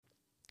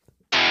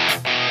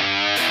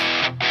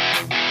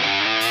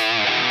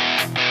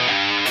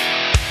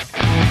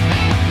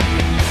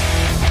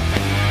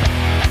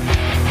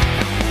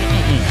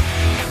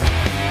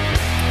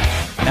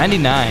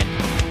99.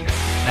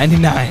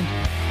 99.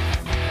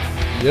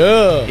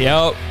 Yeah.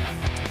 Yep.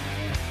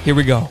 Here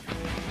we go.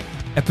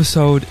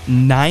 Episode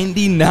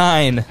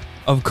 99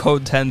 of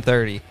Code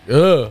 1030.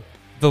 Yeah.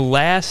 The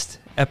last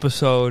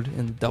episode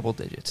in the double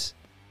digits.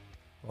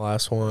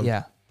 Last one.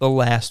 Yeah, the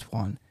last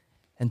one.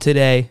 And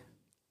today,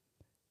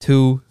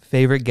 two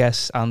favorite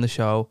guests on the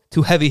show,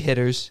 two heavy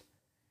hitters.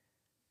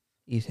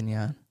 Ethan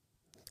Yan.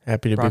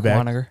 Happy to Brock be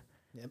back. Waniger.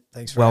 Yep.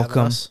 Thanks for having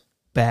Welcome us.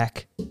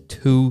 back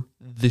to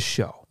the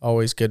show.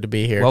 Always good to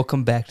be here.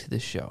 Welcome back to the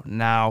show.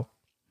 Now,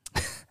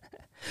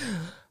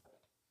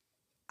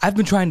 I've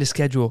been trying to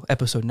schedule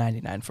episode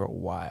 99 for a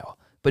while,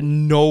 but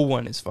no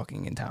one is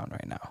fucking in town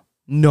right now.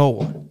 No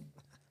one.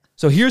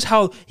 So here's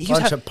how...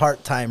 Bunch of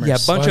part-timers. Yeah,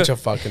 bunch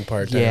of fucking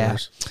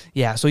part-timers.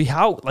 Yeah, so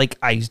how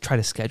I try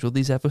to schedule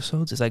these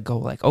episodes is I go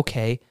like,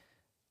 okay,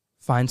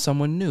 find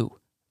someone new.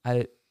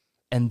 And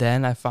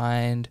then I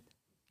find,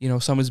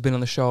 someone's been on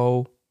the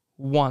show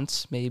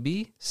once,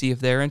 maybe, see if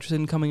they're interested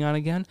in coming on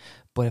again.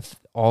 But if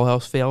all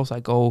else fails,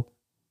 I go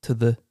to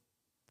the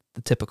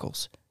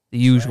typicals,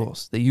 the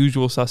usuals, the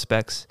usual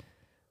suspects,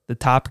 the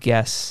top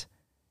guests,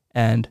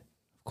 and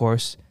of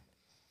course,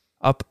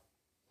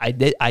 I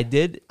did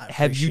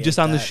have you just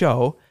on the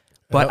show,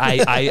 but I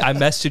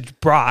messaged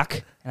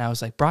Brock and I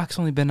was like, Brock's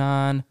only been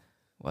on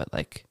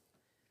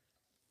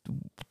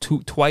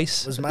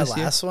twice. Was my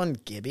last one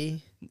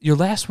Gibby? Your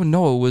last one?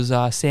 No, it was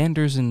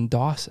Sanders and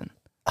Dawson.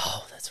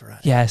 Oh, that's right.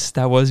 Yes,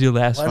 that was your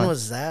last one. When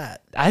was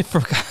that? I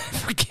forget.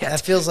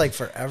 That feels like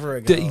forever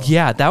ago.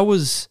 Yeah, that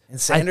was.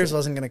 And Sanders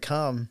wasn't gonna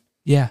come.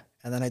 Yeah.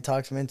 And then I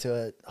talked him into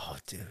it. Oh,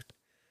 dude.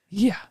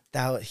 Yeah.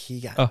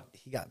 He got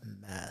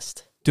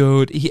messed.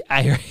 Dude,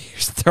 I heard he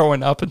was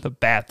throwing up in the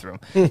bathroom.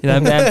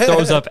 That man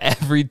throws up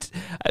every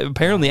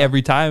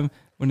time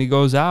when he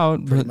goes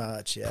out. Pretty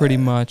much, yeah. Pretty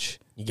much.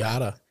 You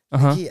gotta.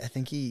 Uh-huh. I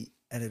think he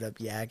ended up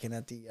yakking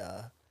at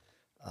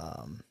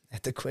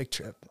the Quick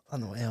Trip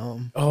on the way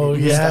home. Oh,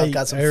 He yeah.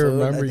 got some I food.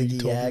 remember think you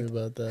he told yacked. me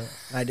about that.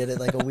 And I did it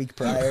like a week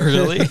prior.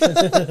 Really?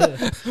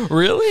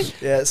 Really?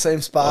 Yeah,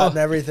 same spot and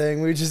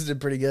everything. We just did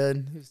pretty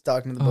good. He was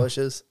talking to the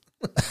bushes.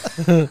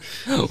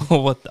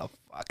 What the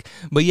fuck?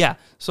 But yeah,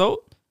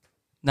 so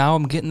now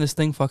I'm getting this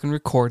thing fucking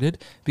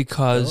recorded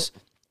because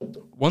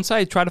once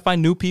I try to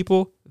find new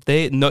people,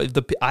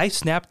 I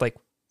snapped like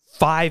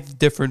 5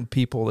 different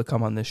people to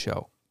come on this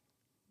show.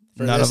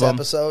 For None this of them.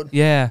 episode?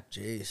 Yeah.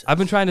 Jeez. I've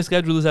been trying to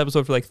schedule this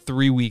episode for like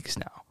 3 weeks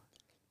now.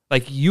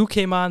 Like you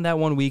came on that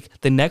one week.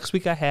 The next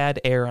week I had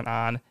Aaron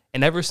on.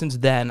 And ever since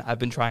then, I've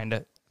been trying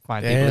to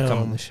find people to come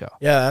on the show.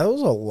 Yeah, that was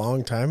a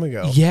long time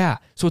ago. Yeah.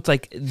 So it's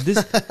like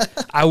this.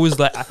 I was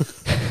like...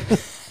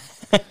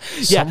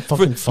 Something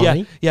fucking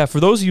funny. Yeah,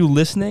 for those of you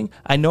listening,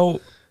 I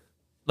know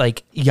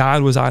like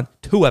Jan was on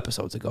 2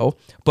 episodes ago,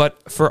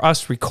 but for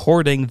us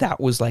recording,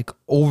 that was like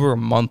over a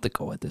month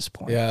ago at this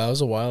point. Yeah, that was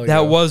a while ago.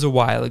 That was a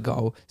while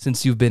ago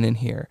since you've been in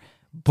here.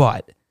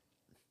 But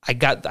I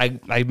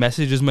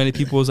messaged as many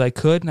people as I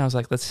could, and I was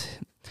like,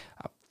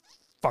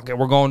 fuck it,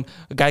 I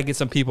gotta get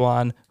some people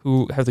on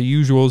who have the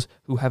usuals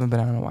who haven't been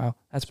on in a while.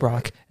 That's Brock.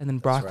 Right. And then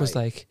Brock was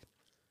like,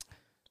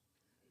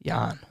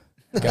 Jan.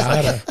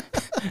 Gotta.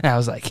 And I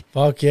was like,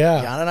 fuck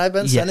yeah. Jan and I have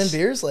been sending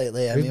beers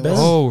lately. I mean,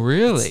 oh,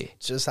 really?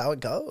 it's just how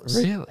it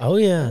goes. Really? Oh,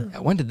 yeah.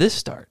 When did this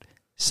start?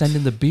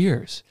 Sending the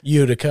beers.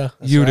 Utica.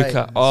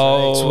 Utica. Right.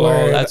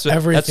 Oh, that's where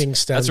everything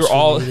stems that's where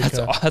all from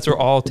Utica. that's where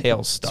all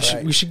tales start.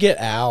 right. We should get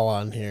Al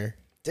on here.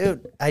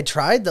 Dude, I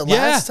tried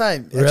last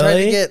time.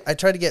 Really? I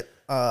tried to get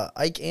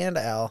Ike and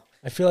Al.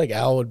 I feel like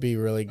Al would be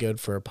really good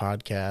for a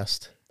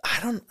podcast.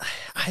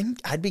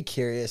 I'd be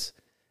curious.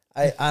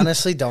 I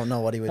honestly don't know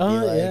what he would be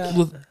like. Yeah.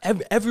 Well,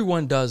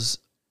 everyone does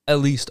at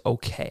least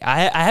okay.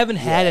 I haven't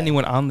had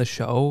anyone on the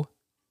show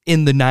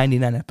in the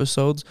 99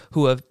 episodes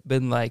who have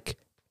been like,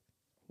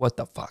 what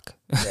the fuck?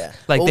 Yeah.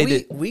 Like well,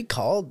 did. We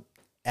called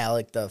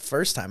Alec the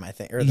first time, I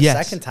think, or the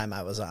second time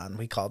I was on.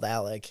 We called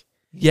Alec.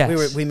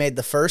 Yes. We made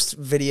the first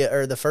video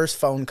or the first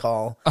phone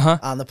call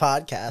on the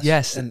podcast.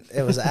 Yes. And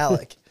it was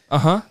Alec.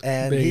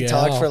 And Big he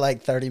talked Al. for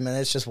like 30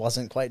 minutes, just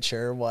wasn't quite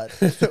sure what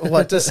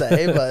to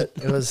say, but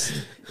it was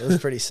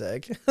pretty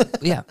sick.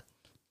 Yeah.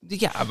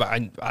 Yeah,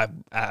 I,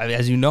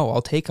 as you know,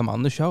 I'll take him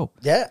on the show.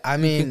 Yeah, I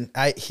mean,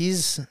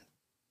 he's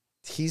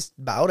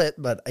about it,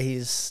 but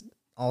he's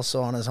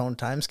also on his own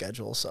time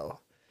schedule, so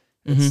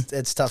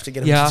it's tough to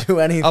get him to do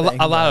anything.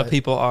 A lot of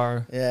people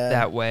are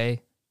that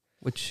way,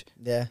 which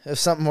if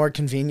something more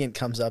convenient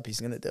comes up,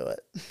 he's gonna do it.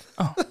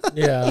 Oh,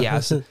 yeah, yeah.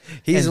 So,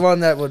 he's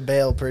one that would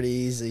bail pretty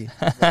easy.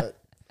 But,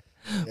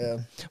 yeah,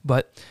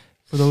 but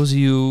for those of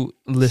you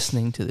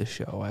listening to the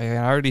show, I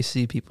already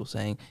see people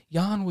saying,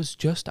 Jan was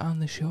just on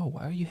the show.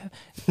 Why are you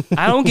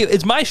I don't give...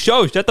 It's my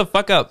show. Shut the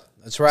fuck up.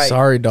 that's right.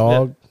 Sorry,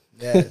 dog.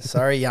 Yeah,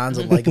 sorry, Jan's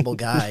a likable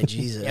guy.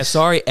 Jesus. Yeah,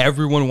 sorry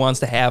everyone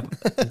wants to have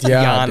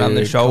Jan on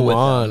the show come with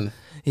on. them.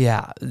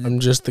 Yeah. I'm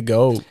just the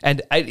GOAT.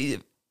 And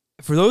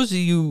for those of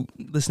you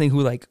listening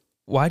who like,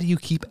 why do you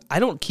keep... I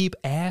don't keep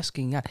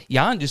asking Jan.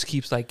 Jan just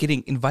keeps like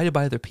getting invited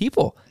by other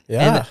people.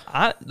 Yeah.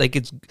 And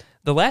it's...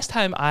 The last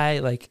time I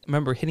like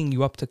remember hitting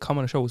you up to come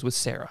on a show was with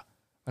Sarah.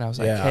 and I was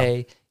like, Yeah.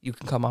 hey, you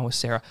can come on with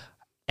Sarah.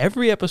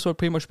 Every episode,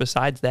 pretty much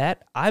besides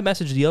that, I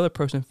messaged the other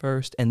person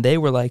first, and they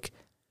were like,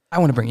 I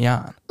want to bring you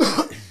on.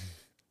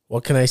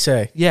 What can I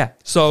say? Yeah.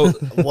 So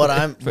what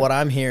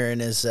I'm hearing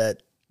is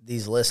that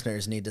these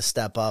listeners need to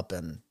step up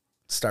and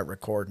start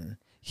recording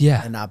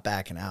yeah, and not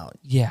backing out.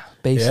 yeah,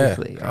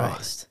 basically.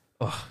 Christ.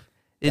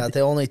 It- Got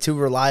the only two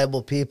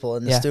reliable people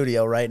in the Yeah.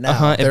 studio right now.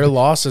 Uh-huh. Their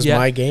loss is Yeah.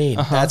 my gain.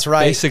 That's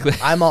right. Basically.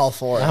 I'm all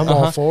for it. I'm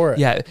all for it.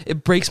 Yeah,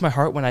 it breaks my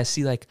heart when I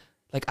see like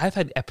I've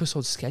had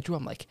episodes scheduled.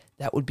 I'm like,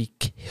 that would be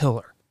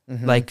killer.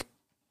 Like,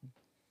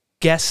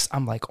 guests,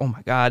 I'm like, oh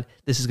my god,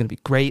 this is gonna be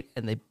great,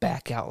 and they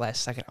back out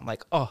last second. I'm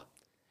like, oh,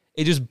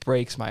 it just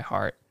breaks my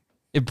heart.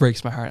 It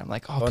breaks my heart. I'm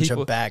like, oh, Bunch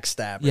people, of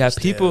backstabbers. yeah,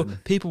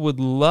 dude. people would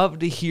love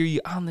to hear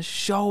you on the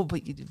show,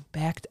 but you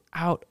backed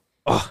out.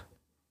 Oh,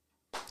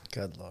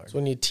 Good Lord. It's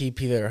when you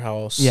TP their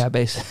house. yeah,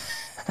 basically.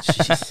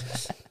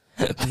 Jesus.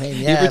 I mean,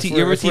 You yeah, ever if you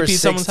we're- ever if we're TP'd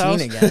someone's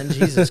 16 house? again,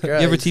 Jesus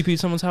Christ. You ever TP'd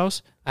someone's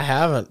house? I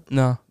haven't.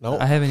 No,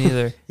 Nope. I haven't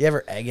either. You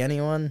ever egg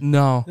anyone?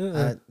 No,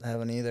 I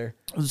haven't either.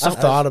 I've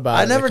thought about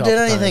it. I never a did couple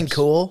anything times.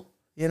 cool,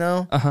 you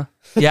know?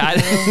 yeah,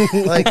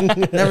 I,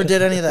 Like, never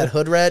did any of that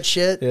hood rat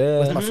shit Yeah.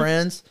 with my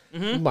friends.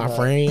 My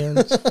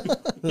friends.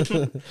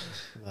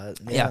 But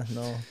Yeah.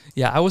 no.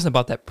 yeah, I wasn't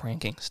about that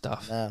pranking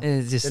stuff. No.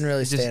 It just Didn't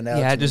really it just- stand out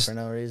Yeah, to me just for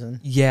no reason.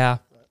 yeah.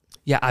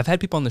 I've had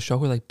people on the show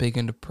who are like big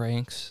into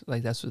pranks.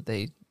 Like that's what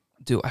they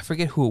do. I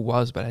forget who it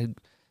was, but I had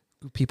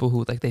people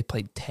who like they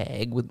played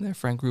tag with their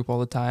friend group all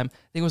the time. I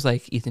think it was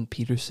like Ethan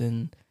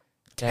Peterson.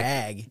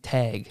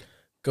 Tag.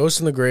 Ghost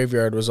in the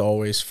Graveyard was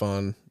always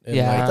fun. In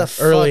Yeah. like What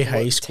the early fuck?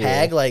 high What, school.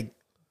 Tag, like,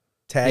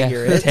 tag Yeah.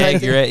 you're it?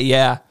 Tag you're it.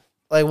 Yeah.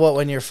 Like, what,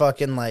 when you're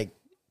fucking, like,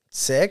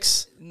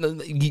 6? No,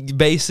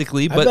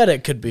 basically, I but bet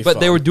it could be but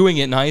fun. they were doing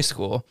it in high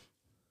school.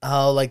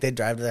 Oh, like they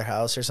drive to their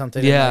house or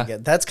something? Yeah. And,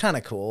 like, that's kind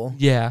of cool.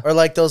 Yeah. Or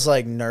like those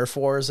like Nerf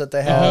wars that they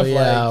Oh have.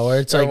 yeah, like, where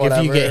it's or like if you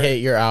whatever. get hit,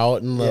 you're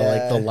out, and the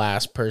like the Yeah.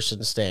 last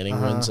person standing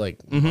wins like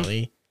Mm-hmm.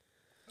 money.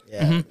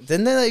 Yeah.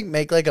 Didn't they like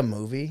make like a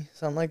movie,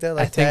 something like that,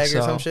 like I think Tag so.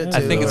 or some shit? I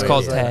too? think it's Or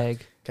called is that-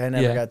 Tag. Guy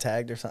never Yeah. got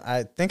tagged or something.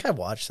 I think I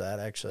watched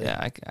that actually. Yeah.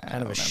 I Kind of a don't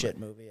remember. shit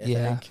movie. I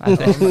Yeah. think.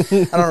 I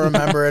think. I don't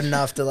remember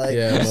enough to like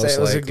Yeah, say most it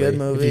was a good likely.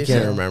 movie. If you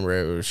can't so- remember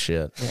it, it was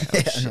shit.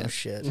 Yeah, no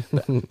shit.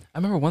 I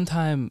remember one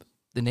time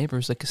the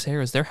neighbors, like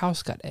Sarah's, their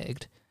house got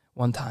egged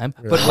one time.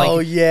 But like, Oh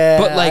yeah,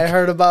 but, like- I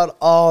heard about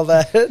all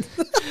that.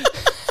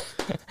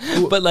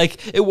 but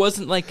like it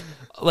wasn't like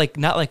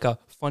not like a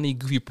funny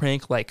goofy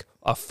prank like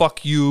a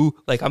fuck you,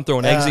 like I'm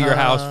throwing eggs at your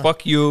house,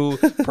 fuck you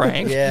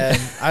prank. Yeah,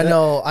 I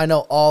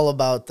know all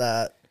about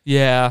that.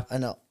 Yeah. I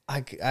know.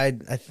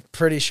 I'm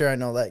pretty sure I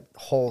know that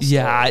whole story.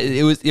 Yeah,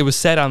 it was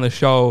said on the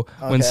show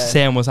when Okay.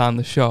 Sam was on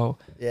the show.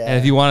 Yeah. And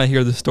if you want to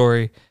hear the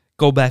story,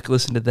 go back and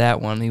listen to that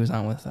one. He was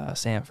on with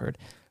Sanford.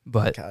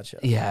 But Gotcha.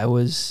 yeah, it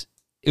was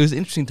an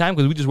interesting time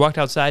because we just walked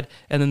outside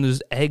and then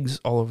there's eggs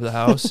all over the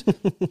house.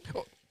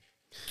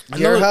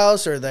 Your know-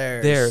 house or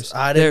theirs? Theirs.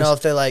 I didn't Theirs. know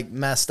if they like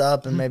messed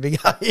up and maybe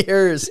got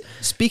yours.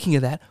 Speaking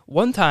of that,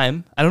 one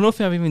time, I don't know if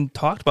I've even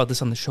talked about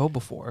this on the show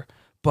before,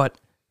 but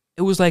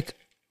it was like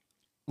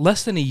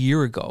less than a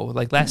year ago,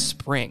 like last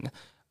spring.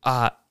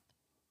 I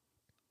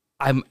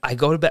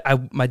go to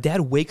bed. My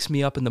dad wakes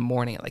me up in the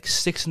morning at like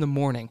 6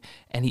 a.m,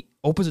 and he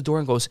opens the door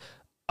and goes,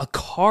 "A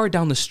car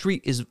down the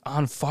street is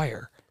on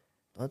fire."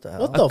 What the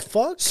hell? What the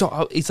fuck?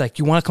 So he's like,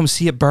 "You want to come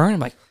see it burn?" I'm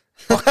like,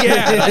 "Fuck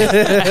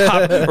yeah!"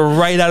 I hop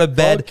right out of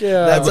bed. Fuck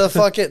yeah.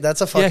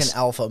 That's a fucking Yes.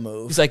 alpha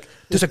move. He's like,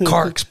 "There's a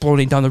car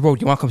exploding down the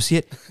road. You want to come see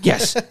it?"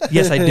 Yes,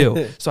 yes, I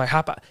do. So I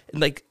hop out,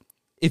 and like,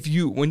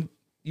 when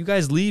you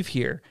guys leave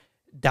here,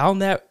 down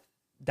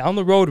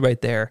the road right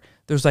there,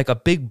 there's like a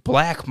big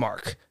black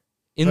mark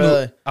in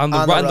Really? on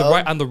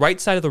the right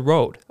side of the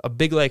road. A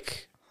big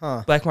like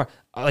black mark,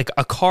 like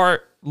a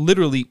car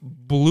literally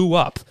blew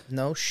up.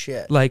 No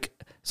shit. Like,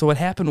 so what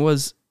happened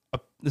was,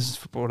 this is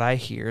what I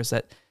hear, is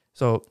that,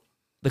 so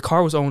the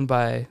car was owned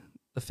by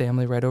the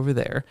family right over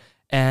there.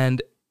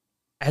 And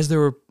as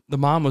the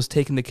mom was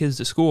taking the kids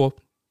to school,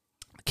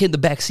 the kid in the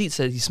back seat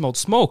said he smelled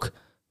smoke.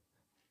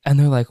 And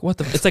they're like, what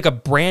the, it's like a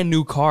brand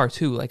new car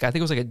too. Like, I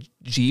think it was like a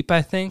Jeep,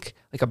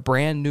 like a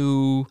brand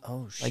new,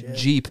 like shit.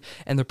 Jeep.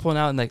 And they're pulling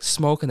out and like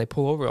smoke, and they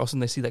pull over, all of a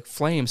sudden they see like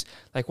flames.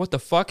 Like, what the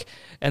fuck?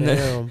 And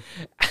then,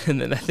 and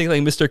then I think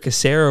like Mr.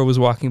 Casero was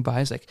walking by.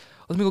 He's like,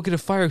 let me go get a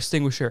fire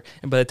extinguisher.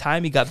 And by the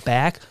time he got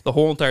back, the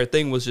whole entire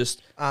thing was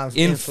just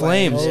in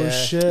flames. Oh,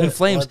 shit. In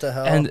flames. What the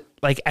hell? And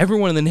like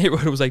everyone in the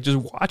neighborhood was like just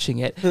watching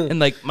it. And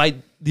like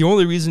the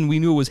only reason we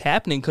knew it was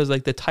happening because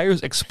like the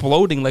tires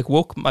exploding like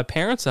woke my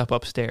parents up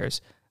upstairs.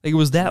 Like it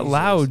was that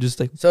loud, just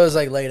like, So it was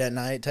like late at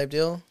night type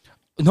deal.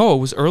 no, it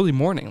was early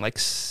morning, like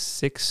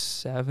 6,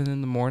 7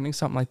 in the morning,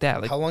 something like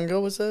that. Like How long ago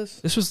was this?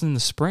 this was in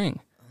the spring,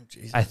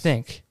 Jesus. I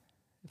think,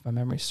 if my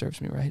memory serves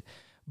me right.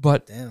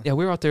 But Damn. yeah,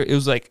 we were out there. It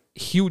was like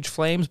huge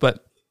flames,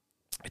 but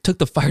it took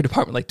the fire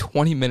department like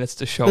 20 minutes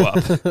to show up.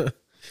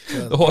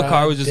 The whole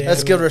car was just damn.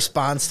 That's good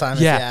response time.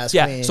 If you ask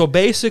me. So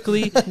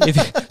basically,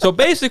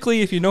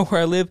 if you know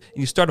where I live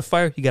and you start a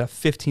fire, you got a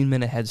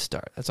 15-minute head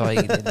start. That's all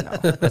you need to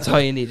know. That's all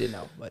you need to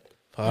know. But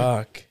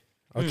Fuck.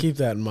 I'll keep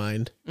that in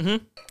mind.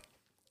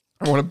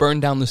 I want to burn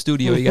down the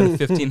studio. You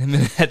got a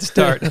 15-minute head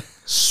start.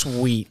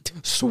 Sweet.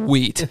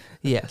 Sweet.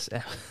 Yes.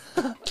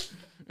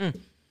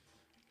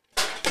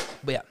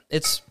 But yeah,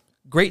 it's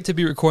great to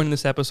be recording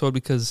this episode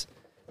because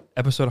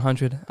episode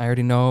 100, I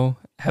already know,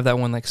 have that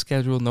one like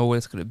scheduled, know what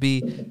it's going to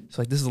be.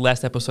 So like this is the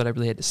last episode I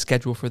really had to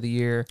schedule for the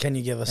year. Can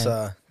you give us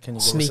a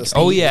sneak? sneak?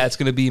 Oh yeah, it's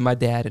going to be my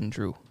dad and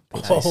Drew.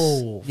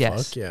 Oh,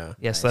 Yes. fuck yeah.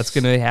 Yes, so that's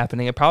going to be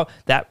happening.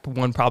 That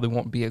one probably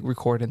won't be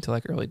recorded until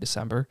like early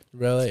December.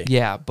 Really?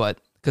 Yeah, but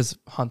because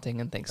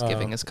hunting and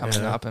Thanksgiving is coming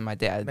yeah. up, and my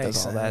dad Makes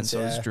does all that, and so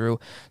sense, does yeah. Drew.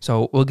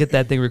 So we'll get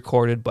that thing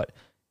recorded. But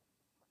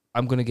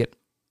I'm gonna get.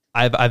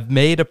 I've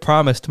made a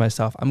promise to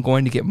myself. I'm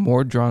going to get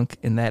more drunk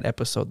in that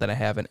episode than I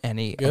have in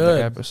any other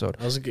Good. episode.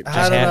 I I don't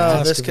had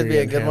know. to This could be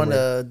a good one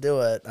to do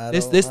it.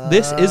 This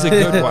is a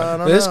good one. I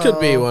don't This could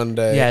be know. one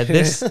day. Yeah,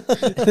 this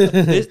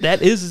that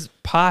is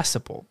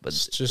possible, but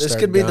Let's just This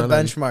start could be the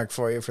gunning. benchmark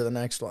for you for the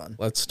next one.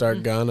 Let's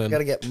start gunning. Got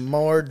to get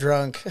more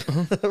drunk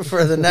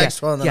for the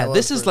next one. Than I yeah, was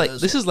this is for like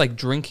this is like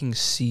drinking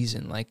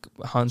season, like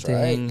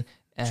hunting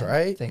and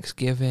right.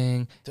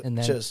 Thanksgiving, and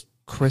then just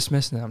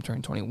Christmas, and then I'm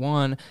turning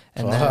 21,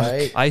 and then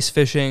Right. ice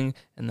fishing,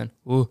 and then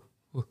and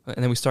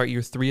then we start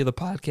year 3 of the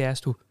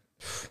podcast. Ooh.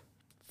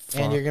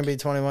 and you're gonna be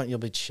 21. You'll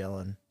be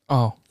chilling.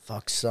 Oh,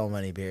 Fuck so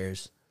many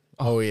beers.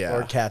 Oh, yeah.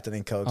 Or Captain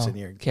and Cokes oh, in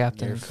your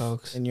Captain your, and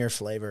Cokes. in your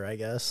flavor, I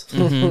guess.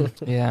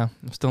 Mhm. Yeah,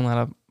 I'm still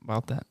not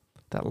about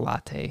that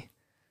latte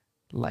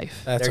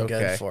life. That's They're okay.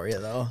 good for you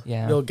though.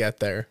 Yeah, You'll get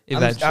there.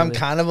 eventually. I'm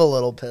kind of a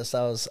little pissed.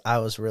 I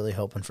was really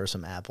hoping for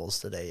some apples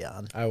today,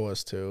 Jan. I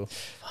was too.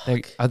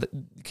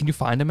 Can you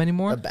find them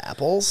anymore? The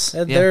apples.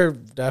 And Yeah. they're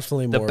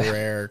definitely The more ba-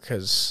 rare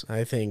because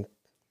I think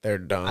they're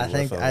done. I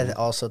think with I them.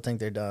 also think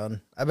they're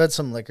done. I bet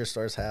some liquor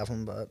stores have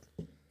them, but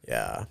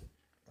Yeah.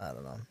 I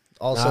don't know.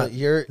 Also, Not-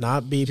 you're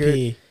Not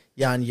BP.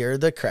 Jan. You're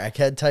the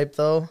crackhead type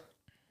though,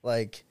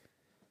 like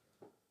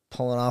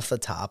pulling off the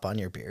top on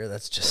your beer.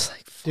 That's just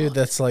like Dude, fuck.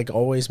 that's like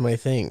always my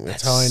thing.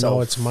 That's how I That's know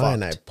so it's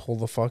mine. I fucked. pull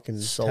the fucking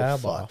So tab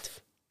fucked. off.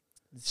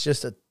 It's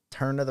just a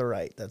turn to the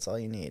right. That's all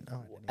you need.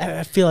 Oh,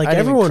 I feel like I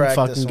didn't even everyone crack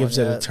fucking this gives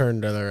one it a yet.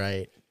 turn to the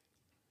right.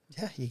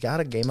 yeah, you got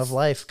a game of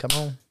life. Come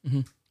on,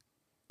 Mm-hmm.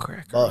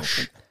 Cracker.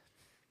 Bush.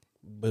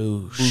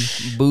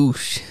 Boosh.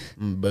 Boosh.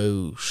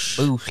 Boosh.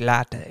 Boosh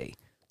latte.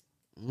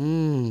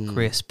 Mm.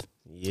 Crisp.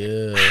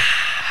 Yeah.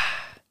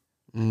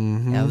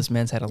 Mm-hmm. Now this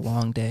man's had a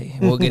long day.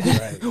 We'll get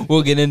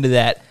we'll get into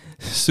that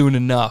soon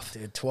enough.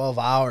 Dude, 12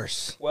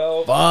 hours.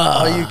 Well,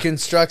 All you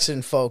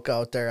construction folk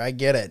out there, I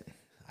get it.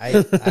 I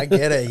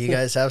get it. You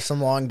guys have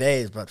some long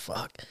days, but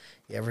fuck.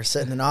 You ever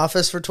sit in an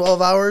office for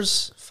 12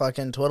 hours,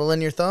 fucking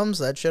twiddling your thumbs?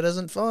 That shit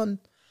isn't fun.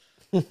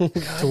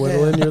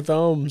 Twiddling your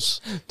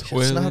thumbs.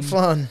 It's not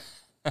fun.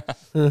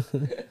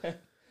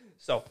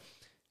 So,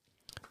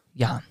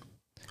 Jan.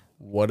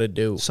 What to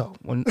do? So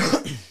when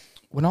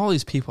when all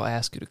these people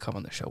ask you to come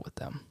on the show with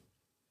them,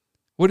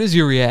 what is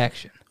your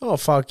reaction? Oh,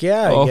 fuck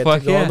yeah. Oh, I get fuck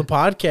to go yeah. on the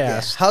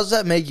podcast. How's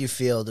that make you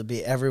feel to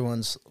be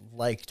everyone's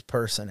liked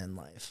person in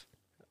life?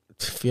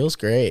 Feels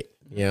great.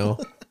 You know?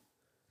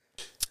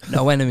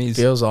 No enemies.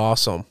 Feels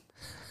awesome.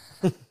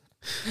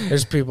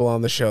 There's people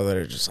on the show that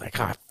are just like,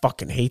 I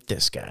fucking hate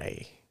this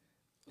guy.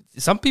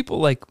 Some people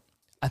like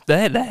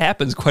that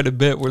happens quite a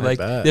bit. Where I like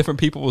bet. different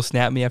people will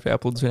snap me after I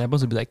upload certain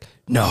episodes and be like,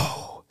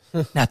 "No,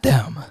 not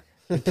them.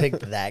 You pick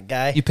that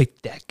guy? You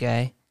picked that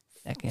guy.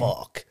 That guy.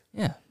 Fuck.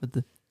 Yeah, but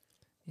the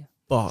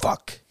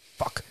Fuck.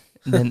 fuck.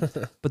 And then,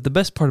 but the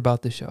best part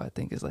about this show, I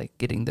think, is like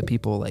getting the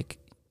people like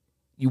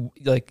you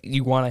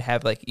want to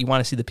have like you want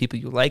to see the people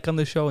you like on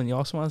the show, and you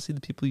also want to see the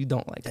people you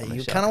don't like Yeah, on the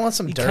you show. kind of want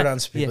some You dirt kinda- on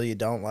some people yeah. you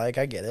don't like.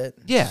 I get it.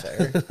 Yeah.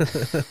 Fair.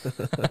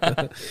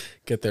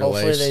 Get their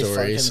Hopefully life they story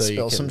fucking so you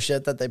spill can, some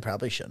shit that they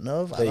probably shouldn't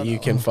have. I that don't you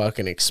know. can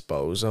fucking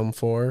expose them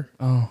for.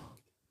 Oh,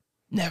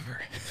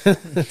 never,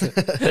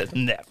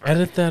 never.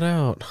 Edit that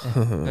out.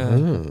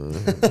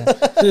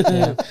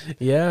 Yeah.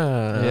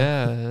 Yeah.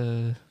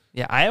 Yeah.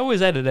 Yeah, I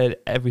always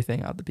edit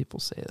everything out that people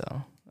say,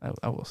 though.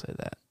 I will say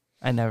that.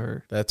 I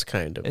never. That's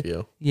kind of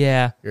you.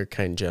 Yeah. You're a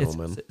kind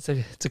gentleman.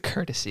 It's a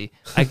courtesy.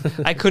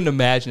 I couldn't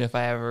imagine if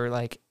I ever,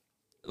 like,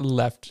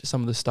 left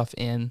some of the stuff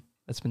in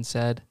that's been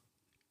said.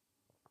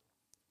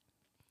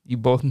 You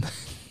both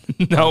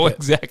know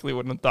exactly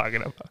what I'm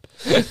talking about.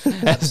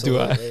 As do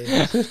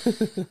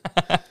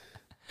I.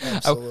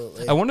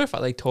 Absolutely. I wonder if I,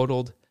 like,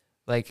 totaled,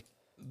 like,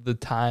 the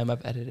time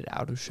I've edited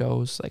out of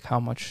shows, like, how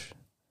much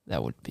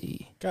that would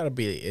be. Gotta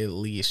be at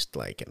least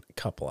like a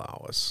couple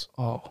hours.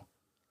 Oh,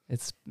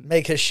 it's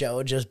Make a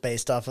show just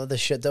based off of the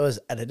shit that was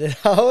edited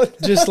out.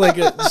 Just like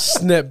a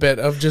snippet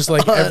of just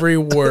like every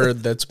word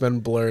that's been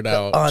blurred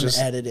out. Just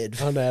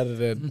Unedited.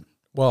 unedited.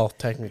 Well,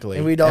 technically.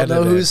 And we don't know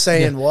edited. who's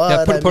saying what.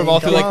 yeah. Put them all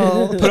through come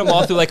on. put them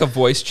all through like a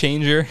voice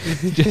changer.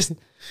 Just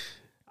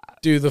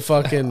Do the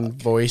fucking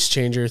voice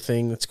changer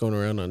thing that's going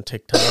around on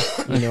TikTok.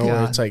 You know, where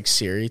God. it's like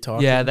Siri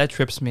talking. yeah, that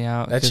trips me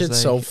out. That 'cause, shit's like,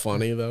 so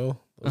funny though.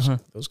 Those, Uh-huh.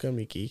 those got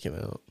me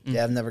geeking out.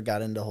 Yeah, I've never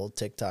got into the whole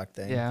TikTok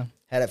thing. Yeah,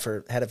 Had it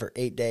for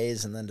 8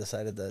 days and then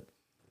decided that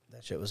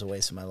shit was a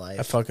waste of my life.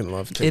 I fucking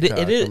love it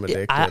TikTok. is. I'm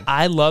addicted.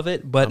 I love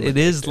it, but I'm it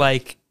is addicted.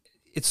 like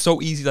it's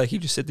so easy. Like you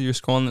just sit there, you're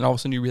scrolling, and all of a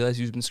sudden you realize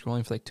you've been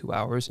scrolling for like 2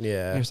 hours.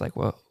 Yeah. And you're just like,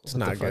 well, It's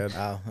not good.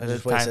 Wow, I At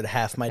just the time- wasted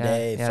half my yeah,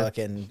 day yeah,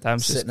 fucking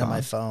time's just sitting on my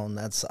gone. phone.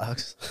 That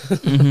sucks.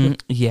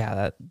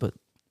 Yeah, but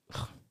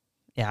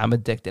I'm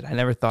addicted. I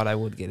never thought I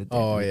would get addicted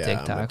Oh, to yeah, I'm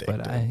TikTok,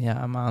 but addicted.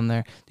 I'm on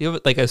there. Do you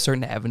have like a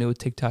certain avenue with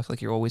TikTok?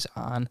 Like you're always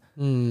on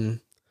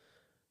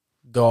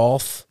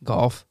Golf,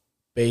 golf?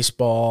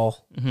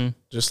 baseball, Mm-hmm.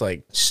 just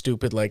like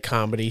stupid like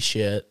comedy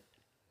shit.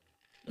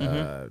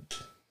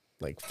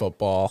 Like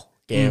football,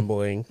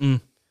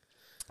 gambling,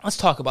 Let's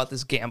talk about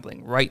this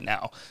gambling right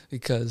now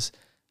because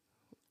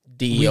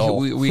deal.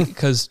 we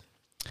because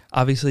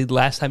obviously the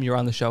last time you were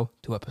on the show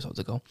 2 episodes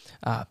ago,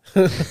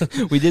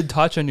 we did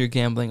touch on your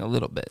gambling a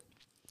little bit.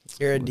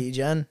 You're a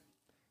degen.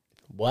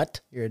 What?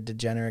 You're a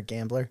degenerate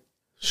gambler.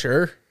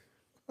 Sure.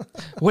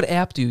 What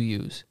app do you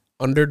use?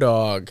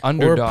 Underdog,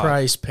 Underdog. or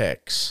Prize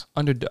Picks.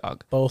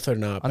 Underdog. Both are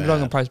not Underdog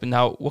bad. and price. But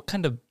now, what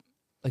kind of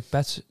like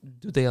bets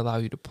do they allow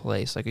you to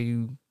place? Like, are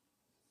you?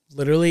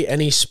 Literally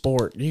any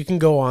sport. You can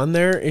go on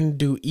there and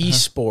do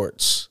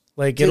esports.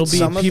 Like Dude, it'll be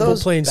some of people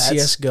those playing bets-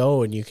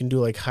 CS:GO, and you can do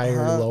like higher,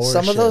 lower.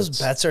 Some of those shits.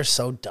 bets are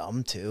so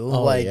dumb too.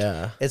 Oh, like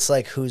yeah. it's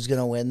like who's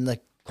gonna win the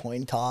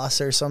coin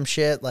toss or some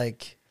shit.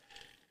 Like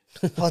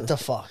what the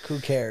fuck? Who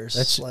cares?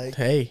 That's like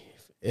hey,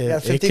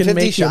 got it 50-50 can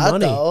make you shot,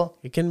 money. though.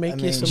 It can make I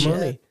you mean, some shit.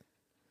 money.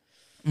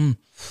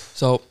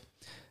 So,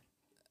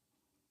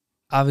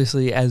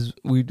 obviously, as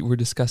we were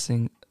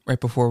discussing right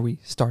before we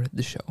started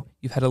the show,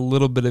 you've had a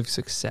little bit of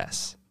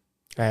success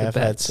I have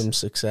had bets. some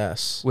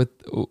success. with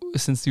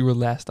since you were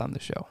last on the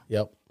show.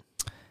 Yep,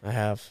 I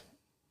have.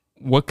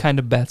 What kind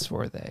of bets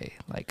were they?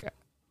 Like,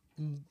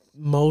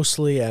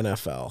 Mostly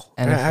NFL.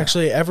 NFL.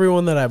 Actually,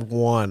 everyone that I've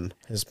won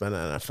has been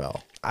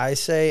NFL. I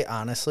say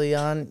honestly,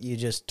 you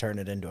just turn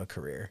it into a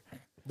career.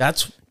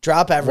 That's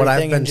Drop What I've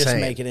everything been and just saying.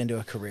 make it into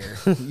a career.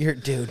 You're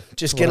dude.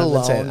 Just What get a I've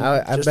been saying.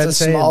 loan. I've Just been a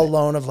saying small that.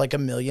 loan of like $1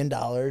 million,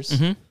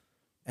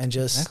 and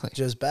just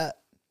Exactly. bet.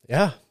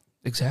 yeah.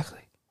 exactly.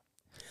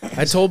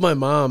 I told my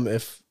mom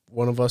if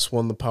one of us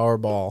won the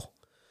Powerball,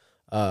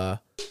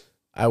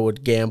 I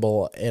would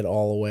gamble it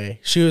all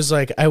away. She was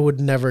like, I would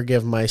never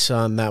give my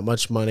son that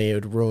much money. It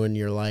would ruin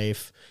your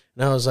life.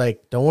 And I was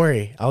like, don't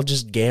worry. I'll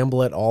just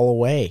gamble it all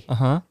away.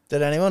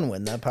 Did anyone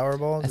win that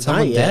Powerball? Did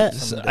Someone Not yet. did.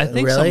 Someone I did.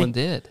 think Really? someone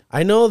did.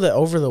 I know that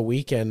over the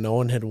weekend, no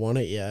one had won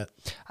it yet.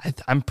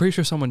 I'm pretty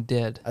sure someone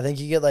did. I think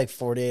you get like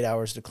 48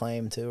 hours to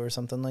claim too, or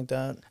something like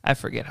that. I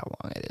forget how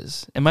long it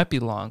is. It might be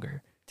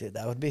longer. Dude,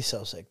 that would be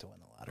so sick to win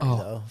the lottery, Oh.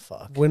 though.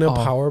 Fuck. Win a Oh.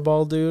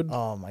 Powerball, dude.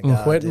 Oh my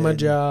god. Quitting my dude.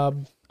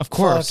 job. Of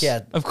course. Fuck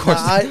yeah. Of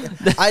course.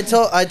 No, I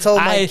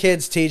told my I-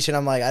 kids teaching,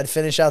 I'm like, I'd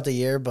finish out the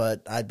year,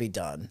 but I'd be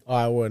done. Oh,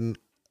 I wouldn't.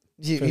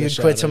 You'd Finish quit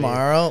out the year.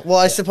 tomorrow. Well,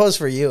 I suppose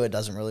for you it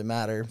doesn't really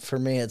matter. For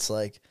me, it's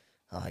like,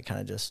 oh, I kind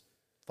of just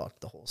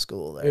fucked the whole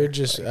school there. It would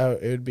just,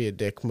 Like, it would be a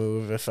dick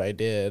move if I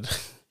did.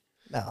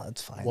 no,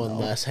 it's fine. One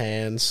though. less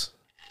hands.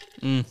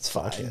 It's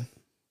fine. it.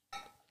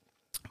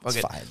 It's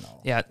it. fine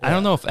though. Yeah, I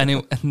don't know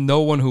if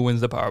no one who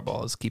wins the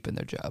Powerball is keeping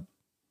their job.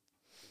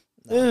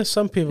 Yeah,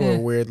 some people Eh. are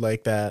weird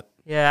like that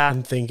Yeah.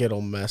 and think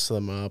it'll mess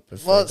them up.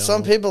 If Well, they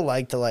some don't. people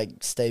like to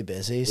like stay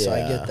busy, so I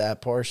Yeah. get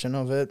that portion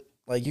of it.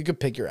 Like you could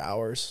pick your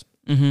hours.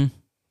 Mm-hmm.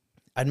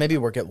 I'd maybe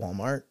work at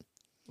Walmart.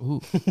 Ooh.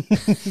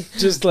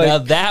 just Now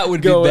like that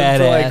would be go in badass.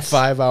 for like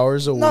 5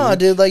 hours a No, week.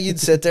 dude, like you'd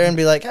sit there and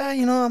be like,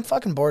 you know, I'm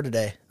fucking bored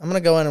today. I'm gonna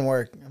go in and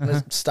work. I'm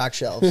gonna stock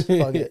shelves.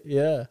 Fuck it.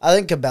 Yeah. I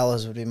think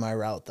Cabela's would be my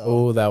route though.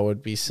 Oh, that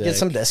would be sick. Get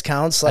some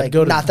discounts. Like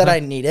go to- not that I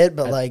need it,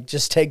 but like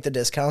just take the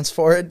discounts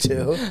for it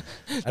too.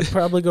 I'd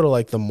probably go to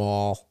like the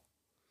mall,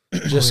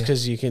 just yeah.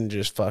 because you can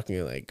just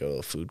fucking like go to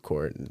the food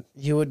court and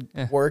You would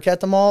Yeah. work at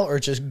the mall or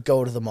just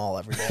go to the mall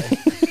every day.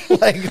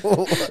 Like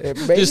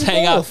Just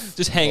hang out.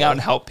 Just hang out and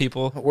help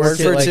people. work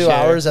at, for like, 2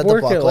 hours at the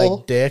work at Buckle.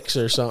 like Dick's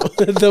or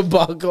something. The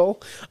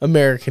Buckle,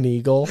 American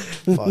Eagle,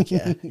 Fuck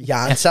yeah.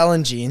 Jan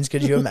selling jeans,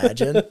 could you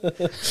imagine?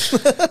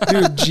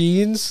 dude.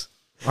 Jeans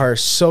are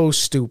so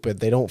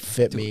stupid. They don't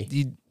fit me.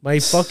 You, My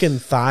fucking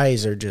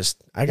thighs are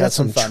just. I got got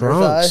some some thunder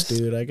trunks, thighs?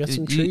 dude. I got Dude,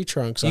 some you- tree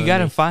trunks. you on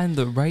gotta me. find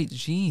the right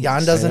jeans.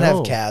 Jan doesn't I have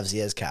know. calves, he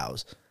has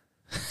cows.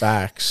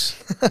 Facts.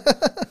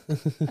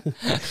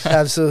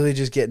 Absolutely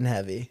just getting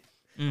heavy.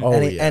 Oh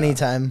yeah.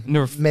 Anytime.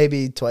 Never-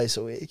 maybe twice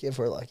a week if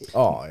we're lucky.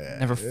 Oh yeah.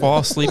 Never fall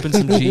asleep in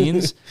some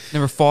jeans.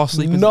 Never fall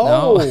asleep in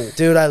No.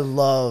 Dude, I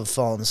love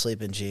falling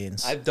asleep in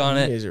jeans. I've done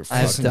You it. guys are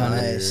I've fucking done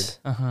weird. it. Nice.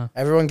 Uh-huh.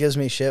 Everyone gives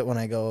me shit when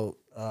I go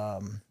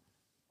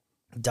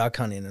duck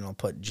hunting and I'll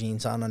put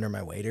jeans on under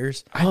my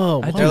waders. Oh,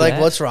 I what? do They're like,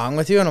 that. "What's wrong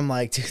with you?" And I'm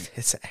like, "Dude,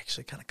 it's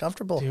actually kind of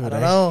comfortable. Dude, I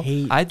don't know.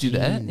 hate I do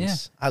that, jeans.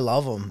 yeah. I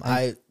love them.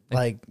 I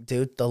like,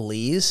 dude, the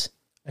Lees.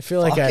 I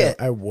feel like Fuck it.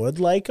 I would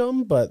like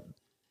them, but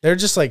they're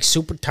just like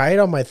super tight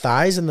on my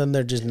thighs, and then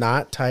they're just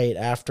not tight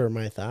after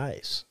my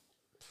thighs.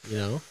 You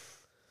know,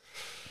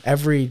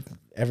 everything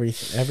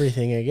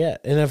I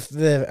get, and if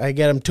I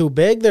get them too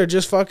big, they're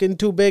just fucking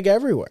too big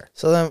everywhere.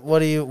 So then, what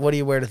do you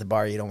wear to the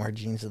bar? You don't wear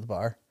jeans to the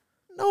bar.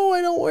 No,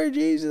 I don't wear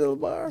jeans to the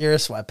bar. You're a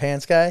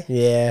sweatpants guy.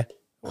 Yeah,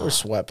 or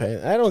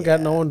sweatpants. I don't got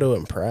no one to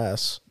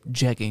impress.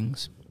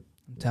 Jeggings.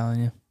 I'm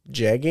telling you.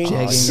 Jeggings?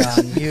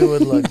 Jeggings. You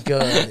would look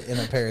good in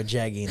a pair of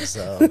jeggings,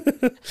 though.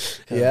 Good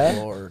Yeah?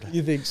 Lord.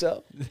 You think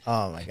so?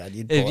 Oh, my God.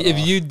 You'd pull If it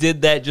off. you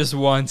did that just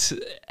once,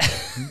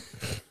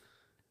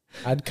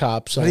 I'd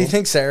cop some. What do you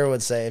think Sarah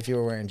would say if you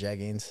were wearing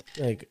jeggings?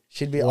 Like,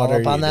 She'd be What all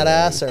are up on you that doing?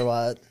 ass or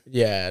what?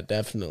 yeah,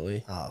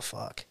 definitely. Oh,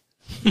 fuck.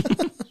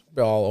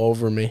 All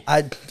over me.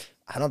 I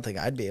don't think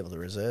I'd be able to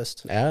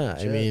resist. Yeah, I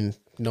Shit. mean,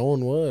 no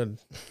one would.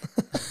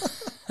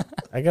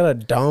 I got a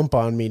dump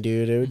on me,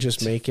 dude. It would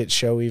just make it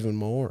show even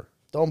more.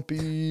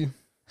 Dumpy.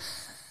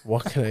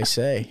 What can I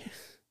say?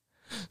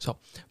 so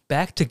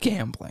back to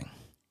gambling.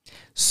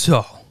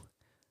 So,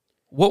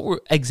 what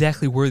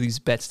were these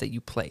bets that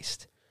you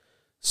placed?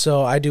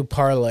 So I do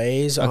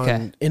parlays Okay.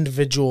 on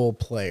individual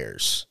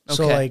players.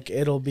 So Okay. like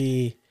it'll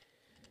be,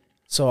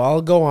 so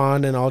I'll go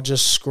on and I'll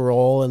just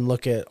scroll and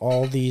look at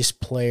all these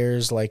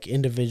players like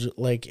individual.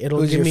 Like it'll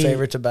Who's give your me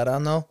favorite to bet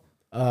on, though?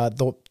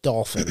 The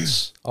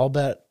Dolphins. I'll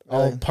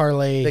Really?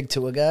 parlay Big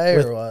Tua guy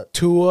with or what?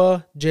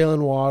 Tua,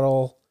 Jalen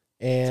Waddle,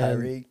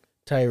 and Tyreek.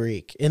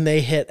 Tyreek, and they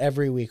hit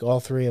every week,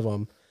 all three of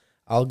them.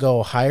 I'll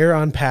go higher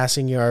on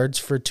passing yards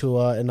for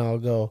Tua, and I'll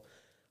go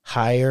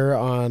higher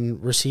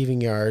on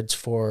receiving yards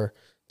for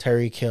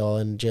Tyreek Hill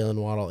and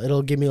Jalen Waddle.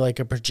 It'll give me like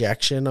a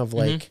projection of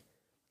like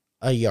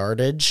a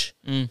yardage,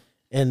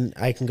 and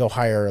I can go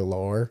higher or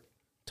lower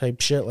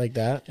type shit like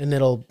that.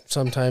 And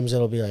sometimes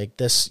it'll be like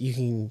this. You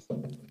can,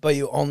 But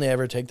you only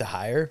ever take the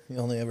higher? You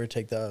only ever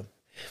take the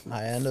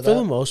high end of for the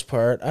that? most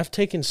part, I've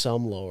taken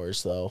some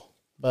lowers though,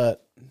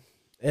 but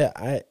yeah,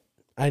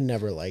 I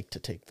never like to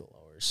take the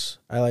lowers.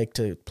 I like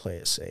to play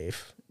it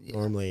safe.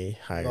 Normally,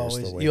 higher is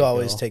the way You to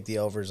always go. take the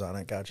overs on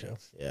it. Gotcha.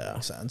 Yeah.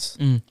 Makes sense.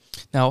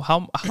 Now,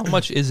 how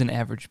much is an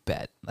average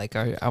bet? Like,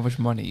 how much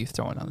money are you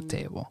throwing on the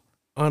table?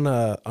 On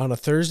a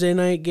Thursday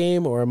night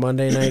game or a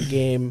Monday night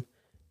game,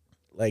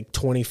 like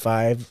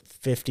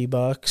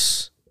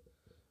 $25-50.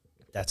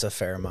 That's a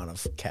fair amount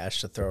of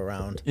cash to throw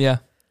around. Yeah.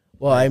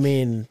 Well, I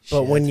mean,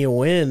 but Shit. when you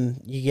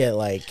win, you get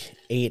like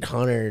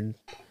 800,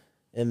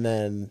 and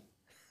then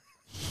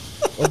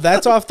well,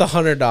 that's off the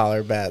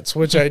 $100 bets,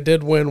 which I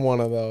did win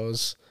one of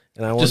those,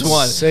 and I won Just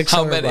one.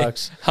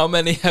 $600. How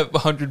many? How many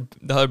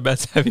 $100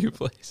 bets have you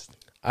placed?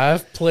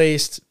 I've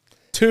placed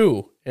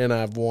 2, and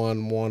I've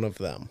won one of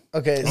them.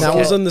 Okay, And that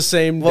was on the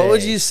same day. What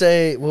would you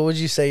say? What would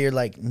you say your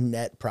like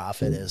net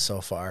profit is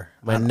so far?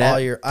 My on net all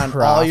your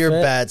all your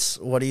profit? bets.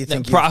 What do you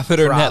think? Net you profit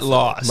or net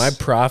loss? My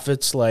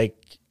profit's like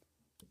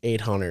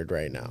 800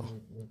 right now.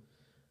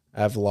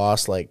 I've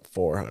lost like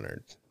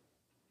 400.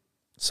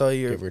 So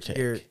your Give or take.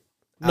 your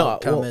No,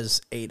 outcome well-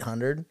 is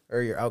 800,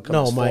 or your outcome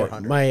No, is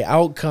 400. my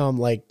outcome,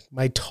 like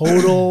my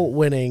total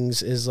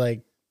winnings is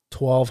like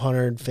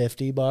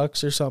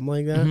 $1,250 or something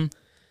like that,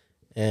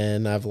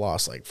 and I've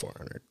lost like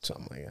 400,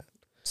 something like that.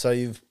 So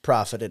you've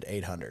profited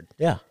 800.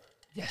 Yeah,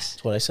 Yes.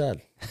 that's what I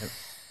said.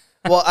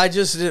 Well,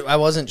 I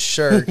wasn't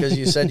sure because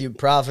you said you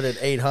profited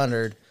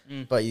 800,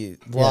 but you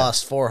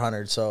lost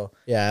 400. So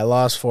Yeah, I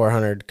lost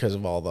 400 because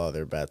of all the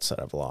other bets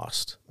that I've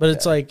lost. But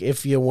it's like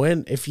if you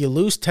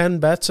lose 10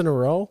 bets in a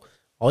row,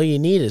 all you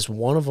need is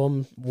one of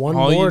them, one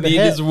All more you to need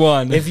hit. is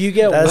one. If you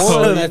get That's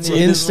all one, you that's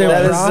need is instant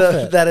one.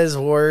 profit. that is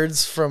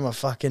words from a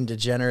fucking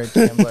degenerate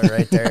gambler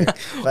right there.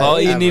 All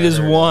you need is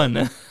one.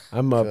 Good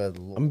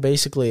I'm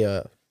basically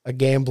a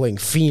gambling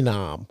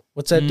phenom.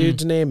 What's that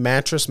dude's name?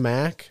 Mattress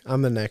Mac?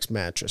 I'm the next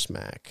Mattress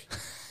Mac.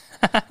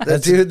 The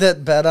dude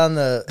that bet on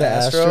the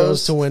Astros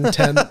Astros. to win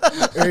 10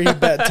 or you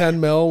bet 10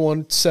 mil,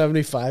 won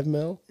 75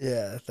 mil.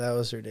 Yeah, that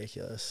was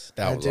ridiculous.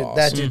 That was dude, awesome.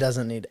 That dude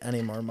doesn't need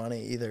any more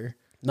money either.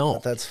 No,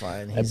 But that's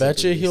fine. I He's a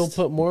bet you he'll beast.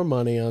 put more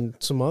money on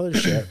some other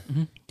shit.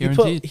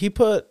 Guaranteed. He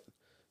put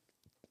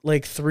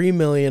like $3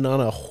 million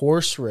on a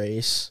horse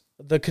race,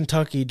 the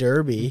Kentucky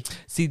Derby.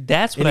 See,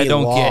 that's what And I he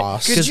don't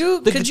lost. get.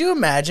 Could you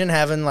imagine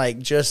having like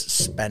just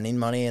spending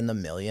money in the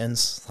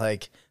millions?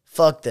 Like,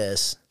 fuck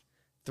this.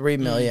 3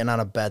 million on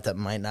a bet that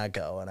might not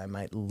go, and I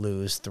might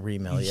lose 3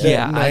 million.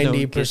 Yeah, I don't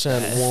 90% get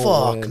that. won't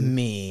Fuck win.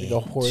 me. Like a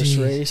horse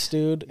Jeez. race,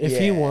 dude. If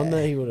he won Yeah.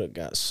 that, he would have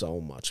got so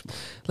much money.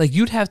 Like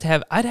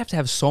I'd have to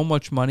have so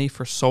much money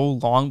for so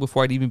long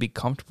before I'd even be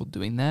comfortable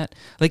doing that.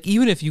 Like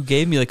even if you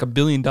gave me like $1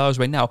 billion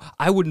right now,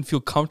 I wouldn't feel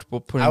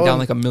comfortable putting I down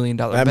wouldn't- like $1 million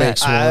That bet.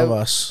 makes one of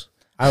us.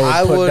 I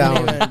would put wouldn't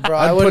down. even, bro.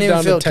 I'd I wouldn't put even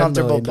down feel a $10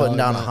 comfortable million putting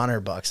down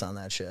bet. $100 on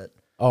that shit.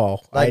 Oh,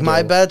 Like I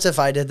my do. bets, if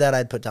I did that,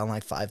 I'd put down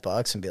like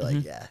 $5 and be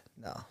like, yeah,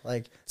 no,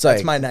 like It's that's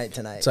like- my night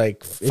tonight. It's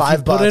like if $5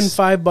 you put in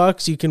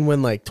 $5, you can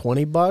win like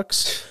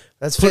 $20.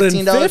 That's Put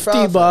in $15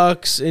 profit.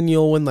 $50 and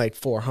you'll win like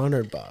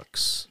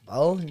 $400.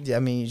 Well, I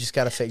mean, you just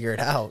got to figure it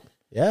out.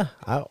 Yeah.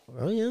 Oh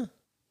yeah.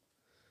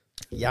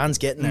 Jan's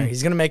getting there.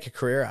 He's gonna make a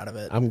career out of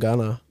it. I'm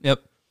gonna.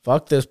 Yep.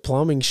 Fuck this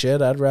plumbing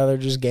shit. I'd rather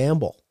just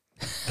gamble.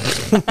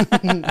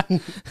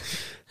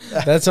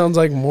 That sounds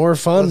like more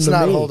fun Let's to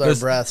not me. hold our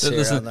Listen- breaths here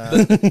listen- on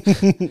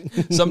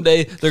that.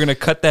 Someday they're gonna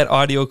cut that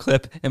audio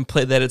clip and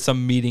play that at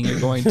some meeting you're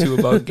going to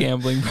about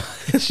gambling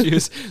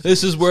issues.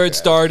 This is where it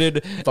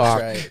started.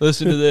 Fuck. Right.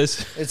 Listen to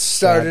this. It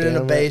started in a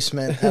Goddamn it.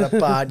 basement at a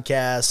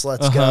podcast.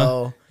 Let's Uh-huh.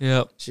 go.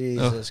 Yep.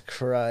 Jesus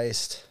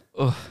Christ.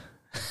 Ugh.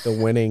 The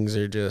winnings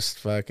are just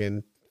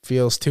fucking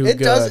feels too It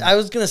good. does. I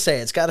was gonna say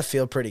it's got to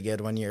feel pretty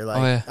good when you're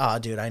like, yeah. oh,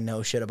 dude, I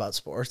know shit about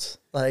sports.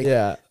 Like,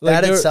 Yeah,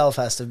 that there- itself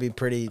has to be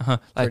pretty,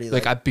 pretty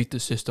Like I beat the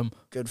system.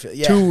 good feel.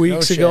 Yeah, 2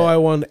 weeks no ago, shit. I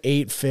won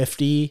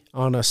 $850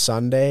 on a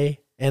Sunday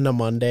and a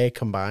Monday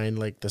combined.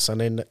 Like the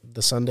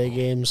Sunday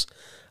games,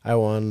 I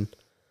won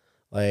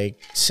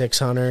like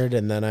 600,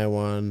 and then I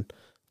won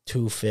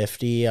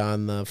 250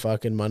 on the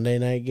fucking Monday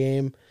night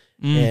game.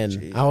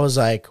 And I was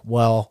like,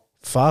 well,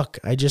 fuck,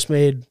 I just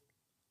made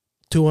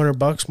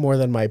 $200 more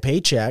than my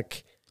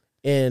paycheck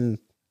in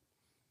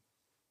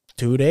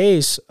 2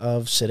 days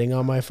of sitting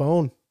on my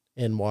phone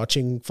and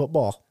watching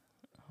football.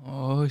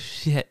 Oh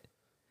shit!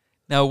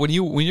 Now, when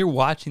you're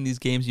watching these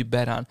games you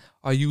bet on,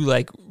 are you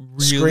like really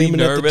Screaming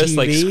at the nervous,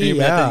 like TV?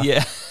 screaming at the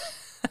yeah?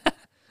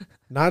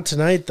 Not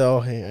tonight, though.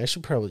 Hey, I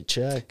should probably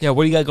check. Yeah,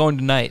 what do you got going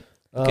tonight?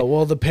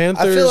 Well, the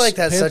Panthers. I feel like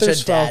that's such a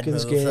Panthers dad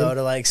Falcons move, though,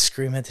 to like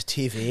scream at the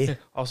TV.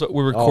 Also,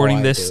 we're recording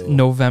I this do.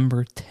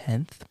 November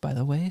 10th, by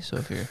the way. So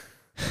if you're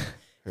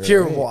If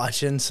you're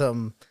watching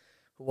some,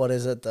 what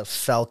is it, the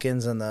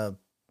Falcons and the,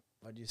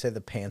 what do you say,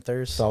 the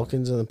Panthers?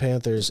 Falcons and the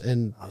Panthers,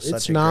 and such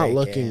it's a not great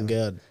looking game.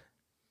 good.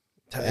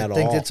 I at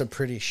think all. it's a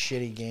pretty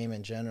shitty game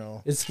in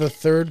general. It's the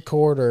third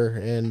quarter,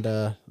 and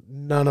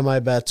none of my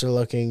bets are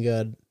looking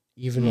good,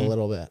 even a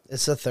little bit.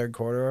 It's the third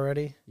quarter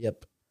already.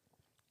 Yep.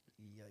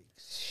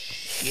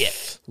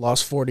 shit.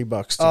 Lost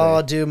 $40 today.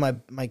 Oh, dude,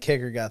 my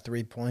kicker got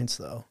 3 points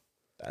though.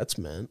 That's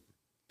meant.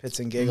 Pits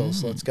and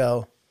giggles. Let's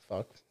go.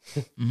 Fuck.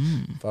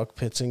 Mm. Fuck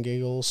pits and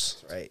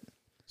giggles. Right.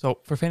 So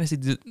for fantasy,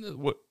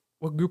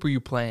 what group are you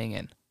playing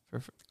in?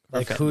 For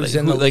Like, fa- who's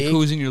in the like league?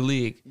 who's in your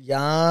league?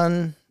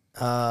 Jan,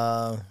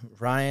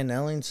 Ryan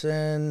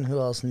Ellingson. Who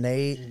else?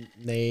 Nate,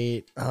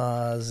 Nate,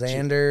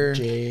 Xander,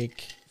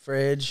 Jake,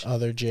 Fridge.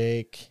 other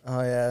Jake.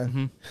 Oh yeah,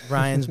 Mhm.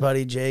 Ryan's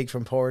buddy Jake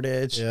from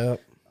Portage.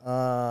 Yep.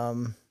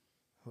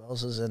 Who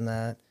else is in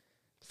that?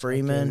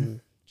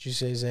 Freeman, Did you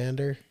say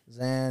Xander?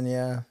 Zan.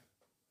 Yeah,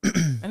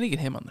 I need to get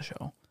him on the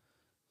show.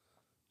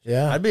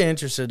 Yeah. I'd be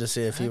interested to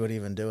see if he would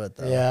even do it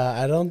though. Yeah,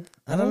 I don't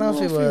know if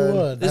he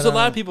would. There's I a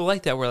lot don't- of people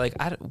like that. Where like,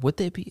 would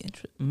they be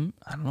interested?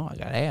 I don't know. I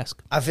gotta ask.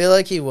 I feel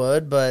like he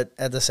would, but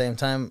at the same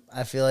time,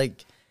 I feel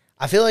like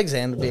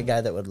Zan would be a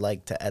guy that would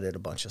like to edit a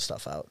bunch of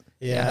stuff out.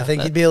 Yeah. I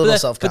think he'd be a little But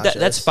self-conscious.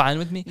 that's fine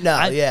with me.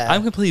 No, yeah.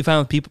 I'm completely fine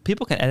with people.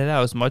 People can edit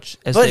out as much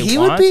as But they he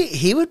want.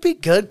 would be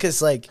good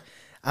because like,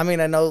 I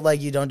mean, I know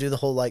like you don't do the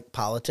whole like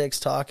politics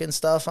talk and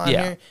stuff on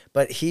Yeah. here,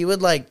 but he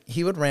would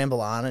ramble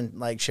on and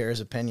like share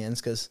his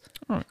opinions because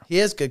he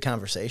has good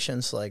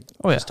conversations. Like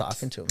just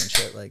talking to him and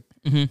shit. Like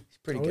he's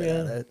pretty good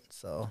at it.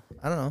 So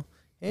I don't know.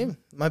 He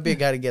might be a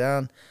guy to get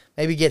on.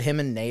 Maybe get him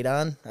and Nate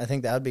on. I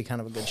think that would be kind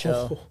of a good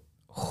show.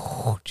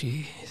 Oh,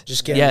 jeez.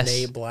 Just get Yes.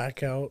 Nate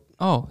Blackout.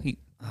 Oh,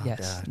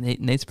 yes. God.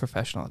 Nate's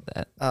professional at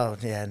that. Oh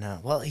yeah, no.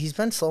 Well, he's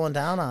been slowing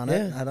down on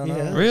it. Yeah, I don't he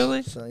know. has.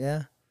 Really? So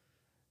yeah.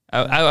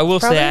 I will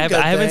Probably say a good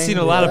I haven't thing, seen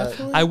a lot but-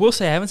 of. I will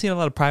say I haven't seen a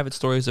lot of private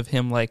stories of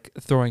him like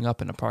throwing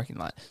up in a parking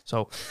lot.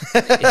 So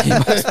he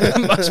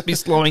must be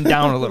slowing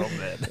down a little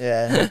bit.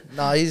 Yeah.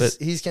 No, But-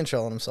 he's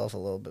controlling himself a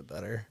little bit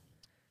better.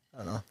 I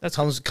don't know. That's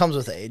comes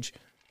with age.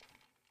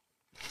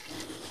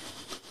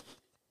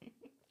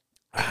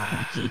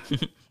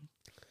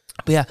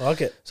 But yeah.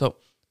 Fuck it. So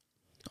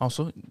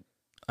also, I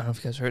don't know if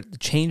you guys heard the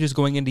changes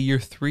going into year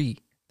 3.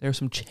 There are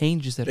some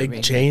changes that are Big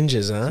being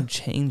changes, huh? some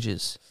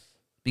changes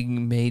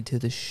being made to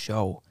the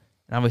show.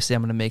 And obviously,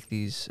 I'm going to make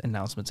these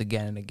announcements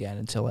again and again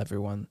until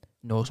everyone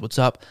knows what's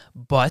up.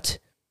 But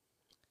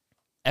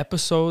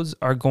episodes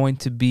are going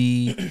to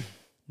be,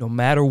 no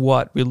matter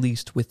what,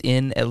 released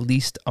within at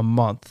least a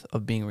month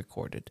of being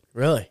recorded.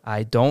 Really?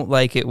 I don't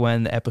like it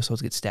when the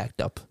episodes get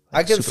stacked up.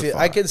 I could super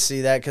I far. could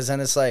see that because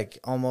then it's like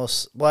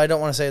almost. Well, I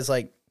don't want to say it's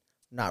like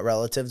not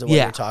relative to what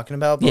Yeah. you're talking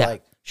about, but Yeah.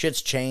 like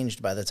shit's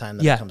changed by the time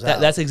that Yeah, it comes out.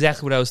 that's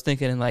exactly what I was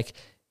thinking. And like,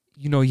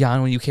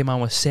 Jan, when you came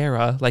on with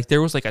Sarah, like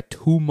there was like a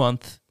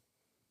 2-month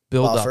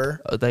build Buffer.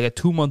 up, like a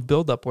 2-month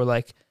build up where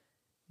like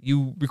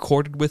you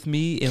recorded with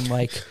me in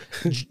like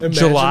Imagine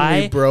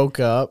July. we broke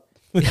up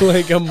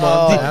like a month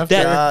Oh, after.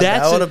 God,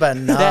 that would have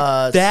been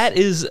nuts. that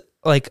is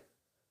like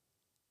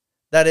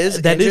that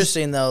is that is-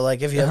 interesting though. Like,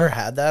 have you ever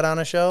had that on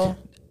a show?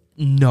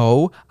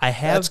 no, I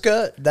have That's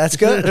good. That's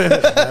good.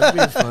 That'd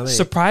be funny.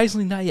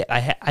 surprisingly not yet.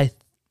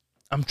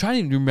 I'm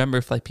trying to remember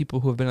if like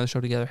people who have been on the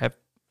show together have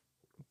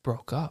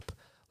broke up.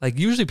 Like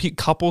usually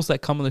couples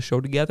that come on the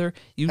show together have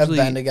usually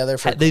been together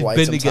for they've quite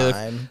been some together.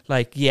 time.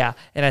 Like, yeah.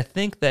 And I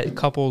think that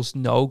couples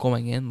know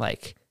going in,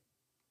 like,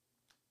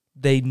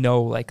 they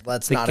know, like,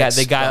 Let's they not got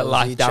it expose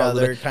locked each down a other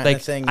little bit. kind Like,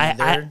 of thing I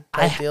either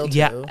type deal,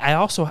 yeah. too.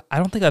 I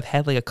don't think I've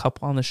had, like, a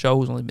couple on the show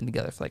who's only been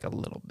together for, like, a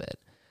little bit.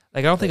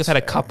 Like, I don't think That's I've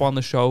had a fair. couple on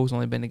the show who's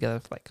only been together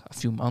for, like, a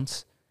few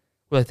months.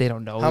 Where, like, they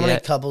don't know How many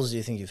yet. couples do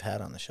you think you've had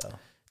on the show?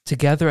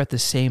 Together at the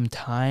same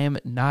time,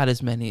 not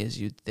as many as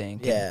you'd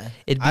think. Yeah.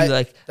 It'd be,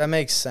 like, That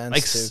makes sense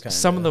like too. Kinda.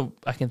 some of the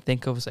I can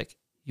think of is like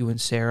you and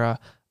Sarah,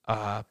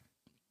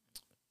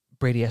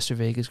 Brady Esther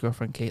Vega's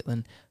girlfriend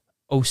Caitlin,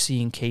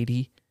 OC and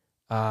Katie,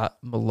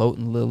 Malote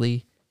and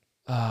Lily.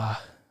 I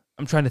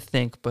I'm trying to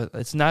think, but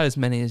it's not as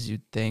many as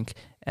you'd think.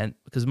 And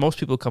because most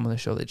people come on the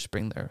show, they just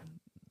bring the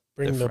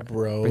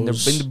bros. Bring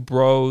the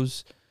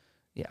bros.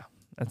 Yeah,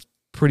 that's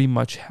pretty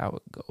much how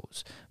it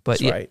goes. But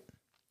that's right.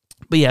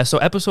 But yeah, so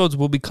episodes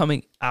will be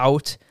coming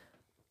out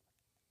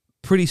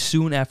pretty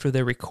soon after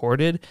they're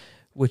recorded,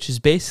 which is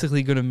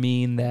basically going to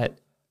mean that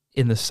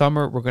in the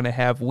summer, we're going to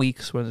have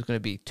weeks when there's going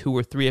to be 2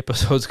 or 3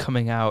 episodes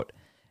coming out,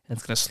 and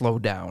it's going to slow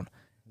down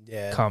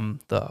come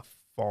the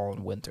fall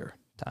and winter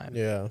time.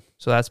 Yeah.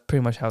 So that's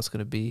pretty much how it's going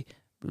to be,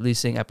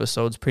 releasing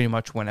episodes pretty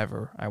much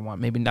whenever I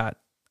want. Maybe not.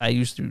 I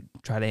used to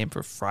try to aim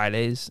for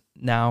Fridays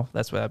now.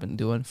 That's what I've been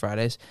doing,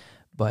 Fridays.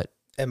 But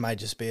it might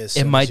just be as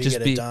soon as you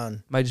get it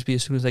done. Might just be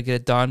as soon as I get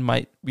it done.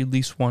 Might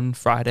release one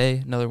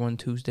Friday, another one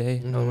Tuesday,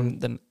 another one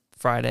then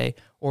Friday.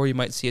 Or you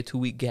might see a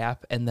 2-week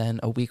gap and then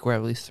a week where I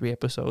release 3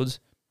 episodes.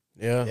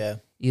 Yeah.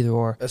 Either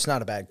or. That's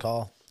not a bad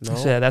call. No.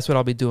 So yeah, that's what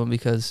I'll be doing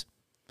because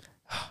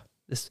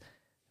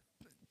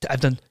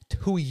I've done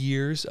 2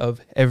 years of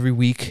every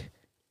week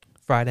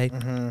Friday.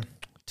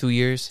 2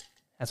 years.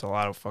 That's a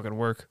lot of fucking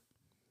work.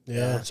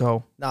 Yeah.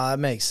 So no, that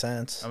makes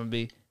sense. I'm gonna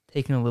be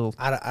taking a little.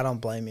 I don't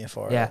blame you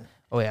for it. Yeah.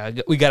 Oh yeah.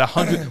 We got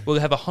 100. We'll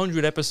have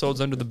 100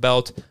 episodes under the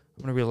belt.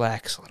 I'm gonna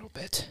relax a little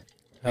bit.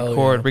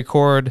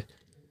 Record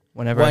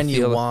whenever when I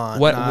feel you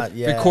want.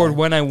 Record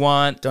when I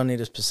want. Don't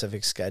need a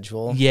specific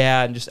schedule.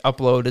 Yeah, and just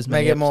upload as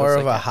many. Make it more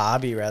of like a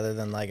hobby rather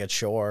than like a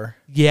chore.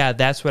 Yeah,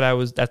 that's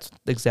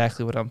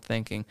exactly what I'm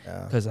thinking.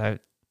 Yeah. Because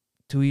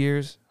 2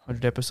 years,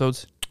 100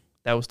 episodes.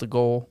 That was the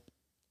goal.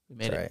 We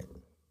made it. Right.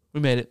 We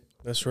made it.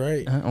 That's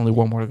right. Only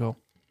one more to go.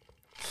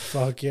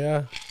 Fuck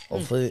yeah.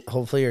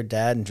 Hopefully your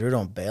dad and Drew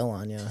don't bail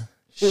on you.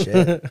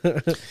 Shit.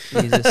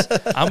 Jesus.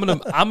 I'm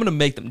gonna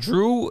make them.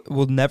 Drew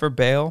will never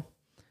bail.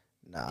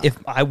 Nah. If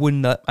I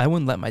wouldn't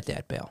let my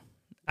dad bail.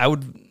 I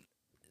would.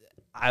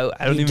 I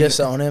don't even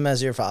disown him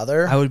as your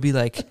father. I would be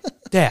like,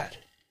 Dad,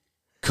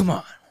 come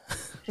on.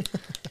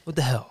 What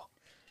the hell?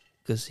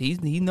 Because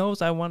he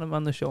knows I want him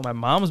on the show. My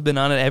mom's been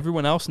on it.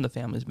 Everyone else in the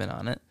family's been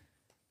on it.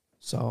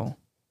 So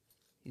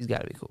he's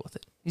got to be cool with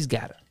it. He's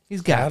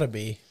got to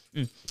be.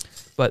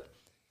 But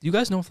do you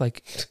guys know if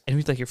any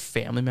of your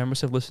family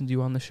members have listened to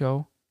you on the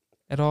show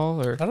at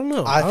all? Or I don't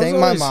know. I think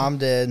my mom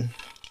did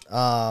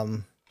a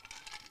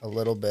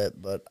little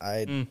bit, but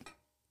I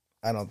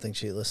don't think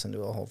she listened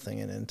to a whole thing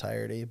in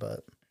entirety.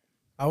 But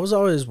I was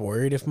always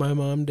worried if my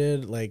mom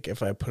did, like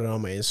if I put it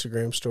on my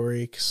Instagram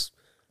story, because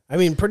I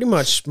mean, pretty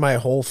much my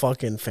whole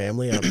fucking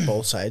family on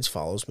both sides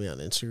follows me on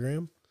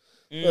Instagram.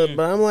 But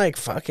I'm like,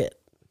 fuck it.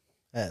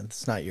 Yeah,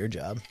 it's not your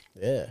job.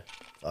 Yeah.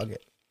 Fuck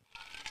it.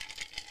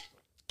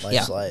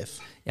 Life's life.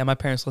 Yeah, my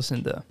parents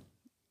listened to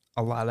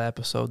a lot of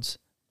episodes.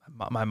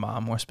 My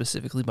mom more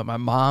specifically, but my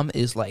mom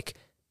is like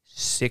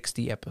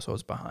 60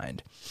 episodes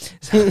behind.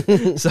 So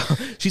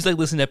she's like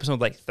listening to episode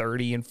like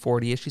 30 and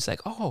 40. She's like,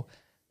 oh,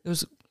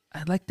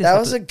 I like this. That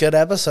was a good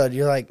episode.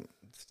 You're like,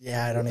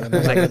 yeah, I don't even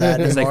remember that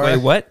anymore. It's like, wait,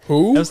 what?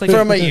 Who? That was like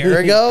from a year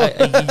ago?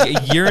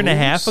 a year and a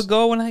half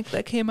ago when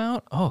that came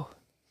out? Oh.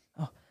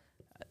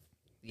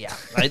 Yeah.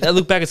 I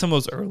look back at some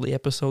of those early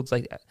episodes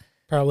like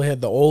probably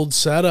had the old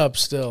setup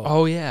still.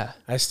 Oh, yeah.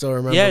 I still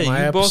remember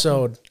my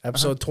episode.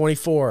 Episode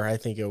 24, I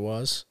think it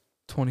was.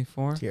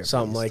 24?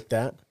 Something like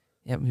that.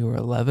 Yep, you were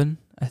 11,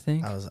 I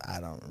think. I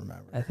don't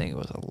remember. I think it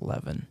was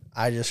 11.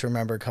 I just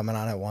remember coming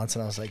on it once,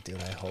 and I was like,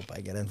 dude, I hope I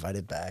get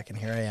invited back. And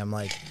here I am,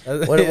 like,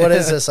 what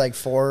is this, like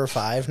 4 or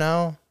 5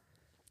 now?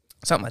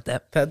 Something like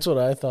that. That's what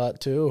I thought,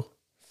 too.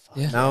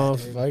 Yeah. Now,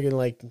 if I can,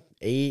 like,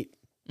 8.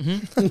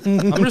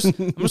 Mm-hmm.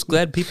 I'm just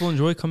glad people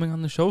enjoy coming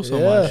on the show so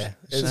much.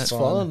 It's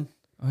fun.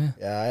 Oh, yeah.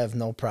 Yeah, I have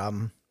no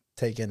problem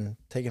taking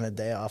a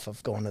day off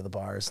of going to the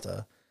bars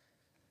to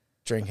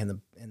drink in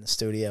the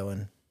studio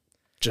and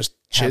just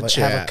chit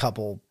chat. Have a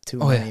couple too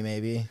many,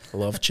 maybe. I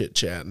love chit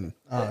chatting.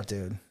 Oh,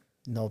 dude,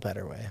 no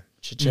better way.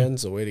 Chit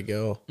chatting's the way to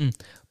go.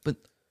 But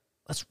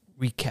let's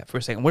recap for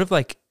a second. What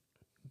have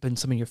been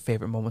some of your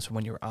favorite moments from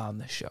when you were on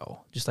the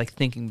show? Just like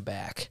thinking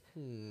back.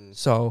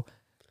 So,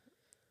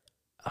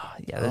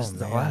 there's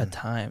a lot of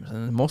times,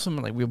 and most of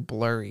them are like real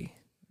blurry.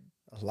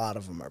 A lot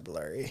of them are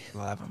blurry.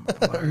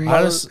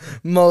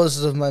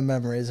 Most of my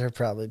memories are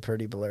probably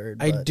pretty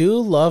blurred. I do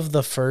love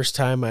the first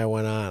time I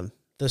went on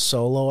the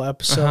solo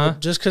episode,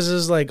 just because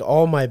it's like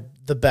all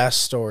the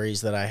best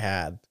stories that I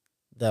had.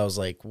 That was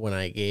like when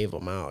I gave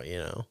them out, you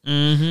know.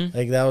 Mm-hmm.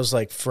 Like that was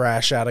like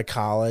fresh out of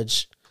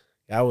college.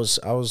 I was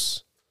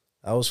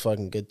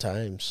fucking good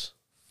times.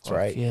 That's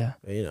right. Yeah.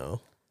 You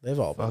know, they've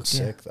all been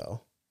sick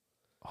though.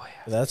 Oh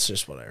yeah. But that's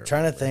just what I remember.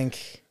 Trying to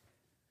think.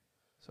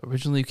 So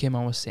originally you came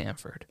on with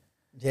Sanford.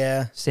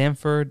 Yeah.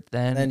 Sanford,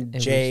 then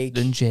Jake.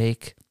 Then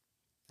Jake.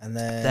 And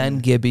then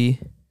Gibby.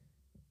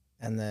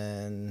 And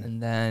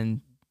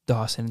then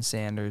Dawson and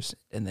Sanders.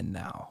 And then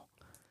now.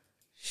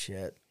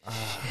 Shit.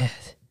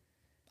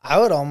 I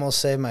would almost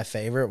say my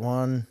favorite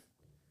one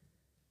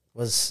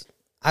was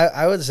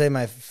I would say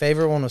my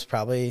favorite one was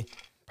probably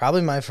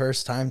my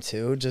first time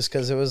too, just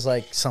because it was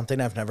like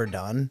something I've never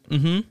done.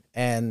 Mm-hmm.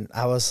 And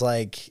I was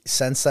like,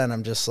 since then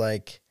I'm just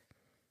like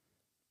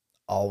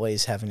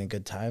always having a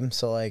good time.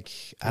 So like,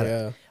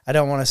 I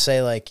don't want to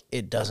say like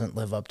it doesn't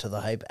live up to the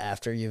hype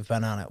after you've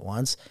been on it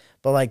once,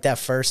 but like that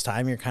first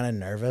time you're kind of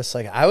nervous.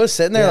 Like I was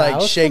sitting there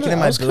like shaking in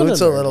my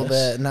boots a little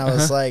bit, and I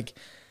was like,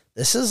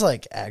 this is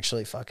like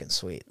actually fucking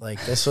sweet.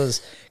 Like this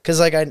was because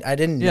like I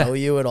didn't know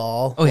you at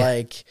all.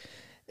 Like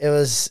it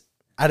was.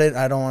 I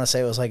don't want to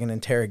say it was like an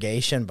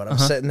interrogation, but I'm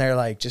sitting there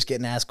like just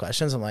getting asked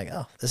questions. I'm like,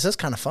 oh, this is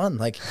kind of fun.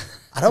 Like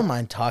I don't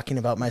mind talking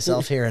about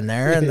myself here and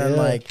there, and then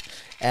like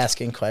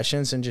asking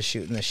questions and just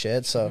shooting the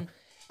shit. So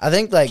I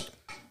think like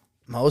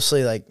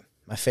mostly like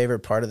my favorite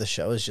part of the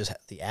show is just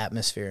the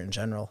atmosphere in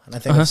general. And I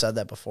think I've said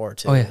that before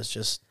too. It's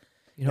just,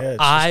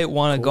 I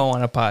want to go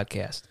on a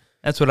podcast.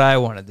 That's what I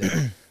want to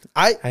do.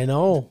 I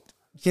know.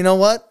 You know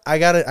what? I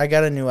got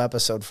a new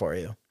episode for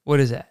you. What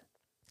is that?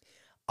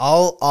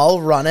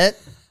 I'll run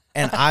it,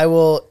 and I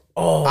will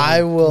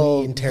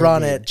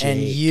run it, Jake.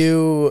 And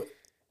you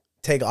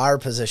take our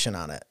position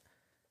on it.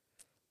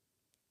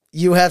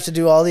 You have to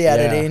do all the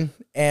editing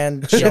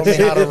and show me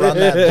how to run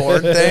that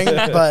board thing,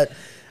 but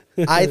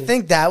I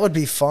think that would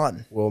be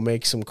fun. We'll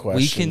make some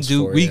questions.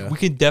 We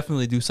can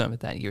definitely do something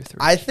with that year 3.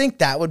 I think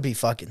that would be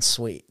fucking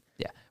sweet.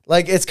 Yeah.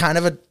 Like it's kind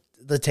of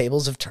the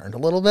tables have turned a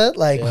little bit.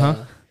 Like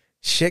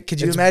shit, could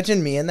you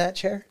imagine me in that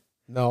chair?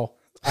 No.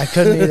 I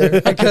couldn't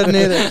either.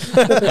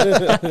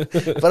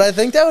 But I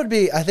think that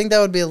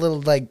would be a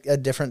little like a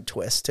different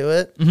twist to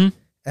it. Mm-hmm.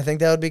 I think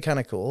that would be kind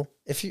of cool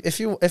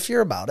if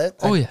you're about it.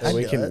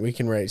 We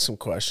can write some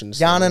questions.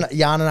 Jan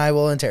and I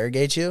will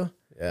interrogate you.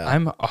 Yeah,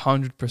 I'm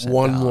 100%.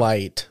 One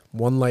light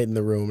in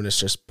the room, and it's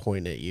just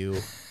pointing at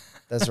you.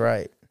 That's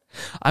right.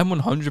 I'm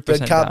 100%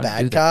 good cop,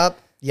 bad cop.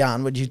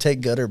 Jan, would you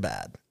take good or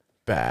bad?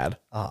 Bad.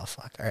 Oh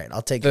fuck! All right,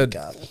 I'll take good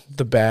cop.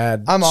 The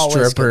bad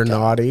stripper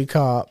naughty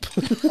cop.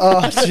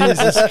 Oh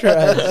Jesus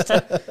Christ!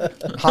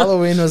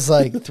 Halloween was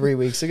like 3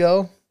 weeks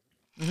ago.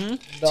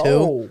 Mm-hmm.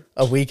 No.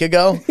 A week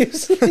ago.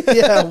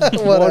 Yeah,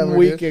 whatever, 1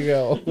 week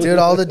ago. Dude,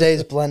 all the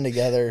days blend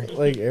together.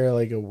 Like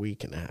a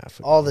week and a half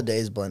ago. All the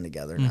days blend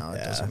together now.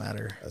 It doesn't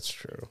matter. That's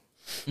true.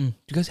 Do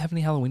you guys have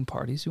any Halloween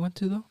parties you went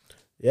to though?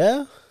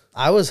 Yeah,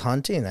 I was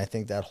hunting. I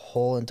think that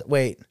whole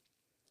wait.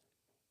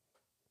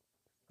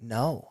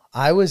 No,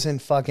 I was in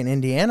fucking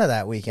Indiana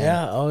that weekend.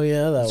 Yeah. Oh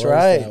yeah, that's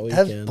right.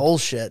 That's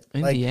bullshit.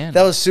 Indiana. Like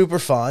that was super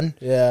fun.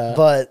 Yeah,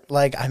 but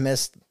like I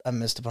missed a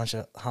bunch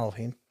of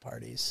Halloween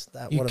parties.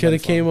 That you could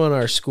have came on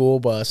our school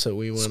bus that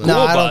we went on. No,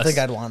 I don't think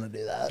I'd want to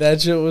do that.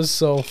 That shit was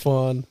so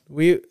fun.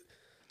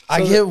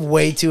 I get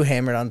way too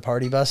hammered on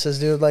party buses,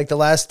 dude. Like the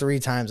last 3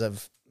 times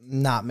I've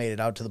not made it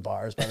out to the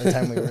bars by the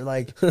time we were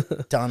like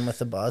done with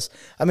the bus.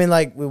 I mean,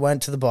 like we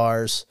went to the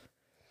bars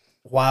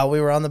while we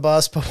were on the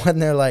bus, but when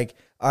they're like,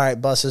 all right,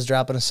 bus is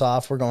dropping us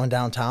off, we're going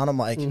downtown, I'm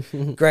like,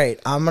 great,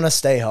 I'm going to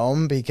stay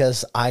home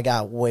because I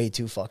got way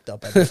too fucked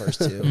up at the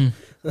first 2.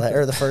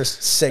 Or the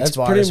first 6 That's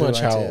bars. That's pretty much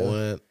how it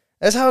went.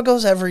 That's how it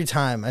goes every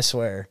time, I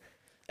swear.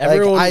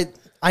 Like,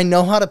 I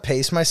know how to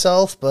pace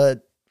myself,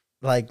 but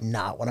like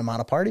not when I'm on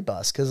a party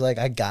bus because like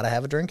I got to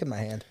have a drink in my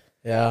hand.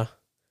 Yeah.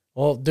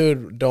 Well,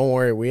 dude, don't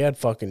worry. We had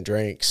fucking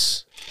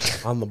drinks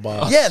on the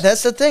bus. Yeah,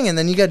 that's the thing. And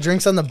then you got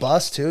drinks on the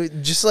bus too.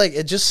 Just like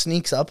it just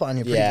sneaks up on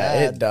you pretty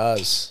bad. It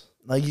does.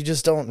 Like you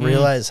just don't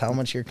realize how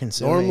much you're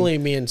consuming. Normally,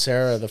 me and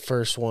Sarah are the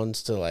first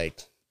ones to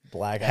like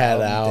black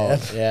out.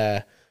 Dip.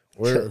 Yeah,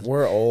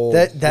 we're old.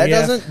 That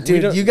doesn't,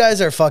 dude. You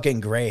guys are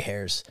fucking gray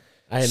hairs.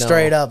 I know.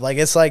 Straight up, like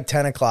it's like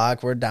 10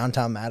 o'clock. We're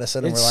downtown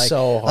Madison, and we're like,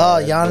 so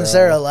hard, oh, Jan and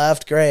Sarah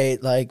left.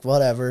 Great, like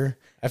whatever.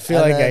 I feel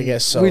like I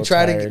get so we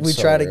try tired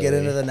to get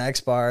into the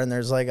next bar, and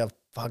there's like a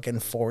fucking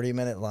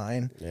 40-minute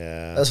line.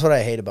 Yeah, that's what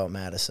I hate about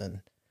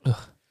Madison. Ugh.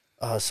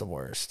 Oh, it's the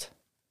worst.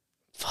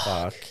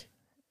 Fuck,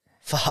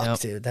 yep.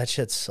 Dude, that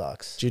shit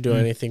sucks. Did you do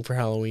anything for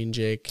Halloween,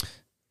 Jake?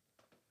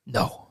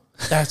 No.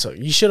 That's what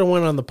you should have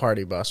went on the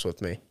party bus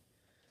with me.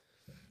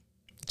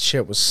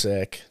 Shit was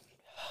sick.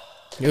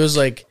 It was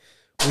like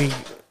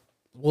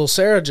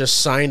Sarah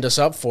just signed us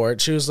up for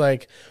it. She was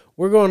like,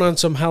 we're going on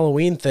some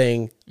Halloween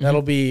thing.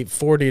 That'll be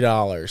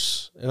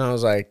 $40. And I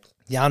was like,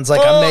 Jan's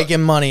like, I'm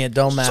making money. It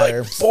don't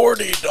matter. Like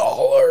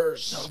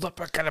 $40. No,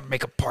 look, I gotta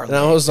make a parlay. And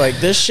I was like,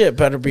 this shit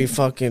better be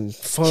fucking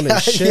fun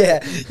as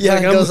shit. Yeah.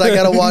 Like, goes, I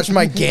gotta watch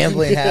my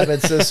gambling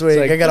habits this week.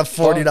 Like, I got a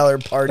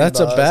 $40 party. That's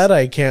a bet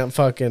I can't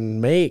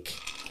fucking make.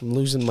 I'm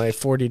losing my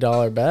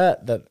 $40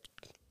 bet that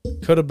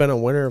could have been a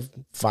winner of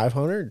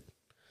 $500.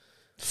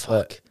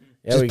 Fuck.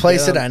 Yeah, just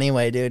place it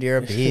anyway, dude. You're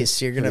a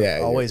beast. You're gonna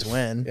always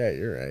win. Yeah,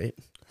 you're right.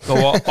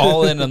 Go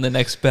all in on the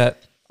next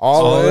bet.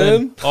 All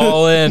in.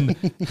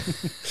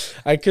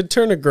 I could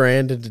turn $1,000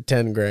 into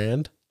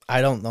 $10,000.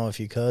 I don't know if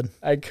you could.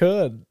 I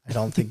could. I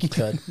don't think you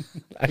could.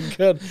 I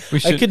could.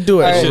 I could do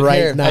it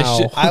right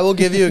now. I will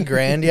give you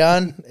 $1,000,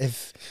 Jan.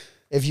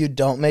 If you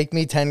don't make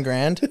me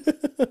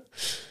 $10,000,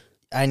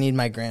 I need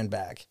my $1,000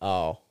 back.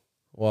 Oh,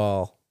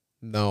 well,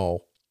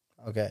 no.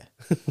 Okay.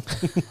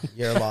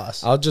 You're a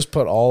loss. I'll just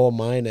put all of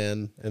mine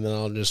in, and then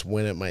I'll just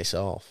win it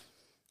myself.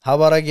 How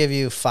about I give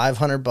you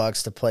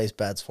 $500 to place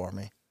bets for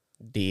me?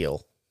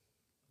 Deal.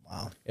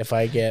 Wow. If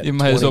I get, you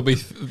might as well be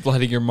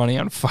letting your money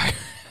on fire.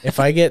 If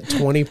I get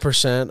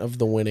 20% of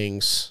the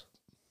winnings,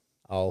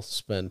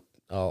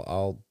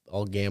 I'll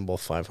gamble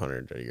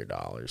 $500 of your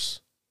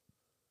dollars.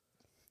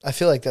 I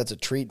feel like that's a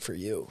treat for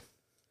you.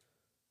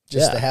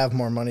 Just to have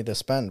more money to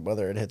spend,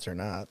 whether it hits or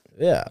not.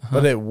 Yeah,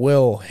 but it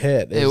will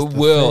hit. It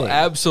will.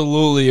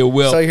 Absolutely, it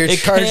will. So you're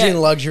charging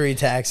luxury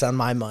tax on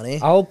my money?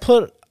 It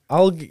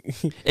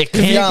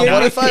can't.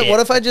 What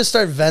if I just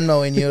start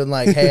Venmoing you and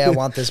like, hey, I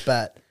want this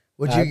bet?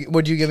 Would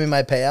you give me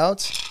my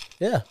payouts?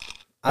 Yeah.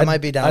 I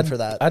might be down for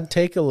that. I'd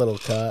take a little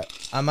cut.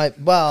 I might.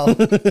 Well,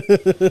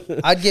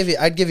 I'd give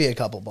you a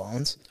couple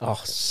bones.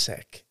 Oh,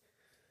 sick.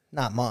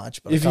 Not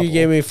much, but if you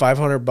gave me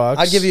 $500,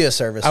 I'd give you a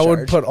service charge. I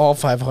would put all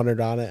 500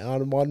 on it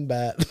on one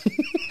bet.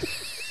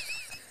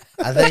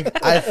 I think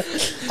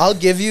I'll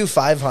give you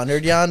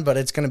 500, Jan, but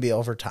it's going to be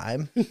over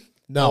time.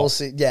 No, we'll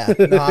see. Yeah,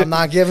 no, I'm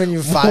not giving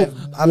you five.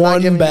 I'm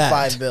not giving you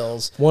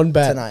 $5 one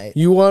bet tonight.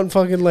 You want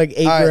fucking like $8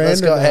 grand? All right, let's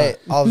go. Hey,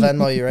 I'll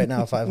Venmo you right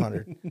now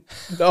 500.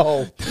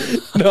 No,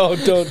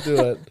 don't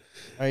do it.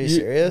 Are you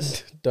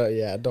serious? Don't.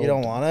 You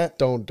don't want it?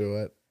 Don't do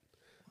it.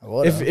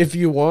 If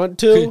you want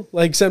to,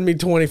 like, send me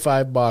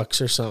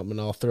 $25 or something, and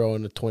I'll throw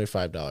in a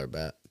 $25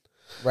 bet.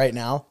 Right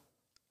now?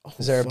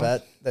 Is there a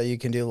bet that you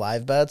can do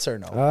live bets or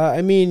no?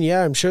 I mean,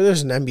 yeah, I'm sure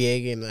there's an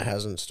NBA game that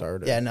hasn't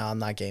started. Yeah, no, I'm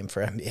not game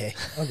for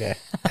NBA. Okay.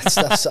 That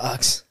stuff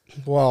sucks.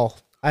 Well,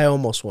 I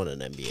almost won an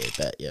NBA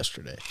bet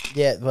yesterday.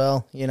 Yeah,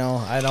 well,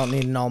 I don't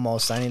need an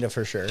almost. I need a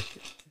for sure.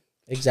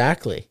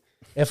 Exactly.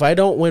 If I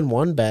don't win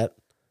one bet,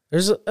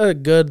 there's a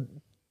good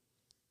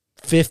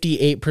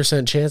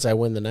 58% chance I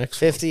win the next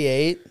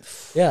 58? one.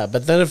 Yeah,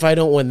 but then if I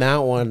don't win that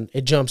one,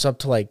 it jumps up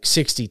to like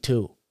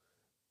 62%.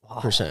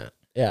 Wow.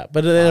 Yeah,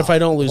 but then if I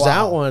don't lose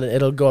that one,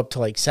 it'll go up to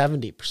like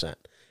 70%.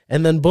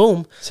 And then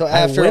boom. So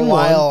after a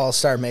while, I'll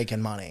start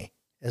making money,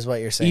 is what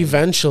you're saying.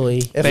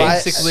 Eventually.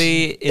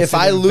 If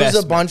I lose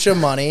a bunch of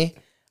money,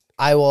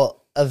 I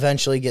will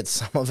eventually get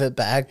some of it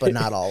back, but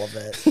not all of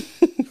it.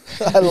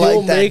 I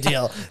like that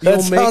deal.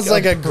 That sounds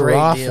like a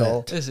great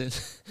deal. Listen,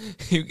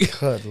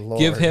 good Lord.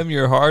 Give him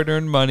your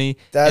hard-earned money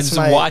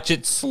and watch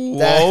it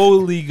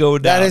slowly go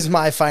down. That is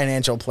my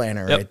financial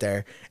planner right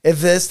there. If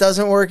this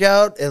doesn't work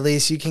out, at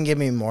least you can give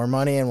me more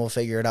money and we'll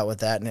figure it out with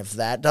that. And if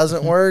that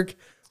doesn't work,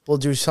 we'll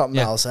do something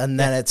else. And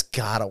then it's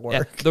got to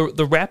work. Yeah.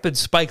 The rapid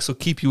spikes will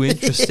keep you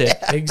interested.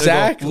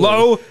 Exactly.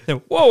 Low, then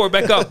whoa, we're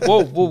back up.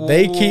 Whoa.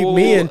 They keep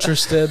me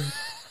interested.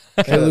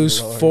 I lose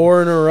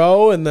 4 in a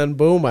row and then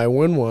boom, I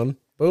win one.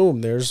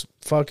 Boom, there's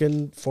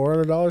fucking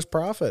 $400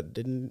 profit.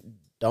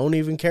 Don't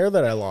even care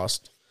that I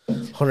lost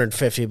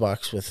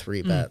 $150 with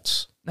 3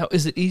 bets. Now,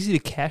 is it easy to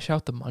cash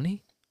out the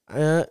money?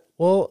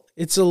 Well,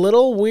 it's a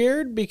little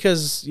weird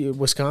because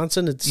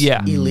Wisconsin, it's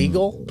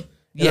illegal.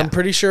 And I'm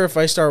pretty sure if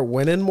I start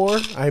winning more,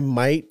 I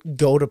might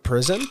go to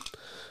prison.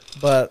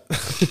 But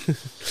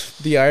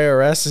the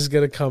IRS is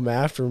going to come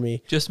after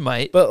me. Just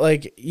might. But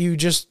like you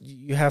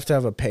have to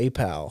have a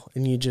PayPal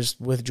and you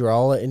just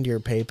withdraw it into your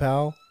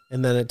PayPal.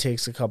 And then it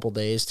takes a couple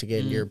days to get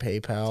into your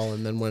PayPal.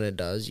 And then when it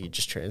does, you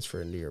just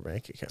transfer into your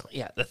bank account.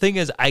 Yeah. The thing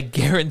is, I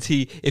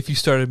guarantee if you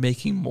started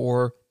making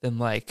more than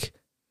like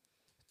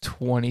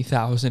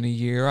 $20,000 a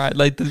year, I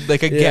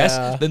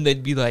guess, then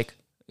they'd be like,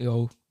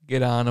 yo,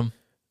 get on them.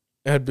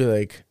 I'd be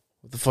like,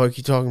 what the fuck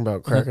you talking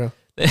about, cracker?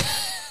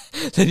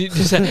 Then you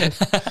just I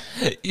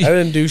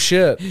didn't do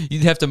shit.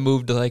 You'd have to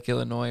move to like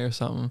Illinois or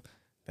something.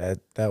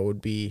 That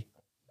would be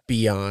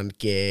beyond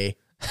gay.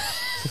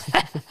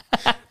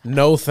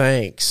 No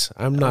thanks.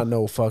 I'm not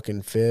no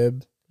fucking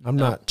fib. I'm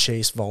not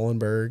Chase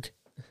Vollenberg.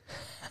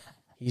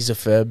 He's a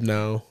fib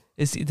now.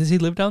 Does he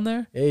live down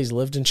there? Yeah, he's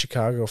lived in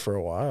Chicago for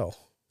a while.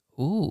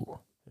 Ooh.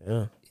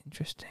 Yeah.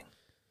 Interesting.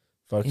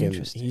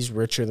 He's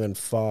richer than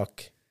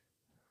fuck.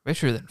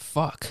 Richer than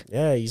fuck.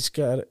 Yeah,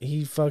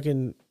 he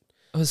fucking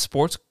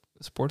sports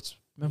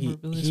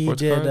memorabilia. He sports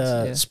did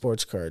cards?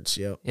 sports cards.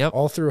 Yep.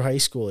 All through high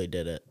school, he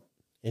did it,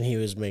 and he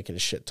was making a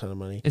shit ton of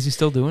money. Is he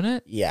still doing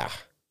it? Yeah.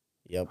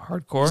 Yep.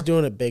 Hardcore. He's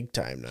doing it big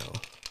time now.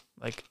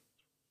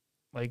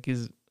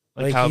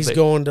 He's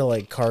going to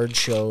like card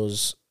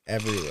shows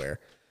everywhere.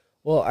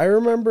 Well, I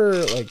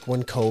remember like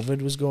when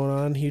COVID was going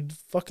on, he'd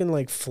fucking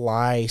like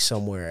fly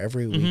somewhere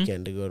every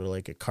weekend to go to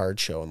like a card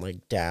show in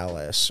like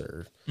Dallas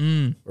or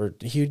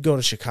he'd go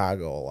to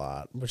Chicago a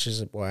lot, which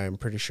is why I'm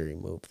pretty sure he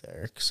moved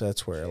there because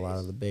that's where a lot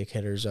of the big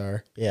hitters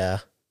are. Yeah.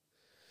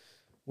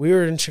 We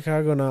were in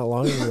Chicago not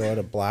long ago at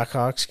a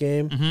Blackhawks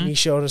game. And he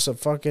showed us a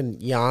fucking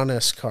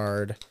Giannis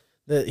card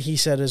that he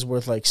said is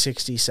worth like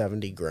 60,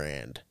 70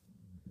 grand.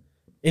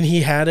 And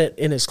he had it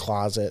in his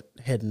closet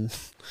hidden.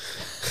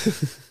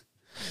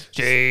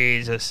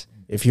 Jesus.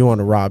 If you want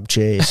to rob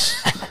Chase,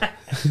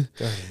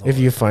 if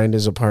you find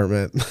his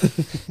apartment,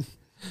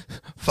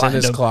 it's in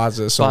his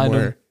closet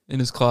somewhere. In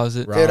his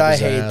closet. Dude, I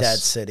hate that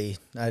city.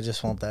 I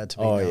just want that to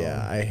be known.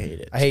 Yeah, I hate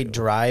it. I hate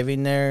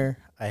driving there.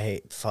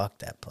 Fuck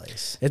that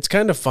place. It's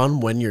kind of fun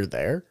when you're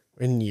there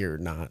and you're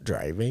not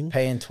driving.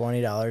 Paying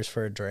 $20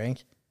 for a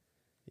drink.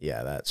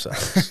 Yeah, that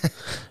sucks.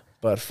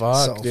 But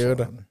fuck, so dude.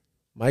 Fun.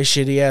 My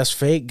shitty ass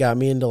fake got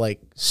me into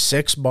like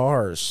 6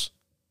 bars.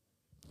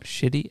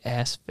 Shitty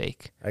ass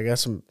fake. I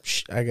got a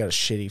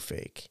shitty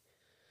fake.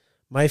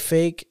 My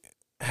fake,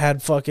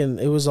 had fucking,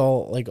 it was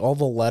all like all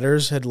the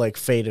letters had like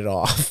faded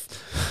off.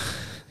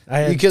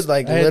 You could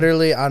like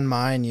literally on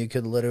mine, you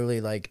could literally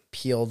like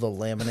peel the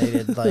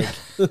laminated like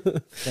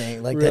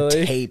thing, like the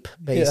tape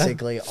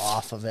basically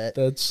off of it.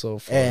 That's so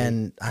funny.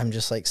 And I'm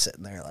just like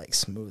sitting there like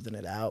smoothing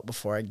it out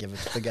before I give it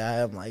to the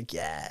guy. I'm like,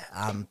 yeah,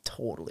 I'm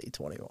totally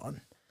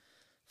 21.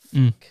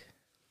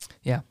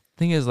 Yeah.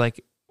 Thing is,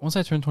 like, once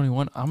I turn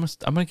 21, I'm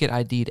gonna get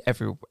ID'd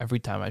every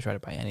time I try to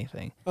buy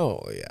anything. Oh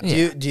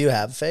yeah. Do you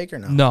have fake or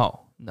no?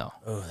 No.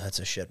 Oh, that's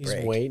a shit He's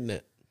break. waiting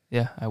it.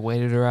 Yeah, I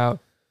waited her out.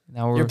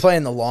 Now You're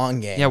playing the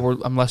long game. Yeah,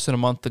 I'm less than a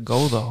month to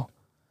go though.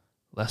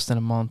 Less than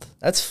a month.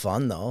 That's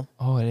fun though.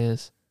 Oh, it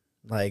is.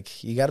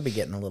 Like you got to be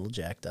getting a little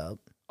jacked up.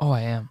 Oh,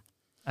 I am.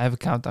 I have a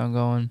countdown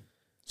going.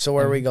 So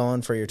where are we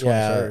going for your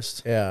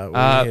 21st? Yeah,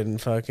 we can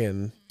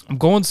fucking. I'm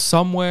going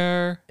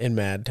somewhere in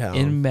Madtown.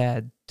 In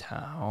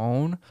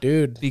Madtown,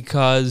 dude.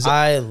 Because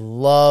I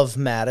love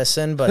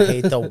Madison, but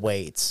hate the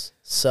waits.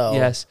 So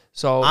yes,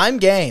 so I'm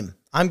game.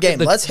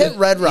 Let's hit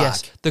Red Rock.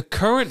 Yes, the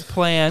current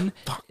plan.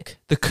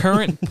 The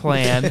current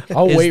plan.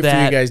 I'll wait for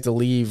you guys to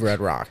leave Red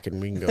Rock,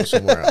 and we can go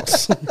somewhere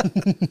else.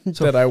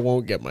 So that I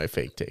won't get my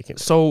fake taken.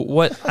 So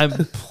what I'm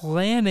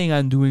planning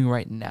on doing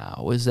right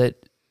now is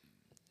that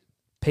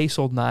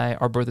Paysold and I,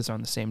 our birthdays are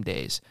on the same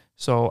days.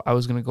 So I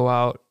was gonna go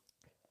out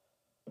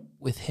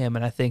with him,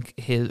 and I think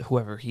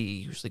whoever he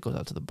usually goes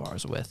out to the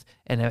bars with,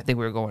 and I think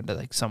we were going to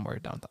like somewhere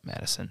downtown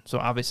Madison. So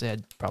obviously,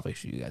 I'd probably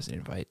shoot you guys an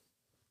invite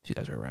if you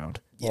guys are around.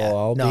 Yeah,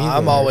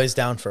 I'm always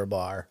down for a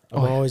bar.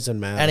 I'm always in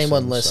Madison.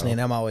 Anyone listening,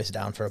 I'm always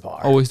down for a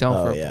bar. Always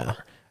down for a bar.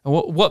 And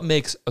what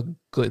makes a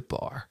good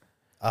bar?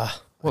 A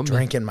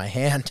drink in my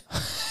hand.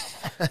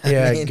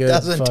 Yeah, I mean, it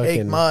doesn't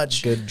take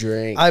much. Good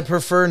drink. I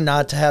prefer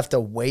not to have to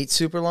wait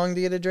super long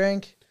to get a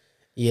drink.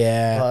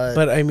 Yeah,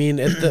 but I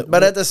mean,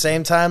 but at the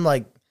same time,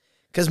 like,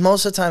 because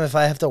most of the time, if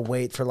I have to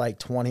wait for like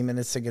 20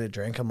 minutes to get a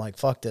drink, I'm like,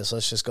 fuck this,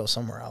 let's just go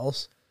somewhere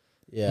else.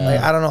 Yeah,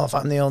 like, I don't know if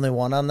I'm the only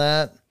one on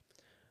that,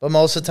 but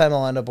most of the time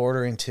I'll end up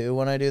ordering two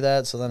when I do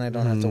that, so then I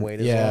don't have to wait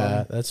as long.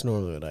 Yeah, that's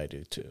normally what I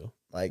do too.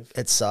 Like,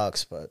 it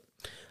sucks, but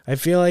I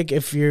feel like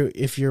if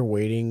you're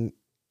waiting.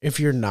 If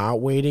you're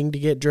not waiting to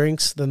get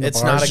drinks, then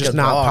it's bar's not just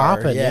not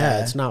popping.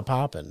 Yeah, it's not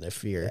popping.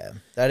 If you're,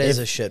 that is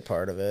a shit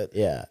part of it.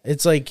 Yeah,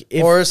 it's like,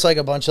 or it's like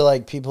a bunch of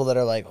like people that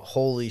are like,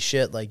 holy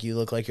shit, like you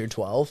look like you're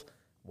 12.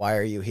 Why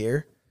are you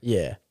here?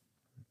 Yeah,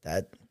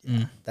 that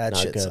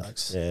shit good.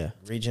 Sucks. Yeah,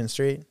 Regent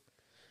Street.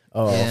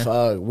 Oh,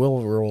 fuck.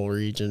 We'll roll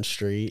Regent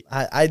Street.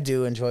 I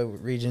do enjoy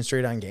Regent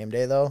Street on game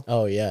day though.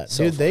 Oh yeah,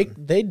 so dude,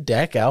 they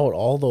deck out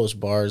all those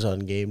bars on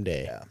game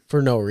day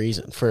for no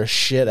reason, for a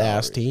shit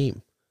ass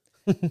team.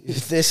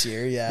 This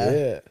year,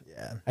 yeah.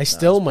 I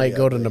still might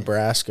go to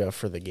Nebraska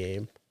for the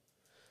game.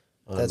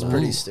 That's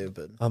pretty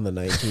stupid. On the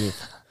 19th.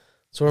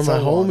 So where my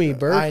homie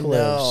Burke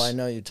lives. I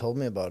know. You told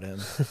me about him.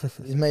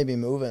 He's maybe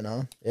moving,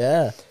 huh?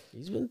 Yeah,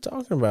 he's been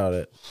talking about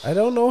it. I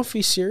don't know if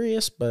he's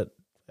serious, but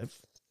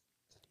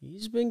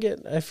he's been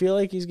getting. I feel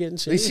like he's getting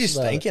serious. At least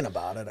he's thinking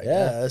about it. I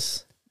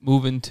guess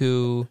moving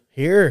to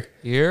here.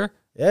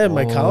 Yeah,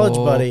 my college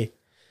buddy.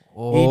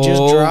 He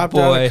just dropped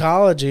out of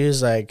college. He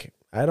was like,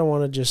 I don't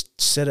want to just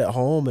sit at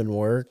home and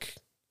work.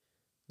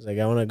 He's like,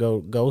 I want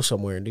to go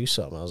somewhere and do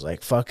something. I was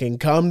like, fucking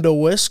come to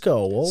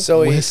Wisco.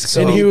 So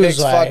he was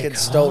like, fucking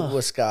Stoughton,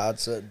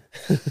 Wisconsin.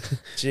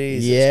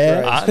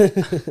 Jesus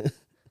Christ.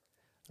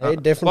 Hey,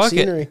 different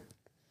scenery.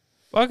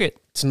 Fuck it.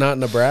 It's not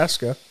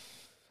Nebraska.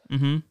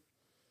 Mm-hmm.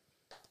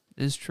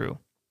 It is true.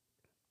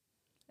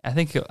 I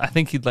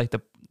think he'd like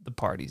the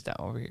parties down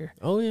over here.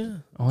 Oh yeah.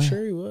 I'm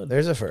sure he would.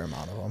 There's a fair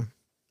amount of them.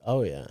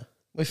 Oh yeah.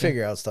 We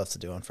figure out stuff to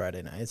do on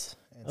Friday nights.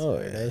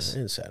 Saturdays.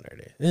 And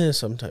Saturday. Yeah,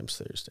 sometimes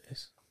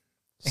Thursdays.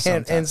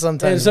 And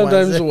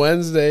sometimes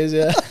Wednesdays,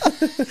 yeah.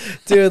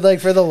 Dude, like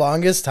for the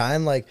longest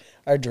time, like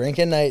our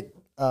drinking night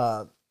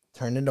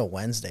turned into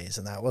Wednesdays,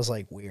 and that was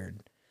like weird.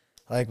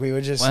 Like we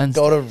would just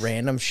go to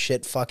random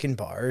shit fucking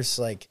bars.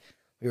 Like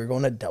we were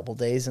going to Double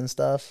Days and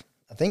stuff.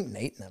 I think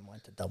Nate and them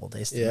went to Double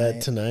Days tonight. Yeah,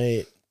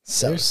 tonight.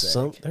 So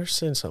sick. They're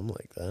saying something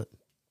like that.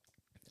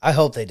 I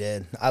hope they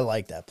did. I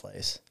like that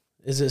place.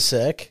 Is it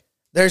sick?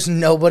 There's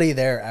nobody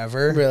there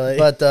ever. Really?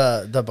 But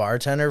the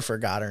bartender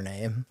forgot her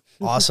name.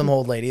 Awesome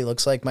old lady,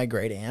 looks like my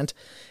great aunt.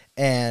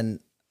 And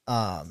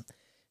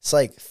it's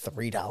like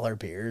 $3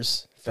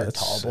 beers for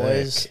tall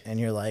boys. And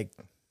you're like,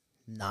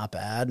 not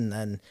bad. And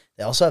then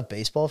they also have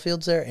baseball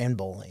fields there and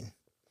bowling.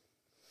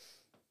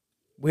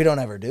 We don't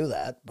ever do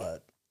that,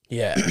 but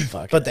yeah,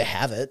 but they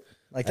have it.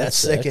 Like that's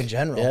sick in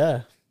general.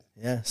 Yeah.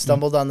 Yeah.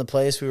 Stumbled on the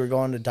place. We were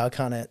going to duck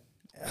hunt it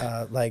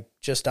like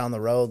just down the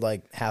road,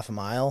 like half a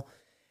mile.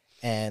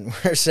 And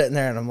we're sitting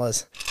there, and I'm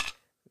was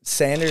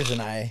Sanders and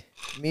I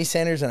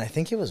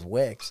think it was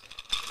Wicks,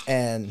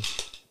 and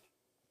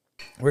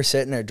we're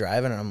sitting there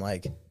driving, and I'm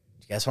like, "Do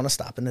you guys want to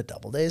stop into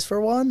Double Days for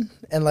one?"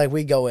 And like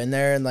we go in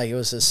there, and like it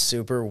was this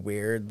super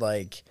weird,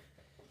 like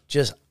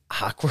just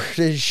awkward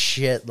as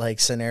shit,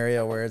 like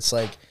scenario where it's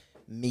like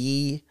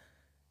me,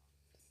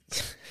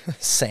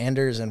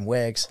 Sanders, and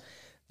Wicks,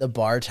 the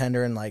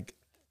bartender, and like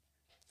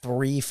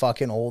 3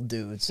 fucking old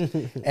dudes,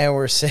 and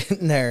we're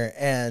sitting there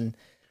and.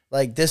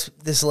 Like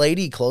this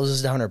lady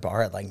closes down her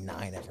bar at like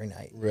 9 every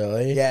night.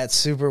 Really? Yeah, it's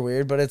super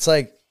weird, but it's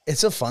like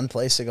it's a fun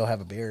place to go have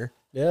a beer.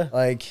 Yeah.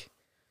 Like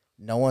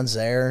no one's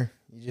there.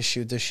 You just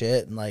shoot the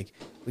shit, and like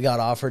we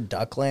got offered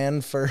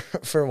Duckland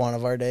for one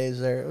of our days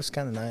there. It was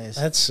kind of nice.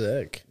 That's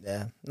sick.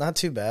 Yeah, not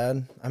too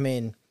bad. I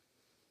mean,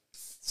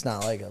 it's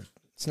not like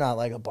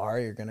a bar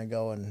you're gonna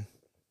go and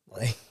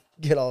like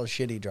get all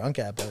shitty drunk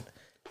at, but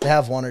to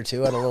have one or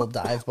two at a little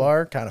dive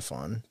bar, kind of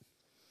fun.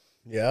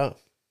 Yeah.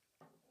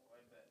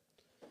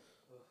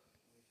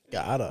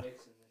 Gotta.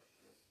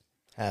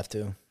 Have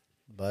to.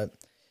 But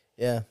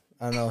yeah,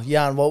 I don't know.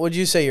 Jan, what would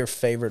you say your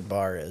favorite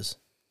bar is?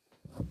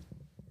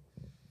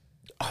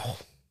 Oh,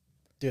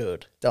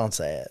 dude. Don't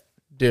say it.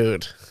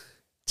 Dude.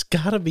 It's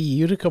gotta be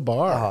Utica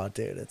Bar. Oh,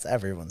 dude, it's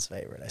everyone's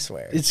favorite, I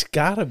swear. It's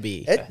gotta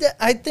be.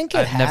 I think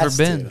I've never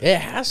been. It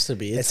has to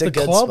be. It's a the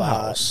good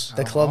clubhouse. spot.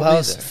 The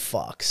clubhouse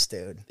fucks,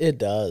 dude. It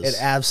does. It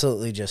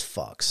absolutely just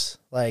fucks.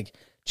 Like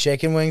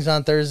chicken wings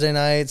on Thursday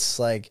nights.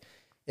 Like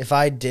if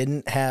I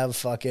didn't have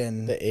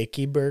fucking the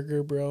icky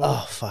burger, bro.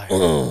 Oh,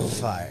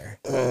 fire.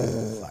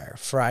 Fire.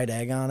 Fried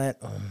egg on it.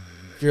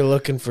 If you're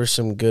looking for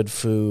some good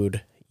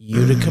food,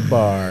 Utica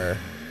Bar.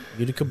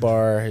 Utica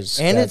Bar has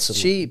and got it's some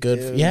cheap. Good.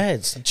 Dude. Yeah,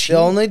 it's cheap. The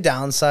only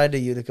downside to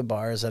Utica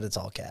Bar is that it's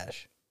all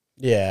cash.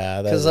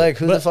 Yeah, because like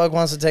who the fuck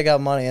wants to take out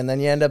money, and then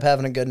you end up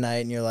having a good night,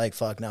 and you're like,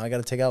 fuck, now I got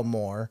to take out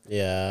more.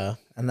 Yeah,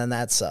 and then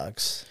that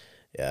sucks.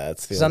 Yeah,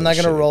 that's the. Because I'm not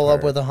gonna roll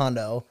up with a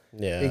hundo.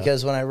 Yeah,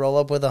 because when I roll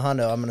up with a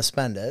hundo, I'm gonna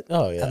spend it.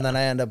 Oh yeah, and then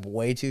I end up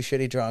way too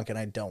shitty drunk, and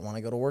I don't want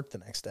to go to work the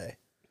next day.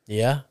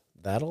 Yeah,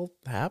 that'll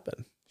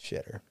happen.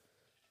 Shitter.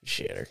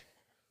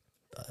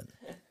 But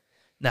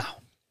now,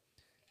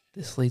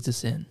 this leads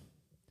us in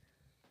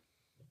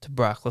to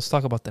Brock. Let's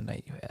talk about the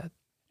night you had.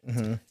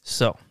 Mm-hmm.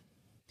 So,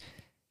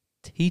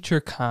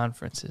 teacher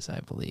conferences, I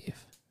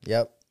believe.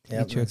 Yep.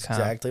 That's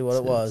exactly what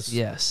it was.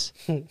 Yes.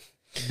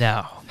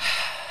 Now,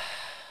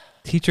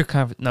 teacher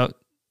conference. Now,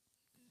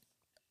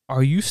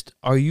 are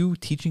you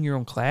teaching your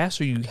own class?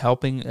 Or are you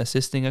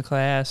assisting a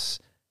class?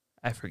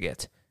 I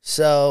forget.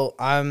 So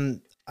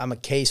I'm a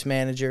case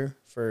manager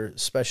for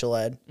special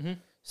ed. Mm-hmm.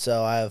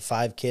 So I have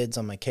 5 kids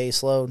on my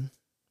caseload.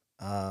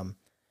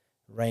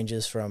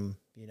 Ranges from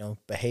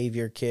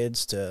behavior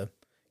kids to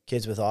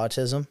kids with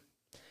autism,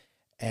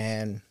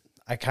 and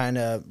I kind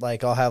of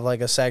I'll have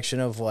a section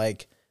of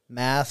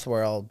math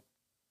where I'll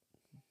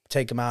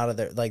take them out of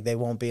their they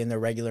won't be in their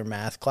regular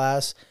math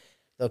class.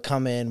 They'll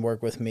come in,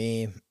 work with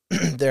me.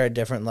 They're at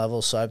different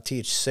levels, so I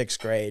teach 6th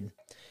grade,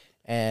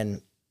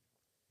 and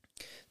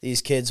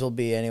these kids will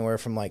be anywhere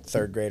from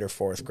 3rd grade or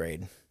 4th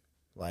grade,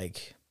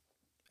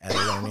 at a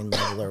learning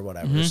level or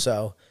whatever. Mm-hmm.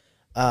 So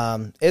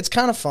it's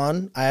kind of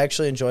fun. I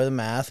actually enjoy the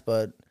math,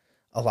 but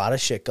a lot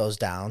of shit goes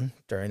down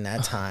during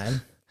that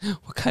time.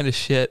 What kind of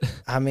shit?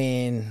 I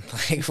mean,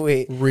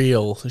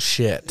 real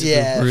shit.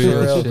 Yeah, real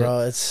for real, shit. Bro.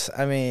 It's,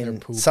 I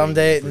mean,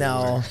 someday,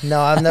 no,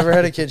 I've never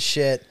had a kid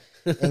shit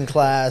in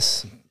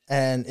class.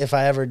 And if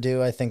I ever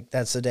do, I think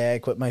that's the day I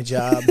quit my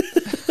job.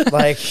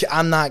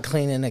 I'm not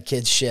cleaning a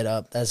kid's shit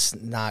up. That's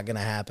not going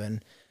to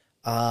happen.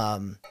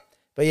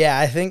 But yeah,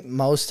 I think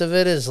most of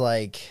it is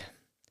I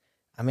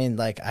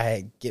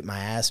get my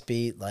ass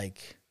beat, I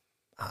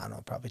don't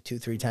know, probably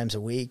 2-3 times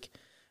a week.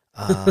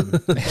 I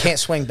can't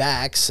swing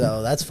back,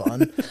 so that's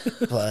fun.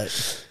 But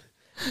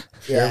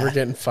if you're ever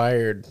getting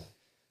fired,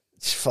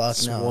 fuck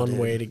it's no, one dude.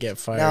 way to get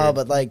fired. No,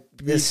 but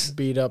this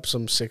beat up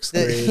some 6th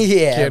grade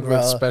kid bro.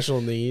 with special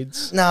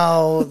needs.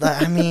 No,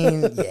 I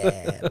mean,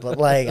 yeah,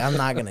 but I'm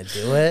not gonna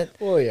do it.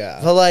 Well,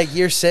 yeah, but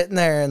you're sitting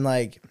there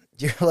and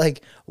you're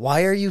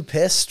why are you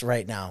pissed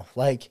right now?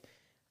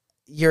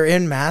 You're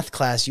in math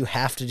class, you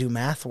have to do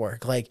math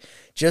work.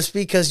 Just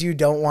because you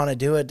don't want to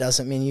do it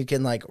doesn't mean you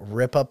can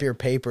rip up your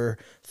paper,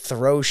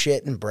 throw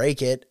shit and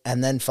break it,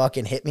 and then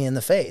fucking hit me in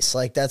the face.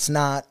 That's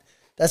not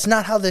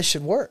how this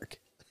should work.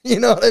 You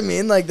know what I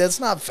mean? That's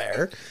not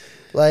fair.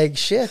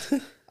 Shit.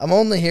 I'm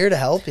only here to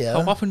help you.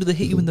 How often do they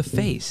hit you in the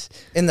face?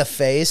 In the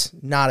face,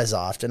 not as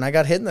often. I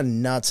got hit in the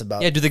nuts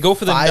about do they go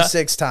for the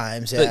 5-6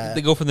 times? Yeah,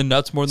 they go for the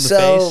nuts more than the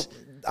face.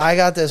 I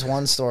got this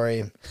one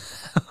story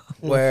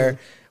where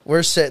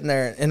we're sitting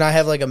there, and I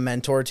have a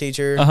mentor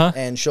teacher,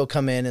 and she'll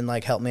come in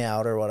and help me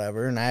out or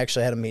whatever. And I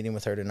actually had a meeting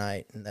with her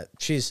tonight, and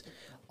she's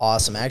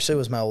awesome. Actually,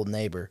 was my old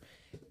neighbor,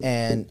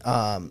 and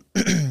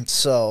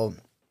so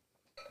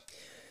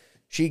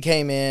she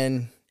came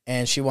in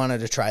and she wanted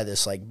to try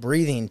this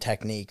breathing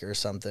technique or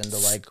something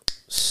to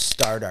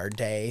start our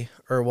day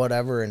or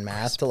whatever in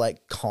math to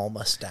calm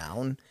us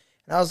down.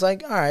 And I was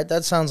like, all right,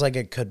 that sounds like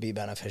it could be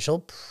beneficial.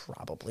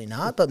 Probably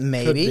not, but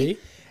maybe.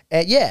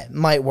 And yeah, it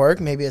might work.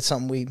 Maybe it's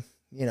something we,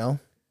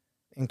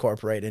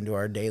 incorporate into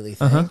our daily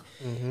thing.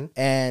 Mm-hmm.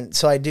 And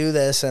so I do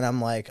this and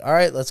I'm like, all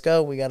right, let's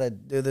go. We got to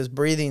do this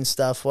breathing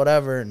stuff,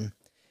 whatever. And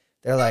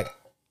they're like,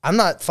 I'm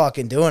not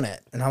fucking doing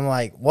it. And I'm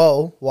like,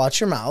 whoa, watch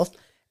your mouth.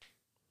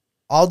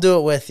 I'll do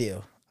it with you.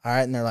 All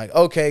right. And they're like,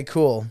 okay,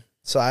 cool.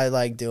 So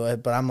I do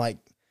it, but I'm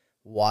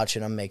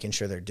watching them, making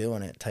sure they're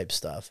doing it type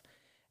stuff.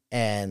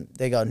 And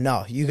they go,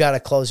 no, you got to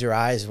close your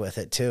eyes with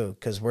it too,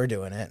 because we're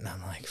doing it. And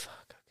I'm like,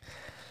 fuck.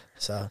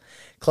 So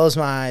close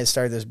my eyes,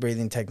 start this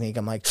breathing technique.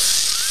 I'm like,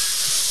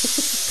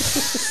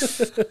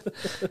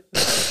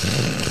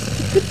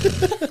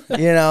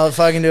 you know,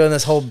 fucking doing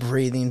this whole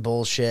breathing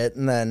bullshit.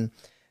 And then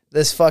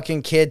this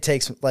fucking kid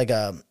takes like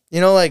a,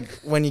 you know, like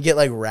when you get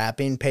like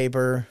wrapping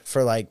paper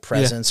for like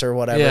presents or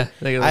whatever.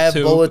 Yeah, I have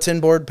bulletin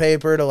board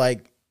paper to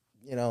like,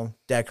 you know,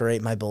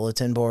 decorate my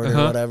bulletin board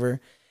or whatever.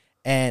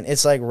 And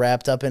it's like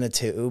wrapped up in a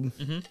tube.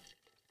 Mm-hmm.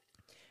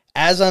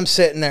 As I'm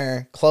sitting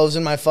there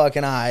closing my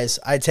fucking eyes,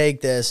 I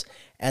take this,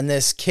 and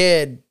this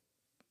kid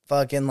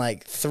fucking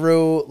like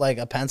threw like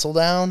a pencil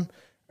down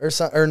or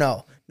something. Or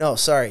no,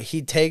 sorry.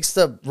 He takes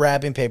the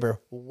wrapping paper,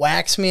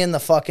 whacks me in the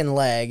fucking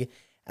leg,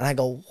 and I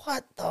go,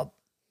 what the?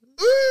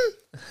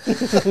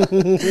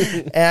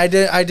 And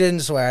I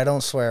didn't swear. I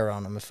don't swear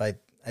around him if I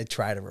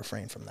try to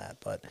refrain from that.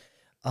 But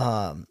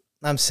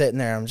I'm sitting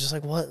there. I'm just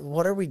like,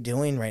 what are we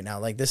doing right now?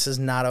 Like, this is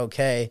not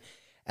okay.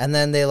 And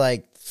then they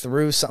like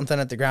threw something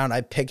at the ground.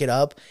 I pick it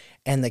up,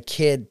 and the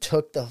kid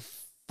took the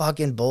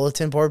fucking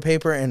bulletin board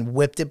paper and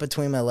whipped it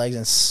between my legs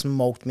and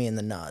smoked me in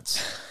the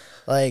nuts.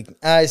 Like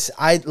I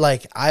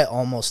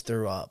almost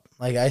threw up.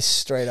 Like I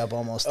straight up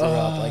almost threw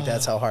up. Like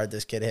that's how hard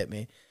this kid hit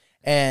me.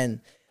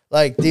 And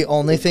like the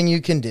only thing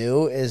you can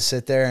do is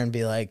sit there and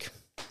be like,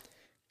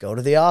 go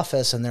to the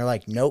office, and they're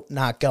like, nope,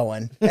 not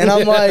going. And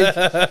I'm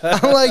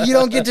like, you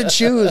don't get to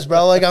choose,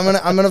 bro. Like I'm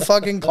gonna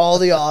fucking call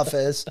the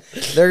office.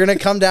 They're gonna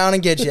come down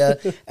and get you,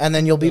 and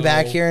then you'll be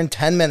back here in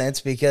 10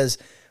 minutes because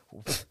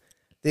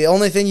the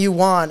only thing you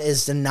want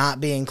is to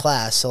not be in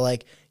class. So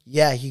like,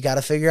 yeah, you got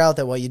to figure out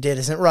that what you did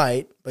isn't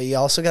right, but you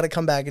also got to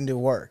come back and do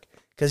work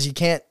because you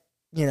can't,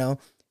 you know,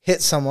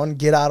 hit someone,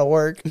 get out of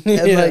work,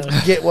 and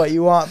like get what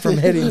you want from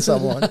hitting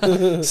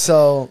someone.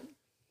 So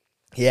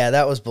yeah,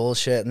 that was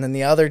bullshit. And then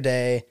the other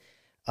day,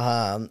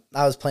 I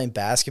was playing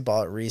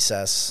basketball at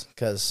recess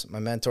because my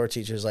mentor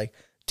teacher's like,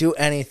 do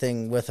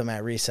anything with them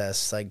at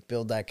recess, like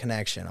build that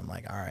connection. I'm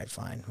like, all right,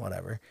 fine,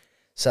 whatever.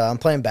 So I'm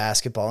playing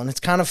basketball, and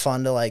it's kind of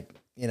fun to like,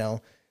 you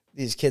know,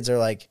 these kids are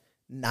like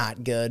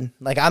not good.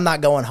 Like I'm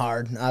not going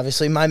hard.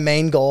 Obviously, my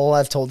main goal,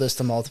 I've told this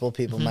to multiple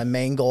people, my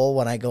main goal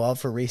when I go out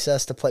for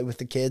recess to play with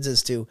the kids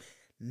is to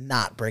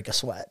not break a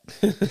sweat.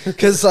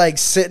 Because like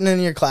sitting in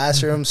your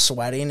classroom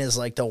sweating is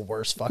like the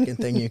worst fucking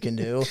thing you can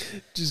do.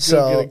 Just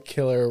go get a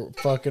killer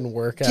fucking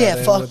workout.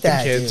 Yeah, fuck with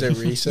that, the kids dude. at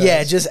recess.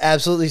 Yeah, just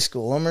absolutely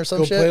school them or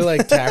some shit. Go play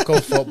like tackle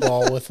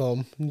football with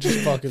them. Just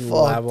fucking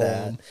level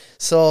them.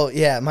 So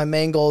yeah, my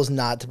main goal is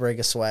not to break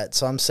a sweat.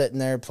 So I'm sitting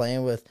there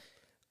playing with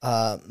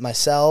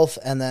myself,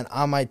 and then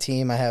on my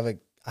team I have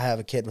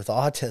a kid with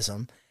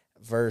autism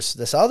versus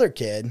this other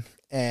kid,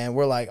 and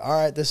we're like, all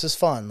right, this is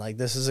fun. Like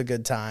this is a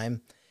good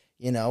time.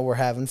 You know, we're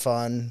having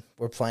fun,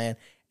 we're playing,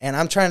 and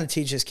I'm trying to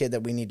teach this kid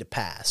that we need to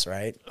pass,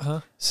 right?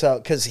 So,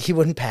 because he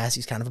wouldn't pass,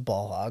 he's kind of a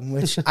ball hog,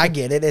 which I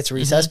get it. It's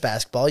recess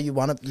basketball. You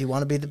want to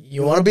be the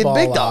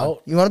big dog.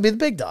 You want to be the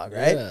big dog,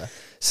 right? Yeah.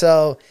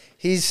 So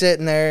he's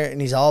sitting there and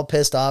he's all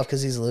pissed off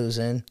because he's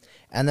losing,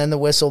 and then the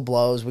whistle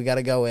blows. We got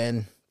to go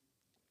in.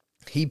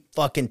 He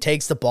fucking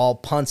takes the ball,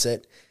 punts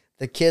it.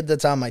 The kid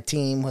that's on my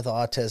team with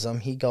autism,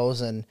 he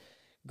goes and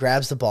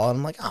grabs the ball, and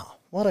I'm like, oh,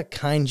 what a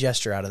kind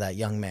gesture out of that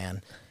young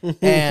man.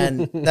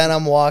 And then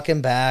I'm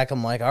walking back.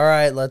 I'm like, all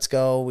right, let's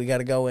go. We got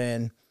to go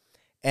in.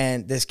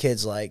 And this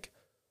kid's like,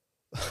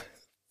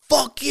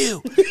 fuck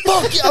you.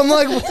 Fuck you. I'm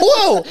like,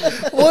 whoa.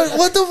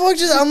 What the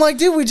fuck? I'm like,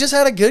 dude, we just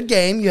had a good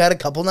game. You had a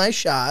couple nice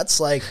shots.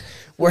 Like,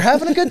 we're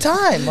having a good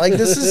time. Like,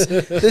 this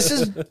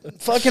is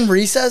fucking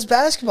recess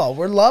basketball.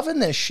 We're loving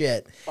this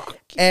shit.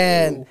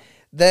 And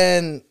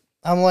then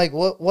I'm like,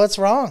 what's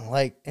wrong?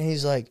 Like, and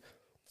he's like,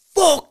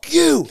 fuck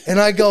you.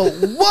 And I go,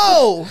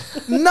 whoa,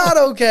 not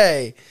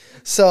okay.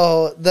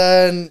 So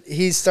then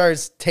he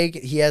starts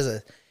taking, he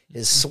has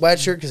his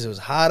sweatshirt because it was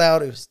hot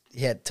out.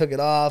 He took it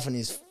off, and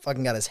he's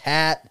fucking got his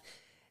hat,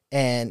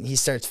 and he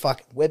starts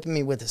fucking whipping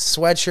me with his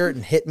sweatshirt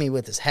and hitting me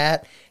with his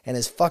hat, and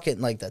his fucking,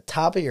 like the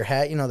top of your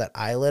hat, you know, that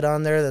eyelid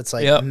on there that's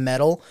like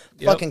metal,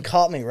 fucking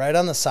caught me right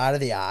on the side of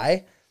the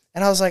eye.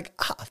 And I was like,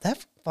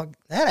 that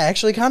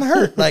actually kind of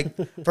hurt. Like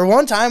for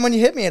one time when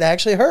you hit me, it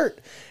actually hurt.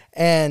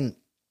 And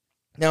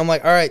now I'm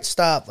like, all right,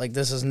 stop. Like,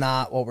 this is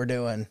not what we're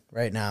doing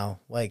right now.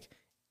 Like,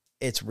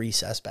 it's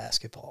recess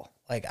basketball.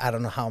 Like, I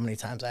don't know how many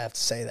times I have to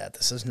say that.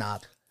 This is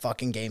not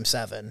fucking game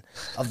 7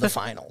 of the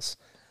finals.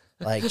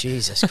 Like,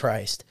 Jesus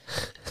Christ.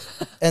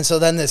 And so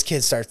then this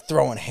kid starts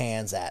throwing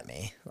hands at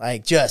me.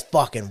 Like, just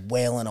fucking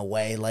wailing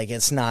away. Like,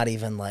 it's not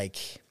even like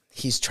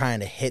he's trying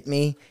to hit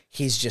me.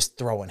 He's just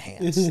throwing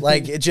hands.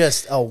 Like, it's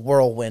just a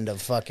whirlwind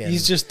of fucking...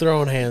 He's just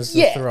throwing hands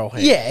to throw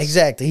hands. Yeah,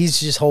 exactly. He's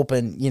just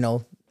hoping, you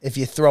know, if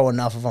you throw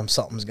enough of them,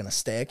 something's going to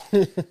stick.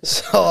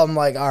 So I'm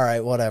like, all right,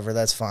 whatever,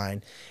 that's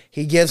fine.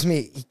 He catches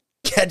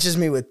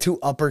me with 2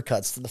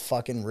 uppercuts to the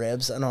fucking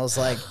ribs. And I was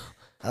like,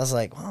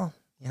 well,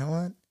 you know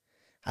what?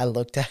 I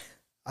looked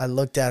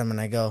at him and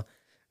I go,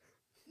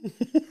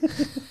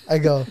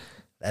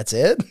 that's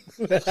it?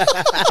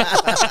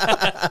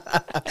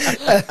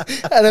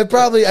 And I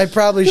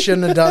probably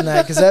shouldn't have done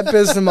that because that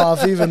pissed him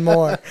off even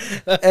more.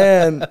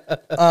 And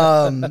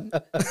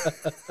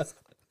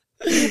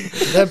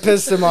That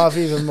pissed him off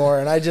even more.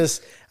 And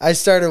I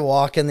started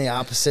walking the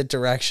opposite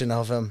direction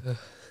of him.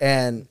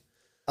 And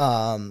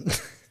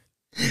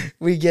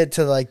we get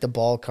to like the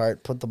ball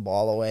cart, put the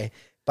ball away.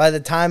 By the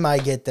time I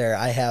get there,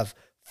 I have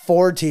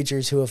 4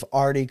 teachers who have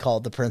already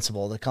called the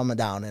principal to come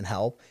down and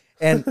help.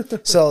 And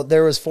so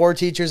there was 4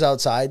 teachers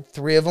outside,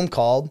 3 of them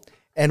called,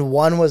 and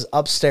 1 was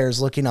upstairs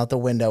looking out the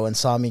window and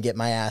saw me get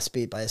my ass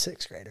beat by a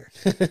 6th grader.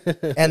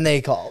 And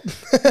they called.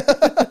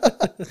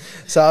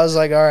 So I was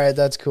like, all right,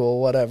 that's cool,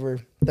 whatever.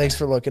 Thanks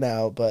for looking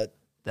out, but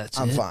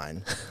I'm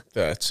fine.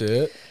 That's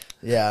it.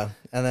 Yeah.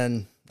 And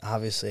then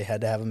obviously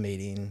had to have a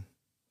meeting,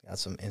 got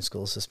some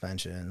in-school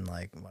suspension,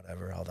 like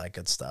whatever, all that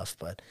good stuff.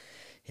 But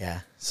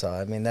yeah, so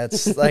I mean,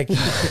 that's like,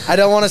 I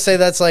don't want to say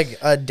that's like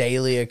a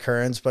daily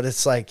occurrence, but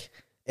it's like,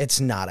 it's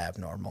not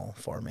abnormal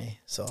for me.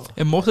 So,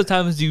 and most of the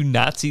times, do you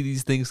not see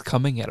these things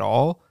coming at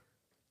all?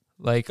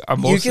 Like,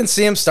 you can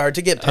see them start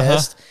to get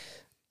pissed.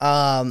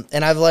 And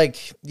I've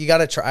like, you got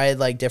to try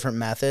like different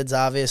methods,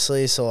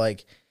 obviously. So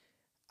like,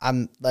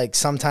 I'm like,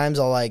 sometimes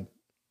I'll like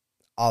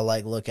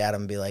look at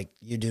them and be like,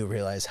 you do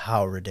realize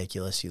how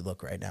ridiculous you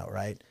look right now,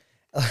 right?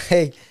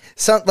 Like,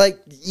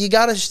 you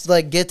gotta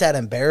like get that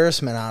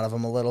embarrassment out of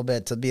them a little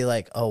bit to be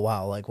like, oh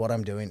wow, like what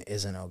I'm doing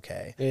isn't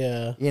okay.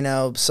 Yeah. You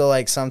know, so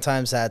like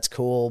sometimes that's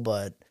cool,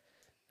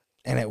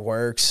 and it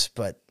works,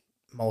 but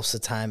most of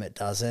the time it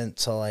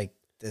doesn't. So like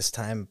this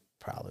time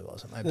probably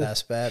wasn't my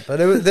best bet, but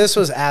this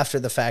was after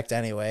the fact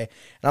anyway.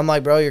 And I'm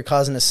like, bro, you're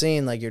causing a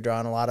scene. Like you're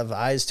drawing a lot of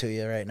eyes to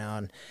you right now.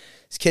 And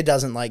this kid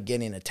doesn't like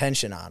getting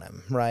attention on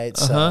him. Right.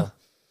 So,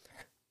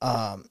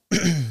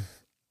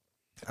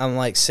 I'm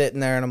like sitting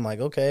there and I'm like,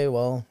 okay,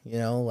 well, you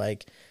know,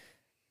 like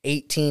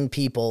 18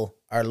 people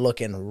are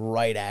looking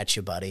right at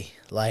you, buddy.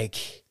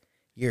 Like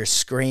you're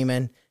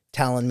screaming,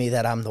 telling me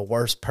that I'm the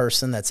worst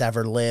person that's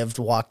ever lived,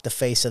 walked the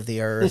face of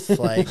the earth,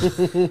 like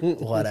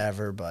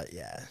whatever. But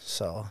yeah,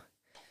 so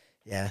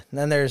yeah. And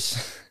then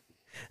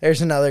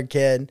there's another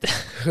kid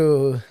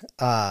who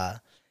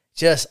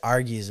just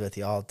argues with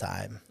you all the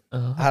time.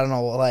 I don't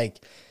know,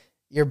 like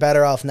you're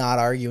better off not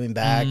arguing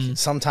back.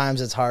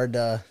 Sometimes it's hard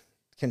to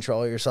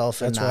control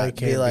yourself and that's why I not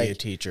can't be like a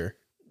teacher.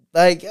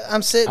 Like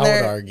I'm sitting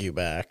there. I would argue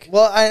back.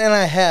 Well,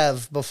 I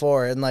have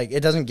before, and like it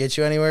doesn't get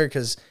you anywhere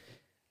because,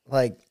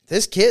 like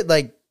this kid,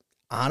 like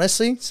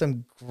honestly,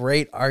 some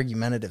great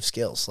argumentative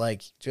skills.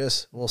 Like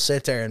just we'll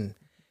sit there and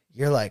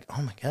you're like,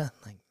 oh my god,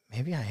 like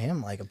maybe I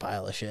am like a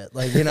pile of shit,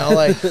 like you know,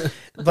 like.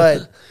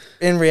 But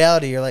in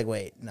reality, you're like,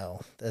 wait, no,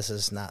 this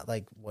is not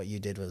like what you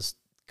did was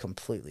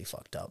completely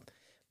fucked up.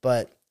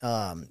 But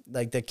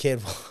like the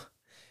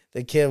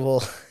kid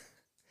will.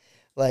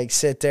 Like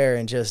sit there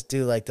and just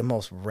do like the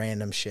most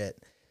random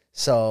shit.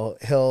 So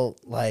he'll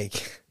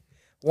like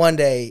one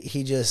day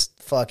he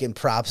just fucking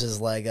props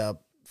his leg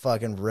up,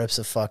 fucking rips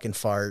a fucking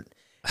fart,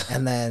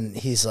 and then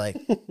he's like,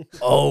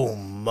 "Oh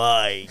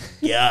my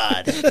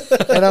god!"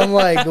 And I'm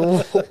like,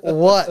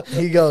 "What?"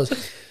 He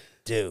goes,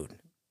 "Dude,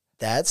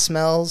 that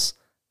smells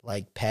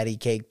like patty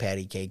cake,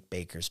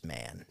 baker's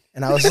man."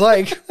 And I was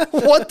like,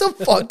 what the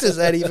fuck does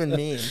that even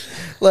mean?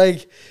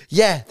 Like,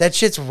 yeah, that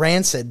shit's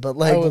rancid, but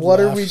like, what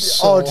are we?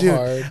 So dude,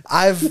 hard.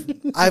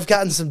 I've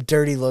gotten some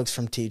dirty looks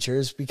from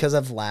teachers because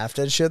I've laughed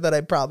at shit that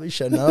I probably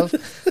shouldn't have.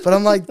 But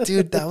I'm like,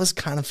 dude, that was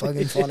kind of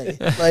fucking funny.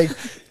 Like,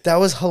 that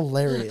was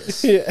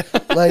hilarious. Yeah.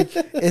 Like,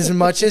 as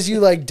much as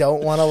you like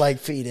don't want to like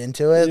feed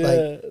into it,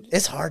 like,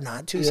 it's hard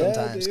not to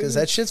sometimes because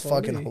that shit's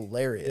fucking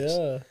hilarious.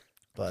 Yeah.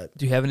 But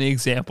do you have any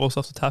examples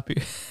off the top of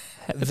your head?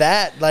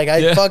 That, like,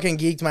 I fucking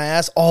geeked my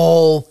ass.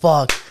 Oh,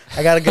 fuck.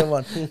 I got a good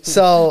one.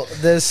 So,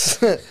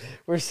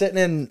 we're sitting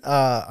in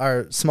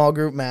our small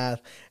group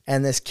math,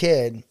 and this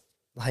kid,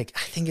 like, I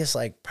think it's,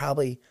 like,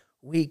 probably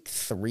week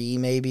 3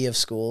 maybe of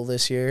school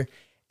this year,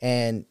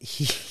 and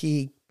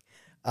he's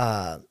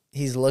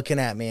looking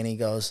at me, and he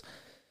goes,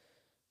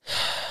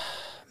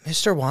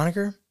 Mr.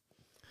 Wanniger,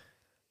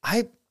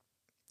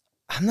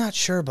 I'm not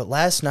sure, but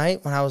last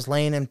night when I was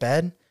laying in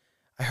bed,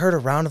 I heard a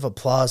round of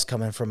applause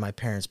coming from my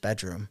parents'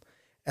 bedroom.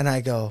 And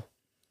I go,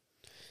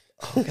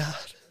 oh, God.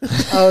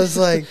 I was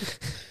like,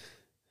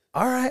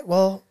 all right,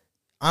 well,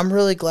 I'm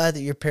really glad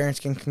that your parents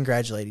can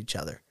congratulate each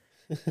other.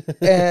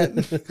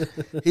 And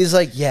he's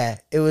like, yeah,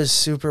 it was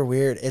super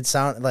weird. It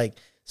sounded like,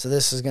 so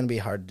this is going to be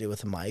hard to do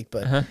with a mic,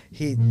 but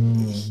he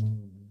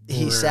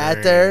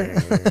sat there.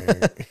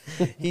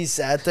 He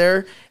sat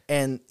there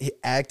and he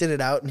acted it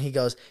out. And he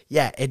goes,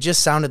 yeah, it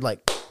just sounded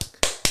like.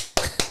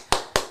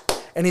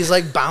 And he's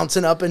like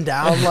bouncing up and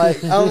down.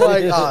 Like, I'm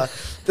like, oh,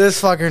 this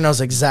fucker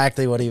knows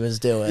exactly what he was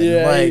doing.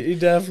 Yeah, like, he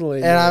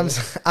definitely and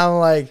knows. I'm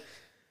like,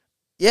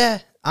 yeah,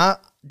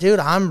 dude,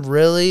 I'm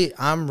really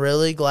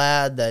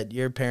glad that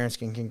your parents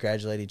can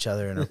congratulate each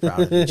other and are proud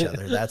of each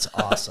other. That's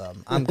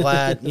awesome. I'm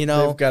glad, you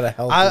know. They've got a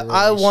healthy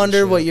I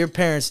wonder what your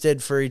parents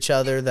did for each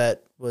other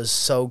that was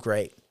so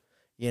great,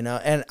 you know.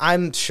 And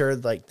I'm sure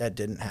like that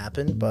didn't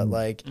happen, but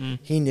like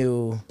he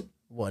knew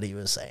what he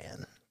was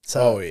saying.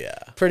 So,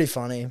 pretty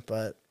funny,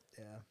 but.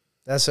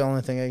 That's the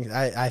only thing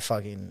I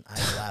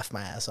laughed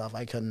my ass off.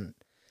 I couldn't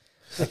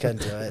do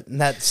it. And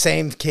that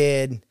same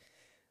kid,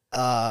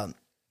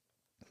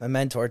 my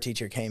mentor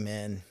teacher came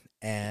in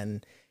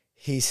and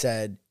he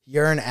said,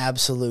 "You're an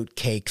absolute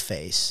cake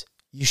face.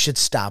 You should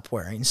stop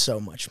wearing so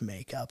much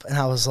makeup." And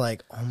I was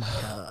like, oh my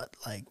God,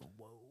 like,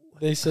 whoa.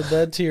 They said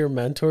that to your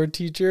mentor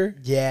teacher?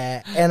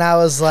 Yeah. And I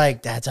was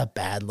like, that's a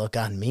bad look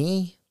on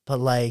me. But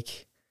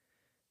like,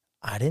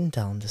 I didn't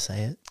tell him to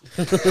say it.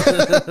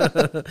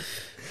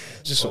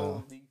 Just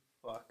Holy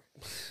fuck.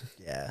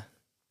 Yeah.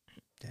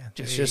 Yeah.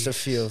 It's just a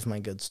few of my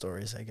good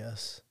stories, I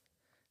guess.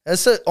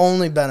 That's the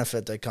only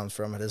benefit that comes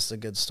from it is the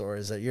good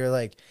stories that you're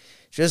like,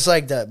 just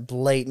like the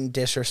blatant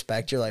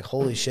disrespect. You're like,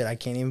 holy shit, I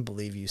can't even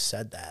believe you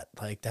said that.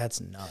 Like,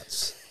 that's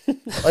nuts.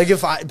 Like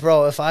if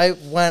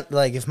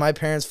my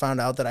parents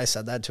found out that I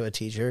said that to a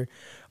teacher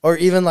or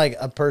even like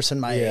a person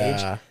my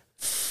age,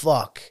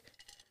 fuck.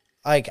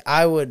 Like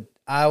I would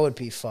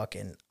be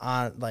fucking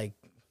on, like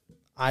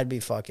I'd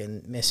be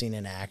fucking missing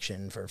in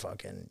action for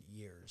fucking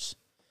years.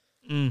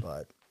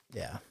 But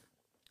yeah.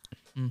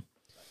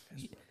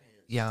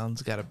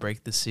 Jan's got to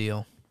break the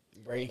seal.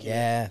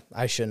 Yeah,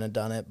 I shouldn't have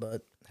done it,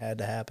 but had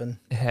to happen.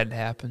 It had to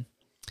happen.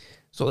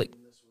 So, like,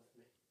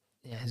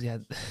 yeah, he's got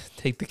to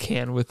take the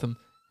can with him.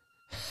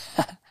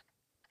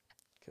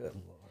 Good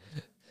Lord.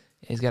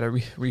 Yeah, he's got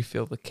to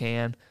refill the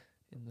can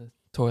in the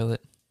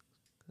toilet.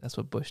 That's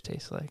what Bush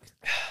tastes like.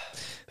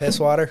 Piss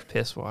water?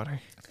 Piss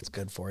water. It's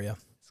good for you.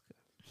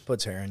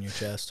 Puts hair on your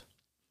chest.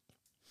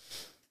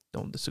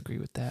 Don't disagree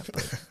with that.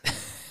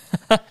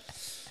 But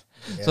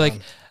Yeah. So, like,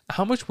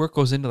 how much work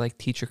goes into, like,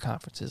 teacher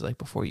conferences, like,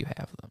 before you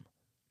have them?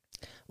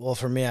 Well,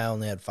 for me, I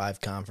only had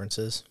 5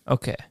 conferences.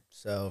 Okay.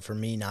 So, for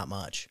me, not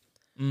much.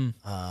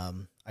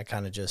 I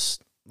kind of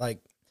just, like,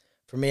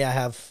 for me, I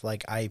have,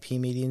 like, IEP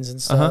meetings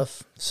and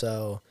stuff.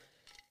 So,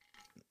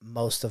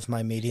 most of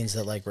my meetings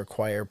that, like,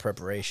 require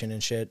preparation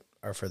and shit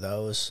are for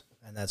those.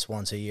 And that's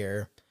once a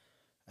year.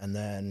 And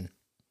then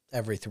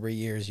every 3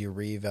 years, you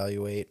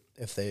reevaluate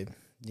if they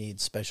need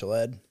special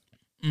ed.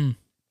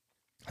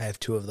 I have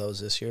 2 of those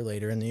this year,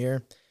 later in the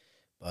year.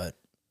 But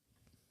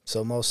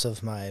so most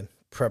of my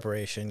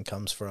preparation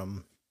comes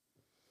from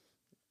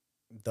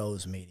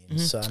those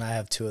meetings. So, and I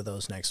have 2 of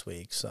those next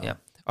week. So, yeah,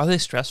 are they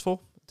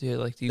stressful? Do you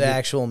the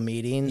actual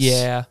meetings?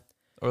 Yeah,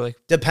 or like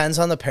depends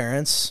on the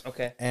parents.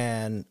 Okay,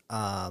 and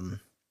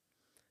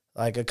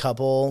like a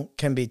couple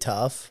can be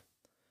tough.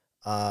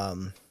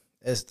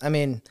 With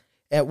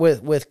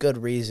good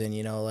reason,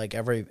 you know, like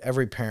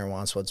every parent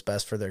wants what's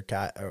best for their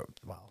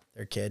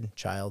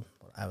child.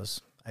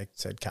 I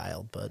said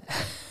Kyle, but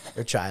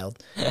their child.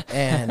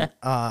 And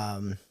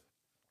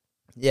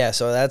yeah,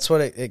 so that's what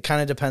it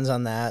kind of depends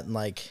on that. And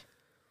like,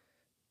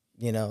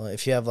 you know,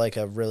 if you have like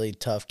a really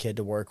tough kid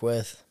to work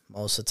with,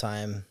 most of the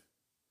time,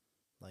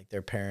 like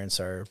their parents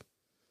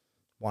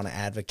want to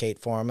advocate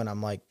for them. And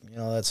I'm like, you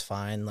know, that's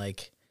fine.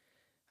 Like,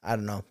 I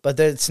don't know. But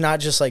it's not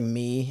just like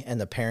me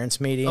and the parents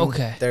meeting.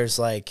 Okay. There's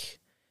like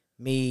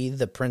me,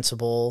 the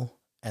principal,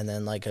 and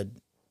then like a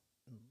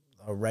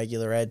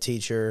regular ed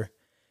teacher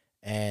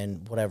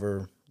and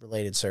whatever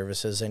related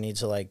services they need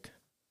to, like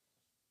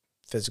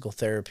physical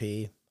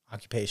therapy,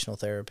 occupational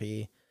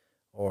therapy,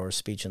 or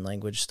speech and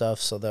language stuff.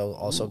 So they'll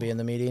also be in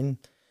the meeting.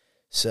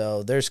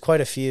 So there's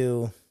quite a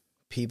few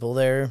people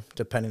there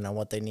depending on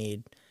what they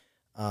need.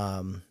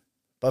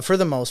 But for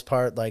the most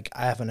part, like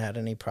I haven't had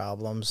any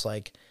problems.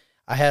 Like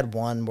I had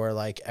one where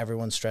like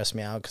everyone stressed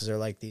me out because they're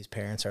like, these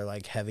parents are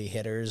like heavy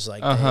hitters.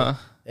 Like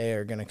they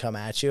are going to come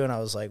at you. And I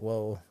was like,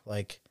 whoa,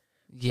 like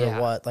for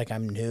what? Like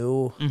I'm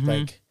new.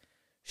 Like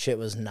shit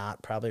was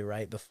not probably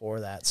right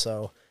before that.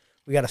 So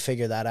we got to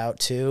figure that out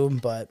too.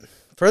 But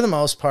for the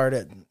most part,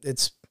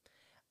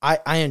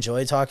 I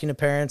enjoy talking to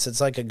parents.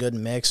 It's like a good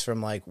mix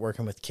from like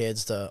working with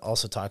kids to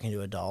also talking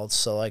to adults.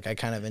 So like I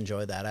kind of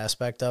enjoy that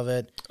aspect of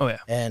it. Oh yeah.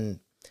 And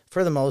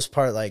for the most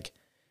part, like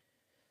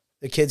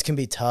the kids can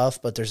be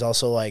tough, but there's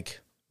also like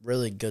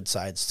really good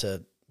sides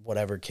to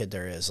whatever kid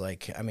there is.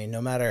 Like, I mean,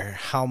 no matter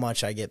how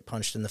much I get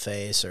punched in the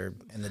face or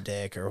in the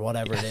dick or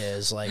whatever it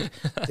is, like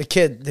the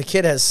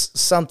kid has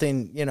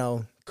something, you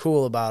know,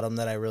 cool about him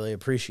that I really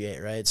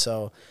appreciate. Right.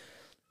 So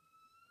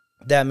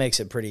that makes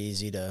it pretty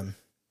easy to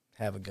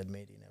have a good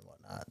meeting and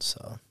whatnot.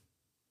 So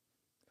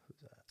who's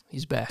that?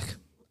 He's back.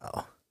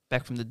 Oh,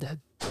 back from the dead.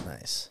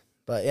 Nice.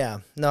 But yeah,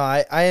 no,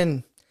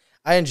 I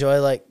enjoy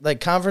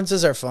like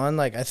conferences are fun.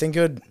 Like I think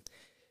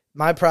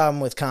my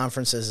problem with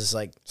conferences is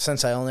like,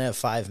 since I only have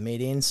 5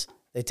 meetings,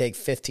 they take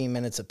 15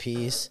 minutes a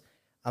piece.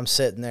 I'm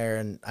sitting there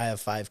and I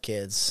have 5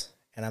 kids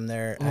and I'm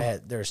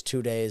there. There's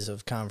 2 days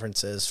of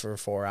conferences for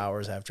 4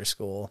 hours after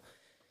school.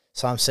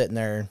 So I'm sitting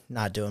there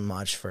not doing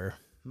much for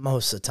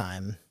most of the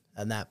time.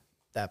 And that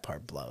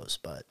part blows,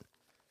 but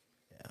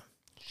yeah.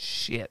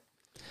 Shit.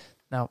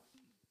 Now,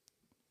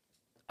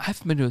 I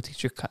haven't been to a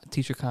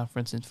teacher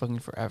conference in fucking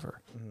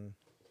forever.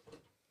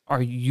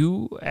 Are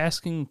you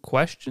asking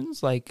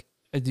questions? Like,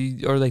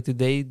 did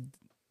they?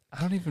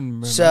 I don't even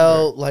remember.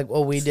 So, like,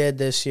 what we did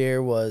this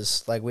year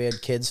was, like, we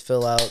had kids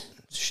fill out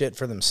shit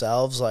for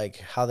themselves,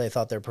 like, how they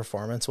thought their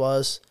performance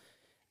was.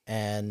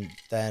 And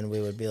then we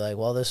would be like,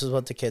 well, this is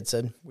what the kid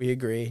said. We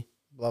agree.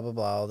 Blah, blah,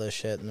 blah, all this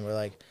shit. And we're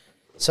like,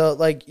 So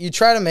like you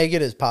try to make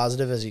it as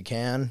positive as you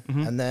can,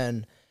 and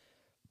then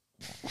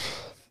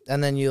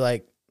you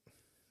like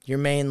your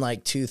main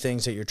like 2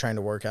 things that you're trying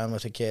to work on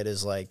with a kid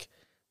is like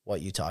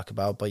what you talk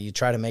about, but you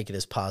try to make it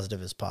as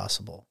positive as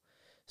possible.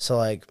 So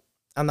like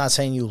I'm not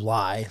saying you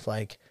lie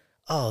like,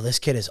 oh, this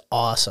kid is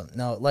awesome.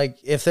 No, like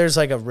if there's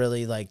like a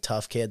really like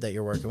tough kid that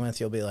you're working with,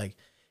 you'll be like,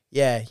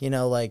 yeah, you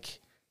know, like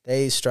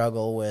they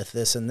struggle with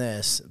this and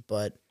this,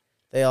 but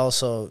they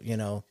also, you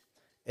know,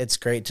 it's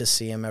great to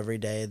see them every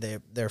day.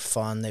 They're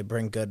fun. They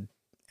bring good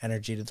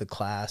energy to the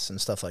class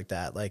and stuff like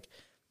that. Like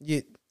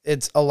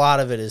it's a lot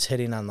of it is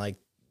hitting on like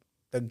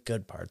the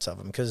good parts of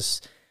them,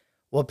 because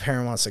what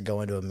parent wants to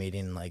go into a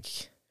meeting and like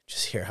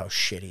just hear how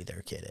shitty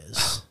their kid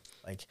is?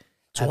 Like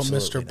that's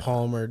what Mr.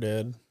 Palmer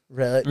did.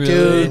 Really?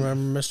 Dude,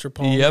 remember Mr.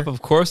 Palmer? Yep,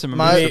 of course. I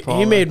remember Mr. Palmer.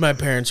 He made my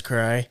parents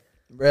cry.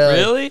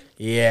 Really?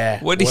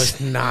 Yeah. What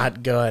was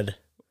not good.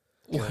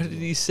 What did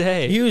he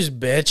say? He was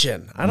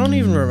bitching. I don't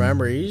even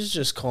remember. He's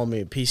just calling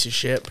me a piece of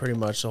shit pretty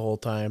much the whole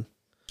time.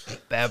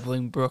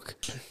 Babbling Brook.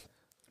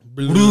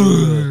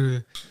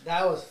 That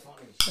was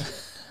funny.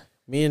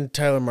 Me and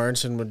Tyler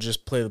Martinson would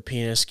just play the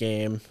penis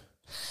game,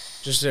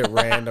 just at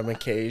random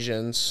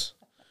occasions.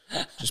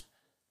 Just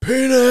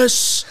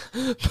penis,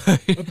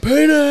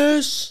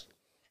 penis.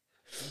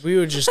 We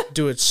would just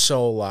do it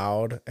so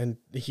loud, and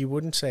he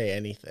wouldn't say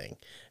anything.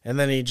 And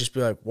then he'd just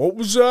be like, "What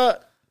was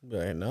that?" I'd be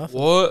like, nothing.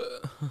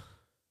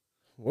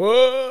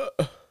 What?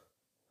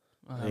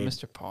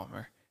 Mr.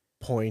 Palmer.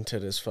 Point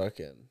at his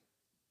fucking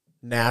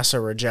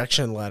NASA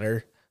rejection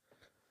letter.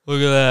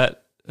 Look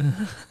at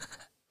that.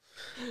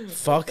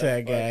 Fuck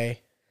that guy.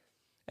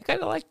 I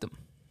kind of liked him.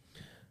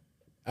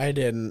 I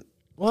didn't.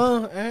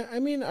 Well, I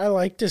mean, I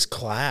liked his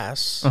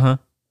class. Uh-huh.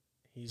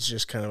 He's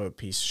just kind of a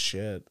piece of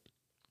shit.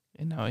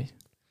 And now he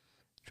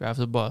drives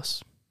a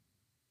bus.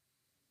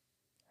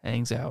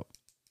 Hangs out.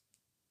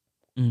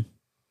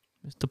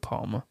 Mr.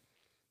 Palmer.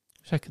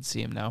 Wish I could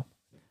see him now.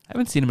 I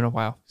haven't seen him in a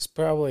while.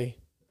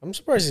 I'm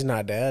surprised he's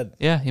not dead.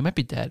 Yeah, he might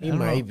be dead. He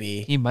might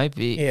be. He might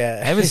be. Yeah.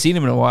 I haven't seen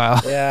him in a while.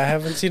 Yeah, I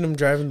haven't seen him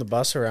driving the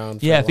bus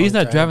around. Yeah, if he's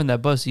not driving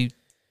that bus, he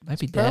might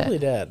be dead. Probably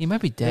dead. He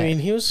might be dead. I mean,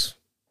 he was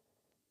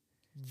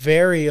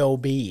very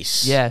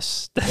obese.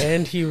 Yes.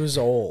 And he was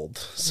old.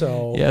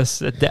 So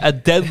yes, a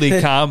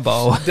deadly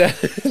combo.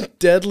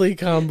 Deadly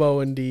combo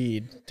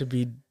indeed. To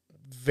be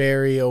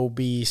very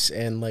obese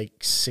and like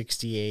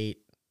 68.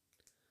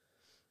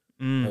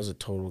 That was a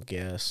total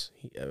guess.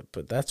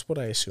 But that's what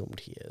I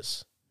assumed he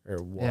is.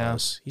 Or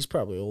was. Yeah. He's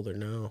probably older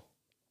now.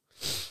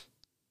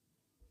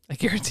 I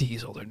guarantee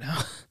he's older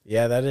now.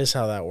 Yeah, that is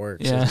how that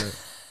works, isn't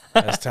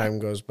it? As time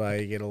goes by,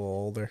 you get a little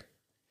older.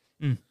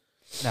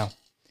 Now,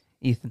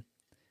 Ethan,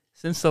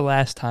 since the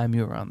last time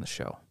you were on the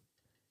show,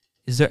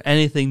 is there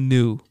anything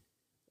new,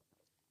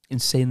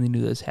 insanely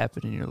new that's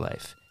happened in your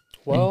life?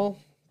 Well,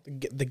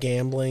 the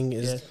gambling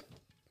is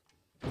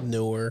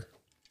newer.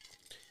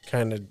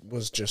 Kind of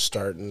was just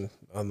starting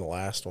on the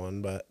last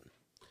one, but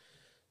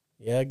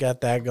yeah,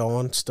 got that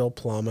going. Still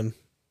plumbing.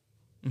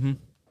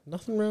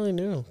 Nothing really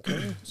new.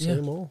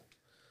 Same old.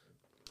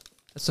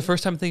 That's the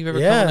first time I think you've ever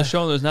come on the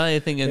show and there's not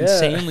anything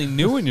insanely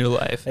new in your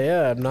life.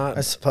 Yeah, I'm not.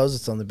 I suppose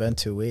it's only been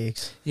 2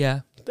 weeks.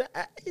 Yeah.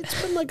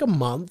 It's been like a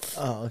month.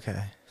 Oh,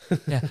 okay.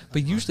 Yeah,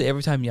 but usually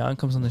every time Jan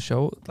comes on the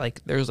show,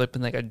 like there's like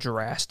been like a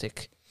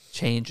drastic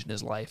change in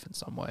his life in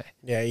some way.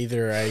 Yeah,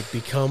 either I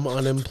become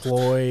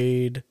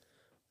unemployed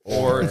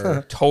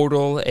or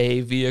total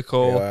a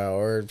vehicle. Yeah,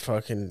 or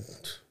fucking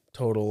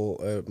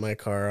total my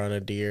car on a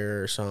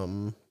deer or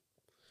something.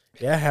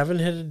 Yeah, haven't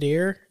hit a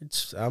deer.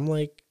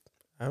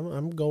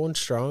 I'm going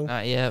strong.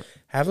 Not yet.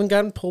 Haven't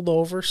gotten pulled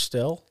over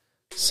still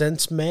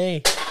since May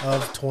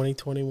of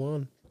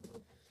 2021.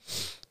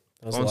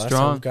 That was the last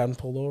time I've gotten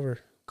pulled over.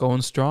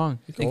 Going strong.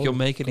 You think you'll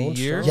make it a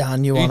year?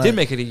 Jan, you did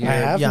make it a year. I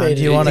have Jan, made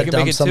do you want to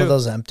dump some of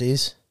those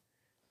empties?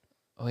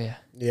 Oh, yeah.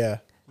 Yeah.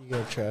 You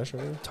got trash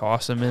over there?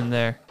 Toss them in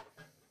there.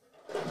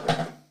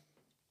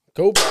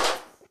 Kobe.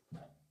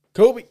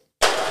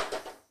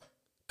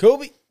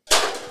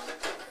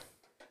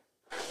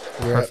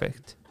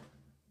 Perfect.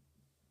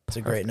 It's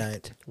a great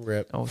night.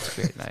 Rip. Oh, it's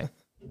a great night.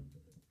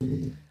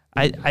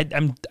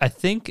 I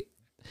think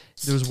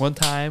there was one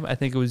time, I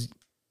think it was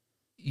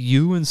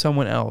you and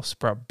someone else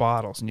brought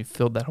bottles and you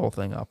filled that whole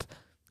thing up.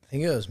 I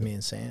think it was me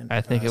and Sam.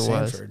 I think it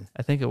was.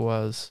 I think it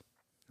was.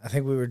 I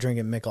think we were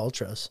drinking Mick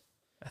Ultras.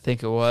 I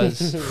think it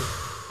was.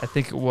 I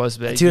think it was.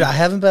 But dude, I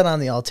haven't been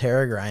on the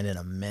Altera grind in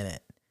a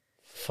minute.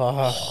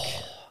 Fuck.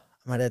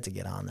 I might have to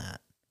get on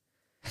that.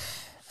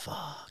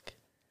 Fuck.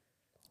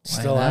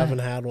 Still haven't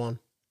had one.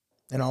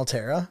 An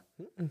Altera?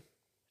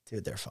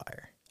 Dude, they're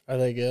fire. Are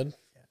they good?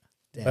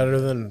 Yeah. Better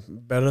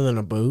than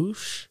a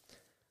Boosh?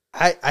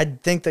 I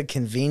think the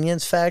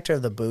convenience factor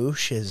of the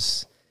Boosh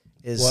is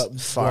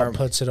what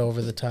puts it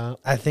over the top.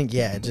 I think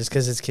just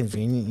because it's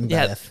convenient.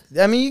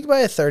 I mean, you can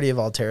buy a 30 of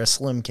Altera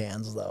slim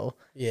cans though.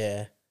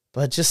 Yeah,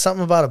 but just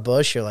something about a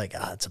Bush, you're like,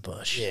 it's a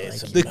Bush. Yeah, like,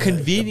 the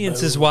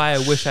convenience is why I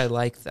wish I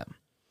liked them.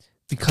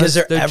 because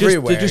they're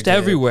everywhere. They're just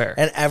everywhere,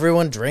 and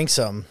everyone drinks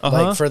them.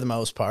 Like for the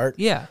most part.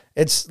 Yeah,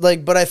 it's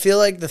like, but I feel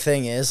like the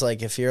thing is,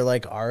 like, if you're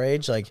like our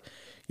age, like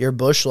you're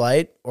Busch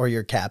Light or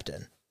you're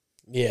Captain.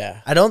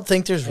 Yeah, I don't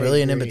think there's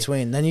really an in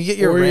between. Then you get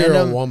your random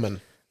you're a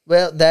woman.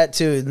 Well, that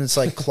too, and it's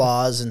like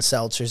claws and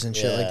seltzers and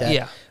shit like that.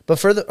 Yeah, but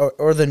for the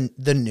or the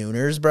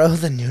Nooners, bro,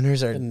 the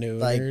Nooners are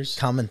like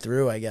coming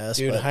through, I guess.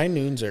 Dude, High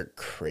Noons are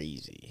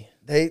crazy.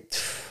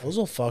 Those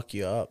will fuck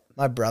you up.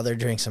 My brother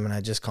drinks them, and I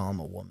just call him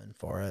a woman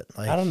for it.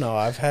 Like, I don't know.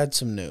 I've had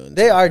some Noons.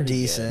 They are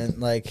decent.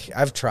 Good. Like,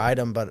 I've tried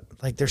them, but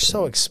like they're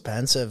so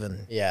expensive,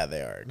 and yeah,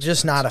 they are.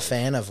 Just not a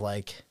fan of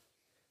like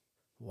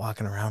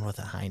walking around with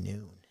a High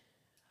Noon.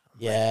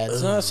 Yeah,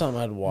 it's not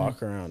something I'd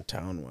walk around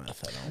town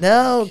with.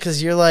 No,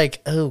 because you're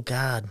like, oh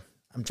God,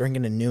 I'm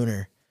drinking a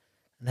Nooner,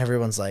 and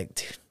everyone's like,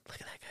 dude,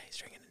 look at that guy, he's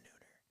drinking a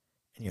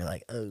Nooner, and you're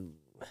like,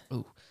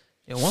 oh.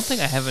 Yeah, one thing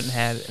I haven't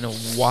had in a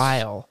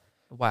while.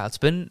 Wow, it's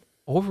been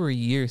over a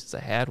year since I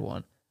had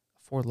one.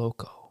 Four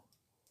Loko.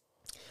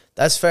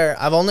 That's fair.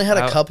 I've only had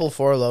a couple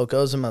Four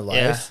Lokos in my life.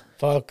 Yeah.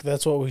 Fuck,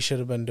 that's what we should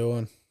have been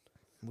doing.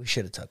 We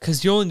should have took.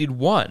 Because you only need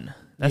one.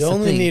 That's you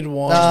only need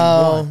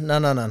one.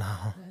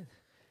 No.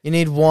 You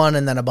need one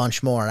and then a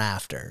bunch more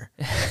after.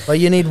 But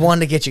you need one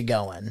to get you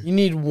going. You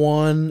need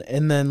one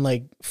and then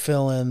like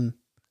fill in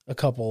a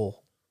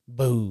couple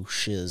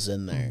booshes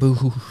in there.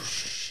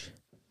 Boosh.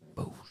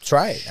 That's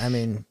right. I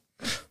mean,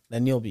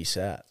 then you'll be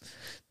set.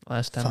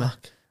 Last time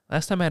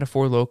I had a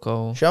Four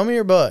Loko. Show me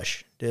your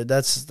bush, dude.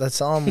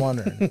 That's all I'm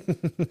wondering.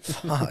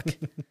 Fuck.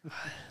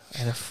 I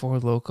had a Four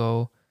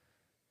Loko.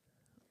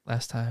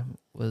 Last time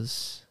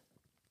was,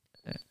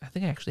 I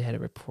think I actually had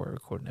it right before I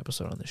recorded an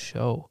episode on the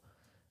show.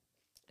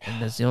 And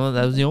that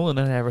was the only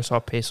night I ever saw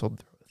Peso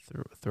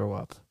throw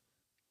up.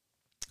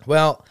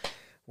 Well,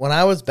 when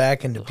I was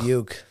back in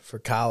Dubuque for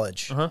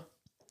college, how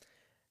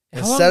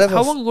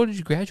long ago did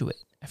you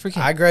graduate? I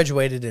forget. I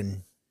graduated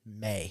in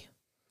May.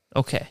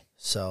 Okay.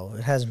 So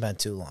it hasn't been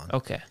too long.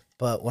 Okay.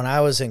 But when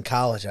I was in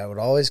college, I would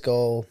always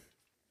go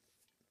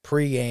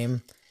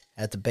pregame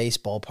at the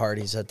baseball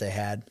parties that they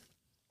had.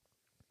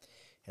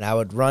 And I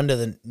would run to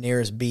the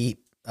nearest it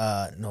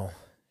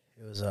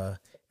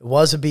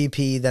was a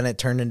BP, then it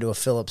turned into a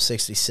Phillips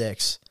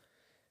 66.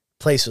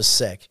 Place was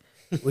sick.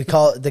 We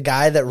call it, the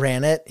guy that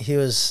ran it, he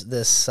was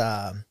this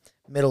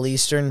Middle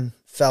Eastern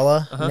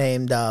fella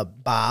named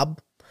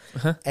Bob.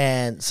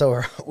 And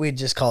so we'd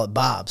just call it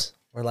Bob's.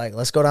 We're like,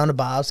 let's go down to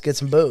Bob's, get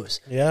some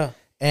booze. Yeah.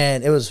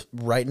 And it was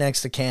right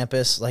next to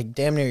campus. Like,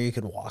 damn near you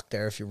could walk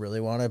there if you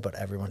really wanted, but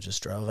everyone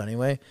just drove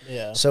anyway.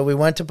 Yeah. So we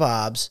went to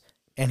Bob's,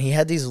 and he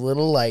had these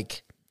little,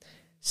 like,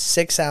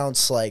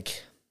 6-ounce,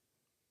 like,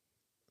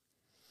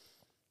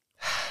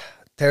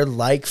 they're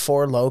like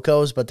Four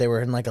Lokos, but they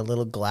were in, like, a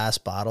little glass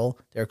bottle.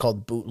 They're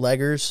called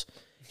bootleggers.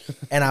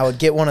 And I would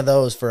get one of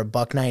those for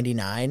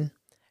 $1.99.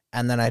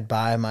 And then I'd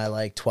buy my,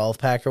 like,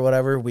 12-pack or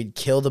whatever. We'd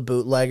kill the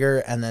bootlegger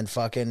and then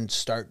fucking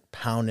start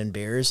pounding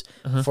beers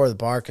before the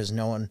bar because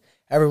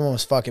everyone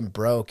was fucking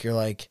broke. You're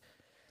like,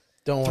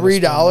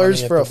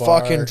 $3 for a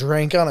fucking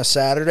drink on a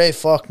Saturday?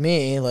 Fuck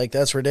me. Like,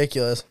 that's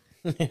ridiculous.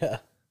 Yeah.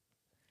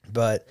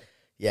 But,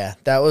 yeah,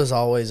 that was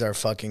always our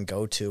fucking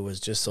go-to was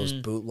just those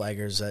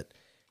bootleggers that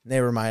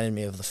they reminded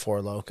me of the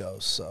Four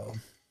Lokos. So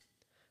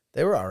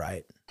they were all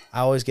right. I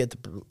always get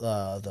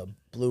the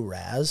Blue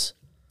Raz.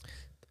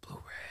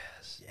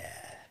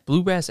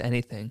 Blue Raz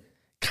anything.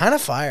 Kind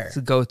of fire. It's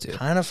a go-to.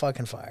 Kind of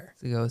fucking fire.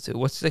 It's a go-to.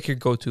 What's like your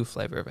go-to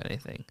flavor of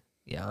anything?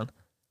 Jan?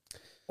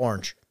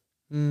 Orange.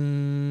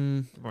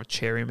 More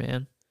cherry,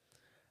 man.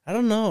 I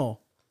don't know.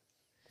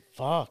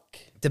 Fuck.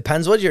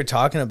 Depends what you're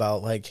talking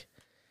about. Like,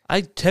 I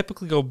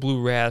typically go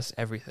Blue Raz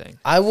everything.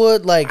 I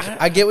would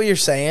I get what you're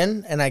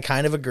saying, and I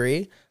kind of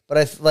agree.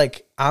 But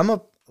I'm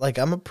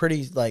a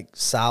pretty like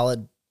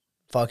solid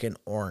fucking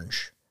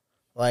orange.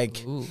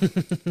 Like,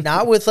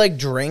 not with like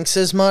drinks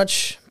as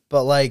much.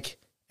 But, like,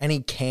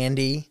 any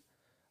candy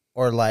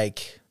or,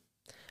 like,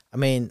 I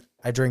mean,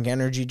 I drink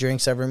energy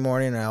drinks every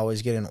morning, and I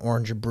always get an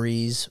Orange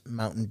Breeze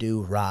Mountain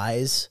Dew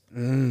Rise.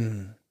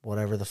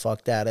 Whatever the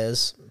fuck that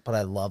is. But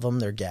I love them.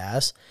 They're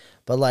gas.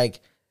 But, like,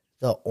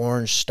 the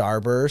Orange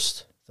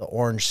Starburst, the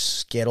Orange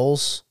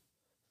Skittles,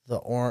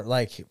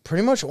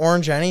 pretty much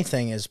orange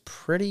anything is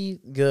pretty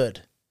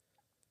good.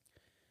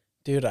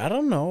 Dude, I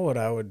don't know what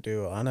I would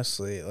do,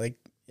 honestly. Like,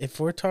 if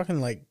we're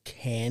talking, like,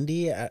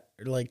 candy,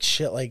 like,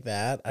 shit like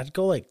that, I'd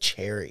go, like,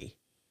 cherry.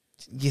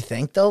 You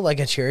think, though? Like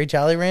a cherry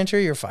Jolly Rancher,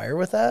 you're fire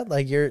with that?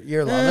 Like,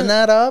 you're loving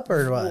that up,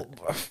 or what?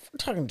 Well, if we're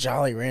talking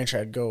Jolly Rancher,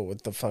 I'd go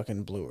with the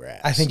fucking Blue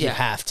Raz. I think you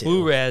have to.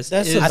 Blue Raz.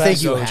 That's the best. I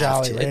think you have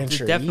Jolly to.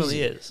 Rancher. It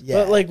definitely easy. is. Yeah.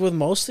 But, like, with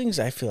most things,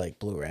 I feel like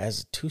Blue Raz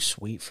is too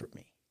sweet for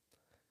me.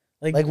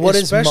 Like what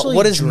is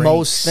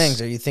most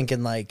things? Are you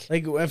thinking, like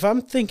if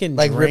I'm thinking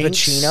like drinks,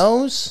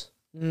 Rippuccinos?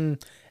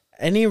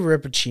 Any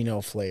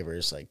Rippuccino flavor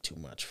is like too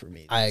much for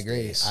me. I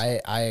agree. Days.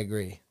 I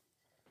agree.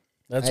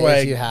 That's why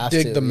I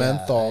dig the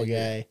menthol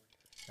guy.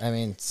 I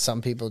mean,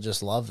 some people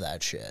just love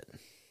that shit.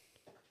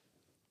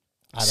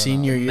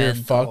 Senior year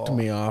fucked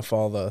me off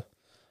all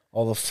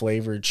the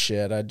flavored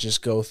shit. I'd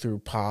just go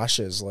through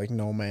Posh's like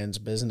no man's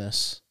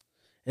business.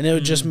 And it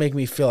would just make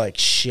me feel like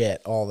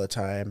shit all the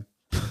time.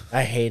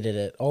 I hated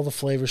it. All the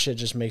flavor shit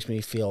just makes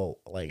me feel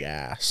like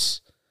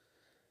ass.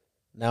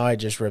 Now I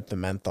just rip the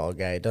menthol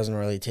guy. It doesn't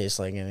really taste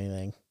like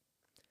anything.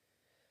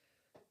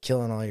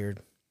 Killing all your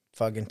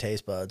fucking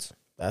taste buds.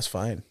 That's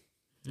fine.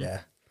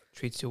 Yeah.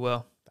 Treats you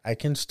well. I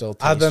can still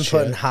taste I've been shit.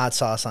 putting hot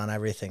sauce on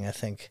everything, I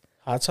think.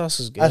 Hot sauce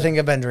is good. I think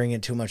I've been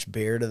drinking too much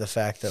beer to the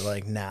fact that,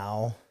 like,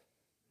 now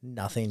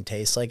nothing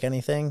tastes like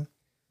anything.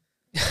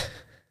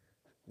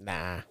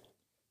 Nah.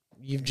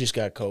 You've just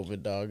got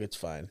COVID, dog. It's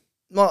fine.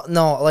 Well,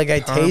 no, like, I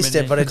taste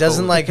it, but it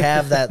doesn't, COVID. like,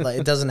 have that, like,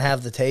 it doesn't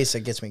have the taste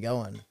that gets me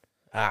going.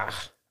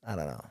 Ah. I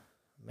don't know.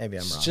 Maybe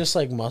I'm wrong. It's just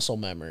like muscle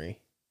memory.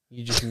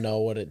 You just know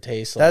what it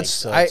tastes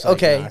That's, like. So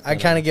I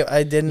kind of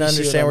I didn't You see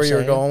understand what where I'm you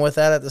were saying? going with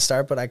that at the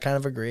start, but I kind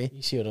of agree.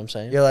 You see what I'm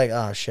saying? You're like,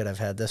 oh, shit, I've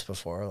had this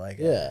before. Like,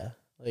 Yeah.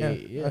 Like, yeah.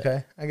 yeah.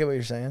 Okay, I get what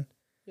you're saying.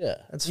 Yeah.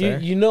 That's you, fair.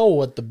 you know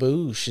what the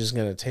boosh is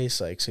going to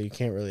taste like, so you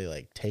can't really,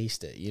 like,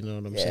 taste it. You know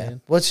what I'm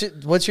saying?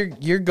 What's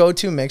your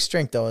go-to mixed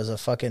drink, though, is a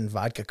fucking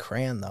vodka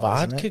cran, though,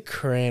 isn't Vodka it?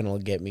 cran will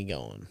get me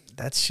going.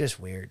 That's just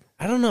weird.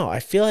 I don't know. I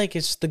feel like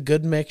it's the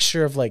good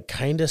mixture of, like,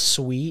 kind of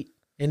sweet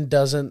and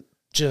doesn't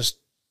just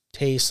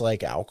taste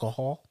like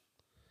alcohol.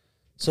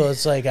 So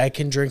it's like I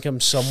can drink them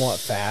somewhat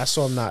fast,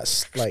 so I'm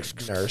not,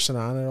 like, nursing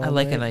on it all I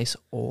like night. a nice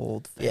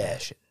old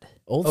fashioned.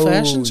 Old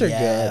fashions are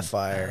yeah, good.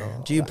 fire.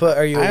 Oh, Do you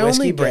are you I a only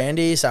whiskey get-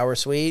 brandy, sour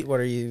sweet? What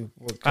are you?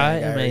 What I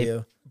kind of am guy are a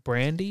you?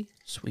 brandy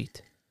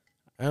sweet.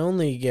 I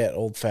only get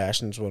old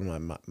fashions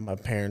when my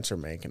parents are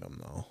making them,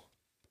 though.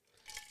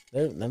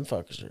 Them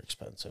fuckers are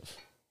expensive.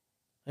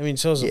 I mean,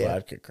 so's a Yeah.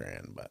 vodka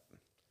cran, but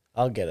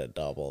I'll get a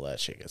double. That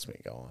shit gets me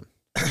going.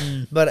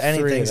 But 3 of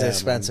anything's them, I'm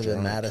expensive in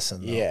drunk.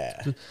 Madison, though.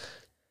 Yeah.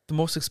 The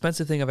most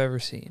expensive thing I've ever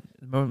seen,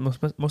 the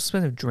most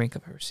expensive drink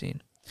I've ever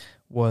seen,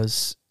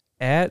 was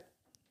at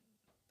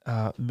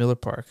Miller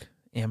Park,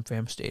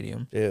 AmFam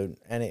Stadium. Dude,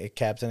 any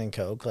Captain and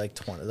Coke, like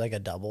 20, like a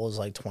double is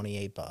like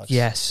 $28.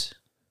 Yes.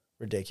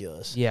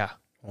 Ridiculous. Yeah.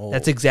 Oh,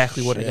 That's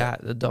exactly what I shit.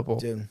 got, the double.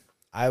 Dude,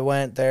 I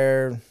went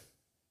there,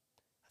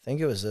 I think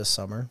it was this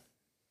summer.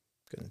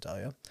 Couldn't tell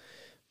you.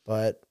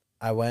 But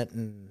I went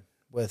and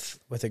with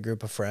a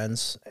group of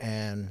friends,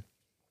 and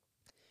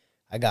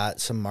I got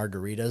some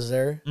margaritas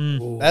there.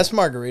 Mm. Best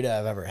margarita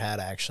I've ever had,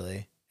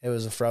 actually. It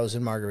was a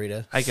frozen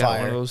margarita. I got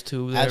one of those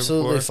too. There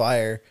Absolutely before.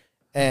 fire.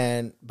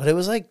 But it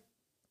was like,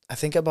 I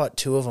think I bought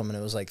 2 of them, and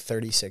it was like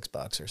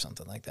 $36 or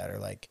something like that, or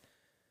like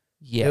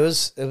Yeah. it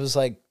was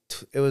like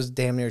it was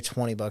damn near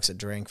 $20 a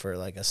drink for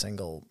like a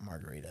single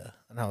margarita,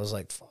 and I was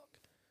like, fuck.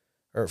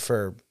 Or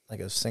for like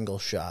a single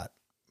shot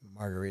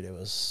margarita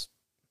was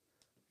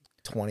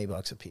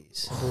 $20 a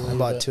piece. I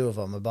bought 2 of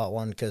them. I bought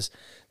one because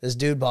this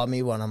dude bought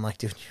me one. I'm like,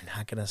 dude, you're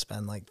not gonna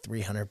spend like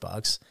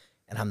 $300,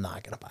 and I'm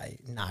not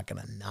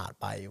gonna not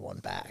buy you one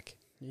back.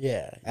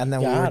 Yeah. And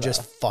then you we were gotta.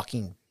 just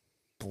fucking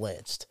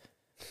blitzed.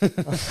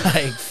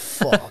 Like,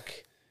 fuck.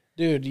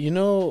 Dude, you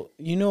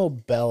know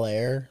Bel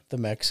Air, the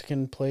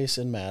Mexican place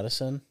in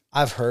Madison?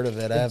 I've heard of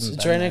it. I haven't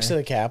It's been right next to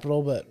there. the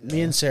Capitol, but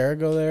me and Sarah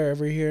go there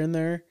every here and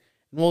there,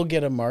 and we'll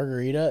get a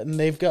margarita, and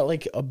they've got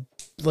like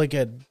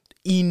a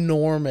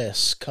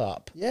enormous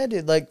cup. Yeah,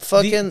 dude. Like,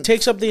 fucking.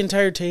 Takes up the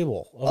entire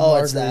table. Of Oh,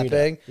 it's that margarita.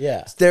 big?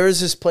 Yeah. There was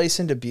this place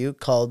in Dubuque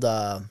called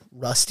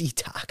Rusty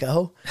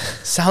Taco.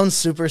 Sounds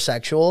super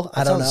sexual.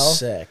 I don't know. Sounds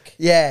sick.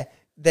 Yeah,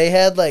 they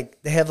have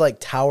like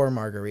tower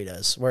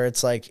margaritas where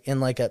it's like in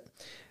like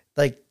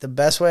the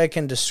best way I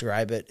can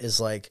describe it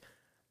is like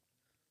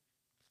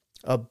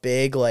a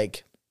big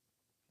like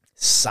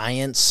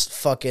science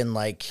fucking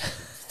like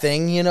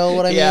thing, you know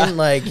what I Yeah. mean?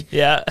 Like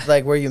Yeah.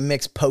 like where you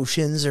mix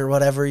potions or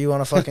whatever you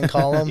want to fucking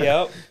call them.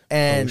 Yep.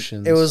 And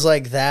Potions. it was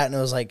like that, and it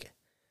was like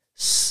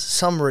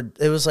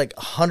it was like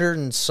 100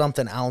 and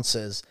something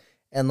ounces.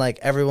 And like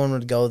everyone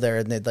would go there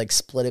and they'd like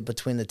split it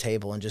between the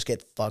table and just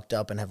get fucked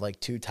up and have like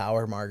 2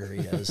 tower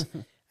margaritas.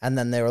 And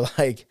then they were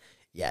like,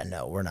 yeah,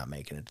 no, we're not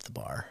making it to the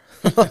bar.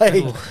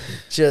 Like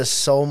just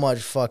so much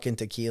fucking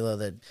tequila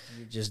that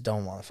you just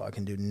don't want to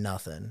fucking do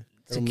nothing.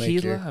 It'll make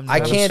Tequila? your- I'm I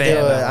not a can't do fan it.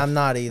 of. I'm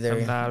not either.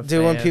 I'm not a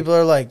Dude, when fan. people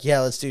are like,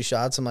 yeah, let's do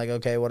shots, I'm like,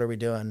 okay, what are we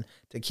doing?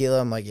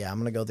 Tequila? I'm like, yeah, I'm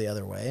going to go the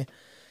other way.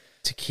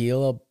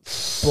 Tequila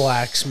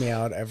blacks me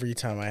out every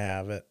time I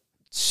have it.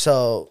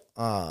 So,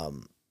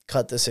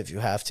 cut this if you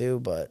have to,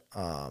 but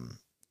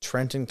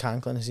Trenton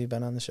Conklin, has he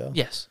been on the show?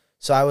 Yes.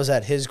 So I was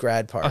at his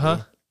grad party,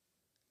 Uh-huh.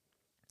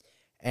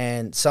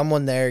 and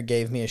someone there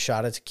gave me a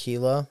shot of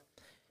tequila,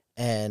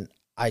 and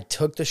I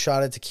took the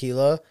shot of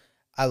tequila.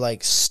 I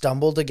like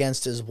stumbled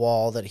against his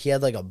wall that he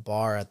had like a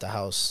bar at the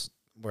house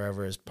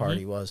wherever his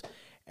party was,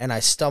 and I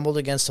stumbled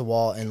against the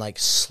wall and like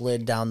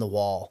slid down the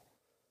wall,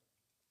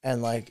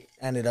 and like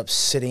ended up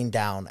sitting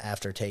down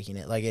after taking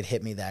it. Like it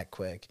hit me that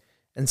quick,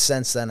 and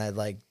since then I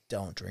like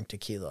don't drink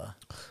tequila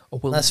Oh,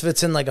 well, unless if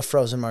it's in like a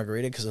frozen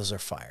margarita because those are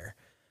fire.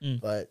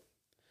 But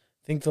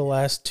I think the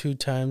last 2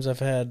 times I've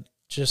had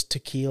just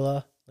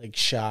tequila, like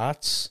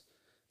shots,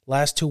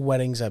 last 2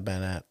 weddings I've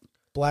been at,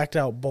 blacked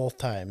out both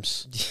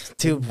times.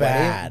 dude,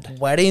 bad.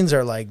 weddings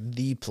are like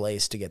the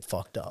place to get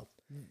fucked up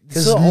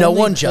because It's the no only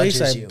one place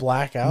judges I you.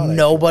 black out.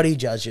 Nobody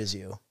judges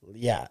you.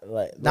 Yeah,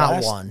 like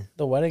Not one.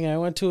 The wedding I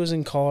went to was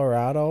in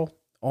Colorado.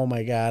 Oh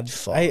my god!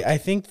 Fuck. I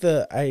think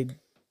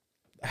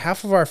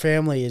half of our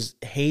family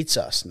hates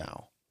us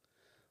now.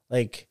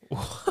 Like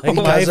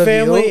my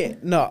family,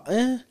 no,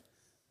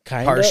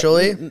 kind of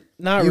partially.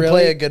 Not you really.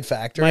 Play a good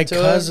factor. My into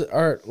cousin,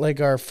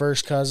 it? our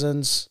first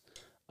cousins.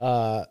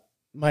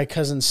 My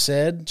cousin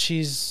Sid,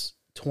 she's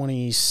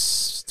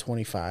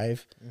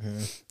 25. Mm-hmm.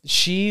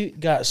 She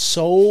got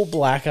so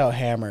blackout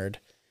hammered,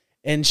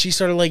 and she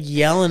started like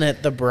yelling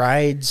at the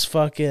bride's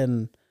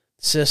fucking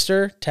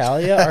sister,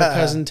 Talia, our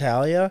cousin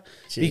Talia,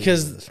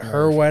 because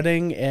her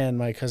wedding and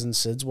my cousin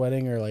Sid's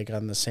wedding are like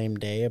on the same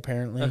day,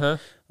 apparently. Uh-huh.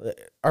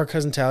 Our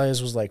cousin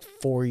Talia's was like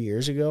 4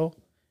 years ago,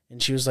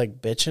 and she was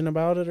like bitching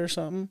about it or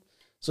something.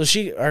 So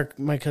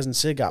my cousin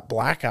Sid got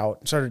blackout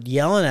and started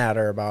yelling at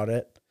her about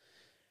it.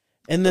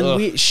 And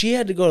then she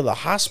had to go to the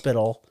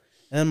hospital,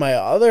 and then my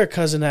other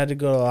cousin had to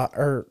go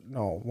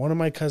one of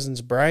my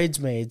cousin's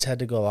bridesmaids had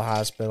to go to the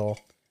hospital.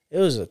 It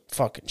was a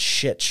fucking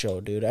shit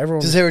show, dude. Everyone,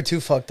 because they were too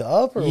fucked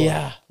up, or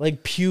yeah, what?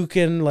 like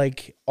puking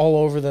like all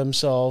over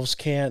themselves,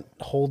 can't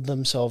hold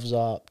themselves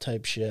up,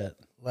 type shit.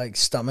 Like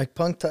stomach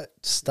pumped type.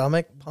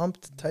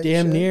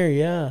 Damn shit? Near,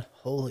 yeah.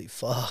 Holy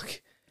fuck.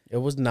 It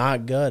was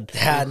not good.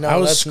 Yeah, no, I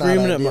was that's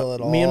screaming not at ideal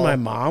at all. me and my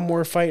mom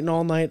were fighting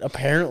all night,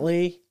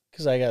 apparently,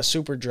 because I got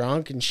super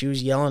drunk and she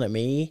was yelling at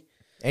me.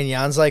 And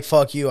Jan's like,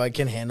 fuck you, I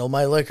can handle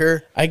my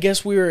liquor. I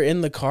guess we were in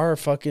the car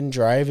fucking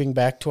driving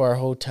back to our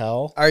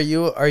hotel. Are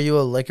you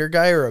a liquor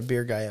guy or a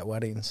beer guy at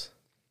weddings?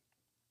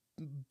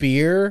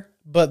 Beer,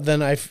 but then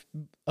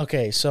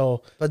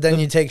But then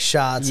you take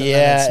shots. And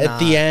yeah, then at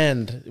the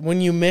end.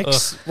 When you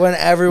mix... When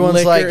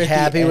everyone's like liquor at the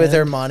happy with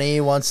their end.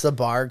 money once the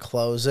bar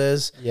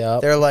closes,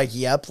 Yep. they're like,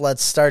 yep,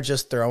 let's start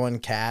just throwing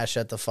cash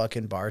at the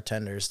fucking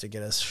bartenders to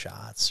get us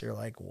shots. You're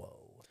like, whoa.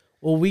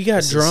 Well, we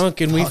got drunk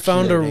and we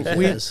found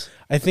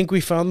I think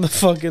we found the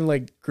fucking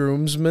like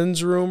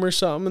groomsmen's room or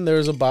something, and there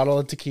was a bottle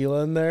of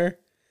tequila in there.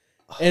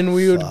 And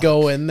we would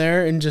go in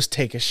there and just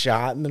take a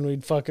shot, and then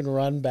we'd fucking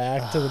run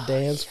back to the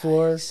dance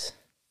floor.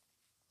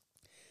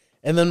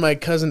 And then my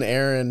cousin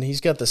Aaron,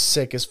 he's got the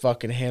sickest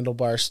fucking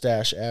handlebar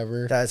stash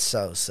ever. That's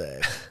so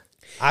sick.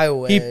 I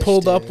wish, he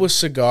pulled up with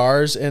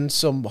cigars and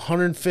some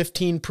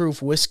 115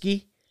 proof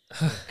whiskey.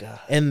 Oh, God.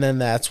 And then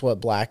that's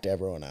what blacked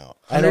everyone out.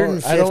 I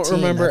 115, don't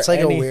remember. That's like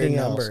a weird anything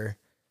else. number.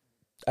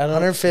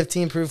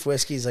 115 proof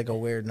whiskey is like a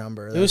weird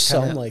number. It was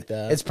something like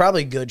that. It's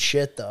probably good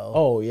shit though.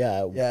 Oh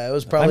yeah, yeah. It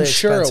was probably. I'm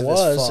sure it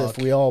was if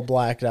we all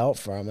blacked out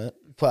from it.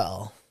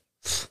 Well,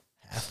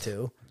 have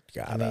to.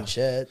 I mean,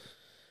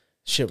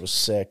 shit was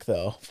sick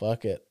though.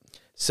 Fuck it.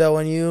 So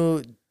when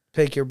you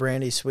pick your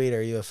brandy sweet,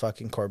 are you a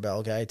fucking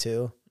Corbel guy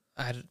too?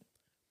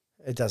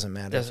 It doesn't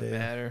matter. Doesn't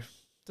matter.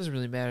 Doesn't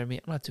really matter to me.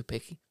 I'm not too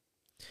picky.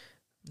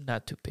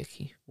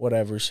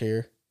 Whatever's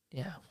here.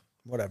 Yeah.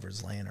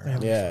 Whatever's laying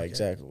around. Yeah,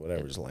 exactly.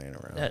 Whatever's laying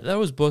around. That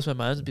always blows my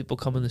mind when people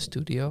come in the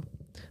studio.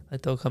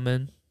 Like they'll come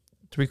in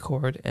to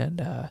record and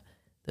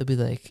they'll be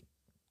like,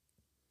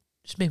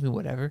 just make me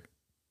whatever.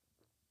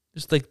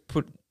 Just like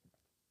put.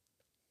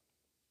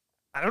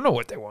 I don't know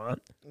what they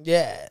want.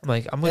 Yeah.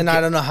 I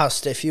don't know how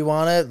stiff you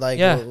want it. Like,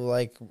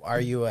 like, are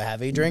you a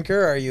heavy drinker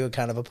or are you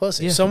kind of a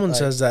pussy? Yeah. Someone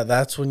says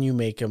that's when you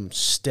make them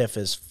stiff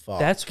as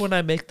fuck. That's when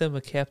I make them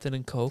a Captain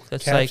and Coke.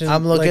 That's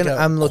I'm looking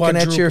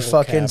at your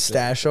fucking Captain.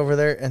 stash over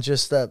there, and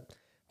just the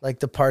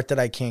part that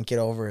I can't get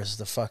over is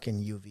the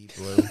fucking UV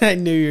blue. I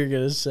knew you were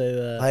gonna say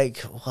that. Like,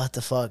 what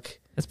the fuck?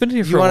 It's been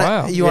here for a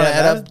while. You want to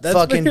end up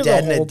fucking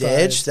dead in a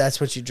ditch? That's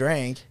what you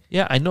drank.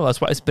 Yeah, I know. That's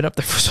why it's been up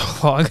there for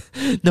so long.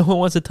 No one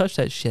wants to touch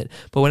that shit.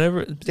 But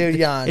whenever... Dude,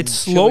 Jan, it's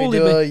slowly...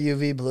 should we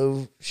do a UV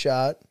blue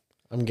shot?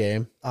 I'm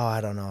game. Oh, I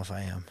don't know if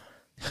I am.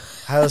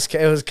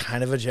 It was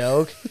kind of a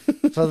joke.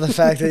 For the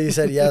fact that you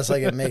said yes,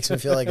 like it makes me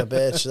feel like a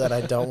bitch that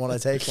I don't want to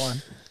take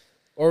one.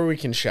 Or we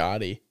can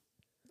shoddy.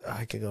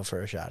 I could go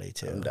for a shotty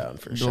too. I'm down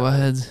for a Go shot.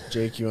 ahead.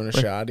 Jake, you want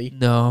a shoddy?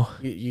 No.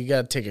 You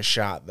got to take a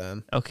shot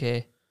then.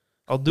 Okay.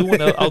 I'll do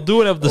one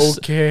of the.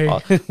 Okay.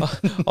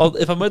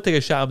 If I'm gonna take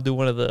a shot, I'm do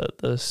one of the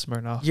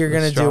Smirnoff. You're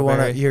gonna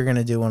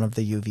do one of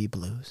the UV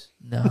blues.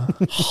 No.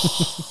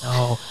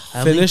 No.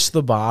 Finish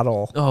the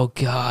bottle. Oh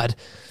God.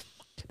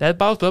 That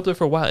bottle's been up there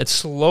for a while. It's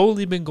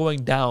slowly been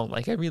going down.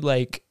 Like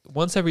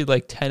once every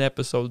 10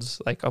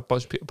 episodes, like a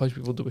bunch of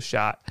people do a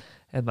shot,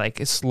 and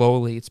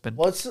it's been.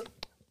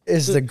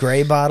 Is the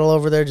gray bottle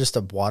over there just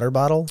a water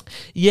bottle?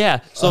 Yeah.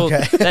 So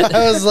okay.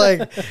 I was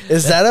like,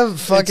 is that a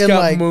fucking it's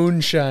got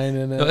moonshine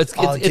in it?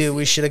 No, dude,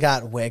 we should have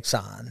got wicks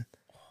on.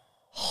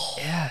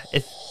 Yeah.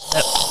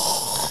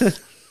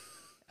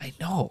 I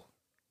know.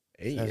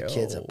 Hey, that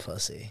kid's a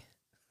pussy.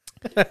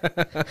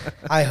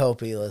 I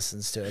hope he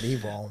listens to it. He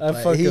won't.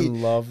 I fucking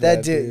love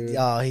that dude.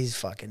 Oh, he's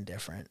fucking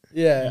different.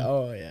 Yeah.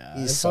 Oh yeah.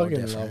 He's I so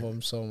fucking different. love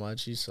him so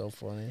much. He's so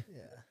funny.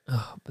 Yeah.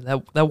 Oh, but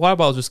that water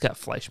bottle just got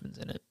Fleischmann's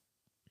in it.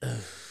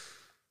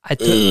 I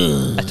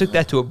took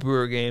that to a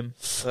Brewer game.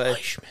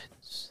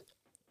 Fleischmann's.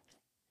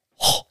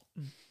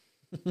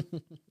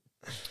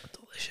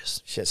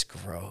 Delicious. Shit's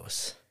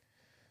gross.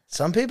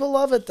 Some people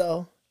love it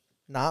though.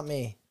 Not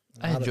me.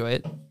 I enjoy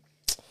it.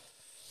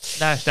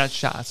 Not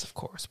shots, of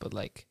course, but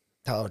like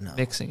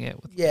mixing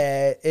it with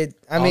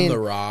I mean, the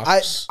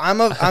rocks.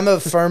 I'm a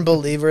firm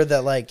believer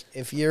that like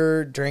if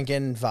you're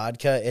drinking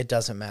vodka, it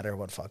doesn't matter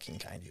what fucking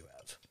kind you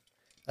have.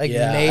 Like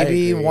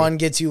maybe one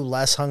gets you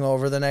less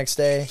hungover the next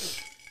day,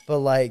 but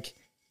like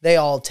they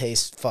all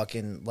taste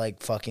fucking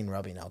like fucking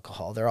rubbing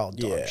alcohol. They're all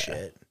dog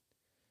shit.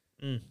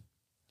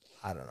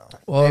 I don't know.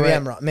 Well, maybe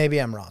I'm wrong. Maybe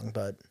I'm wrong,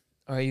 but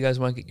all right, you guys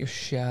want to get your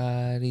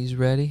shotties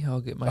ready?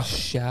 I'll get my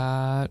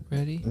shot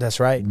ready. That's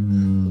right.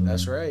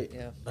 That's right.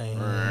 Yeah.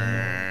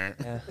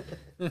 Yeah.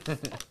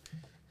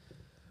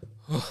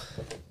 Oh,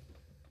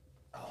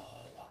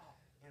 wow.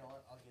 You know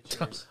what? I'll get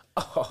yours.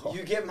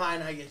 You get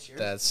mine, I get yours.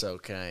 That's so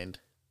kind.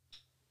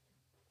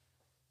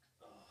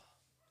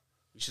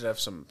 We should have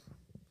some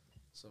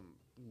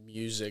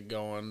music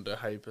going to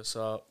hype us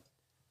up.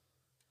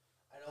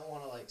 I don't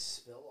want to like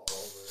spill all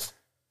over.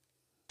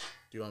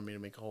 Do you want me to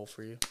make a hole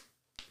for you?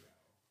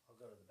 I'll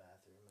go to the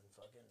bathroom and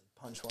fucking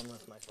punch one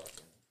with my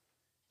fucking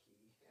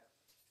key.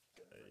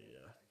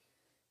 Yeah.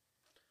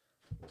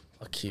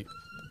 I'll keep.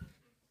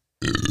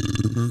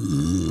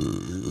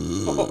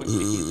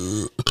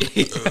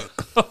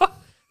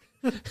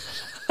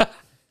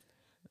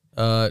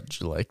 Did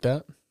you like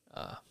that?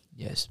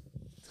 Yes.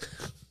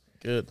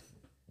 Good.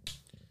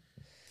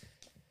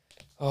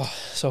 Oh,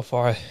 so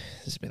far,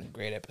 this has been a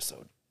great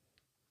episode.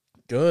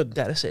 Good.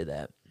 Gotta say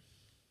that.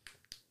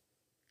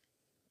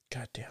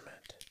 God damn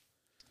it.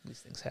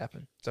 These things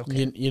happen. It's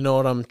okay. You know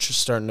what I'm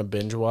starting to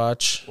binge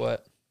watch?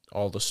 What?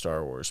 All the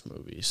Star Wars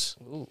movies.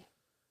 Ooh.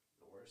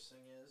 The worst thing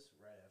is,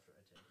 right after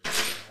I take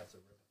this, I have to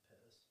rip a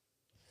piss.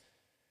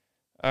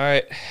 All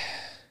right.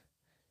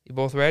 You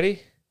both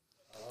ready?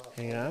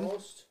 Hang on.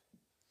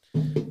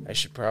 I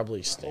should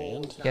probably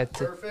stand. Yeah,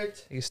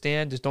 perfect. You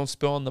stand. Just don't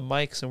spill on the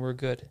mics, and we're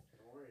good.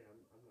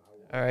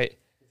 All right.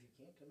 If you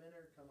can't come in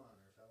or come on,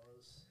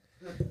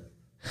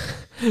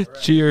 fellas.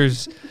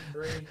 Cheers.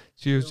 3,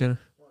 Cheers, 2, Jenna.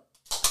 1.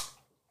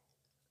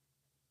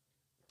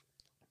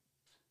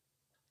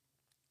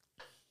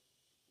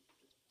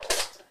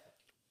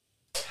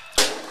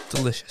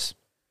 Delicious.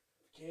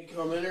 Can't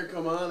come in or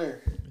come on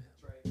or.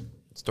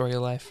 Story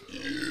of life.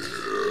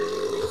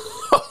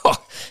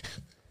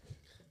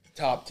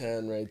 Top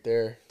 10 right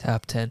there.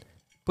 Top 10.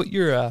 Put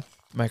your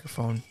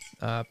microphone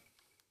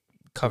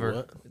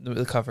cover.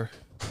 The cover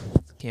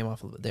came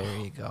off a little. There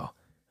you go.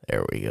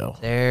 There we go.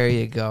 There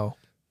you go.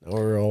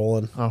 We're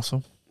rolling.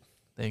 Awesome.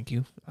 Thank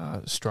you.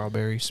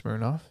 Strawberry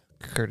Smirnoff,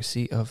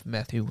 courtesy of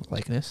Matthew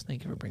Likeness.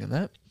 Thank you for bringing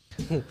that.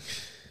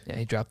 Yeah,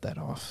 he dropped that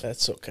off.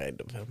 That's so kind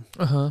of him.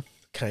 Uh-huh.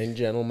 Kind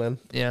gentleman.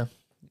 Yeah.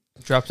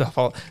 Dropped off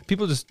all.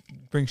 People just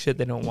bring shit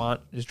they don't want.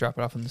 Just drop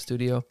it off in the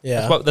studio.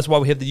 Yeah. That's why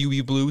we have the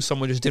UV blue.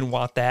 Someone just didn't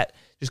want that.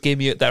 Just gave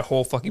me that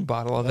whole fucking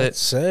bottle of That's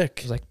sick.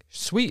 I was like,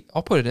 sweet.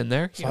 I'll put it in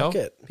there. Fuck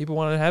it. People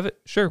wanted to have it.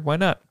 Sure, why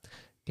not?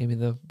 Gave me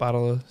the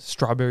bottle of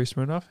Strawberry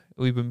Smirnoff.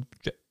 We've been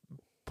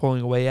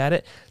pulling away at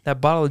it.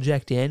 That bottle of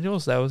Jack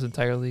Daniels, that was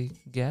entirely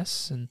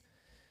guess. And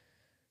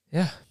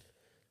yeah.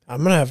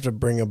 I'm going to have to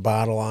bring a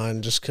bottle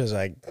on just because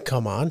I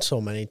come on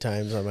so many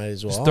times. I might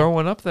as well. Just throw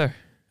one up there.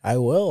 I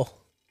will.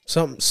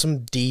 Some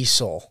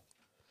diesel.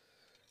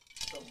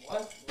 Some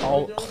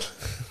what?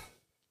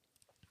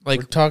 Like,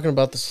 we're talking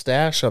about the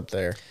stash up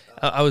there.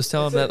 I was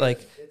telling that,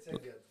 like, It's a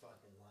good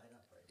fucking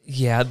lineup right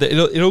yeah,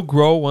 it'll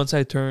grow once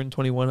I turn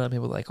 21. I'm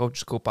able to, like,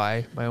 just go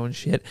buy my own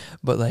shit.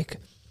 But, like,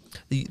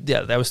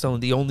 that was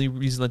telling the only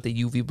reason that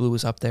the UV blue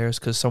is up there is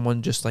because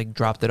someone just, like,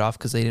 dropped it off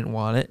because they didn't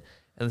want it.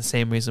 And the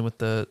same reason with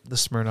the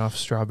Smirnoff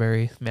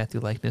Strawberry. Matthew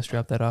Likeness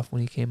dropped that off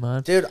when he came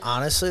on. Dude,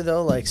 honestly,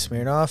 though, like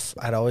Smirnoff,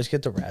 I'd always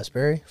get the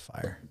raspberry.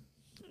 Fire.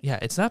 Yeah,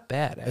 it's not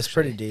bad, actually. It's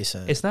pretty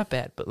decent. It's not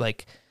bad, but,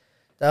 like...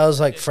 That was,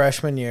 like,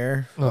 freshman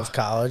year of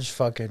college.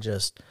 Fucking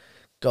just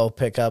go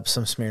pick up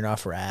some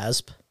Smirnoff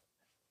Rasp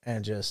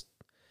and just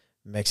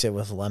mix it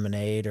with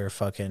lemonade or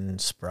fucking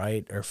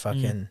Sprite or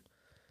fucking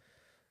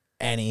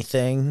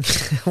anything.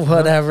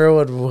 Whatever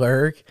would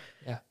work.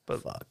 Yeah,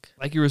 but fuck.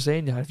 Like you were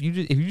saying, if you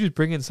just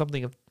bring in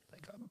something like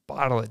a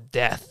bottle of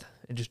death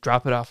and just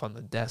drop it off on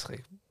the desk,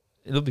 like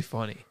it'll be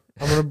funny.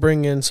 I'm going to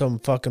bring in some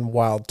fucking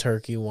Wild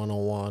Turkey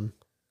 101.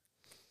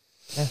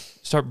 Yeah,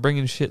 start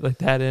bringing shit like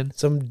that in.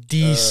 Some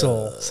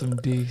diesel. Some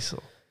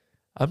diesel.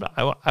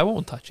 I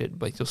won't touch it,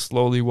 but you'll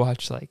slowly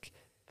watch like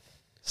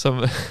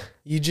some.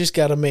 You just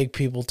got to make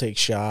people take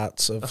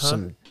shots of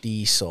some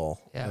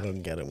diesel. Yeah. That'll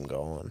get them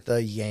going.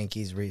 The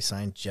Yankees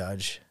re-signed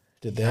Judge.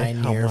 Did they? 9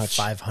 How year, much?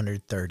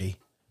 530.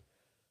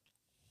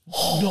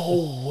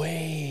 No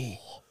way.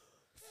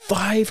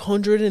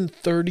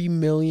 $530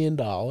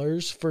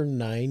 million for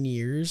 9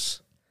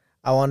 years?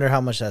 I wonder how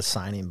much that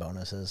signing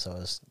bonus is, so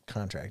his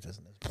contract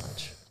isn't as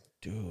much.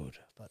 Dude,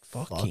 But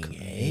fucking fuck A.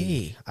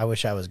 me. I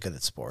wish I was good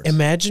at sports.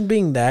 Imagine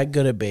being that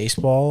good at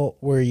baseball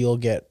where you'll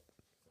get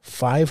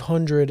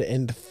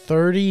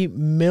 $530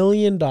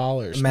 million.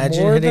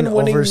 Imagine More hitting than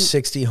winning- over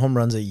 60 home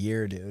runs a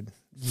year, dude.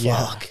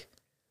 Yeah. Fuck.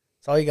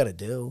 That's all you got to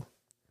do.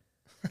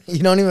 You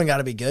don't even got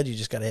to be good. You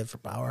just got to hit for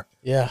power.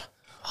 Yeah.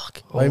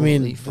 Fuck. I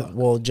mean, Holy fuck.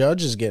 well,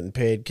 Judge is getting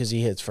paid because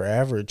he hits for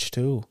average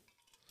too,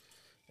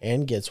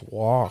 and gets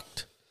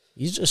walked.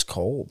 He's just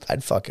cold.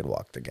 I'd fucking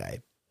walk the guy.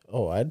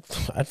 Oh,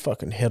 I'd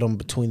fucking hit him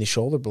between the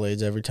shoulder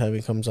blades every time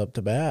he comes up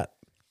to bat.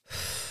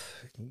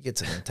 He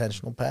gets an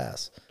intentional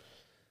pass.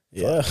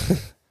 Yeah.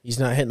 He's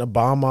not hitting a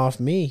bomb off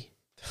me.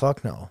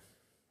 Fuck no.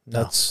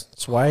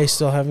 That's why I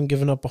still haven't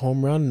given up a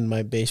home run in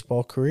my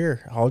baseball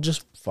career. I'll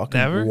just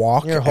fucking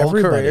walk your whole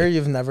everybody. career.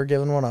 You've never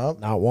given one up.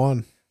 Not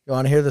one. You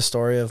want to hear the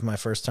story of my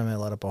first time I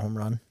let up a home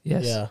run?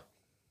 Yes. Yeah.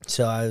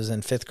 So I was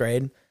in 5th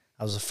grade.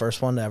 I was the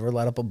first one to ever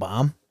let up a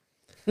bomb,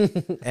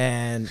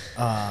 and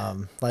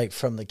like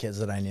from the kids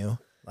that I knew,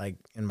 like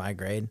in my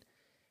grade,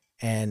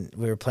 and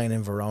we were playing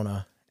in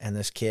Verona, and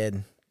this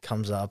kid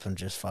comes up and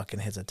just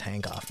fucking hits a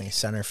tank off me,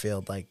 center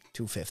field, like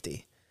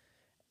 250,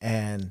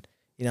 and.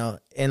 You know,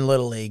 in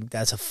Little League,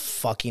 that's a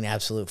fucking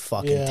absolute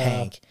fucking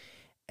tank.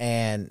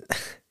 And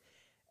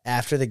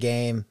after the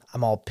game,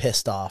 I'm all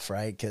pissed off,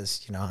 right?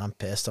 Because, you know, I'm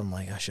pissed. I'm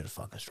like, I should have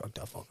fucking struck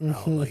that fucker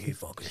out. Like, he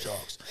fucking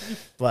sucks.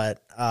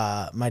 But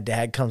my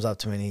dad comes up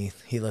to me, and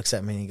he looks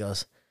at me, and he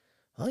goes,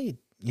 well, you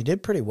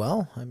did pretty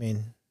well. I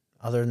mean,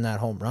 other than that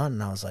home run.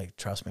 And I was like,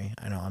 trust me,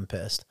 I know I'm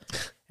pissed.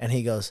 And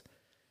he goes,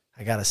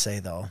 I got to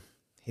say, though,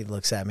 he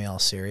looks at me all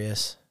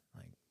serious,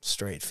 like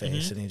straight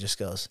face, and he just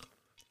goes,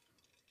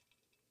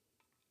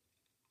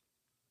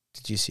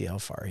 did you see how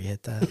far he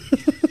hit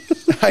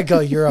that? I go,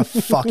 you're a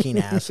fucking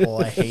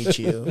asshole. I hate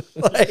you.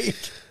 Like,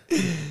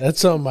 that's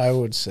something I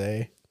would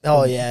say.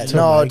 Oh yeah,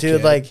 no,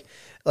 dude. Kid.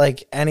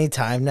 Like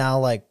anytime now,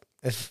 like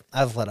if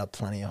I've let up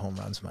plenty of home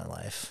runs in my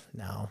life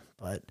now,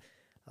 but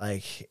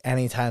like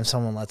anytime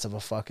someone lets up a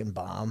fucking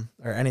bomb,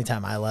 or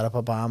anytime I let up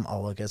a bomb,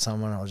 I'll look at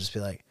someone, and I'll just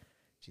be like,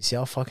 do you see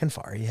how fucking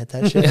far he hit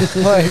that shit?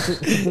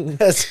 Like,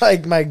 that's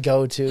like my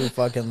go-to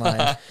fucking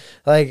line.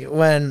 Like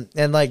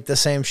and like the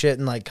same shit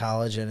in like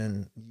college and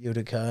in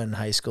Utica and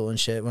high school and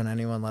shit. When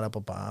anyone let up a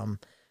bomb,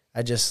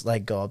 I just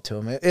like go up to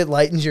him. It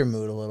lightens your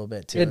mood a little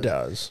bit too. It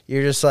does.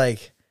 You're just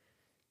like,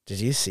 did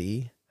you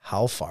see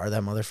how far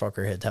that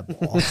motherfucker hit that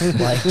ball?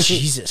 Like,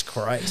 Jesus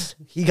Christ.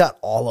 He got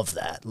all of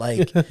that.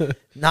 Like,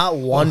 not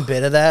one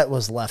bit of that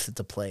was left at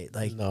the plate.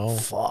 Like, no.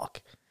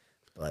 Fuck.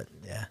 But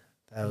yeah.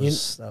 That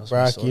was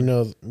Brock, you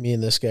know, me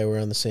and this guy were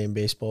on the same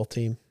baseball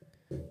team.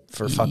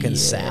 For fucking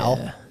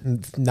Sal?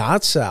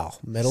 Not Sal.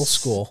 Middle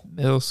school.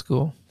 Middle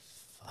school.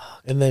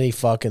 Fuck. And then he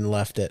fucking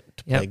left it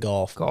to play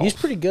golf. He's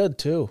pretty good,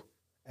 too.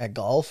 At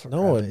golf?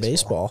 No, at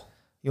baseball.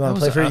 You want to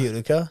play for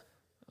Utica?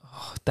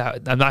 Oh,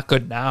 I'm not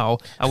good now.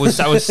 I was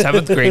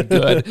 7th grade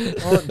good.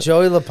 Well,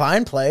 Joey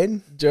Lapine played.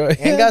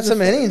 And got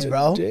some innings,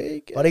 bro.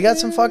 But he got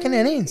some fucking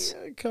innings.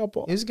 A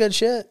couple. He was good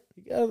shit.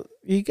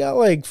 He got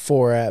like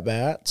 4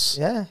 at-bats.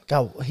 Yeah.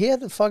 He had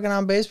the fucking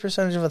on-base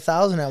percentage of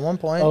 1,000 at one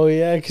point. Oh,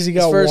 yeah, because he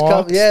got his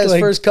walked his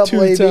first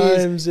couple ABs.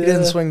 Times, he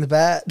didn't swing the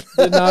bat.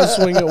 Did not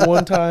swing it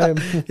one time.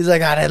 He's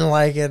like, I didn't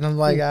like it. And I'm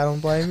like, I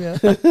don't blame you.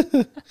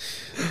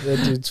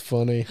 That dude's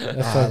funny.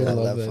 I fucking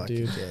love that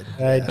dude. Kid.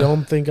 I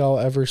don't think I'll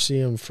ever see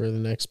him for the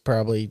next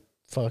probably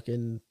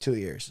fucking 2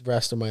 years.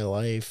 Rest of my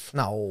life.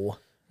 No.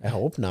 I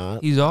hope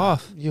not. He's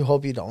off. You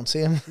hope you don't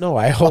see him? No,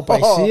 I hope I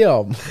see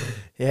him.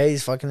 Yeah,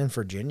 he's fucking in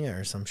Virginia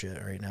or some shit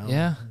right now.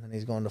 Yeah. And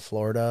he's going to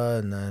Florida,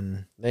 and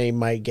then he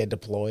might get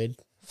deployed.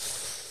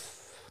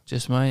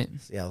 Just might.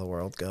 See how the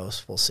world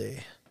goes. We'll see.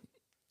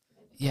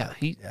 Yeah,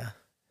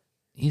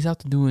 he's out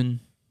to doing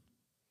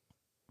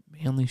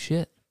manly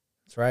shit.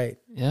 That's right.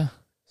 Yeah.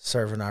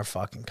 Serving our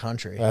fucking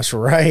country. That's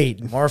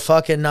right. More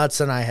fucking nuts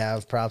than I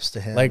have. Props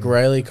to him. Like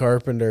Riley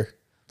Carpenter.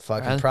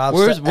 Fucking props.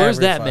 Where's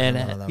that man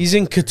at? He's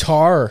in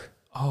Qatar.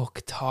 Oh,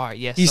 Qatar.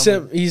 Yes.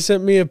 He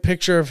sent me a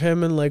picture of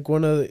him in like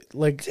one of the,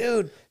 like,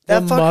 dude,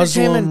 that fucker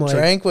Muslim, came and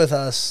drank with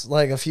us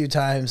like a few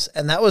times,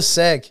 and that was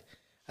sick.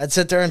 I'd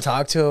sit there and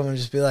talk to him and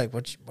just be like,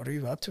 "What are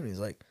you up to?" And he's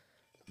like,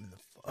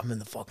 "I'm in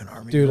the fucking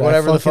army, dude."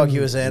 Whatever the fuck he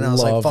was in, I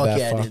was like, "Fuck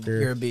yeah, dude,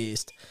 you're a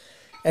beast."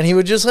 And he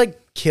would just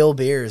like kill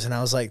beers, and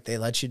I was like, "They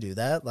let you do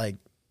that, like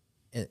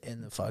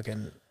in the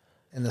fucking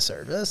in the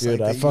service,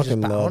 dude." Like, I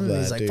fucking love that.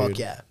 He's like, dude. "Fuck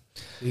yeah,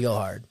 we go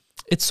hard."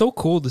 It's so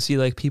cool to see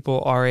like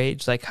people our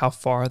age, like how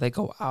far they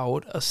go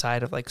out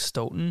aside of like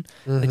Stoughton.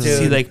 Like to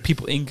see like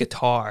people in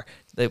Qatar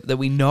that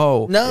we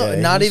know. No,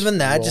 not even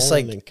that. Just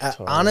like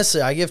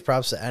honestly, I give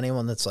props to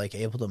anyone that's like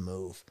able to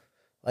move.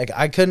 Like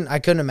I couldn't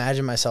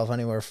imagine myself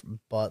anywhere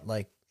but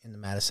like in the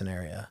Madison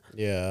area.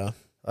 Yeah.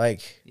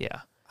 Like yeah.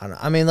 I don't know.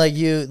 I mean,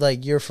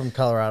 you're from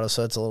Colorado,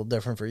 so it's a little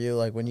different for you.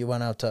 Like when you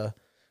went out to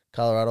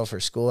Colorado for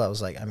school, I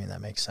was like, I mean,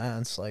 that makes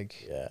sense.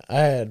 Like, yeah, I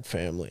had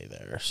family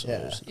there, so yeah,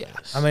 it was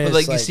nice. I mean, but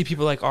like you see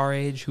people like our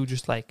age who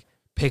just like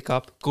pick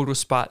up, go to a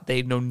spot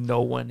they know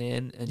no one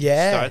in, and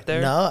start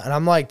there. No, and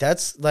I'm like,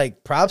 that's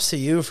like props to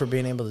you for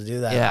being able to do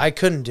that. Yeah. I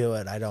couldn't do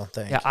it. I don't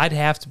think. Yeah, I'd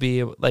have to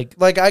be able, like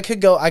I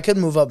could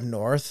move up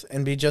north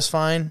and be just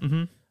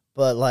fine.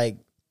 But like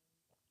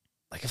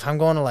if I'm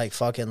going to like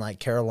fucking like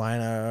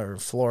Carolina or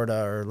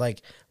Florida or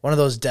like one of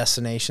those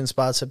destination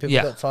spots that people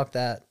get, fuck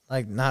that.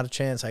 Like not a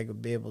chance I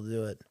could be able to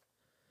do it.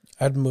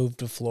 I'd move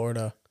to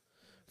Florida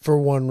for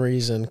one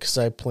reason, because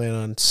I plan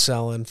on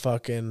selling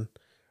starting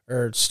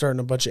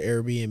a bunch of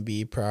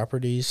Airbnb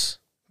properties.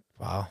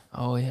 Wow.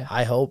 Oh yeah.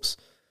 High hopes.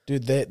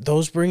 Dude,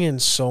 those bring in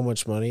so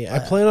much money. I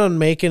plan on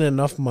making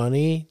enough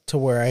money to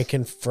where I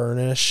can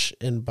furnish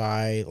and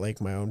buy like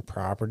my own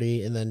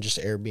property and then just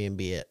Airbnb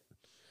it.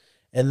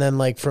 And then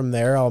like from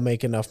there, I'll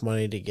make enough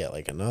money to get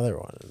like another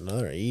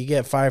one. You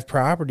get 5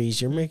 properties,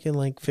 you're making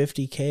like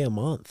 $50K a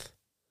month.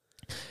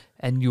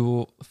 And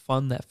you'll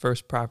fund that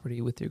first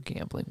property with your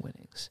gambling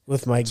winnings.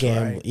 With my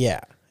gambling, yeah.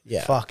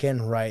 Yeah.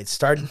 Fucking right.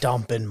 Start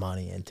dumping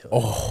money into it.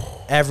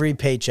 Oh. Every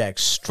paycheck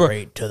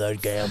straight to the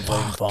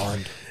gambling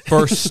fund.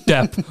 First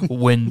step,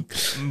 win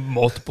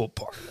multiple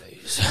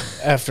parlays.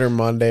 After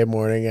Monday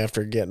morning,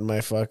 after getting my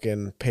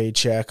fucking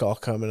paycheck, all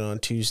coming on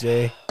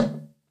Tuesday,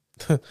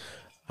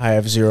 I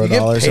have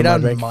 $0 paid in my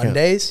on bank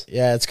Mondays? account.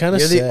 Yeah, it's kind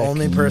of sick. You're the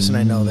only person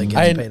I know that gets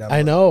paid on Mondays.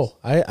 I know.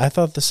 I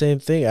thought the same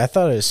thing. I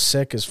thought it was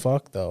sick as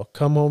fuck, though.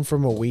 Come home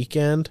from a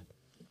weekend.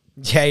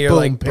 Yeah, you're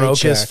like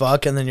broke as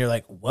fuck, and then you're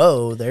like,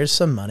 whoa, there's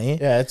some money.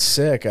 Yeah, it's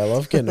sick. I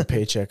love getting a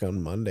paycheck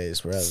on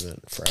Mondays rather than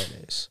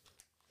Fridays.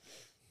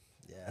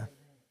 Yeah.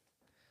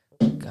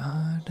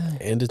 God.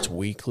 And it's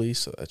weekly,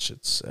 so that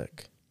shit's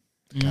sick.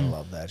 I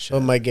love that shit.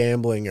 But my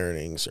gambling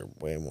earnings are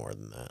way more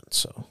than that,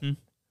 so.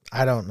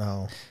 I don't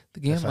know.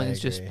 The gambling is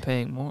just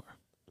paying more.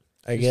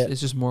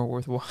 It's just more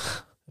worthwhile.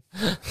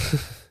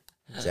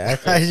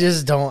 Exactly.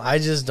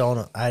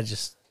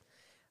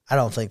 I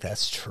don't think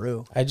that's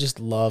true. I just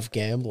love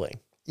gambling.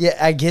 Yeah,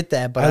 I get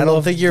that, but I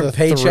don't think your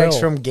paychecks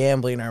from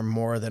gambling are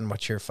more than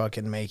what you're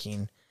fucking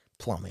making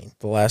plumbing.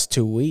 The last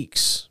 2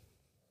 weeks.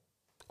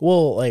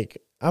 Well,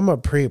 like, I'm a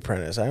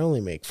pre-apprentice. I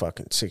only make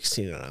fucking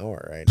 $16 an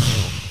hour right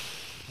now.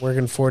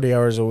 Working 40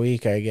 hours a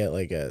week, I get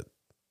like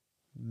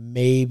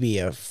maybe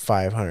a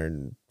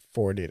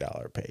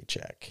 $540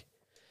 paycheck.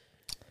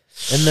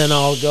 And then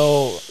I'll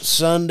go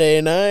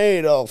Sunday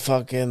night, I'll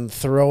fucking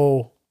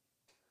throw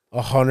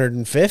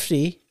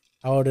 $150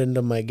 out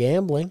into my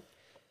gambling,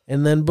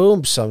 and then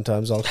boom,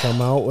 sometimes I'll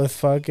come out with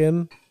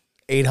fucking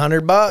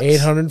 $800,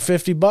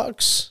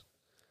 $850.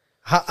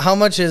 How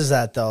much is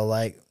that though?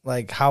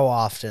 Like how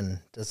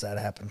often does that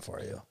happen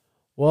for you?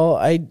 Well,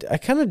 I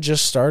kind of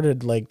just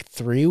started like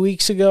 3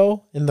 weeks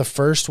ago. In the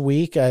first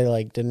week, I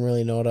like didn't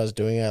really know what I was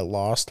doing. I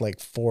lost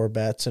like 4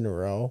 bets in a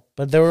row,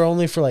 but they were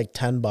only for like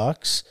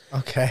 $10.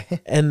 Okay,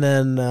 and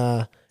then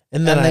you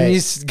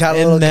got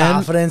a little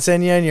confidence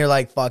in you, and you're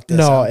like, fuck this,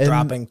 I'm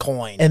dropping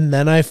coin. And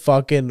then I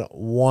fucking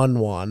won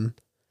one.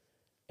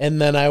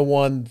 And then I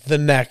won the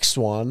next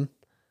one.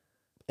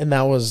 And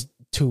that was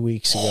 2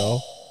 weeks ago.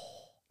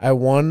 I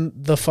won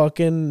the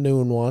fucking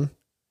noon one.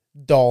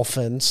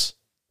 Dolphins,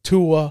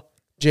 Tua,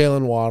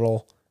 Jalen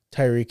Waddle,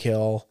 Tyreek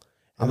Hill,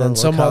 and then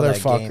some other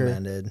fucker.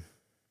 Ended.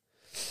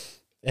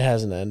 It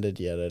hasn't ended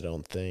yet, I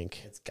don't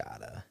think. It's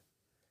gotta.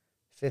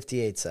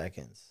 58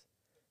 seconds.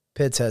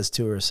 Pitts has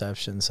 2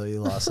 receptions, so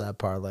you lost that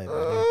parlay.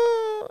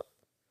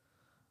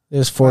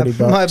 It's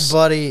 $40. My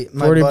buddy,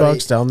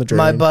 $40 down the drain.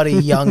 My buddy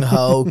Young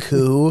Ho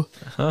Koo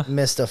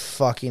missed a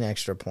fucking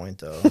extra point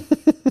though,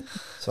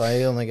 so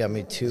I only got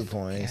me 2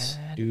 points.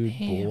 God Dude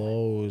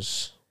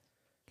blows.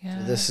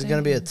 Dude, this is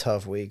gonna be a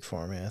tough week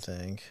for me, I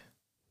think.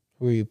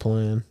 Who are you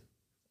playing?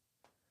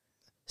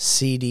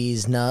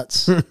 CD's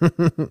nuts.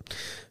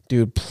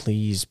 Dude,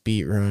 please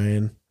beat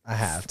Ryan. I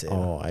have to.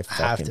 Oh, I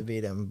have to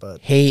beat him,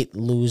 but hate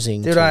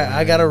losing. Dude,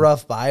 I got a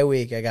rough bye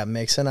week. I got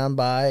Mixon on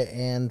bye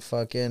and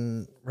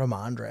fucking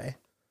Ramondre.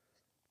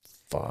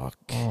 Fuck.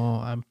 Oh,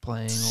 I'm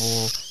playing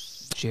old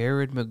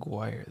Jared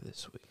Maguire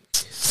this week.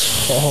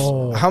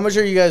 Oh. How much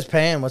are you guys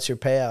paying? What's your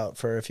payout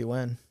for if you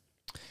win?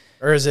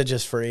 Or is it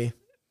just free?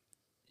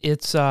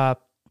 It's we're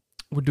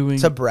doing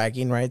it's a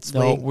bragging rights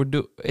league.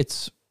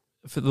 It's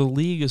for the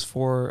league is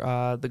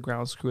for the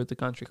ground screw at the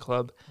country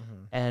club.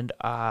 And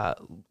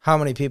how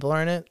many people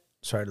are in it?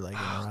 Sorry to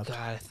interrupt. Oh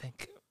God,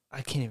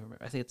 I can't even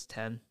remember. I think it's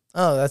 10.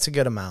 Oh, that's a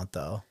good amount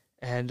though.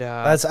 And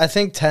I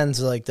think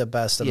 10's like the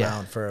best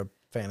amount for a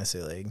fantasy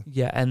league.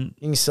 Yeah, and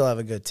you can still have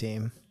a good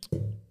team.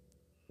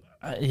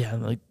 Yeah,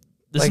 like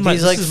this like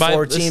is these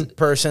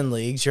 14-person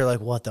leagues. You're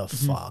like, what the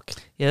fuck?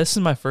 Yeah, this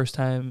is my first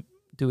time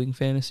doing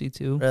fantasy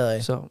too.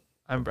 Really? So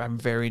I'm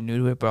very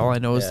new to it, but all I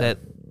know is that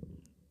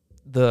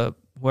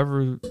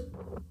whoever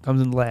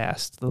comes in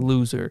last, the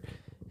loser,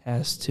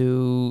 has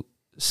to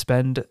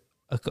spend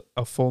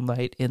a full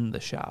night in the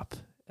shop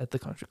at the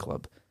country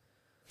club.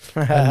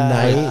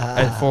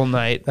 A full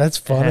night. That's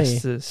funny.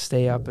 Has to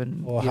stay up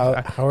and.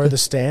 Well, how are the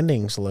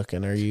standings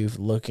looking? Are you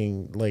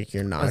looking like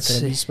you're not going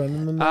to be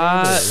spending the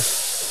night?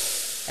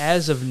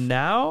 As of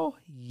now,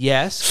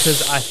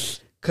 yes,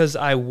 because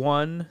I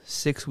won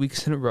 6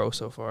 weeks in a row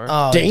so far.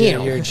 Oh, damn!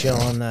 Dude, you're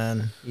chilling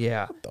then.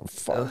 Yeah. The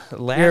fuck?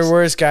 Your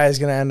worst guy is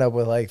going to end up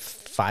with like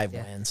 5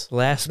 wins.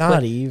 Last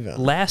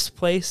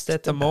place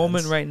at the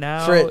moment right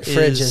now.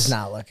 Fridge is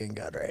not looking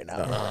good right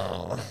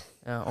now.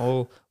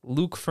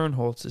 Luke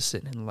Fernholtz is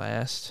sitting in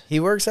last. He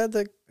works at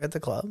the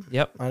club?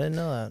 Yep. I didn't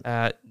know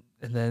that.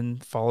 And then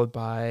followed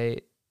by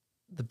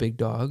the big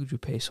dog, Drew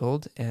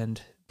Pacehold,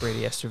 and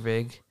Brady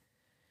Estervig.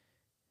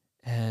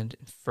 And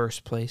in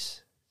first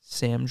place,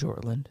 Sam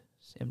Jortland.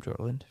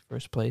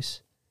 First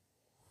place.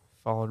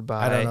 Followed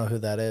by... I don't know who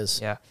that is.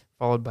 Yeah.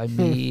 Followed by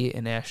me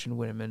and Ashton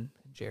Winneman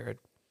and Jared.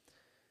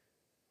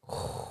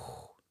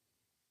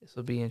 This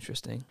will be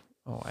interesting.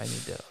 Oh, I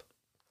need to.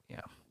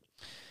 Yeah.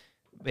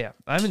 But yeah,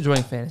 I'm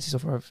enjoying fantasy so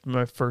far.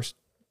 My first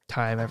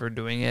time ever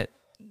doing it.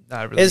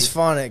 Not really. It's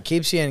fun. It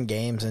keeps you in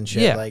games and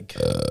shit. Yeah. Like,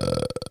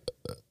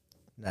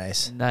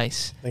 nice.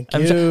 Thank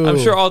you. I'm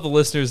sure all the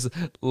listeners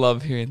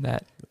love hearing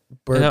that.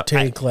 Bert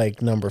take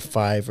like number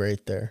 5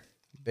 right there.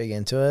 Big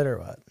into it or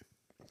what?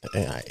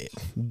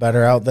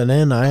 Better out than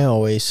in, I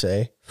always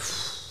say.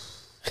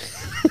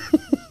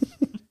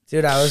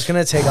 Dude, I was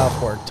gonna take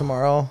off work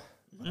tomorrow.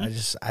 I'm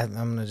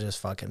gonna just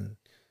fucking.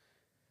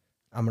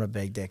 I'm gonna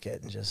big dick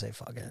it and just say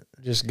fuck it.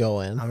 Just go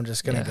in. I'm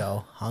just gonna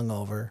go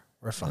hungover.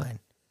 We're fine.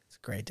 It's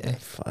a great day.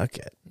 Fuck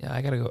it. Yeah,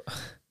 I gotta go.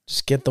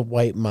 Just get the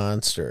White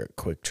Monster at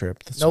Quick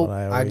Trip. That's what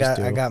I always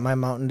do. I got my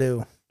Mountain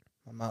Dew.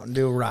 My Mountain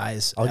Dew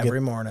Rise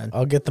every morning.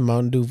 I'll get the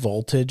Mountain Dew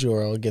Voltage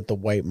or I'll get the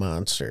White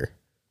Monster.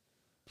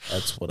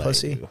 That's what I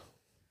do.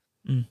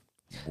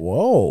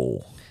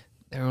 Whoa.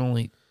 There are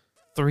only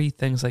 3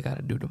 things I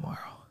gotta do tomorrow.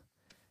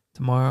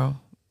 Tomorrow,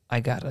 I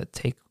gotta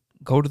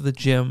go to the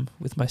gym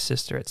with my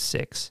sister at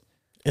 6.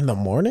 In the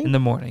morning? In the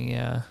morning,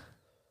 yeah.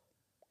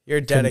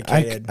 You're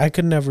dedicated. I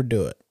could never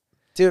do it.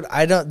 Dude,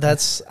 I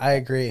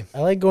agree.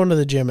 I like going to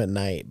the gym at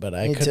night, but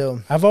Me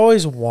too. I've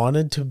always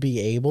wanted to be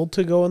able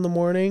to go in the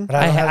morning. But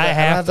I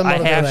have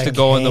to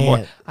go in the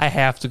morning. I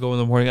have to go in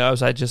the morning.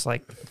 I just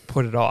like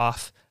put it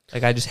off.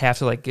 Like I just have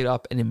to like get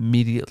up and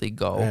immediately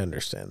go. I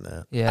understand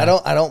that. Yeah.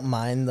 I don't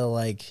mind the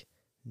like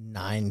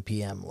 9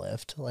 p.m.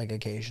 lift like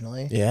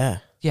occasionally. Yeah.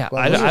 Yeah.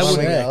 Well, I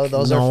would.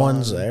 Those no are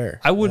one's there.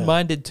 I wouldn't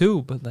mind it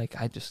too, but like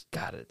I just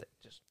got it.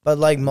 But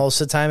like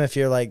most of the time, if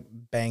you're like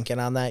banking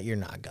on that, you're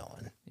not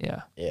going.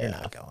 Yeah. You're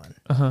not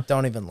going.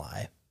 Don't even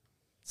lie.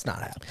 It's not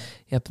happening.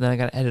 Yep. And then I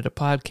got to edit a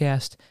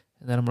podcast,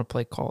 and then I'm gonna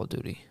play Call of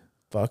Duty.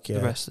 Fuck yeah.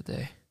 The rest of the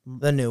day.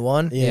 The new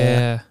one.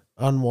 Yeah.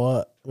 On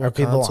what? Are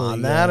people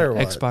on that or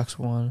what? Xbox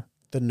One?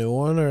 The new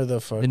one or the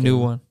fucking? The new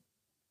one.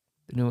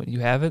 The new one. You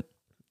have it?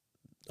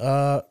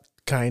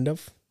 Kind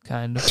of.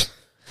 Kind of.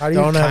 How do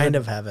you kind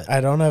of have it?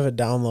 I don't have it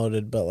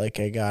downloaded, but like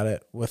I got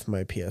it with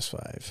my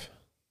PS5.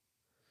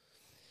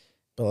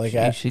 But like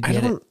I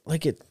don't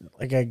like it.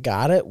 Like I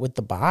got it with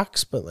the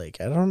box, but like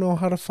I don't know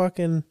how to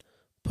fucking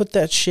put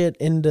that shit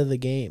into the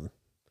game.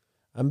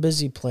 I'm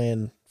busy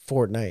playing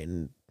Fortnite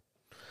and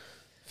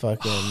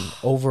fucking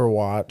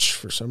Overwatch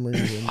for some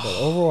reason, but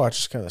Overwatch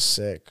is kind of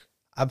sick.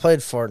 I played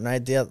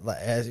Fortnite.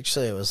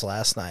 Actually, it was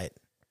last night.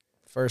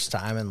 First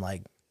time in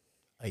like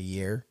a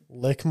year.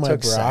 Lick My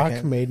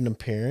Brock made an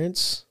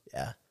appearance.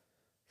 Yeah.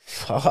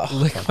 Fuck.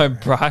 Lick My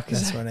Brock.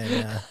 That's my name.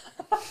 Yeah.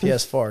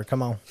 PS4.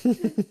 Come on.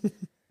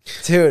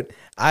 Dude,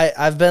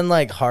 I've been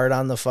like hard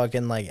on the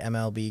fucking like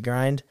MLB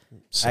grind.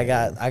 Same.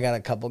 I got a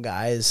couple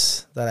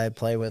guys that I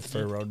play with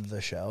for Road to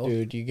the Show.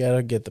 Dude, you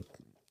gotta get the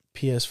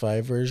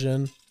PS5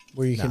 version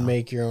where you can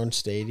make your own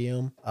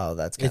stadium. Oh,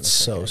 that's it's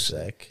so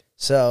sick.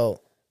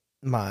 So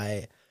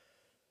my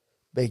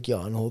big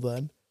yawn, hold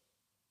on.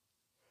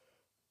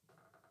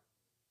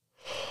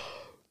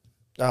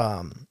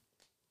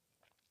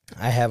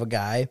 I have a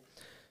guy.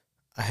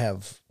 I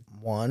have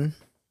one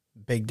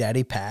Big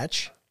Daddy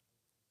Patch.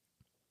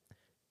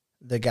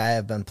 The guy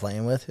I've been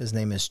playing with, his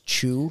name is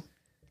Chew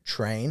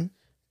Train.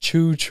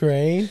 Chew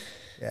Train?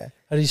 Yeah.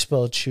 How do you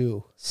spell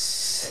chew?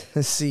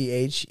 CHEW.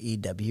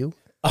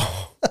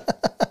 Oh.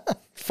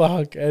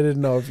 Fuck. I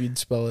didn't know if you'd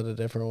spell it a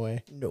different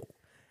way. No.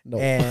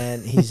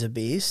 And he's a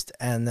beast.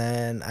 And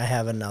then I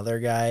have another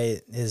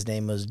guy. His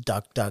name was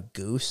Duck Duck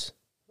Goose.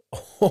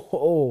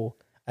 Oh,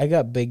 I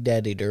got Big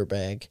Daddy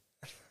Dirtbag.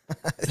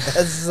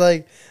 that's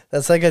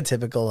like a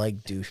typical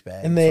like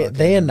douchebag. And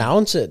they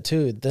announce it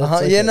too.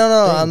 Like no.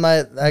 On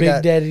I Big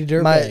got Daddy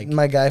Dirtbag.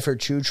 My guy for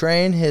Chew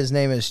Train. His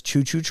name is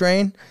Choo Choo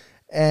Train.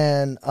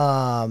 And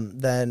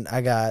then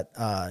I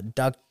got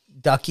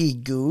Ducky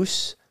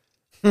Goose.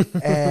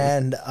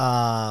 And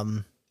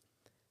the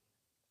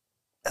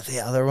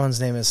other one's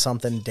name is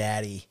something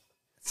Daddy.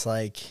 It's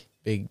like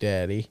Big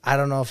Daddy. I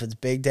don't know if it's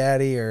Big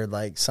Daddy or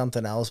like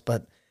something else,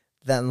 but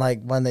then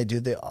like when they do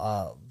the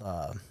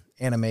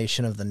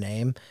animation of the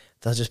name,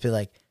 they'll just be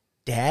like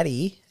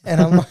Daddy,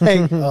 and I'm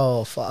like,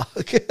 oh fuck.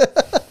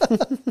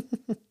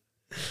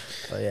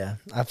 But yeah,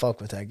 I fuck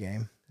with that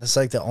game. It's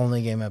like the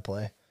only game I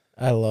play.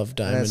 I love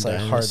Diamond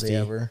Dynasty. Hardly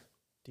ever.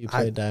 Do you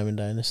play Diamond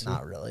Dynasty?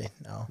 Not really,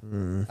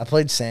 no. I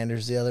played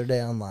Sanders the other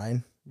day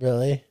online.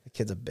 Really? The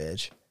kid's a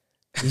bitch.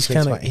 He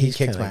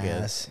kicked my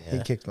good. ass. Yeah.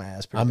 He kicked my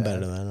ass pretty I'm bad.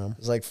 better than him. It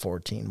was like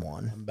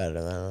 14-1. I'm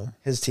better than him.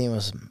 His team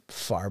was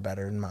far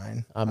better than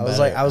mine. I was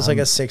like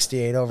a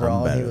 68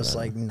 overall, and he was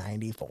like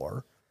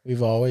 94.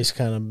 We've always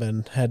kind of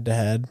been head to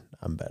head.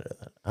 I'm better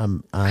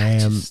than I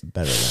am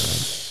better than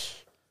him.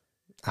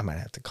 I might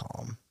have to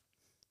call him.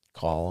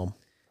 Call him.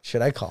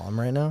 Should I call him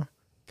right now?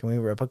 Can we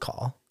rip a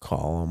call?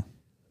 Call him.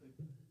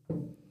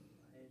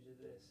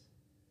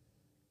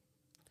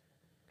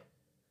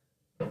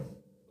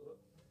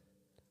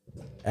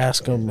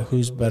 Ask him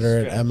who's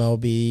better at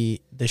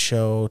MLB The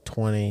Show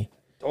 20.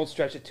 Don't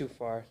stretch it too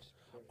far.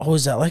 Oh,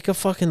 is that like a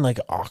fucking like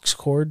aux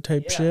cord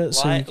type shit?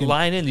 So you can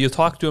line in. You'll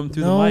talk to him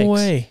through the mics. No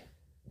way.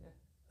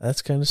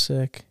 That's kind of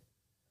sick.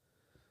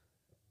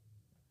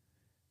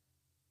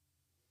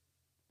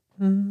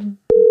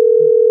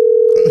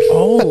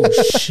 Oh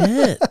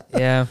shit!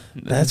 Yeah,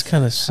 That's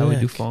kind of sick. how we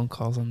do phone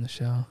calls on the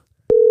show.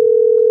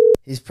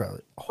 He's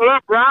probably. What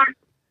up, Rock?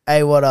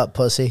 Hey, what up,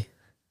 pussy?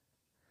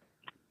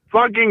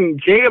 Fucking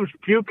Jacob's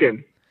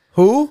puking.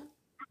 Who?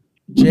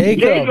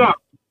 Jacob.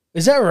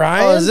 Is that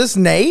Ryan? Oh, is this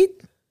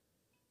Nate?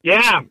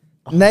 Yeah.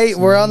 Nate,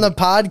 we're on the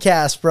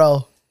podcast,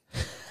 bro.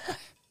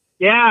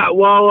 Yeah,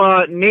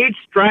 well, Nate's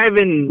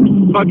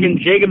driving fucking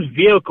Jacob's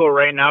vehicle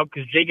right now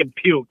because Jacob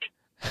puked.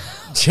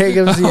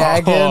 Jacob's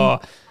yakking. Oh,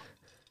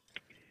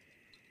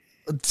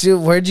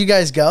 Dude, where'd you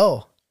guys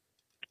go?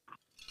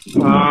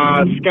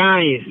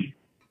 Scotty's.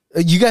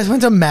 You guys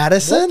went to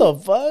Madison? What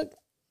the fuck?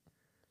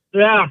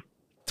 Yeah.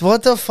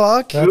 What the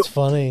fuck? That's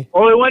funny.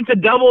 Well, we went to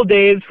Double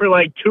Days for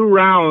like 2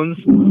 rounds.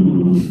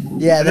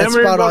 Yeah, that's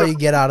Remember about all about- you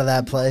get out of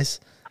that place.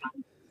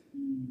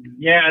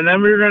 Yeah, and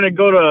then we were going to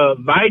go to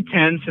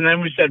Vitens, and then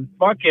we said,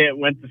 fuck it,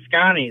 went to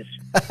Scotty's.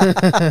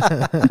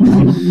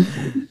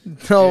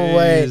 No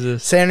way.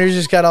 Jesus. Sanders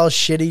just got all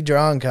shitty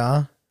drunk,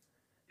 huh?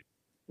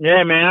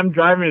 Yeah, man, I'm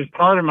driving his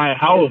car to my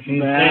house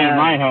and staying in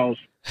my house.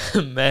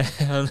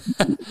 man.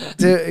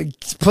 Dude,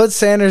 put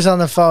Sanders on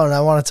the phone. I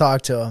want to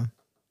talk to him.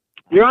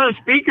 You're on a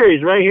speaker.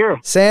 He's right here.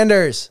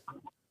 Sanders.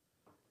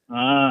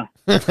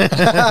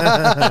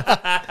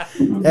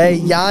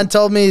 Hey, Jan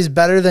told me he's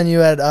better than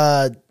you at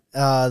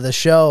the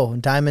show,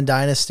 Diamond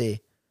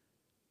Dynasty.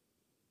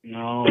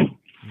 No.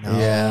 No.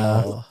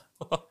 Yeah.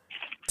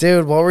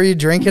 Dude, what were you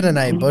drinking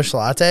tonight? Busch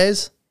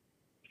lattes?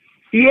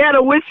 He had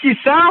a whiskey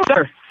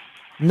sour.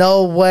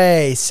 No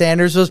way.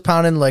 Sanders was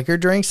pounding liquor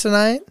drinks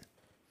tonight?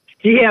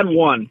 He had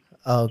one.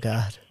 Oh,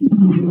 God.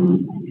 Yeah.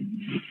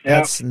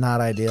 That's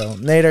not ideal.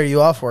 Nate, are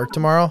you off work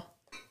tomorrow?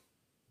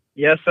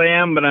 Yes, I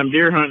am, but I'm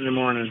deer hunting in the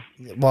morning.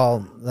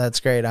 Well, that's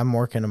great. I'm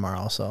working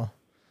tomorrow, so.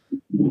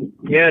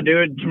 Yeah,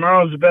 dude,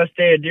 tomorrow's the best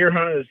day of deer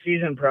hunting of the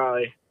season,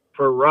 probably,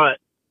 for rut.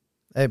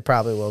 It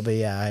probably will be.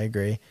 Yeah, I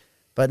agree.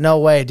 But no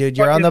way, dude.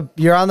 You're on the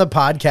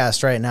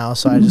podcast right now,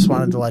 so I just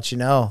wanted to let you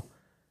know.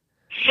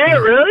 Shit,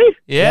 really?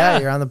 Yeah.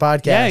 You're on the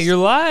podcast. Yeah, you're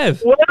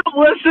live. What up,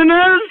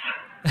 listeners?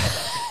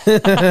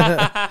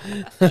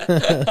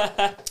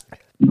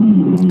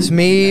 It's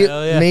me,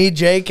 Hell yeah. me,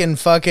 Jake, and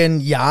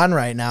fucking Jan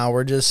right now.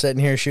 We're just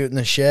sitting here shooting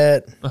the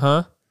shit.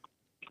 Uh-huh.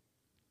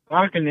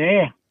 Fucking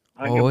yeah.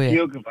 I Oh, could yeah.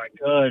 puke if I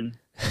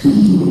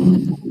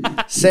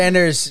could.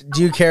 Sanders,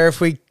 do you care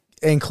if we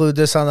include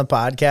this on the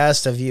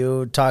podcast of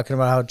you talking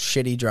about how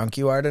shitty drunk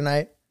you are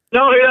tonight?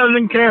 No, he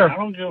doesn't care. I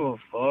don't give a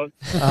fuck.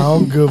 I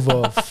don't give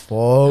a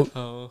fuck.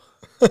 Oh.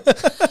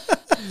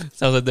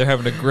 Sounds like they're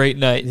having a great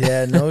night.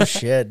 Yeah, no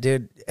shit,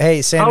 dude. Hey,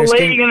 How Sanders,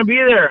 late are you going to be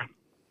there?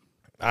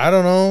 I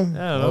don't know.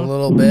 I don't know. A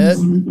little bit.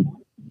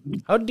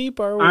 How deep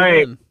are we? All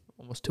right. in?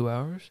 Almost 2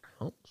 hours.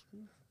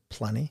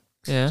 Plenty.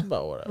 Yeah.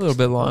 About what? A little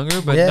bit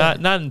longer, but Yeah.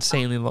 not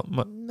insanely long.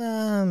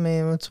 Nah,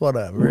 man, it's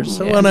whatever.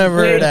 So Yeah.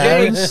 whenever it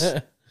Hey, ends.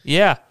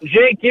 Yeah.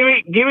 Jake, give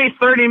me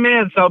 30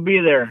 minutes. I'll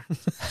be there.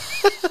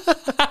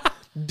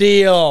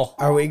 Deal.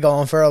 Are we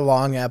going for a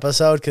long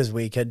episode? Because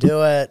we could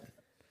do it.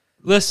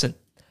 Listen,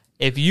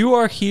 if you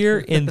are here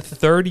in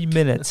 30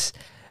 minutes,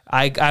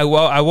 I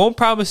won't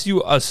promise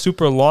you a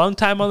super long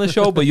time on the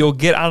show, but you'll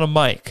get on a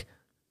mic.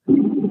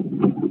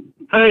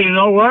 Hey, you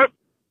know what?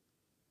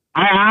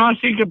 I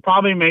honestly could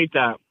probably make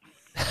that.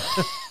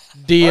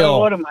 Deal.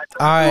 What am I?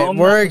 All right,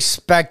 we're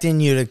expecting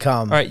you to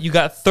come. All right, you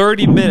got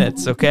 30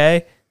 minutes,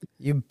 okay?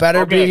 You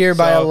better be Okay, here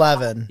by so-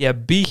 11. Yeah,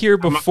 be here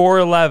before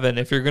 11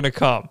 if you're going to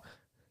come.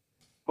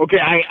 Okay,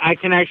 I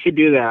can actually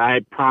do that.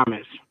 I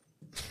promise.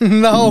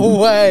 No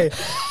way.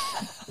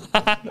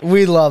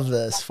 We love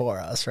this for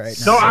us right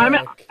now. So I'm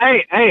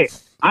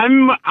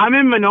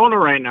in Monona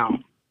right now.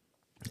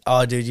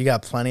 Oh, dude, you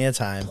got plenty of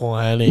time.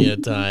 Plenty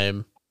of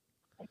time.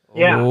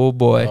 Yeah. Oh,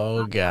 boy.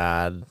 Oh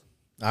God.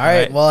 All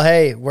right, right. well,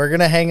 hey, we're going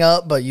to hang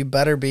up, but you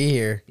better be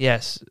here.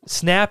 Yes.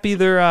 Snap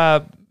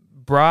either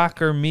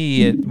Brock or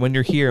me when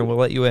you're here, and we'll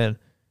let you in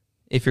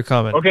if you're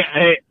coming. Okay,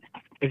 hey,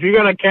 if you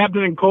got a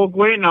Captain and Coke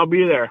waiting, I'll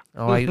be there.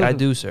 Oh, I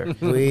do, sir.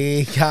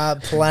 We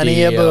got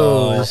plenty of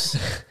Deal. booze.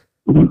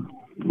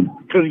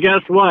 Because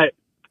guess what?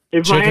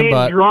 If I Chicken ain't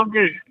butt. drunk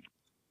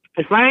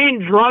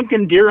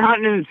and deer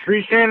hunting in the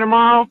tree stand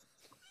tomorrow,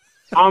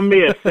 I'm gonna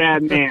be a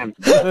sad man.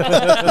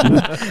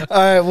 All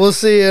right, we'll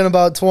see you in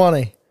about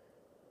 20.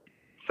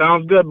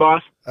 Sounds good,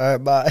 boss. All right,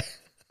 bye.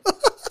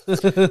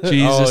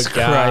 Jesus Oh,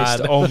 God.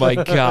 Christ. Oh, my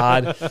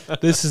God.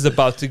 This is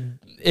about to...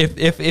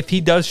 If he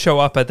does show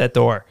up at that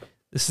door,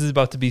 this is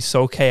about to be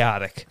so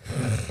chaotic.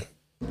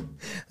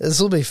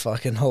 This will be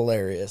fucking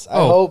hilarious.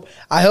 Oh.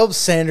 I hope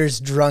Sanders'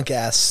 drunk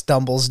ass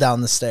stumbles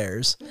down the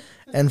stairs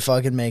and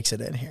fucking makes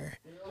it in here.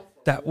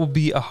 That will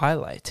be a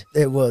highlight.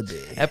 It would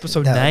be.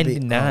 Episode That would be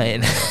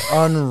 99.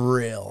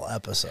 Unreal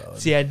episode.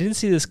 See, I didn't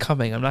see this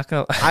coming. I'm not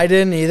going to... I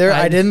didn't either.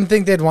 I- I didn't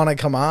think they'd want to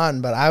come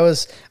on, but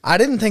I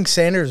didn't think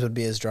Sanders would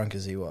be as drunk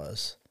as he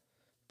was.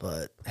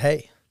 But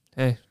hey,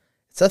 Hey,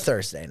 it's a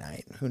Thursday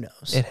night. Who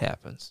knows? it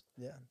happens.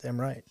 Yeah,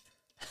 damn right.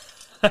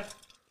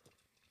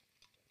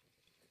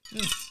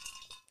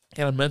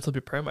 Yeah, I'm mentally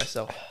preparing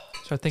myself.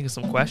 Start thinking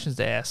some questions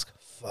to ask.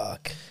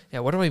 Fuck. Yeah,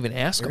 what do I even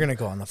ask We're him? going to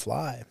go on the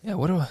fly. Yeah,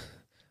 what do I...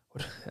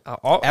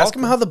 Ask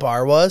him how the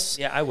bar was.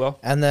 Yeah, I will.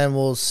 And then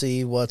we'll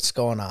see what's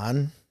going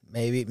on.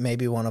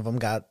 Maybe one of them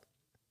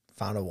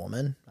found a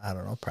woman. I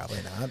don't know. Probably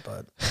not,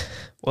 but...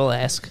 We'll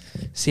ask.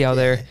 See how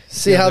their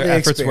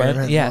efforts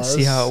went. Yeah,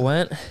 see how it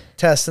went.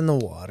 Testing the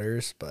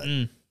waters, but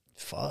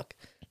fuck.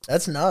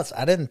 That's nuts.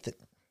 I didn't think...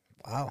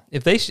 Wow.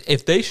 If they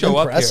show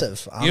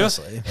impressive, up here,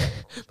 honestly. You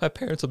know, my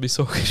parents will be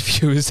so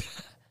confused.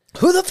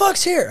 Who the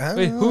fuck's here?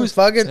 Wait, who's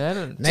fucking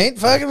Nate?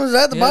 Fucking was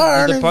at the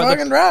bar and he's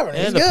fucking driving.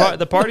 And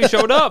the party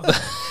showed up.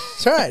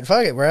 That's right.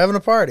 Fuck it. We're having a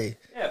party.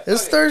 Yeah,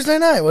 it's Thursday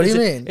night. What do you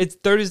mean? It's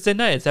Thursday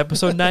night. It's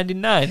episode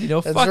 99. You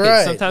know, That's fuck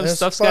right. it. Sometimes That's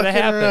stuff's gotta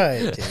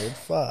happen. Right, dude.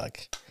 Fuck.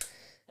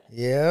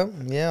 Yeah,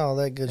 all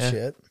that good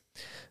shit.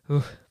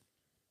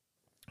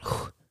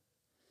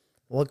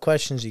 What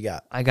questions you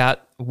got? I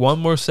got one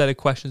more set of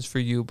questions for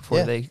you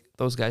before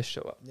those guys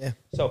show up. Yeah.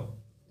 So,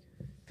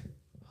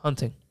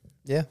 hunting.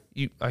 Yeah.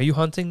 Are you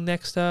hunting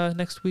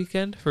next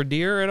weekend for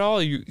deer at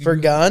all? For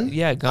gun?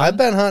 Yeah, gun. I've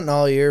been hunting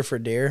all year for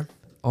deer.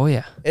 Oh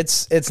yeah.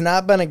 It's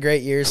not been a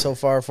great year so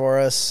far for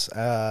us.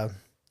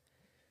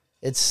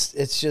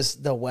 It's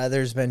just the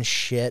weather's been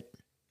shit.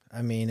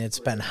 I mean, it's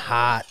been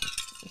hot.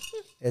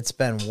 It's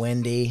been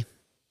windy.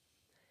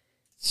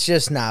 It's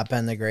just not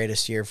been the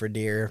greatest year for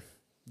deer.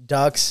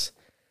 Ducks,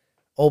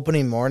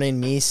 opening morning,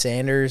 me,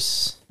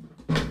 Sanders,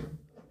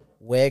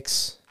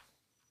 Wicks,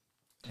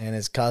 and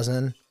his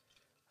cousin,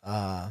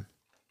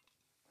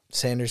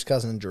 Sanders'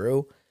 cousin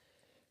Drew.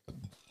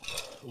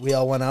 We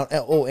all went out.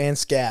 Oh, and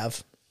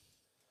Scav.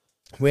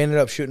 We ended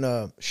up shooting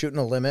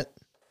a limit.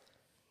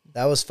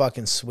 That was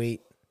fucking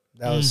sweet.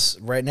 That was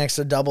right next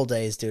to Double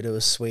Days, dude. It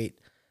was sweet.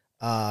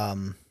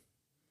 Other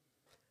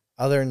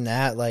than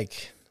that,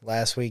 like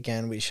last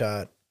weekend we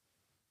shot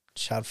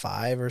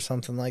 5 or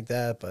something like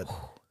that, but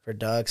for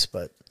ducks.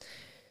 But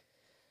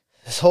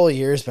this whole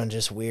year's been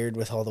just weird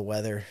with all the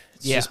weather.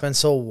 It's just been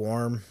so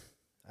warm.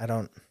 I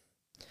don't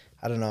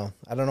know.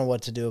 I don't know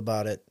what to do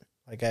about it.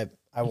 Like I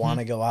want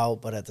to go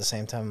out, but at the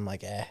same time I'm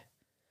like, I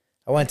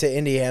went to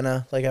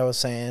Indiana, like I was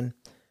saying.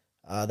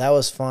 That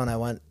was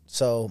fun.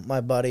 So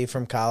my buddy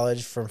from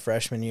college, from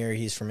freshman year,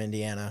 he's from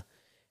Indiana.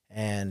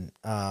 And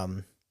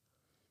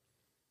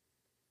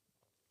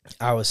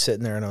I was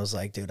sitting there and I was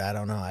like, dude, I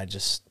don't know. I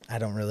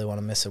don't really want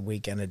to miss a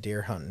weekend of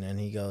deer hunting. And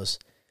he goes,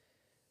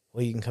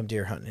 well, you can come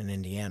deer hunting in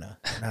Indiana.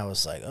 And I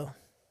was like, oh,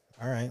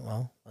 all right,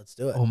 well, let's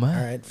do it. Oh, man.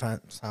 All right,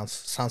 fine.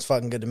 Sounds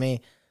fucking good to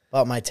me.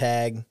 Bought my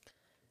tag,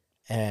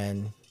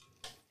 and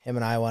him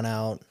and I went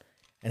out.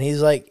 And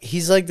he's like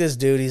this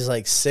dude. He's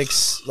like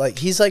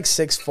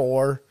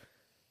 6'4",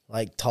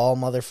 like tall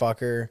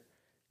motherfucker.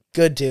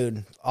 Good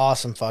dude.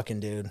 Awesome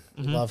fucking dude.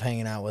 Love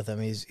hanging out with him.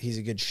 He's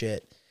a good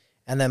shit.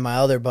 And then my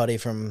other buddy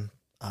from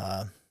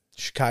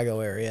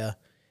Chicago area,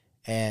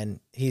 and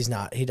he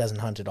doesn't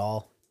hunt at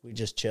all. We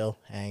just chill,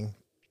 hang,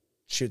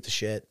 shoot the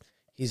shit.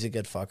 He's a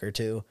good fucker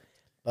too.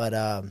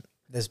 But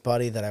this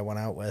buddy that I went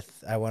out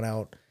with,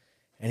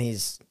 and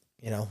he's,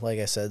 like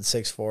I said,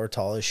 6'4",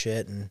 tall as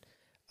shit, and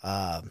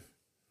I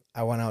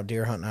went out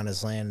deer hunting on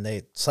his land.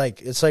 It's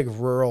like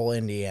rural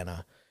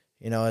Indiana.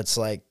 It's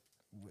like,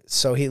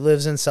 so he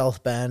lives in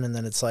South Bend, and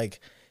then it's like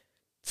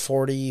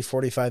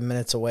 45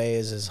 minutes away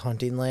is his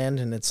hunting land,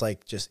 and it's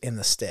like just in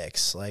the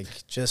sticks,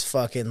 like just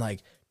fucking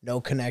like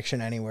no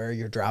connection anywhere.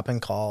 You're dropping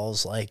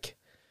calls, like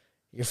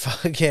you're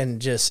fucking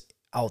just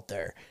out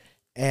there.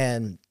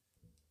 And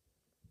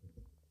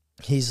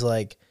he's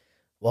like,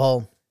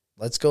 well,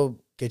 let's go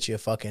get you a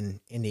fucking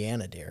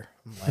Indiana deer.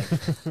 I'm like,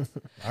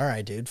 all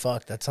right, dude,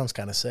 fuck, that sounds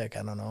kind of sick.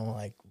 I don't know,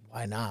 like,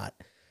 why not?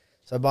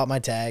 So I bought my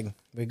tag.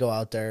 We go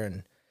out there,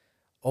 and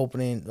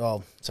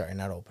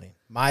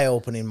my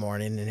opening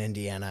morning in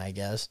Indiana, I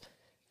guess.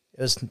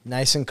 It was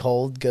nice and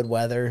cold, good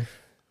weather.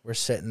 We're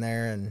sitting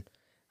there, and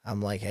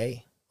I'm like,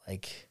 hey,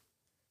 like,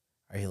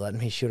 are you letting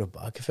me shoot a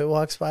buck if it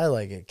walks by?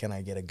 Like, can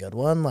I get a good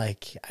one?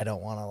 Like, I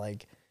don't want to,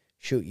 like,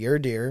 shoot your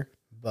deer,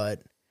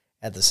 but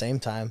at the same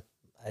time,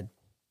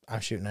 I'm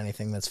shooting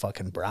anything that's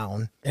fucking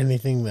brown.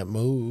 Anything that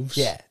moves.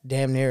 Yeah,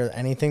 damn near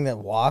anything that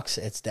walks,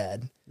 it's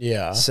dead.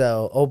 Yeah.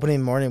 So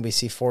opening morning, we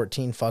see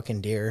 14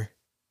 fucking deer,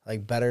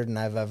 like better than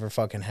I've ever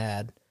fucking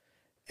had.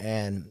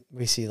 And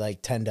we see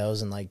like 10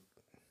 does and like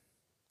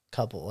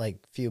couple, like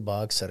few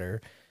bucks that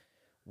are,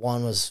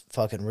 one was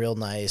fucking real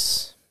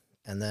nice.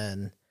 And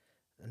then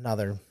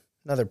another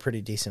pretty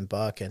decent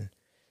buck. And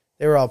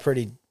they were all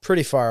pretty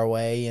far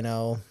away,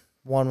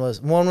 One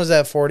was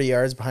at 40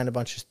 yards behind a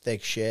bunch of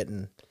thick shit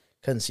and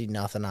couldn't see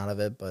nothing out of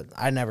it, but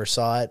I never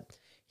saw it.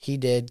 He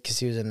did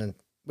because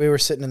we were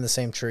sitting in the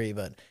same tree,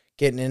 but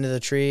getting into the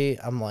tree,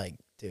 I'm like,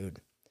 dude,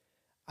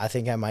 I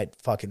think I might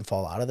fucking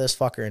fall out of this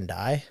fucker and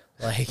die.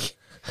 Like,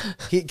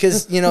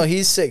 because,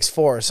 he's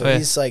 6'4", so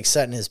he's like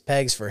setting his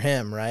pegs for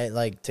him, right?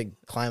 Like to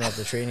climb up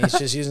the tree, and he's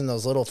just using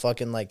those little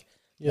fucking like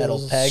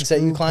metal pegs that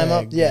you climb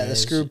up. Yeah, the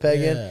screw peg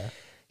in.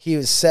 He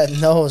was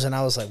setting those, and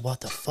I was like, what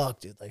the fuck,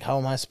 dude? Like, how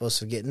am I supposed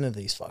to get into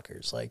these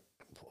fuckers? Like,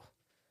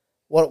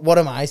 what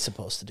am I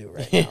supposed to do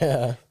right now?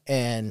 Yeah.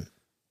 And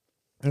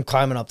I'm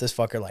climbing up this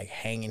fucker, like,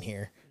 hanging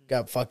here.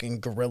 got fucking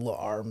gorilla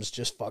arms,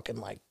 just fucking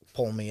like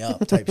pull me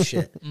up type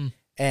shit.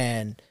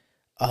 And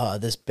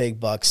this big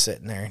buck's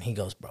sitting there, and he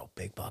goes, bro,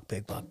 big buck.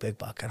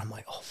 And I'm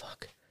like, oh,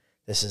 fuck.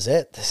 This is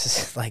it.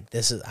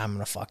 I'm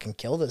going to fucking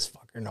kill this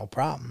fucker. No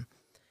problem.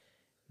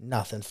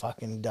 Nothing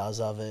fucking does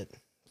of it.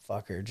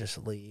 Fucker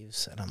just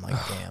leaves. And I'm like,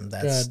 damn,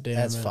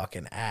 that's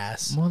fucking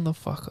ass.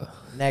 Motherfucker.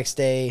 Next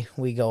day,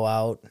 we go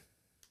out.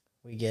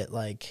 We get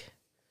like,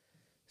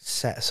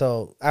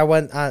 so I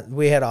went,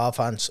 we had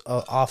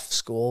off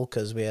school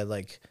because we had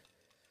like,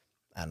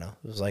 I don't know,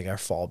 it was like our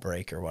fall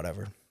break or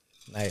whatever.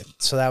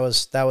 So that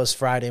was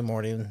Friday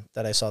morning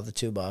that I saw the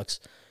 $2.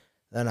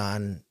 Then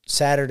on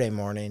Saturday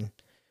morning,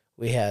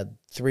 we had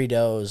 3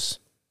 does.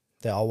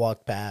 They all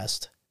walked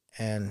past,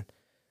 and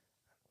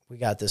we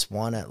got this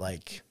one at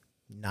like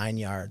 9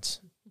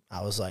 yards.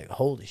 I was like,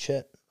 holy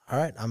shit. All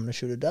right, I'm going to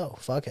shoot a doe.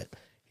 Fuck it.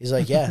 He's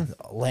like, yeah,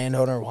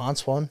 landowner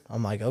wants one.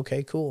 I'm like,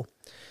 okay, cool.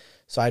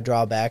 So I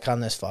draw back on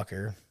this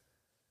fucker,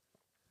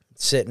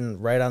 sitting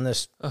right on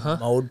this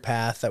mowed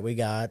path that we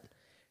got.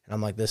 And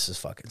I'm like, this is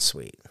fucking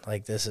sweet.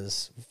 Like, this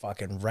is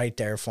fucking right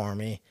there for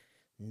me.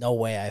 No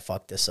way I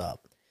fucked this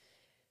up.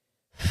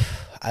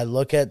 I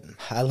look at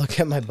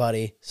my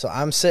buddy. So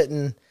I'm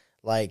sitting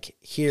like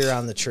here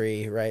on the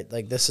tree, right?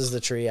 Like, this is the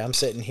tree. I'm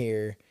sitting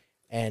here,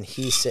 and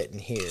he's sitting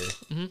here.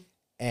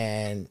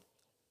 And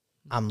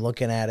I'm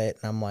looking at it,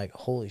 and I'm like,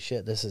 holy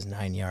shit, this is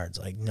 9 yards.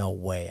 Like, no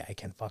way I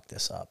can fuck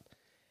this up.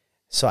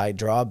 So I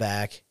draw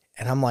back,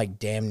 and I'm like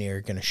damn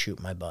near going to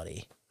shoot my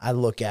buddy. I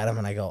look at him,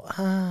 and I go,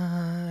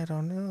 I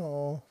don't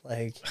know.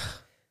 Like,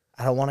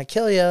 I don't want to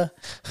kill you.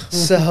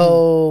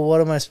 So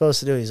what am I supposed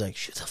to do? He's like,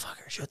 shoot the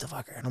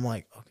fucker. And I'm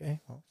like, okay,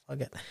 well,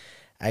 fuck it.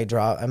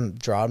 I'm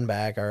drawing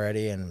back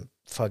already, and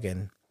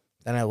fucking,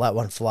 then I let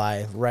one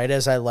fly. Right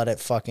as I let it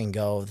fucking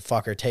go, the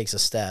fucker takes a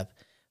step.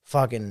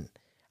 Fucking,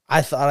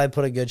 I thought I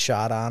put a good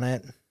shot on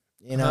it.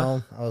 You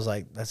know, I was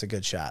like, that's a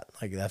good shot.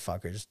 Like, that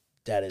fucker's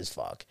dead as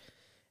fuck.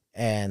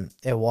 And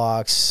it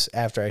walks,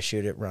 after I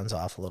shoot it, runs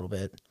off a little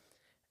bit.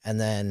 And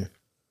then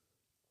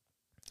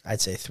I'd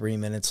say 3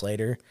 minutes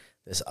later,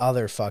 this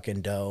other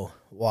fucking doe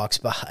walks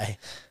by,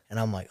 and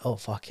I'm like, oh,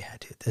 fuck yeah,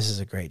 dude, this is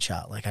a great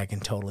shot. Like, I can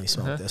totally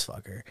smoke this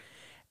fucker.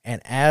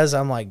 And as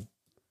I'm like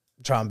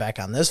drawing back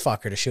on this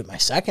fucker to shoot my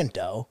second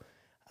doe,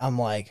 I'm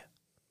like,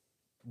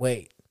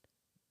 wait,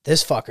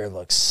 this fucker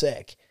looks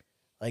sick.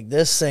 Like,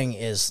 this thing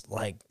is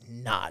like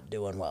not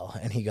doing well.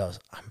 And he goes,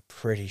 I'm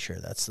pretty sure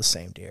that's the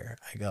same deer.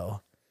 I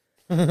go,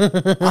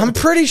 I'm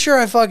pretty sure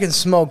I fucking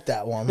smoked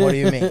that one. What do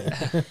you mean?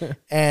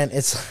 And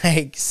it's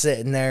like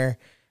sitting there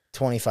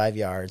 25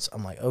 yards.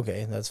 I'm like,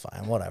 okay, that's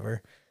fine,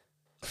 whatever.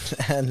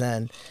 And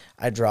then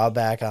I draw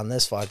back on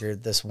this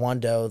fucker. This one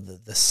doe,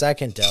 the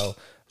second doe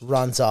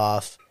runs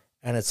off,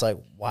 and it's like,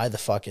 why the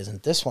fuck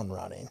isn't this one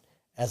running?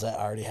 As I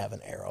already have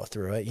an arrow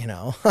through it, you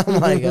know? I'm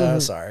like, oh,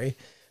 sorry.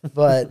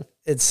 But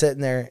it's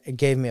sitting there. It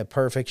gave me a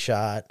perfect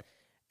shot.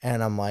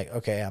 And I'm like,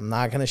 okay, I'm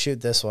not going to shoot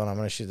this one. I'm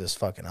going to shoot this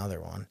fucking other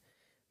one.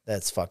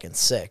 That's fucking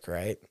sick,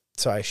 right?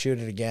 So I shoot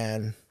it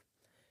again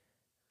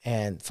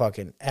and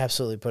fucking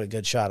absolutely put a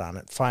good shot on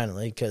it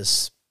finally,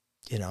 because,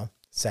 you know,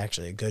 it's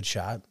actually a good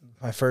shot.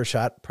 My first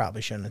shot,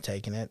 probably shouldn't have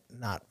taken it.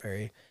 Not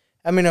very,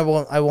 I mean, I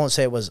won't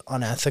say it was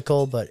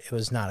unethical, but it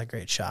was not a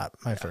great shot,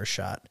 my first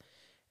shot.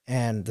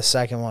 And the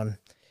second one,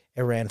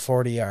 it ran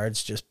 40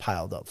 yards, just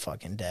piled up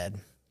fucking dead.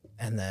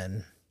 And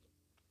then,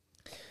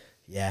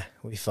 yeah,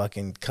 we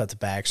fucking cut the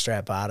back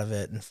strap out of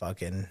it and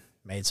fucking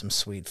made some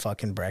sweet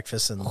fucking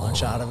breakfast and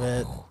lunch out of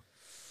it.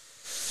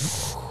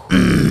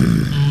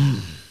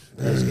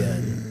 That was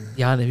good.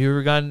 Jan, have you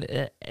ever gone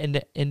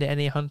into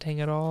any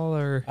hunting at all?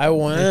 Or I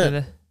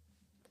went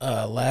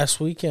last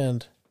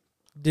weekend.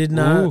 Did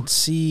not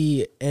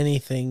see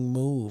anything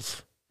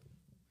move.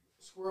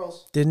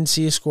 Squirrels. Didn't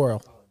see a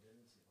squirrel.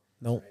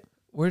 Nope.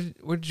 Where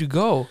did you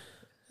go?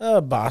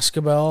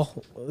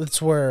 Boscobel.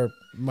 That's where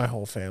my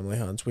whole family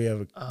hunts. We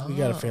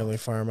got a family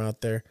farm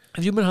out there.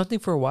 Have you been hunting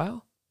for a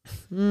while?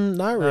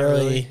 Not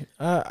really.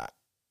 I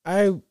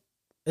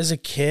as a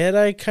kid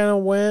I kind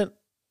of went,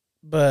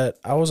 but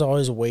I was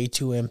always way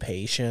too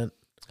impatient,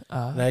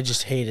 and I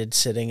just hated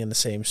sitting in the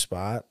same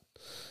spot.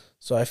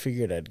 So I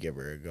figured I'd give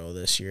her a go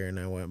this year, and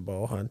I went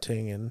bow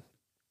hunting and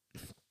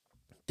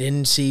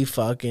didn't see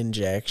fucking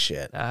jack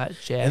shit.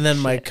 And then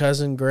my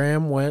cousin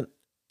Graham went.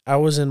 I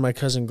was in my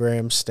cousin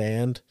Graham's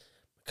stand.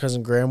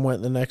 Cousin Graham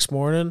went the next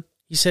morning.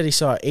 He said he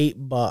saw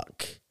 8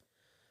 bucks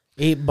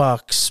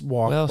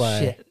walk by.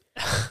 Shit.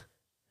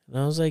 And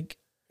I was like,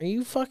 are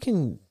you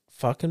fucking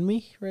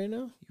me right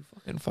now? You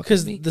fucking me?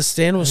 Because the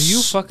stand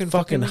was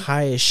fucking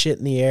high as shit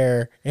in the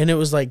air, and it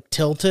was like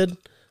tilted,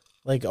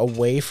 like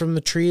away from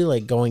the tree,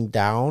 like going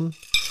down.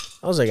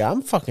 I was like,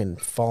 I'm fucking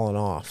falling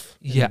off.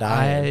 Yeah,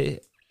 I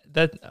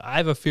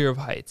have a fear of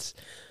heights.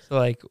 So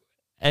like,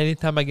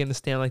 anytime I get in a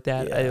stand like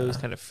that, it always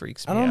kind of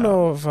freaks me out. I don't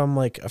know if I'm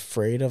like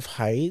afraid of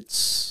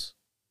heights.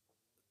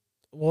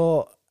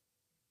 Well,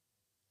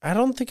 I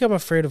don't think I'm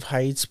afraid of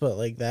heights, but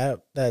like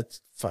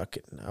that's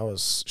fucking, I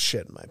was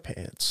shitting my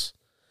pants.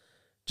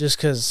 just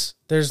because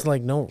there's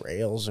like no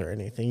rails or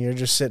anything. You're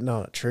just sitting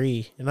on a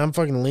tree, and I'm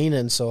fucking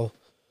leaning, so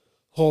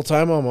the whole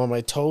time I'm on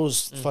my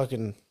toes,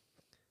 fucking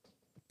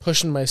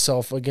pushing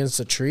myself against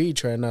a tree,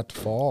 trying not to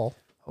fall.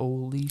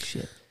 Holy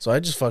shit. So I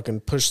just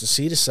fucking pushed the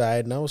seat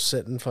aside, and I was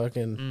sitting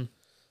fucking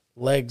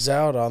legs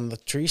out on the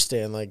tree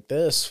stand like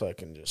this,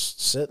 fucking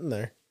just sitting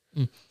there.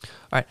 All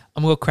right,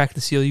 I'm going to go crack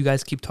the seal. You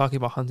guys keep talking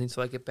about hunting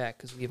until I get back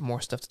because we have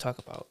more stuff to talk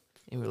about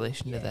in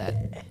relation to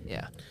that.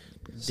 Yeah.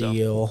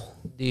 Deal.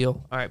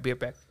 All right, be right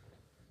back.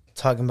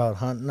 Talking about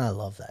hunting, I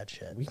love that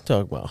shit. We can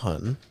talk about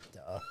hunting.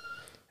 Duh.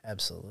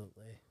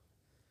 Absolutely.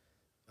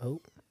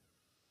 Oh.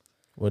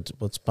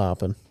 What's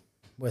popping?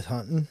 With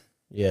hunting?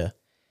 Yeah.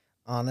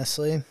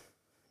 Honestly,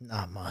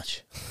 not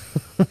much.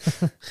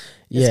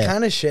 Yeah. It's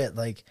kind of shit.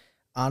 Like,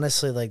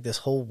 honestly, like this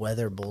whole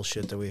weather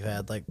bullshit that we've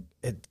had, like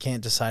it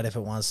can't decide if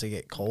it wants to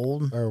get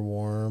cold or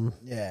warm.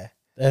 Yeah.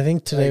 I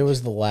think today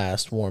was the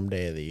last warm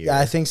day of the year. Yeah,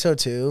 I think so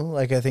too.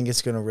 Like, I think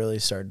it's going to really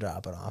start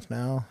dropping off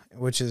now,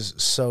 which is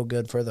so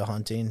good for the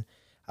hunting.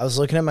 I was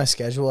looking at my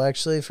schedule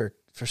actually for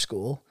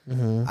school.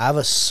 I have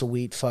a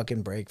sweet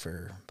fucking break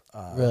for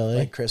really?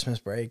 Like Christmas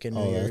break and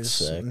New Year's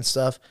and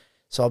stuff.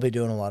 So I'll be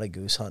doing a lot of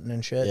goose hunting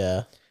and shit.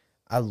 Yeah.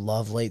 I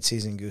love late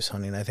season goose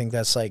hunting. I think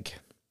that's like,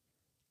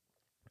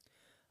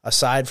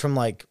 aside from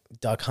like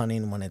duck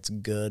hunting when it's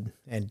good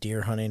and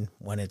deer hunting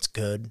when it's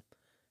good,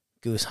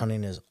 goose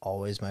hunting is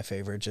always my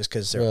favorite just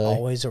because they're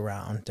always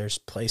around. There's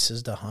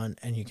places to hunt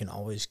and you can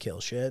always kill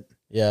shit.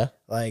 Yeah.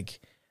 Like,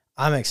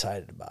 I'm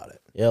excited about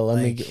it. Yeah,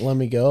 let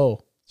me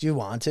go. Do you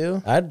want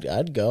to?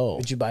 I'd go.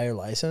 Would you buy your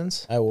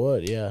license? I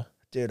would, yeah.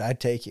 Dude, I'd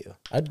take you.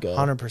 I'd go.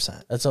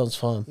 100%. That sounds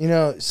fun. You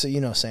know, so you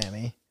know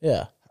Sammy.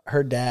 Yeah.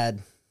 Her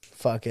dad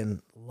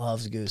fucking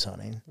loves goose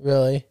hunting.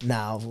 Really?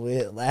 Now,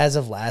 as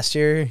of last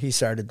year, he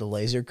started the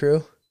laser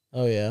crew.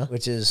 Oh, yeah?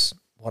 Which is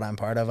what I'm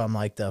part of. I'm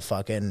like the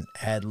fucking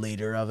head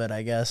leader of it,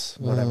 I guess.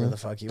 Whatever the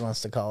fuck he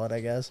wants to call it,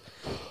 I guess.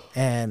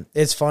 And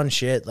it's fun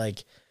shit.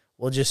 Like,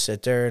 we'll just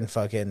sit there and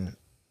fucking...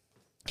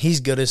 He's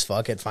good as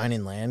fuck at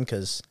finding land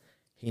because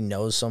he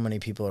knows so many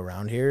people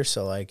around here.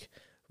 So, like,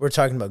 we're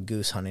talking about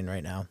goose hunting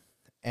right now.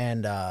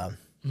 And,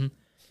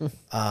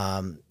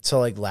 so,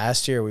 like,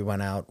 last year we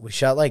went out. We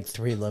shot, like,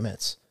 3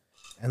 limits.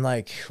 And,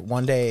 like,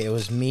 one day it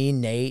was me,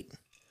 Nate,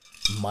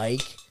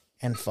 Mike,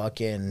 and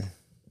fucking...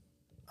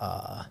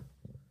 I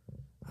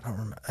don't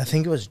remember. I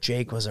think it was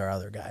Jake was our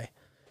other guy.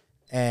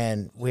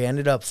 And we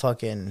ended up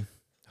fucking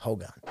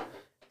Hogan.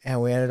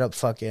 And we ended up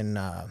fucking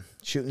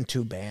shooting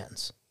 2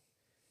 bands.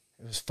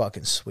 It was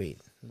fucking sweet.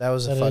 That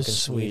was a fucking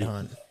sweet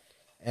hunt.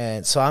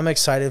 And so I'm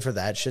excited for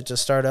that shit to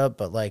start up.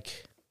 But,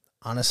 like,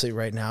 honestly,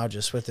 right now,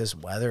 just with this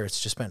weather, it's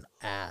just been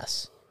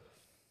ass.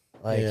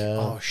 Like,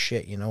 oh,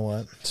 shit, you know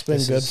what? It's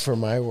been good for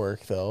my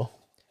work, though.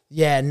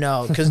 Yeah,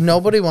 no, because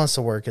nobody wants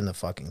to work in the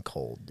fucking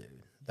cold, dude.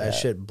 That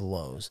shit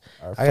blows.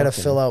 I got to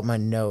fill out my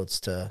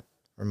notes to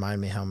remind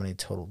me how many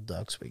total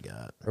ducks we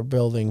got. Our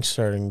building's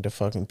starting to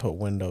fucking put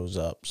windows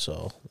up,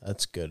 so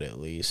that's good at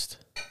least.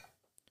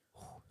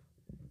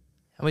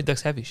 How many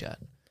ducks have you shot?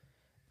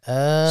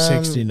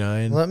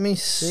 69. Let me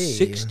see.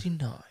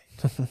 69.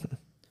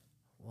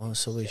 Well,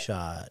 so we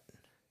shot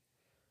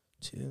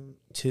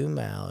two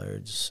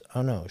mallards.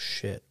 Oh, no,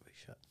 shit. We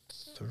shot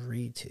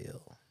 3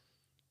 teal.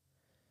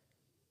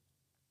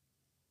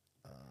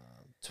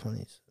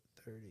 20,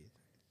 30.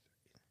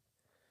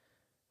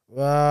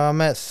 Well,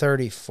 I'm at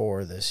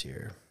 34 this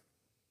year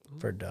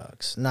for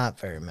ducks. Not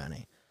very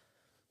many.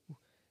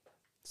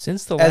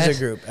 Since the as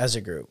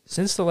a group.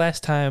 Since the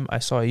last time I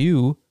saw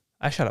you,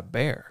 I shot a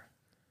bear.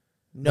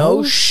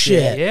 No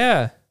shit.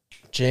 Yeah.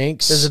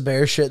 Jinx. Does a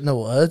bear shit in the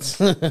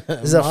woods?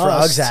 Is a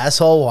frog's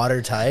asshole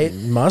watertight?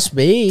 Must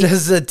be.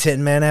 Does the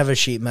Tin Man have a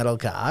sheet metal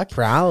cock?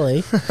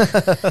 Probably.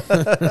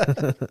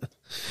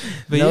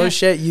 No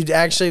shit. You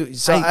actually.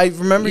 So I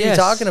remember you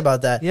talking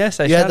about that. Yes,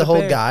 you had the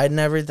whole guide and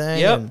everything.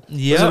 Yep.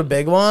 Was it a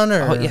big one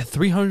or? Oh yeah,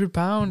 300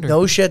 pounder.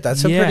 No shit.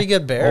 That's a pretty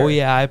good bear. Oh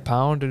yeah, I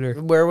pounded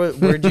her.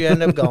 Where'd you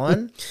end up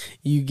going?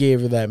 You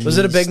gave her that. Was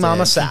it a big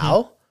mama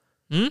sow?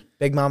 Hmm?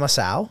 Big mama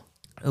sow.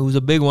 It was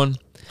a big one.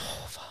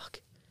 Oh fuck!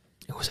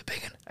 It was a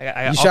big one.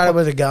 You shot it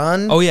with a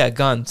gun? Oh yeah,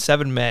 gun,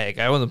 7 mag.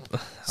 I was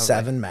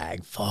 7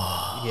 mag.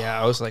 Fuck.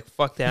 Yeah, I was like,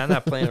 fuck that. I'm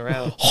not playing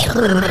around.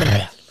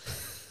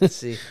 Let's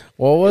see.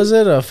 What was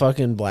it? A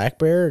fucking black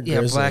bear? Or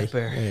grizzly? Yeah, black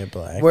bear. Yeah,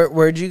 black.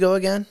 Where'd you go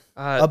again?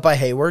 Up by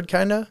Hayward,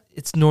 kind of.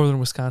 It's northern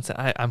Wisconsin.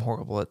 I'm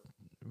horrible at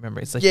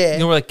remembering. It's like you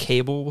know where like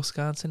Cable,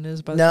 Wisconsin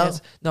is. By the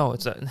chance? No,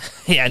 it's a,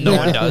 yeah. No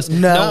one does.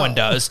 No. No one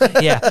does.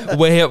 Yeah,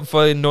 way up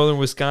in northern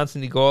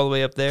Wisconsin. You go all the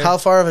way up there. How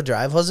far of a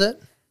drive was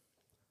it?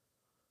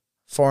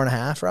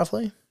 4.5,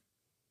 roughly.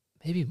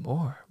 Maybe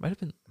more. Might have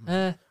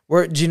been.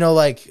 Where do you know?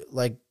 Like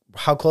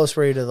how close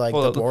were you to like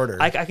the border?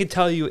 I could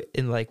tell you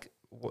in like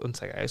 1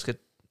 second. I just could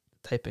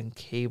type in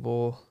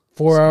Cable.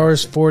 4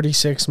 hours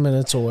 46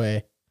 minutes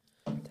away.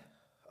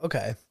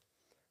 Okay,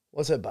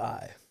 what's it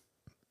by?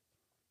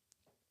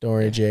 Don't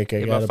worry, Jake.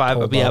 I got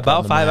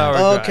about 5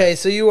 hours. Okay,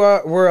 so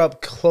we're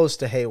up close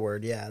to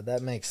Hayward. Yeah,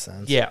 that makes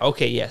sense. Yeah.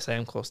 Okay. Yes, I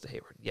am close to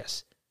Hayward.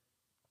 Yes.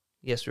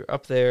 Yes, we're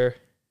up there.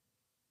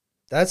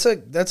 That's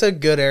a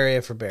good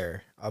area for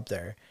bear up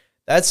there.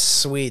 That's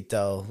sweet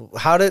though.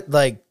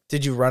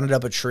 Did you run it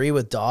up a tree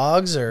with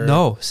dogs or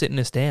no? Sit in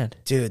a stand,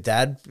 dude.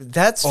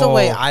 That's the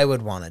way I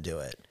would want to do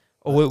it.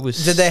 Oh, it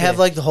was. Did they have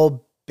like the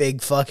whole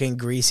big fucking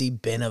greasy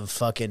bin of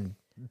fucking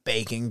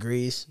bacon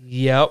grease?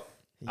 Yep.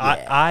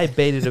 Yeah. I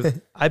baited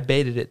it. I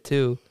baited it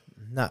too.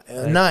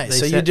 Nice.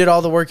 So you did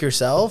all the work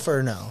yourself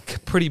or no?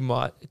 Pretty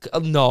much.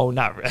 No,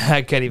 not really.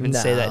 I can't even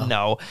say that.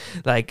 No.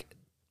 Like,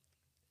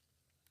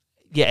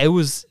 yeah, it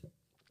was.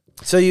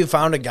 So you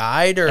found a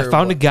guide or? I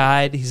found a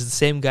guide. He's the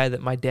same guy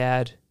that my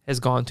dad has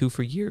gone to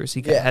for years.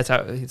 That's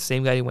how the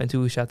same guy he went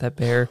to who shot that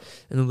bear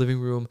in the living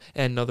room,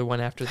 and another one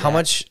after that.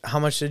 How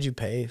much did you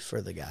pay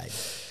for the guide?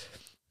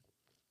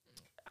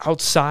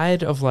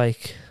 Outside of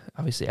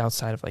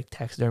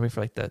taxidermy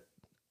for like the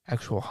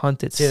actual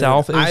hunt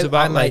itself, dude, it was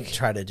about I might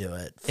try to do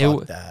it.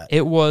 Fuck that.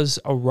 It was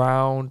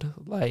around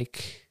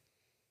like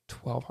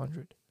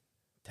 $1,200.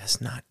 That's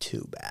not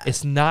too bad.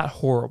 It's not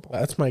horrible.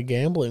 That's my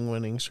gambling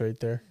winnings right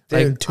there.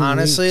 Dude,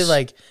 honestly,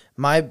 like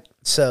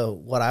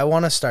what I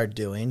want to start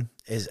doing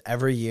is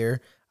every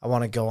year I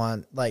want to go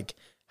on like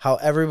how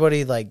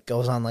everybody like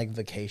goes on like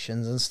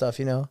vacations and stuff,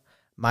 you know?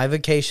 My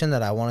vacation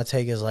that I want to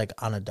take is like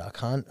on a duck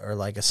hunt or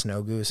like a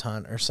snow goose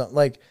hunt or something,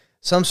 like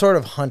some sort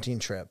of hunting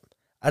trip.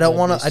 I don't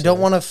want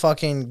to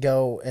fucking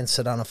go and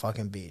sit on a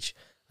fucking beach.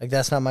 Like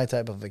that's not my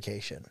type of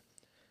vacation.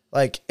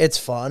 Like it's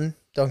fun.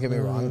 Don't get me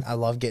wrong. I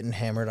love getting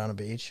hammered on a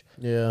beach.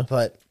 Yeah.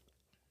 But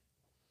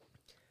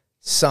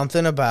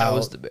something about... That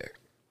was the bear.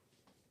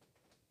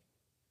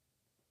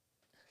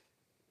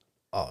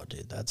 Oh,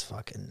 dude, that's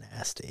fucking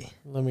nasty.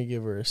 Let me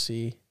give her a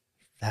C.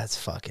 That's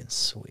fucking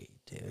sweet,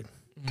 dude.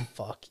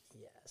 Fuck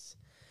yes.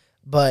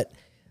 But,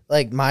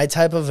 like, my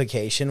type of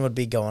vacation would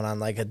be going on,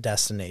 like, a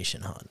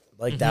destination hunt.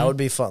 Like, that would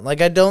be fun. Like,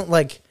 I don't,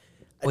 like...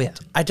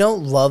 I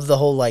don't love the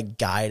whole, like,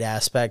 guide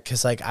aspect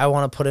because, like, I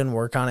want to put in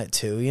work on it,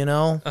 too, you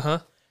know? Uh-huh.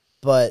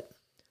 But,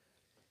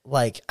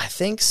 like, I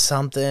think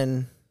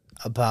something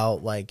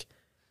about, like,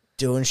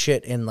 doing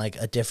shit in, like,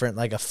 a different,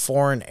 like, a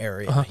foreign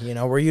area, you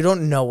know, where you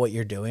don't know what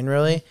you're doing,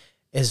 really,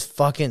 is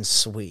fucking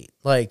sweet.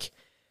 Like,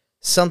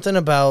 something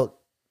about,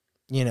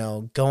 you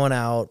know, going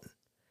out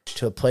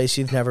to a place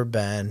you've never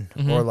been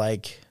or,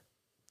 like,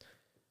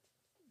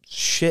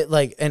 shit,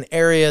 like, an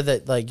area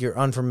that, like, you're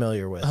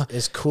unfamiliar with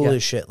is cool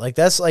as shit. Like,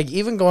 that's, like,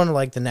 even going to,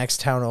 like, the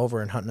next town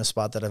over and hunting a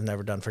spot that I've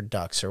never done for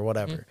ducks or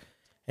whatever.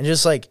 And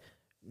just, like,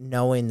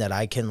 knowing that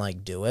I can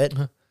like do it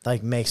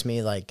like makes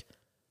me like,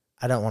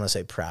 I don't want to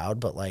say proud,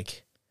 but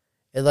like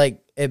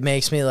it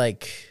makes me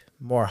like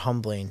more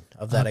humbling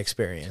of that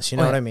experience. You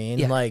know what I mean?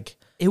 Yeah. Like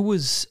it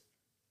was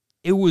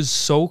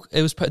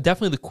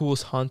definitely the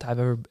coolest hunt I've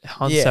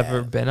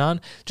ever been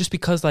on, just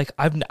because like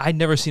I'd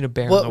never seen a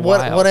bear in the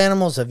wild. What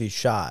animals have you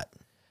shot?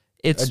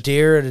 It's a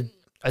deer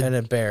and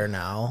a bear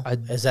now.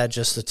 Is that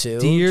just the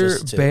two? Deer,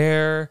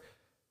 bear,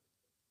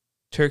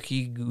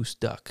 turkey, goose,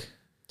 duck.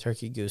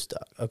 Turkey, goose,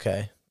 duck.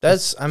 Okay.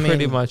 That's, I mean...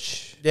 Pretty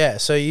much. Yeah,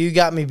 so you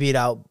got me beat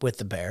out with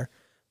the bear,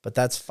 but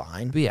that's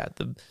fine. But yeah,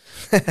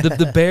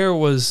 the bear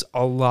was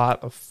a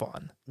lot of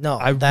fun. No,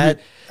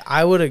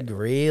 I would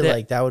agree.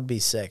 Like, that would be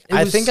sick.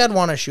 I think I'd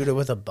want to shoot it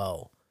with a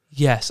bow.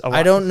 Yes.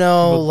 I don't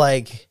know,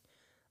 like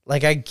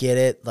I get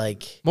it.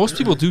 Like... Most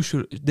people did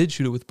shoot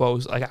it with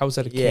bows. Like, I was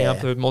at a camp.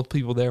 There were multiple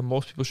people there.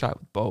 Most people shot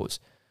with bows.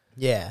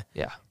 Yeah.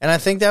 Yeah. And I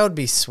think that would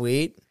be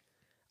sweet.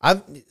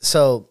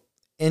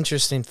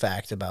 Interesting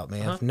fact about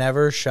me. I've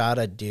never shot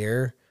a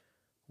deer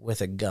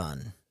with a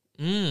gun.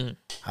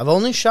 I've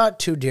only shot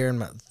 3 deer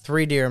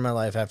in my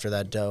life after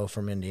that doe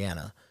from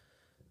Indiana.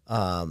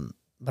 But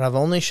I've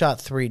only shot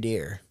 3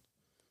 deer,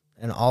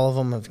 and all of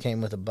them have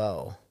came with a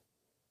bow.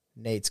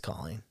 Nate's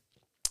calling.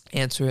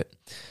 Answer it.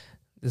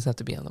 Doesn't have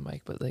to be on the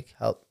mic, but like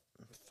help.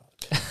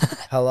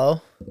 Hello?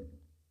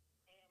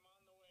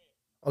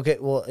 Okay,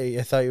 well,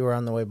 I thought you were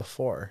on the way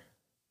before.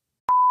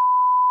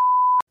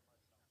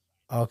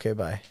 Okay,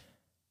 bye.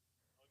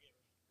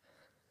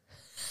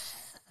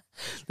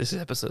 This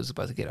episode is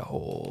about to get a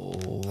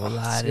whole lot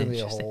it's gonna interesting.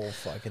 Be a whole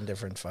fucking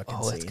different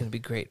fucking scene. It's gonna be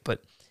great.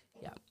 But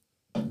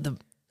yeah,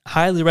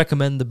 highly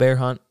recommend the bear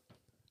hunt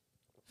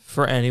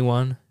for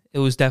anyone. It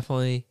was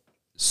definitely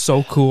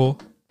so cool.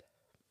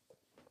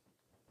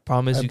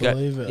 Problem is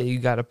you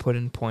got to put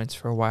in points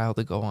for a while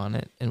to go on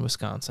it in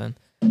Wisconsin.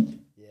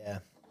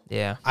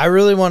 Yeah. I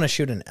really want to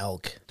shoot an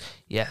elk.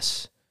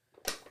 Yes.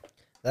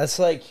 That's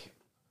like...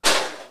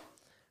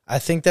 I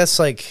think that's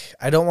like,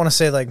 I don't want to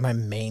say like my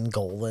main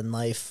goal in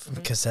life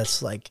because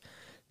that's like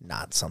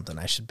not something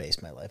I should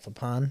base my life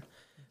upon.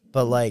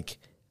 But like,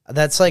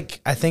 that's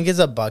like, I think it's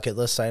a bucket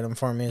list item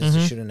for me is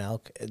to shoot an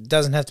elk. It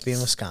doesn't have to be in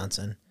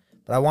Wisconsin,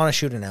 but I want to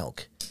shoot an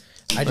elk.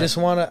 I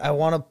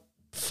want to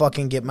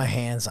fucking get my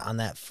hands on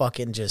that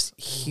fucking just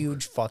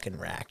huge fucking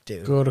rack,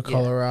 dude. Go to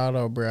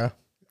Colorado, bruh.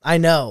 I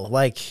know.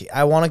 Like,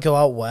 I want to go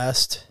out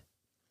west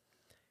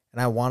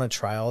and I want to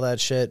try all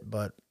that shit,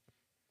 but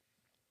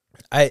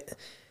I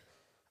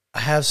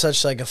have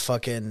such like a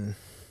fucking,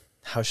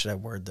 how should I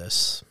word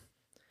this?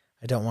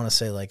 I don't want to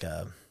say like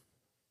a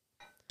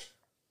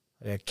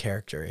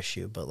character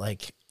issue, but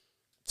like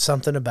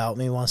something about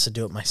me wants to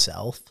do it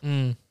myself.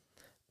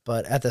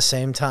 But at the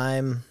same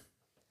time,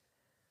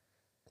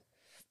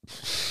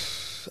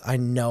 I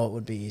know it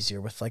would be easier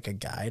with like a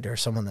guide or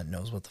someone that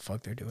knows what the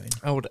fuck they're doing.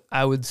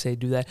 I would say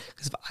do that,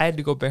 because if I had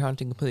to go bear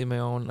hunting completely on my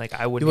own, like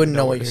I wouldn't. You wouldn't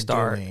know what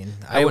you're doing.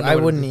 I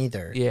wouldn't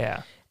either.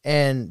 Yeah,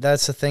 and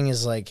that's the thing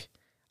is like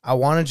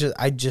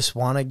I just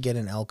want to get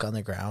an elk on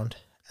the ground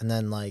and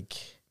then like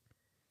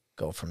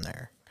go from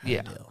there.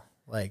 Yeah, deal.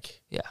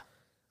 Like yeah.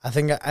 I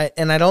think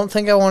I don't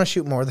think I want to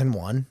shoot more than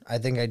one. I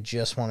think I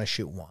just want to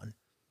shoot one.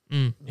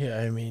 Yeah,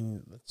 I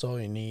mean, that's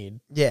all you need.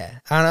 Yeah,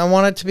 and I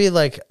want it to be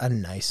like a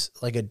nice,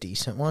 like a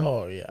decent one.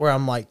 Oh, yeah. Where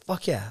I'm like,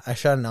 fuck yeah, I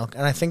shot an elk,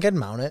 and I think I'd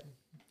mount it.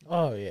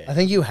 Oh, yeah. I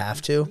think you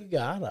have to. You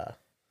gotta.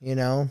 You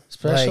know?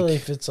 Especially like,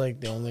 if it's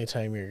like the only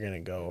time you're going to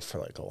go for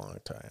like a long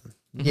time.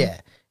 Yeah.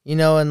 You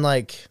know, and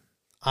like,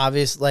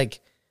 obvious, like,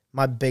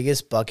 my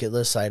biggest bucket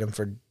list item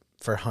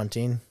for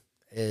hunting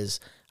is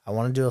I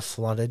want to do a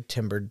flooded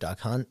timber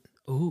duck hunt.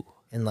 Ooh.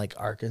 In like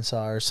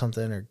Arkansas or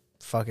something, or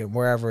fucking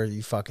wherever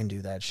you fucking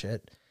do that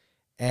shit.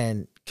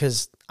 And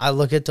because I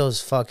look at those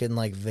fucking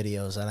like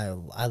videos and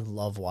I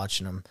love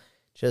watching them.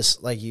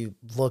 Just like you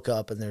look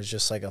up and there's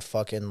just like a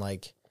fucking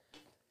like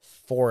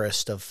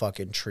forest of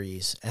fucking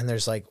trees. And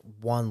there's like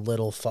one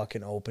little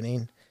fucking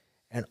opening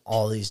and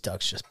all these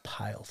ducks just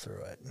pile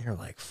through it. And you're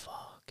like,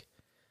 fuck.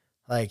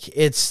 Like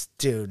it's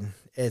the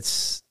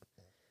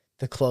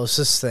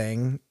closest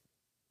thing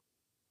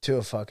to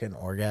a fucking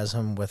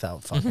orgasm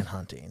without fucking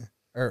hunting.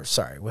 Or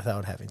sorry,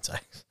 without having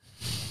sex.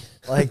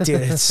 Like,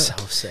 dude, it's so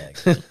sick.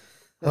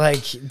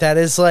 Like, that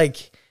is,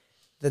 like,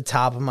 the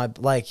top of my...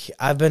 Like,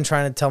 I've been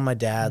trying to tell my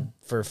dad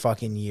for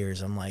fucking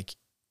years. I'm like...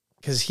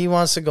 Because he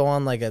wants to go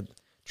on, like, a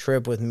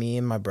trip with me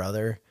and my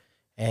brother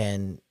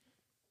and,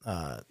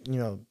 you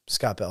know,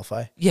 Scott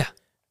Belfi. Yeah.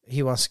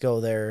 He wants to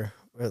go there.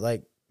 Or,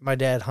 like, my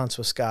dad hunts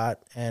with Scott,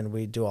 and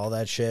we do all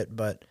that shit,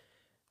 but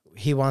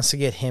he wants to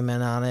get him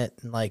in on it.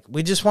 And, like,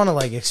 we just want to,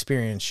 like,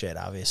 experience shit,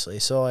 obviously.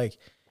 So, like,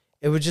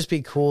 it would just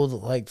be cool, to,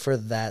 like, for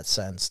that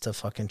sense to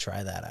fucking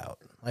try that out.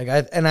 Like,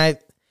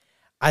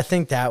 I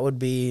think that would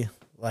be,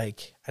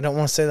 like, I don't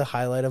want to say the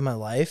highlight of my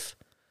life,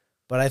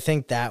 but I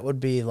think that would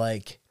be,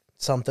 like,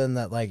 something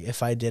that, like,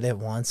 if I did it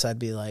once, I'd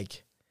be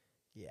like,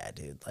 yeah,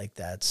 dude, like,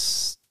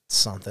 that's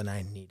something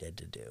I needed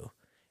to do.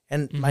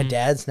 And my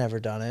dad's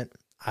never done it.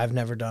 I've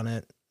never done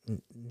it.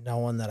 No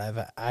one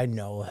that I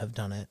know have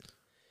done it.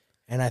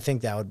 And I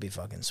think that would be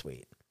fucking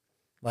sweet.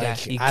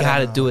 Like, yeah, you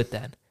gotta do it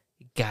then.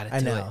 You gotta do it.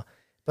 I know.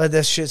 But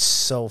this shit's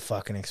so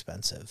fucking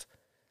expensive.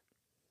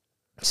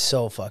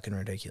 So fucking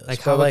ridiculous.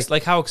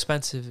 Like how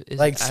expensive is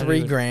like it?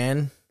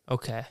 $3,000.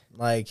 Okay.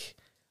 Like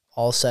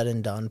all said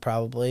and done,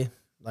 probably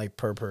like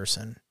per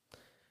person.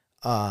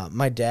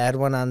 My dad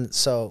went on.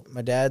 So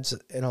my dad's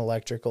an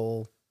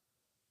electrical.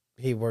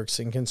 He works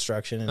in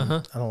construction and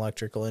an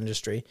electrical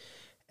industry,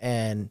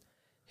 and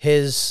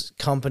his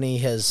company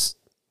has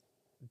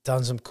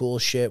done some cool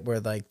shit where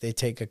like they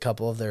take a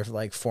couple of their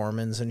like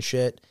foremans and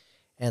shit,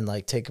 and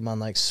like take them on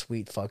like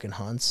sweet fucking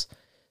hunts.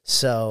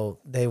 So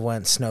they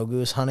went snow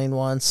goose hunting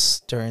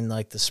once during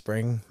like the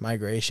spring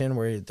migration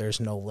where there's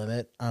no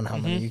limit on how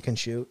many you can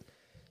shoot.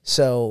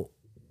 So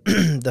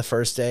the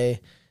first day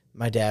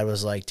my dad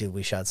was like, dude,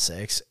 we shot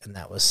 6 and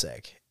that was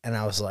sick. And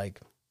I was like,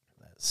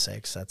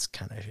 6, that's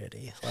kind of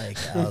shitty. Like,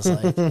 I was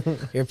like,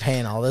 you're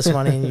paying all this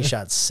money and you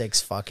shot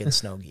 6 fucking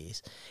snow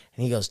geese.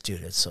 And he goes,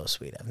 dude, it's so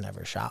sweet. I've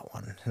never shot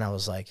one. And I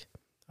was like,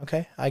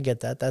 okay, I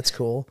get that. That's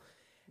cool.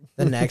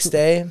 The next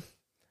day,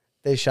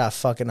 they shot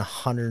fucking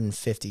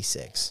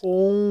 156.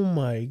 Oh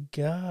my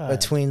God.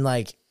 Between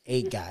like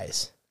 8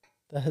 guys.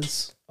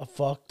 That's a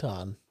fuck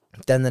ton.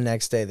 Then the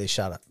next day they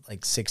shot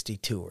like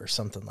 62 or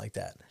something like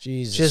that.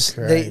 Jesus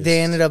Christ. They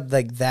ended up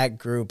like that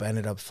group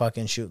ended up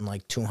fucking shooting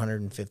like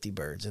 250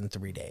 birds in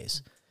 3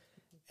 days.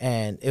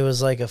 And it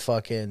was like a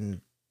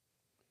fucking,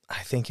 I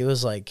think it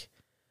was like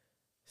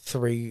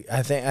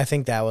I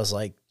think that was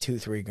like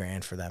 $2-3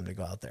 grand for them to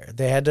go out there.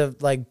 They had to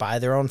like buy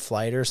their own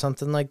flight or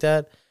something like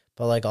that.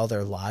 But, like, all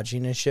their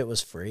lodging and shit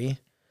was free.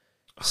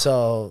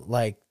 So,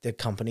 like, the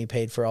company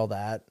paid for all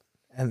that.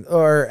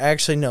 Or,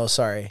 actually, no,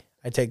 sorry.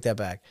 I take that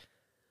back.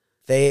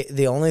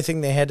 The only thing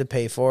they had to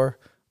pay for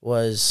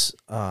was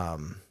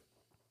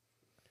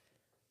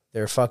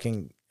their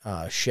fucking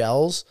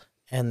shells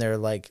and their,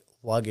 like,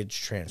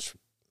 luggage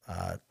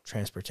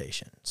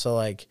transportation. So,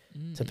 like,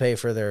 to pay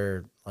for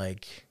their,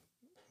 like,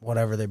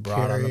 whatever they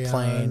brought on the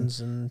plane.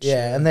 And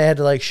yeah, and they had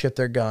to, like, ship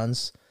their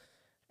guns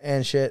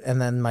and shit. And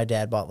then my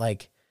dad bought,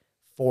 like,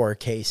 4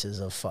 cases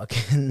of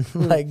fucking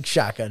like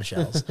shotgun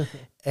shells.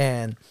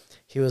 And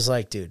he was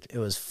like, dude, it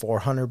was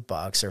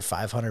 $400 or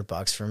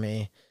 $500 for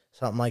me,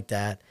 something like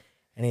that.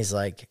 And he's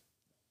like,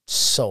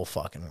 so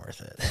fucking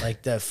worth it.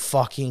 Like the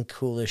fucking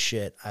coolest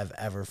shit I've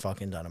ever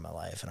fucking done in my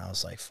life. And I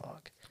was like,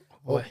 fuck.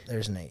 Oh,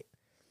 there's Nate.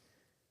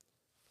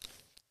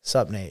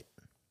 Sup, Nate?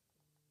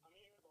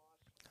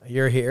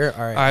 You're here?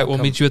 All right. All right, we'll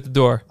meet you at the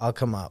door. I'll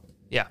come up.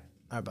 Yeah.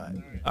 All right,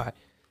 bye. All right.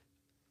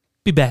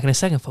 Be back in a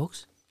second,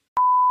 folks.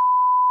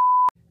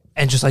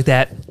 And just like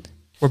that,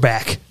 we're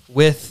back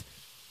with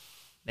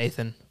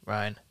Nathan,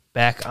 Ryan,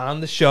 back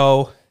on the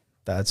show.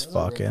 That's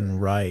fucking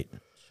right.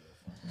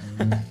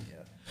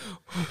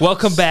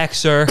 Welcome back,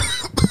 sir.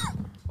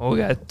 Oh, we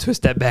gotta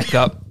twist that back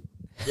up.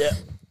 Yeah.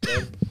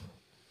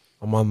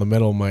 I'm on the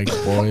middle mic,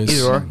 boys.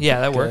 Either or.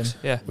 Yeah, that works.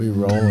 Yeah. We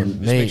rolling.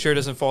 Just make sure it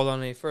doesn't fall down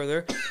any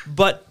further.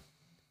 But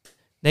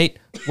Nate,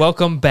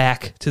 welcome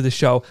back to the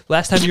show.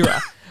 Last time you were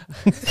on.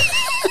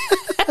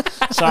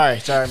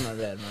 Sorry, my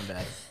bad.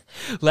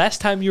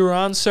 Last time you were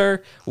on,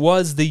 sir,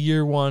 was the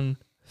year one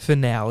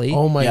finale.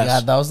 Oh my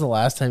God, that was the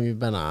last time you've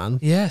been on?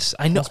 Yes,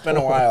 I know. It's been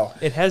a while.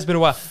 It has been a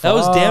while. That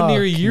was damn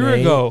near a year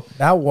ago.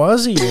 That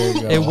was a year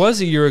ago. It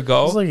was a year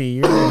ago. It was like a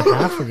year and a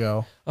half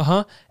ago.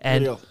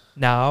 And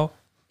now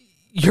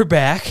you're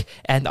back,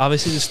 and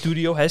obviously the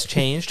studio has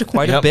changed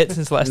quite a bit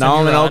since last time you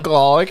were Now I'm an on.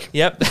 alcoholic.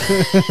 Yep.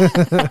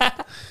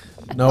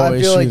 No I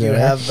issue feel like there. you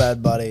have,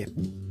 bad buddy.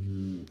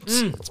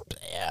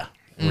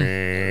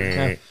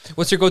 Yeah.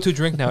 What's your go-to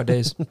drink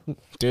nowadays?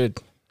 Dude,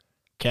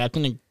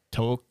 Captain and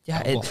Coke.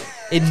 Yeah,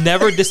 it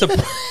never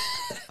disappoints.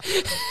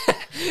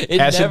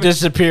 Hasn't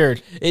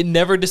disappeared. It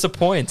never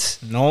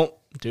disappoints. Nope.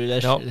 Dude,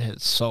 that Nope. shit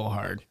hits so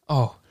hard.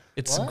 Oh,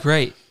 it's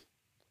great.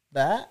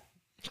 That?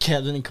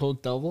 Captain and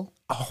Coke double?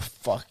 Oh,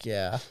 fuck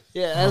yeah.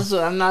 Yeah, that's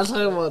what, I'm not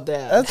talking about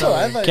that. That's what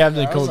I thought.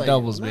 Captain I and was Coke like,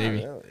 doubles, not baby.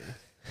 really.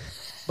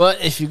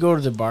 But if you go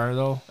to the bar,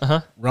 though,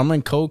 rum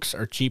and Cokes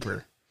are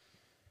cheaper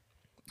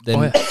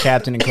than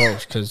Captain and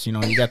Cokes because, you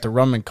know, you got the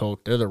rum and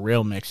Coke. They're the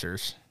rail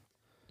mixers.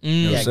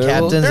 Yeah, So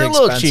Captain's they're a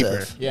little cheaper.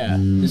 expensive. Yeah.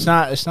 It's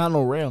not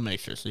no rail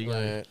mixer, so you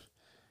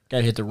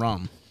gotta hit the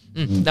rum.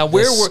 Now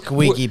where were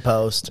Squeaky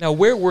post. Now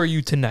where were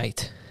you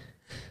tonight?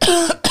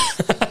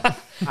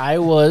 I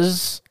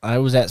was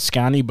at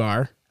Scotty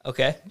Bar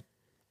Okay.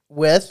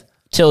 With?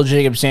 till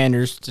Jacob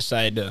Sanders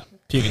decided to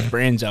puke his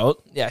brains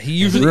out. Yeah, he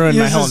usually Ruined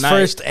my whole Uses night.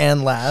 first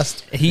and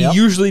last. he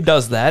usually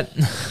does that.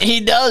 He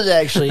does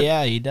actually,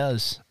 yeah, he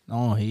does.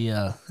 Oh, he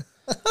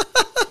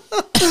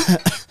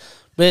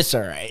but it's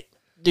all right.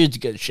 Dude's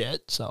good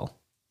shit, so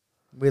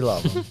We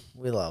love him.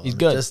 We love He's him.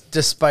 good. Just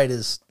despite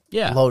his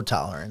yeah. low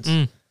tolerance.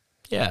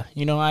 Yeah,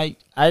 you know, I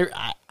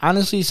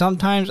honestly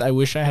sometimes I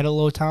wish I had a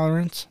low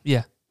tolerance,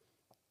 Yeah.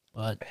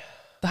 but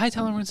The high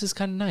tolerance is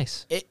kind of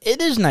nice.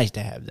 it is nice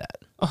to have that.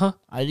 Uh-huh.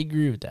 I'd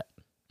agree with that.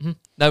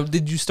 Now,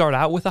 did you start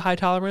out with a high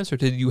tolerance, or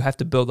did you have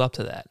to build up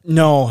to that?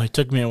 No, it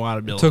took me a while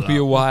to build Took it me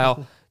a up.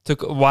 while.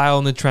 Took a while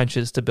in the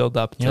trenches to build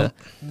up to Yep.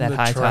 that The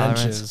high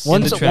trenches. tolerance. In the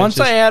Once I trenches.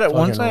 had it,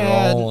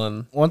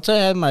 Fucking once I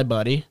had my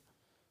buddy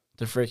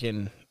to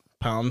freaking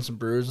pound some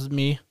brews with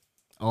me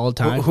all the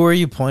time. Who are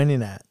you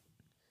pointing at?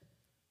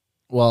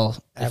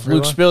 Well, if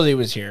Everyone? Luke Spildy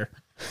was here,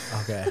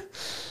 Okay.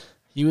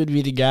 he would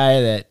be the guy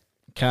that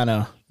kind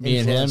of me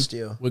and him Influenced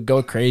you. would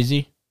go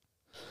crazy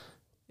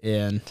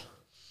and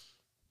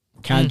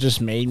kind of just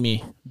made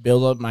me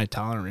build up my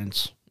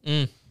tolerance.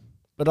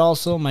 But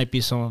also might be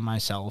some of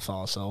myself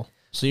also.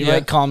 So you Yeah.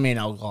 might call me an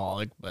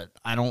alcoholic, but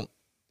I don't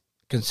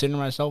consider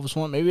myself as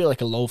one. Maybe like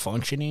a low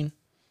functioning.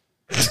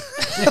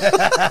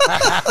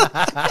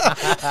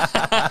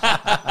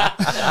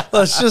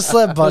 Let's just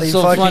let Buddy What's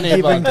so fucking funny keep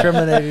about that?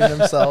 incriminating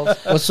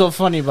himself. What's so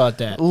funny about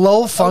that?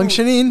 Low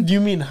functioning? Do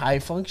you mean high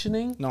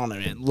functioning? No,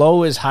 man.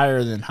 Low is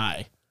higher than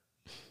high.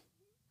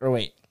 Or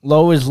wait,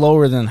 low is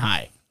lower than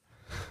high.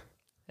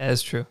 That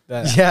is true.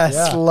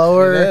 Yes,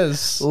 lower. It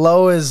is.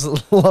 Low is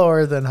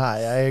lower than high.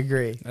 I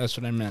agree. That's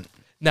what I meant.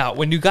 Now,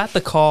 when you got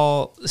the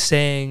call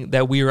saying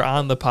that we were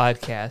on the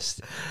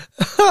podcast,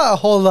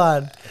 Hold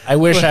on. I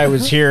wish I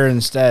was here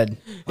instead.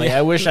 Like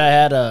I wish I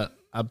had a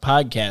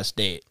podcast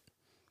date.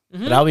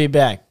 But I'll be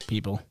back,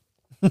 people.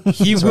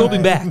 he will be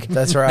back.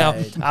 That's Now,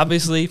 right.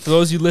 obviously, for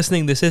those of you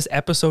listening, this is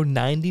episode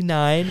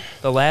 99,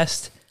 the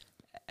last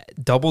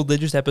double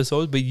digits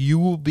episode, but you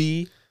will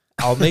be,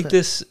 I'll make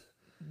this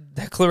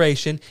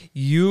declaration,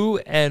 you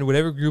and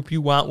whatever group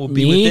you want will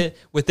be Me?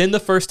 within the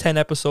first 10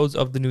 episodes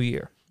of the new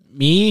year.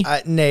 Me,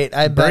 Nate,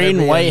 I better be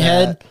Braden in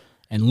Whitehead, that.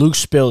 and Luke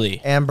Spildy.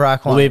 And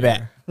Brock We'll be Wanager.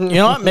 back. You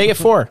know what? Make it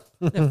 4.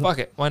 Yeah, fuck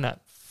it. Why not?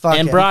 Fuck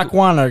And it. Brock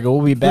Wanager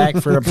will be back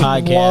for a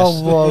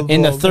podcast Whoa,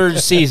 in the whoa. 3rd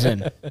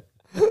season.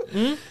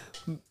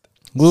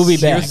 We'll be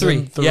Year back.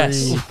 3.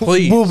 Yes,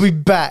 please. We'll be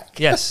back.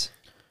 Yes.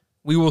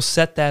 We will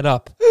set that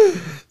up.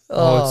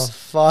 Oh,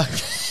 fuck.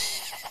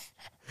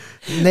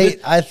 Nate,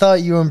 I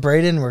thought you and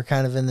Braden were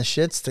kind of in the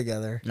shits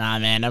together. Nah,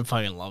 man, I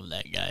fucking love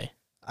that guy.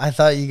 I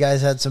thought you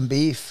guys had some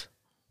beef.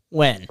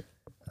 When?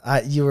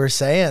 You were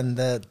saying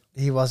that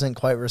he wasn't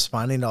quite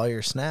responding to all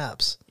your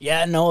snaps.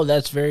 Yeah, no,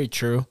 that's very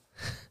true.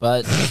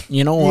 But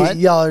you know what?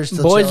 Y'all are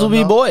still Boys will chilling,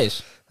 be though?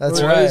 boys. That's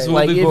Boys right. will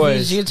Like be if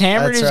boys. he's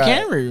hammered, That's he's right.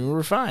 hammered.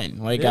 We're fine.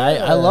 Like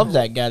I love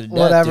that guy to death.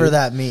 Whatever dude.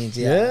 that means.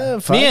 Yeah.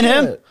 Me and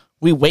him,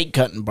 we weight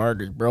cutting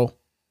barters, bro.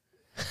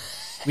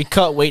 We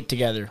cut weight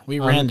together. We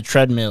ran the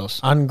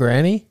treadmills. On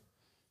Granny?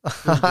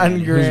 On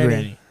Who's Granny.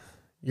 Granny?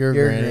 Your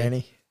Your Granny.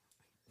 Granny.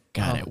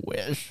 God, I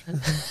wish.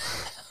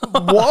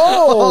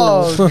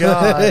 Whoa,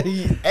 God.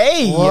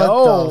 Hey,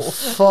 What the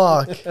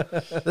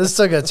fuck? This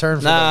took a turn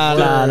for Nah,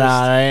 the worst.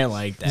 I ain't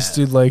like that. This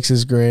dude likes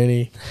his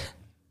granny.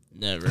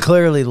 Never.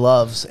 Clearly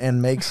loves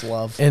and makes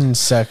love. And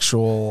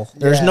sexual.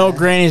 There's Yeah. no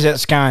grannies at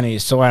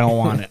Scotty's, so I don't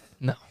want it.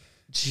 No.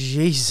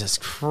 Jesus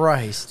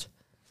Christ.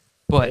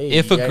 But Hey,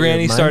 if you a got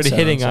granny your started mindset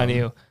hitting on on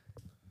you,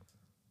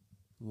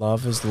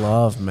 Love is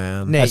love,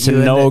 man. Nate, That's a you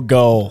into-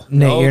 no-go. Nate,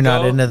 No you're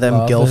not go? into them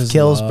Love gilf is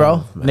kills, love, bro?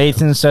 man.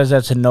 Nathan says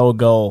that's a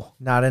no-go.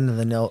 Not into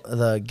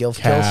the gilf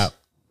Cap. kills?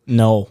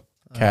 No.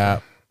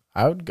 Cap.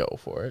 I would go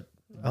for it.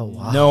 Oh,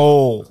 wow.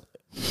 No.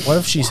 What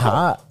if she's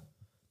hot?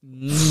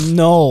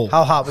 No.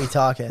 How hot we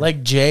talking?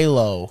 Like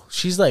J-Lo.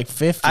 She's like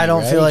 50. I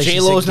don't right? feel like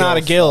J-Lo's she's a not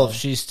a gilf, gilf. though.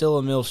 She's still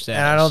a MILF status.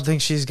 And I don't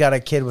think she's got a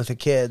kid with a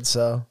kid,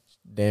 so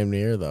Damn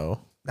near, though.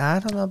 I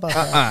don't know about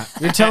that.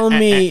 You're telling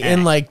me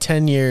in like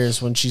 10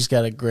 years when she's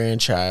got a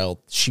grandchild,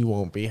 she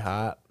won't be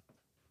hot?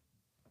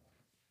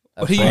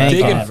 what are you what I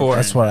digging thought. for?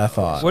 That's what I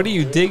thought. What are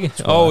you digging?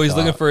 what Oh, I he's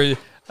looking thought. for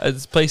a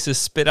place to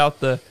spit out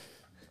the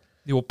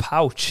old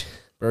pouch.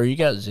 Bro, you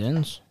got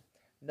Zins?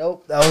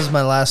 Nope, that was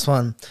my last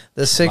one.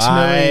 The 6 Lies.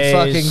 milli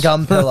fucking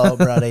gum pillow,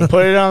 buddy.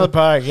 Put it on the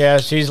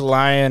podcast. He's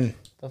lying.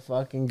 The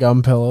fucking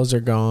gum pillows are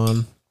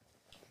gone.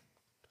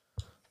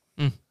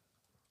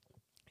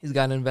 He's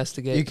got to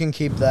investigate. You can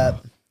keep that.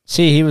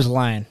 See, he was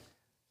lying.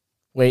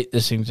 Wait,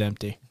 this thing's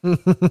empty.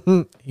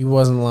 He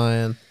wasn't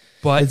lying.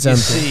 But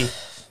It's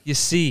you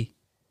see,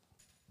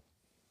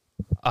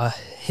 a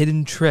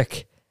hidden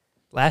trick.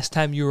 Last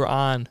time you were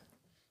on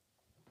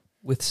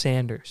with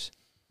Sanders,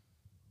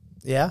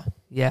 Yeah,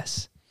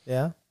 yes,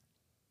 yeah.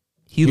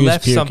 he was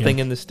left puking. something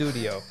in the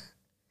studio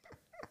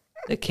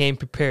that came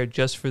prepared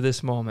just for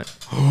this moment.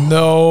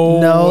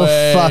 No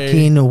way.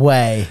 fucking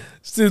way.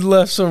 This dude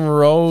left some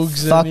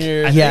rogues Fuck in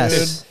here.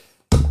 yes.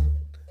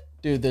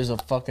 Dude, there's a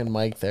fucking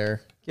mic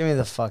there. Give me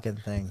the fucking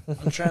thing.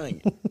 I'm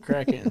trying to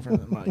crack it in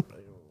front of the mic.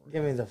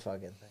 Give me the fucking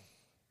thing.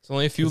 There's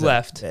only a few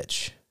left.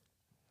 Bitch.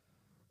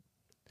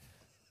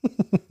 A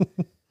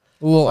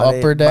little Buddy-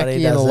 upper buddy decky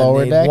and a doesn't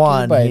lower need decky.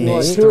 one, by he Nate.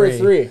 needs Two or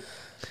three.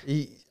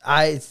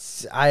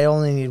 I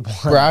only need one.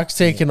 Brock's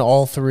taking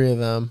all three of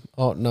them.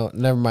 Oh, no,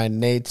 never mind.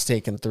 Nate's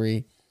taking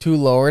three. 2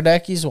 lower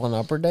deckies, 1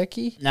 upper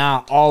decky.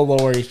 Nah, all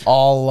lower.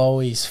 All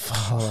lowies.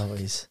 Fuck.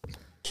 Always.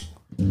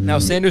 Now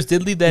Sanders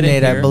did leave that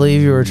Nate, in here. I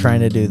believe you were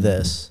trying to do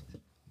this.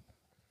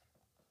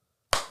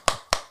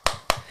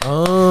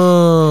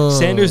 Oh.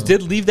 Sanders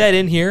did leave that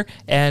in here,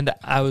 and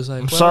I was like,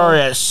 I'm well, sorry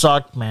I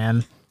sucked,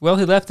 man. Well,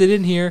 he left it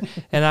in here,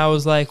 and I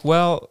was like,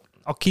 well,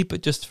 I'll keep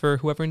it just for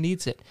whoever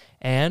needs it.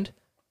 And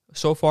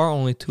so far,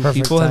 only 2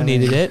 Perfect people have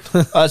timing. needed it.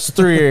 Us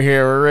 3 are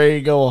here. We're ready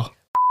to go.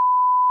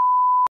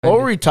 What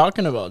were we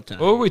talking about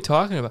tonight? What were we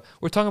talking about?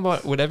 We're talking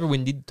about whatever we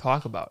need to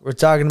talk about. We're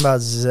talking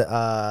about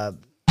How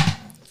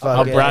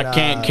fucking, Brock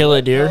can't kill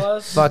a deer?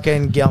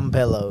 fucking gum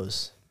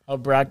pillows. How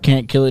Brock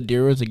can't kill a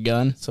deer with a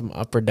gun? Some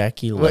upper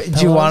decky. Wait,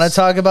 do you want to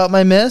talk about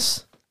my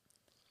miss?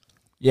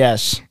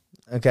 Yes.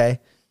 Okay.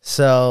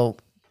 So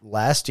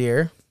last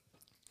year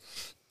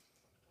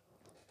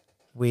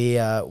we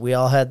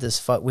all had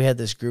this we had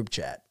this group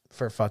chat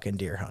for fucking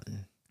deer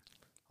hunting.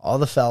 All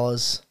the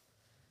fellas,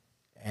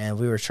 and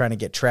we were trying to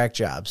get track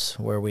jobs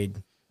where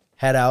we'd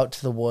head out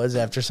to the woods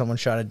after someone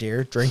shot a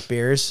deer, drink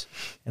beers,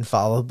 and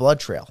follow the blood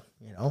trail,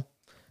 you know?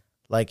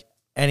 Like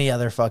any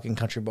other fucking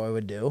country boy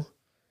would do.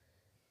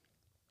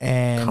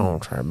 And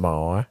Country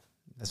boy.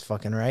 that's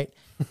fucking right.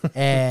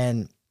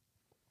 And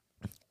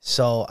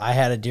so I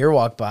had a deer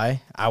walk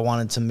by. I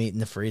wanted some meat in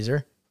the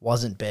freezer.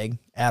 Wasn't big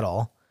at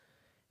all.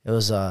 It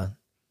was a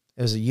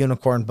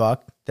unicorn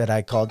buck that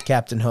I called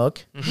Captain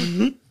Hook.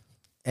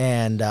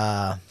 And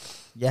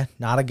yeah,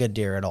 not a good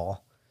deer at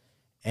all.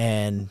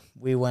 And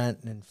we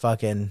went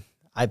and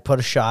I put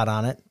a shot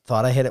on it.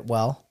 Thought I hit it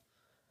well.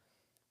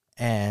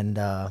 And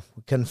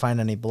we couldn't find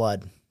any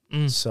blood.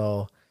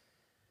 So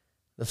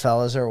the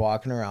fellas are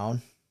walking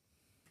around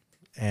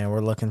and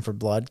we're looking for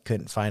blood.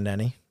 Couldn't find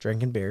any.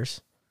 Drinking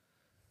beers.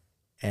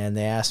 And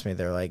they asked me,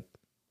 they're like,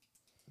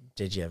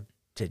 did you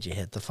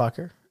hit the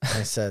fucker? And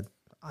I said,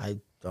 I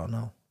don't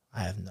know.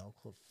 I have no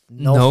clue.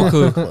 No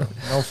clue.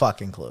 No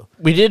fucking clue.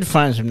 We did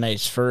find some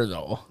nice fur,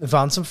 though. We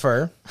found some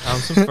fur,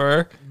 Found some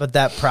fur. but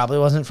that probably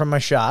wasn't from my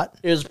shot.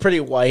 It was pretty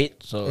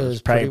white, so it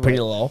was probably pretty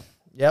low.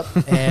 Yep.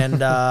 And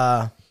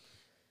yeah,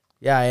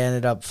 I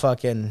ended up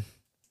fucking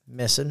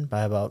missing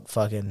by about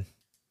fucking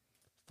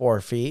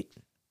 4 feet.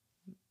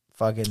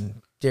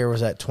 Fucking deer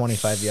was at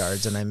 25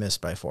 yards and I missed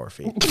by 4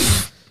 feet.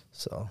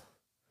 So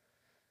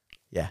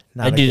yeah,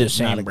 I do the not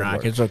same, a good Brock.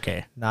 work. It's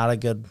okay. Not a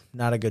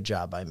good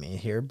job by me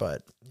here,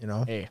 but you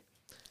know, Hey,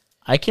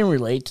 I can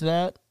relate to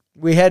that.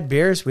 we had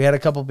beers. We had a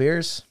couple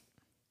beers.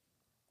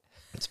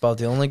 It's about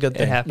the only good It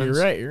thing. happens.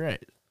 You're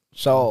right.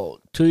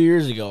 So 2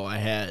 years ago, I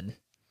had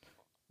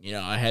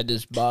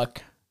this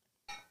buck.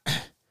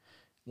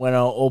 Went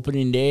out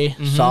opening day,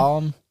 saw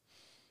him,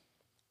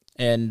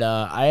 and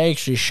I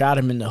actually shot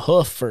him in the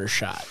hoof for a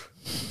shot.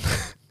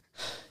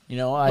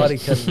 Buddy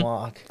couldn't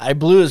walk. I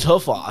blew his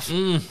hoof off.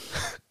 And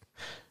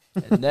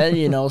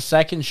then,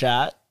 second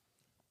shot,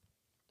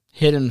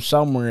 hit him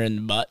somewhere in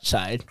the butt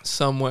side.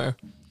 Somewhere.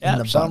 Yeah,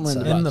 the butt somewhere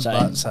side. In the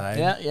butt side.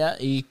 Yeah,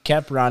 he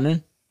kept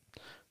running.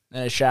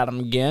 Then I shot him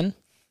again,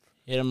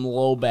 hit him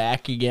low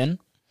back again.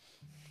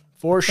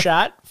 4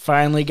 shot,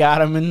 finally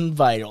got him in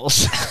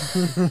vitals.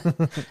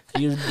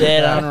 He was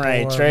dead on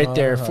rights right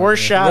there. 4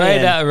 shot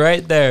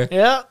right there.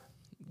 Yep.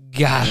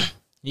 Got him.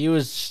 He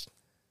was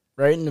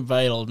right in the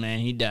vital, man.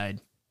 He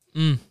died.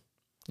 Mm.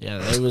 Yeah,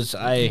 it was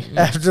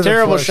After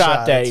terrible the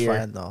shot that it's year.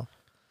 fine, though.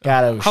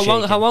 God, I was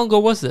How long ago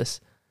was this?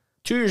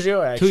 2 years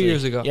ago, actually. 2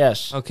 years ago.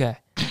 Yes. Okay.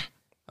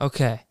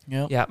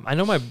 Yep. Yeah, I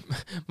know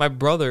my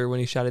brother, when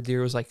he shot a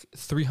deer, was like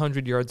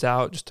 300 yards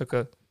out, just took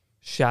a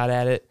shot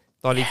at it,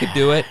 thought he could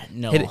do it.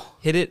 No.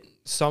 Hit it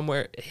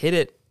somewhere,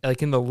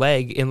 like in the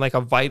leg, in like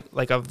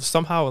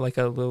somehow like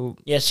a little...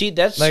 Yeah, see,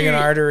 that's Like an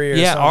artery or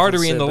something.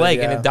 artery in the leg,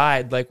 and yeah. it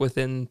died like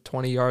within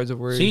 20 yards of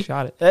where he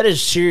shot it. That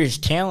is serious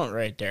talent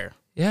right there.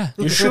 Yeah.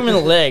 You shoot him in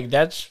the leg,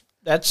 that's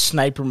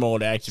sniper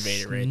mode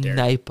activated right there.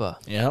 Sniper.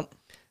 Yep.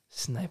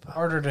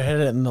 Harder to hit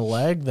it in the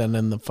leg than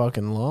in the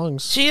fucking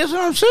lungs. See, that's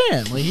what I'm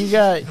saying. Like, you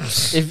got...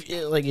 if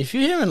you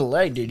hit him in the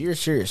leg, dude, you're a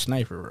serious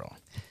sniper, bro.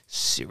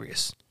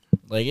 Serious.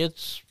 Like,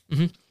 it's...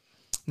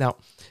 Now,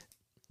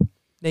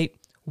 Nate,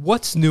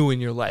 what's new in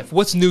your life?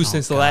 What's new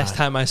since the last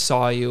time I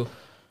saw you?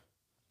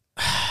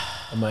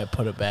 I might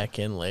put it back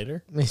in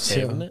later. Me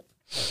Saving too. it.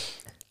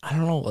 I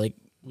don't know, like...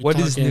 What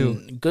is new?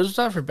 Good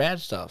stuff or bad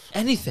stuff?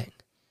 Anything.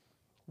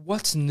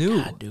 What's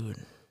new? God, dude.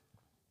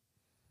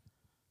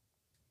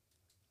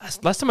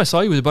 Last time I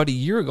saw you was about a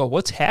year ago.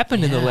 What's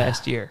happened in the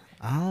last year?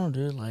 I don't know,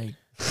 dude. Like,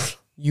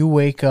 You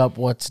wake up,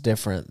 what's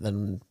different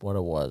than what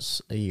it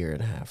was a year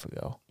and a half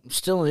ago? I'm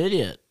still an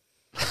idiot.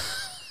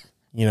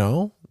 You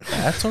know?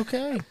 That's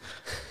okay.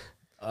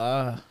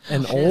 An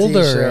Teach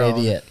older your own.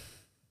 idiot.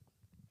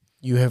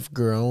 You have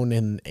grown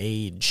in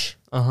age.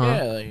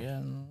 Yeah, like,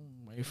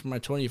 wait for my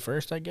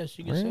 21st, I guess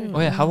you could say. Oh,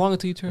 yeah. How long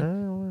until you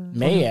turn?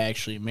 May,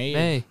 actually.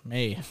 May.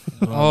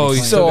 Oh,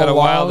 you still got a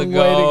while to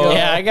go.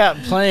 Yeah, I got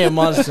plenty of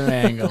months to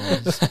mango.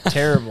 It's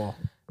terrible.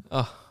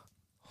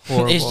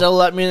 Horrible. They still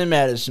let me in the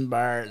medicine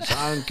bar, so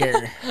I don't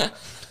care.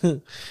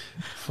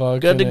 Fucking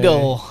Good to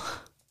go.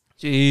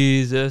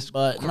 Jesus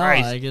But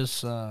Christ. no, I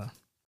guess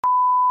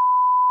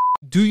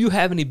Do you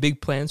have any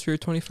big plans for your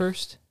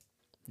 21st?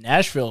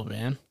 Nashville,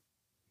 man.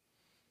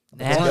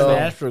 Going to Nashville.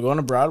 Nashville, going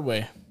to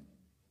Broadway.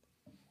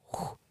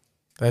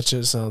 That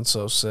shit sounds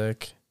so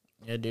sick.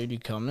 Yeah, dude, you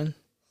coming?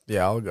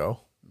 Yeah, I'll go.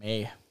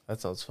 May. That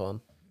sounds fun.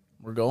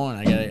 We're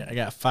going. I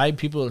got 5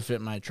 people to fit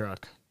in my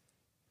truck.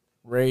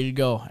 Ready to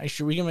go.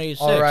 Actually, we can make it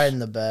 6. All right in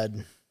the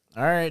bed.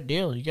 All right,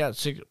 deal. You got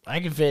 6. I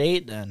can fit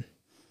 8 then.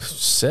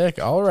 Sick.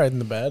 I'll ride in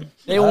the bed.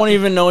 They won't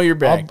even know you're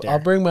back there. I'll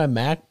bring my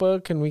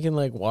MacBook and we can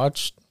like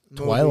watch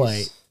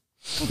Twilight.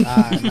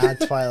 Not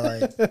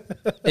Twilight.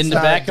 in the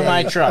not back of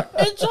my gay. truck.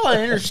 It's all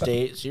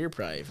interstate, so you're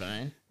probably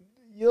fine.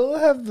 You'll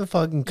have the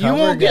fucking You cover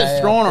won't guy get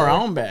up thrown there.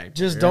 around back.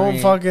 Just there. I don't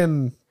mean,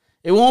 fucking.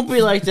 It won't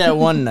be like that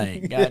one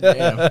night.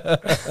 Goddamn.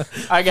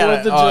 I got 4th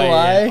of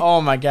July? Yeah. Oh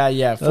my god,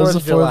 yeah. That was the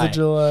 4th 4th of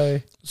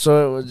July.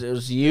 So it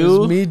was It you.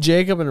 was me,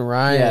 Jacob, and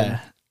Ryan. Yeah.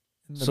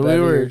 in the So bed we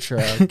of were your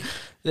truck.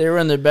 They were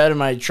in the bed of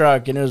my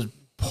truck, and it was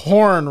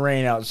pouring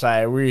rain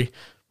outside. We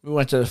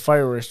went to the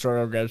fireworks store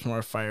to grab some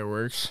more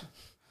fireworks.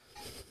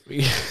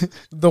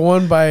 The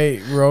one by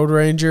Road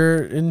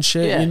Ranger and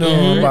shit, Yeah, you know,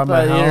 mhm. by my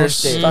By the house.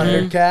 interstate.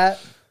 Thundercat.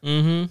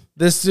 Mm-hmm.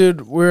 This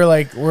dude,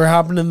 we're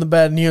hopping in the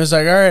bed, and he was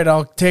like, "All right,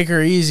 I'll take her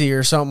easy"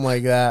 or something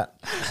like that.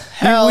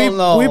 Hell we,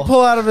 no. We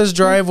pull out of his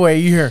driveway.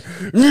 You hear,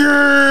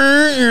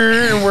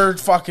 and we're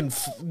fucking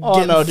Oh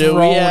getting no, dude!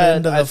 thrown We had,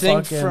 into the I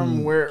think fucking,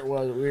 from where it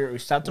was, we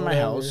stopped at my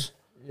whatever. house.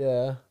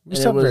 Yeah, we And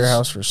stopped it at your was-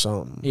 house for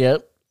something.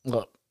 Yep.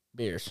 Look,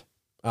 beers.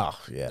 Oh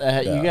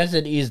yeah, You guys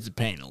had eased the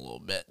pain a little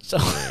bit. So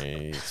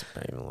It's a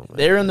pain a little bit.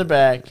 they're in the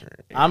back.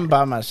 I'm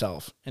by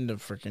myself in the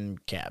freaking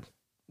cab.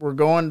 We're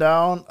going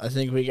down. I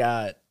think we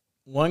got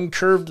one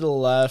curve to the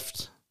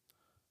left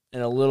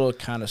and a little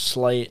kind of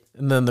slight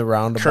and then the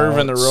roundabout curve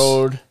in the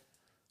road,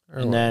 Or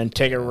and what? then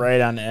take it right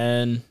on the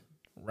end.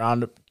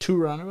 Two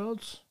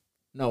roundabouts?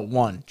 No,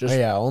 one. Just Oh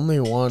yeah, only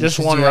one. just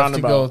 'cause one you have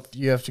to roundabout.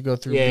 you have to go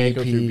through Yeah, BP,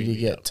 go through to BP, get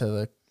yep. to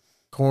the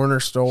corner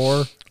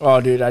store.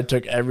 Oh, dude, I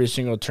took every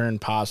single turn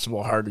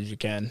possible, hard as you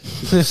can.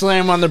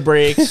 Slam on the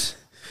brakes.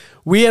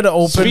 We had to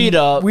open Speed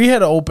up. We had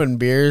to open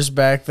beers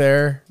back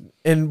there,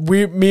 and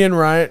me and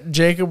Ryan,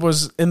 Jacob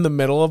was in the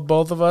middle of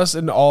both of us,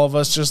 and all of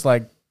us just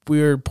like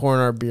we were pouring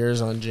our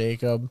beers on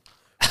Jacob,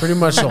 pretty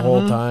much the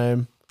whole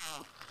time.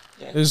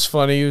 It was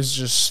funny. He was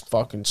just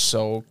fucking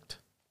soaked.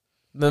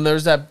 And then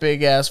there's that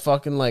big ass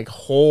fucking like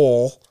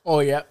hole. Oh,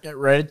 yeah,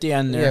 right at the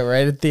end there. Yeah,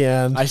 right at the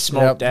end. I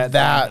smoked that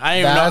thing. I didn't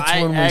even know- That's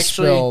I when we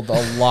actually- spilled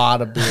a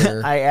lot of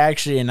beer. I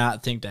actually did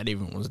not think that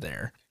even was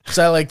there. Cause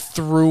I like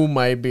threw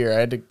my beer. I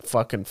had to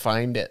fucking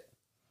find it.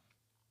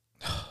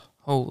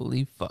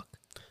 Holy fuck.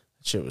 That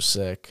shit was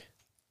sick.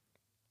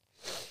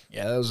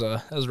 Yeah, that was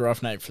a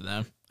rough night for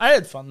them. I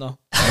had fun though.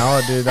 No,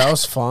 dude, that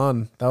was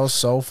fun. That was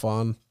so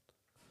fun.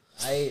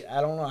 I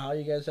don't know how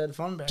you guys had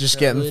fun back Just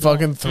there. I getting really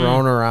fucking don't.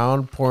 thrown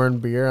around, pouring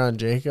beer on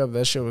Jacob.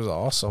 That shit was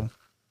awesome.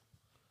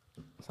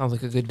 Sounds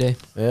like a good day.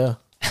 Yeah.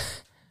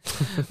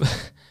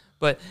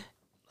 But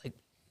like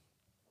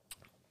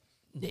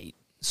Nate,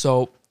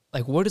 so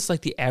Like, what is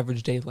like the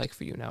average day like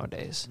for you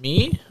nowadays?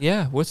 Me?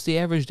 Yeah, what's the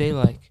average day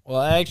like?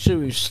 Well, actually,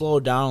 we've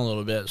slowed down a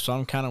little bit, so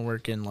I'm kind of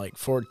working like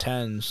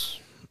 410s,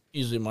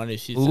 usually Monday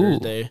through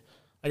Thursday.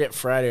 I get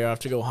Friday off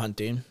to go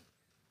hunting,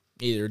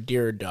 either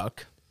deer or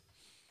duck.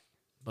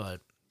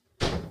 But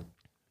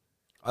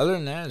other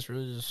than that, it's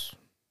really just.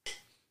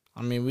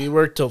 I mean, we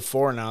work till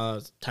 4 now.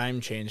 The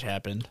time change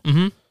happened,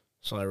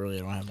 so I really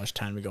don't have much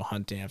time to go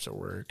hunting after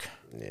work.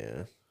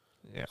 Yeah.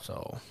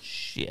 So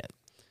Shit.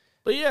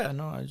 But yeah,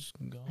 no, I just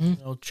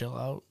go, chill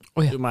out,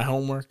 do my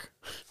homework.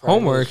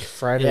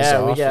 Fridays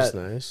off is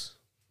nice.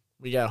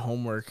 We got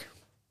homework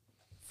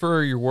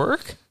For your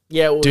work?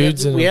 Yeah, well,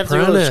 dude's we have to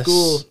go to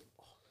school.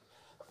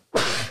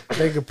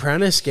 Big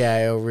apprentice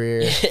guy over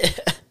here.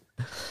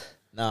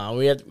 No,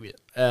 we had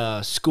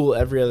school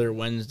every other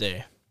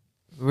Wednesday.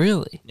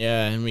 Really?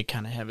 Yeah, and we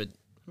kind of have it.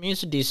 I mean,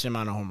 it's a decent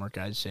amount of homework,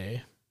 I'd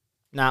say.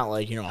 Not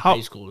like,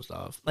 high school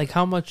stuff. Like,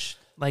 how much,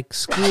 like,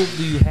 school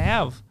do you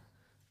have?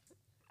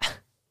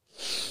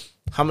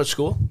 How much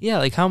school? Yeah,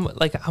 like, how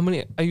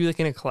many, are you, like,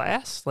 in a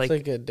class? Like,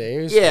 It's like a day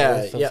or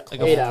Yeah, so.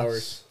 like 8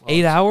 hours.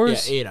 8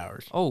 hours? Yeah, 8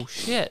 hours. Oh,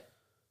 shit.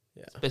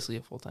 Yeah. It's basically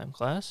a full-time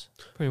class,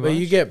 pretty But much.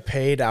 you get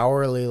paid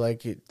hourly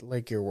like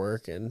you're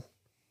working.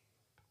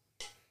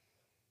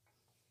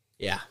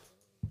 Yeah.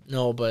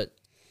 No, but...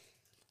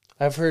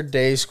 I've heard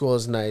day school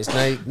is nice.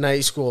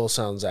 Night school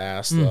sounds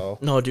ass, though.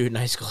 No, dude,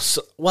 night school.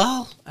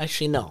 Well,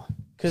 actually, no.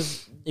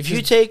 Because if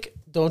you take...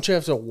 Don't you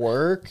have to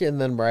work, and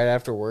then right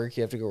after work,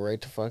 you have to go right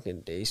to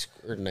fucking day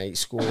school or night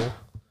school?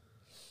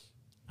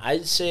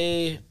 I'd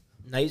say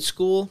night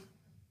school.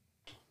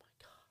 Oh, my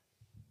God.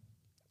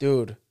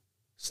 Dude,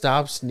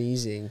 stop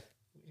sneezing.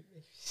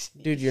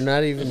 Dude, you're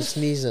not even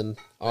sneezing.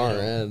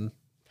 RN.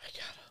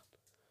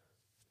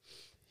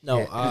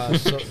 No,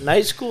 so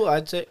night school,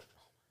 I'd say...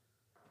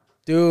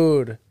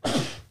 Dude,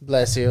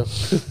 bless you.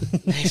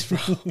 Thanks, bro.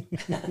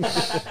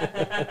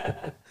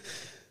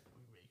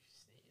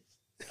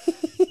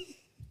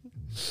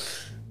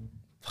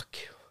 Fuck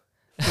you.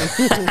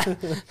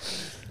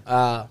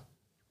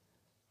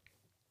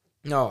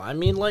 No, I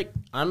mean, like,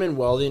 I'm in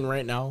welding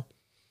right now,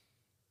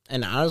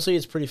 and honestly,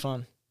 it's pretty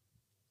fun.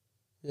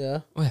 Yeah.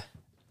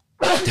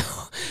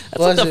 That's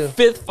like the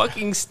fifth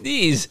fucking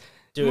sneeze.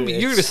 Dude,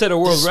 you're going to set a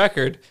world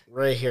record.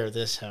 Right here,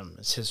 this him.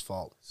 It's his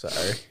fault.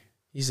 Sorry.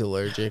 He's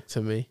allergic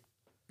to me.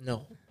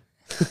 No.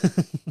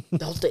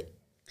 Delta.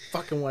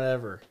 Fucking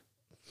whatever.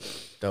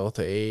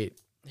 Delta 8.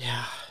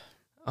 Yeah.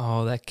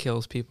 Oh, that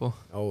kills people.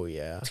 Oh,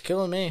 yeah. It's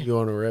killing me. You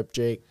want to rip,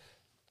 Jake?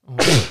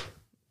 Oh,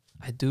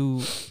 I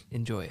do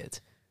enjoy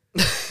it.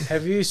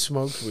 Have you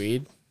smoked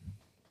weed?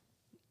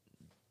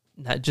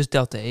 Not just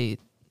Delta 8,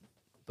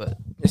 but...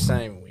 It's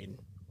not even weed.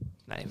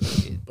 Not even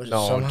weed. But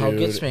No, it somehow dude,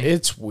 gets me.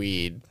 it's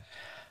weed.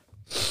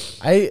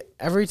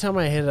 Every time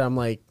I hit it, I'm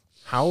like,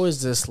 how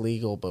is this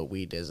legal, but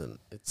weed isn't?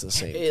 It's the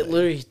same It thing.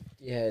 literally,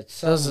 it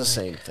does the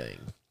same thing.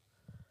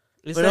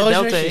 Is but that it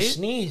Delta actually 8?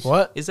 sneeze.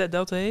 What? Is that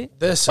Delta 8?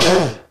 This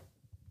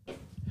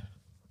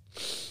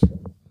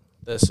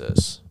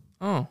is.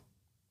 Oh.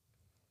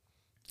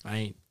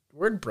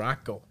 Where'd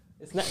Brock go?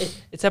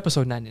 It's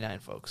episode 99,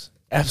 folks.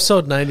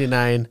 Episode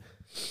 99.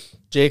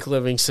 Jake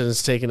Livingston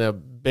is taking a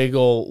big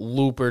old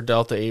looper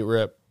Delta 8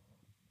 rip.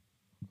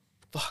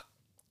 Fuck.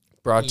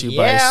 Brought to you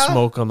by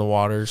Smoke on the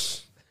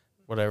Waters.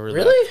 Whatever.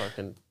 Really? That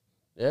fucking,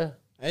 yeah.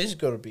 I just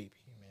go to BP,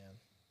 man.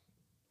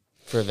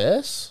 For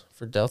this?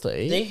 For Delta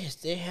 8?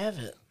 They have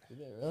it.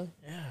 Really?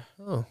 Yeah.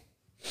 Oh.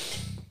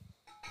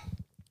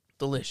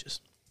 Delicious.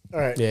 All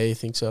right. Yeah, you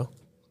think so?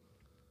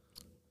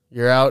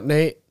 You're out,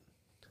 Nate?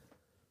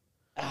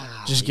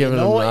 Just giving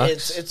them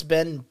knocks? It's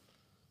been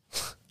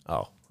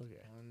Oh. 1,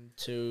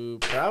 2,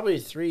 probably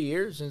 3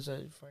 years since I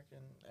fucking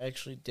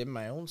actually did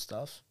my own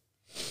stuff.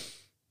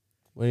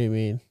 What do you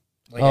mean?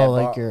 Like Oh, I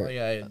like bought-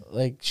 your-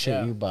 Like shit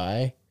Yeah. you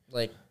buy?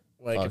 like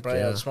I Fuck could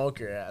probably yeah. outsmoke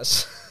your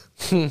ass.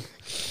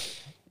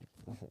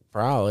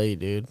 Probably,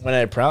 dude. When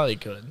I probably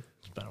could.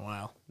 It's been a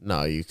while.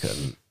 No, you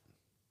couldn't.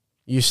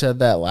 You said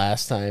that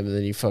last time, and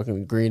then you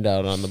fucking greened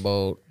out on the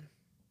boat.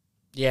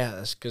 Yeah,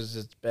 that's because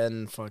it's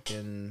been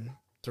fucking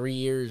 3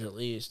 years at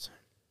least.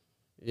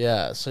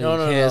 Yeah, so No, you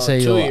no, can't no, say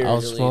 2 you'll years at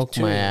least, outsmoke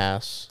 2 my years.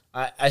 ass.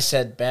 I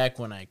said back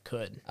when I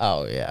could.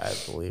 Oh, yeah,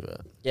 I believe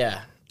it.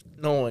 Yeah.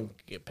 No one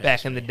could get past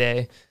Back in me. the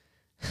day.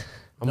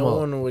 No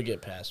one would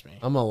get past me.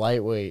 I'm a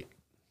lightweight.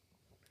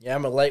 Yeah,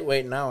 I'm a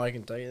lightweight now, I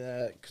can tell you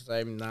that, because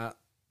I'm not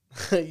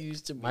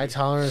used to be. My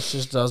tolerance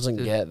just doesn't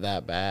get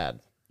that bad.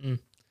 Mm.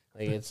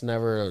 Like, it's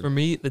never... For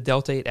me, the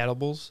Delta 8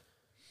 edibles,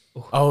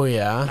 Oh,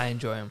 yeah? I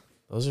enjoy them.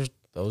 Those are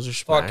Fuck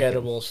smacking.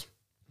 edibles.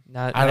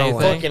 Not I don't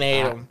anything. Fucking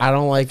hate them. I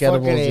don't like Fucking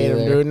edibles hate them,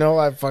 either. dude. No,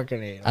 I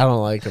fucking hate them. I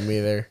don't like them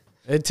either.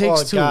 It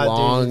takes too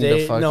long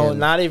to fucking... No,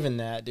 not even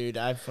that, dude.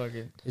 I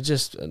fucking... It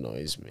just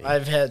annoys me.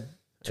 I've had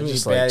too many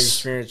just bad like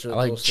experiences with I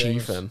like those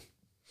things. chiefing.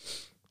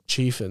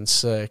 Chiefing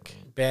sick.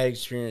 Bad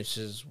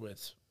experiences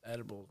with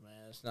edibles, man.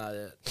 It's not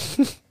it.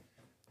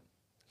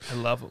 I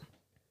love them.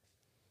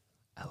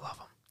 I love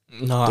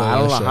them. No, I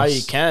don't know how you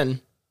Delicious.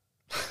 can.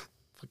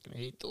 Fucking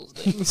hate those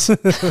things.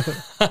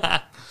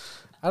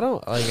 I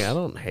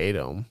don't hate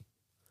them.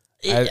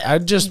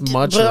 I'd just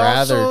much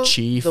rather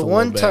chief the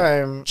one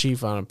time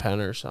chief on a pen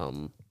or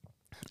something.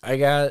 I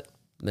got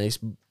Nice.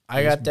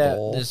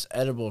 this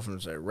edible from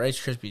Rice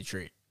Krispie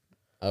treat.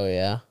 Oh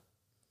yeah.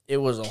 It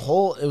was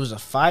a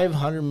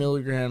 500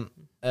 milligram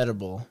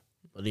edible,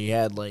 but he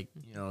had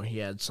he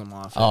had some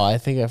off. Oh, I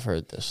think I've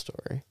heard this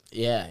story.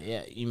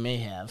 Yeah, you may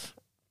have.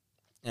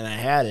 And I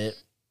had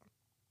it,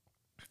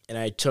 and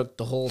I took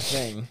the whole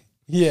thing.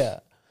 Yeah.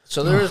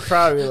 So there was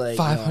probably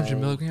 500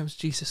 milligrams.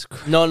 Jesus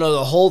Christ. No,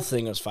 the whole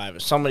thing was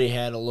 5. Somebody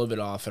had a little bit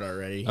off it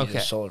already. He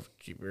just sold it for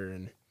cheaper,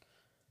 and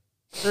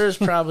there's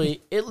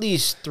probably at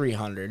least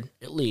 300,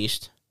 at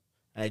least.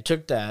 And I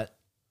took that,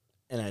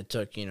 and I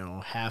took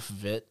half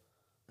of it,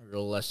 a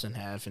little less than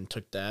half, and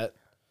took that,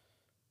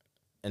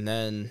 and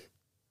then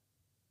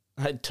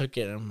I took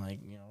it. And I'm like,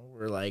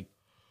 we're like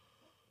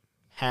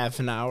half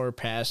an hour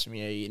past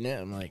me eating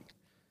it. I'm like,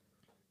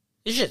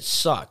 this shit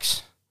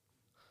sucks.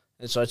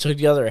 And so I took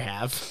the other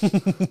half.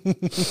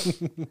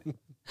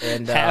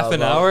 And half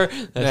an hour?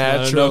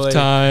 That's not enough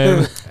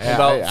time.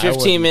 About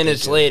 15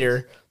 minutes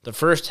later, the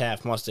first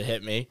half must have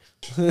hit me.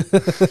 And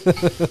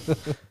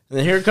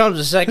then here comes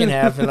the second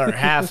half, another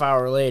half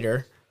hour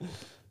later.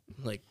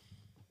 I'm like,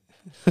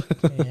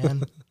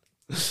 man.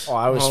 Oh,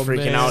 I was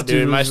freaking out,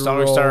 dude. My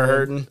stomach started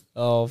hurting.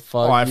 Oh,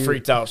 fuck. Oh, I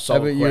freaked out so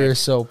quick. I bet you were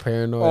so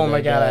paranoid. Oh,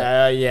 my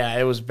God. Yeah,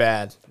 it was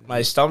bad.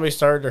 My stomach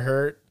started to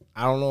hurt.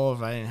 I don't know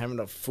if I didn't have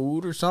enough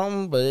food or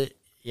something, but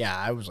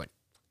I was like,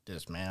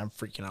 this, man, I'm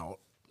freaking out.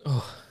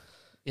 Oh,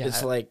 yeah.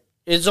 It's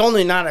it's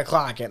only 9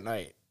 o'clock at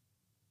night.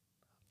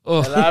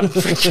 Oh, and I'm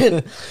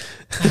freaking.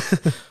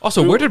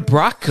 Also, where did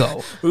Brock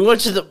go? We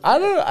went to the. I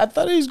don't know. I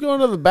thought he was going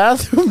to the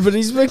bathroom, but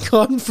he's been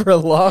gone for a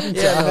long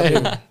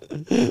time. Yeah,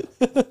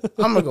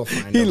 I'm gonna go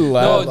find him.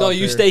 No,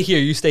 you stay here.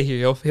 You stay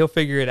here. He'll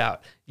figure it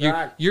out.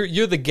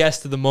 You're the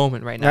guest of the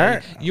moment right now.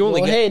 Right. You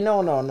only hey,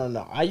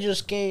 no. I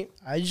just came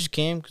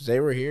because they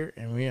were here,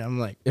 and I'm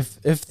like,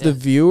 if the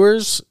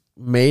viewers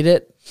made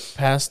it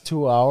past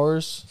 2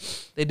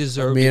 hours, they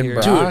deserve me to and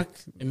hear Brock.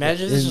 Dude,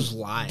 imagine this is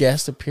live.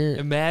 Guest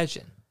appearance.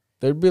 Imagine.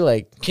 They'd be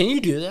like, can you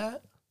do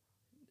that?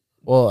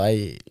 Well,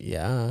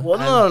 yeah. Well,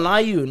 no,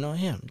 not you, no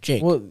him,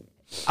 Jake. Well,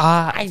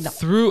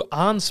 through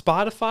on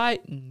Spotify,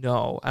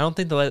 no, I don't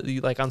think they let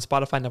you on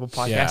Spotify and Apple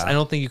Podcasts. Yeah. I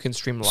don't think you can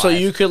stream live. So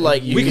you could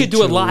we could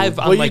do it live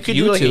on you could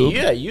YouTube. Do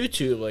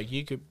YouTube. Like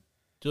you could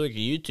do a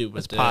YouTube.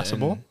 It's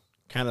possible.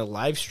 Kind of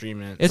live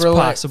stream it. It's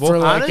possible. For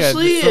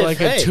honestly, a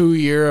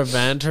 2-year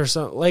event or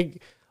something.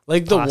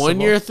 Like the Possible.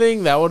 1 year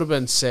thing, that would have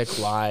been sick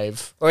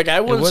live. Like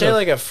I wouldn't say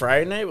like a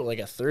Friday night, but like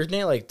a Thursday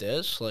night like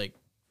this. Like,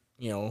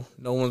 no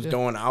one's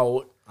going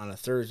out on a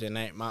Thursday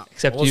night.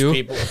 Except most you.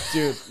 people.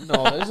 Dude,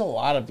 no, there's a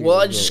lot of people.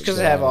 Well, just because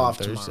I have off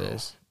Thursdays. tomorrow.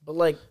 But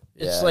like,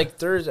 it's like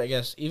Thursday, I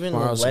guess. Even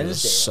Tomorrow's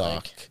Wednesday.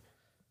 suck.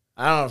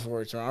 I don't know if it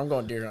works tomorrow. I'm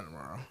going deer hunting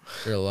tomorrow.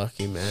 You're a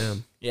lucky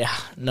man. Yeah,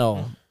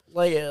 no.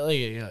 Like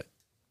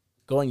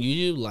going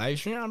YouTube live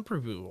stream, I'm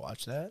pretty people would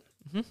watch that.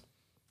 Mm-hmm.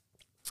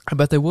 I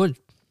bet they would.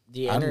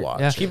 I'd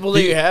watch people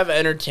that you have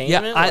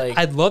entertainment. Yeah,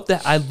 I'd love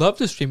that. I'd love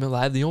to stream it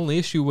live. The only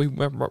issue we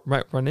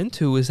might run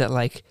into is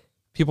that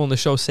people on the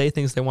show say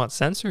things they want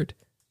censored.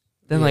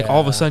 Then all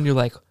of a sudden you're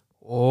like,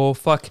 oh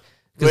fuck.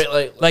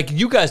 Wait,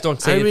 you guys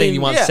don't say anything you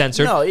want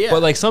censored. No, yeah.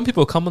 But some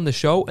people come on the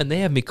show and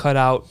they have me cut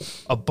out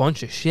a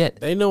bunch of shit.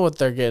 They know what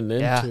they're getting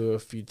into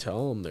if you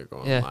tell them they're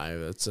going live.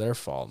 It's their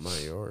fault, not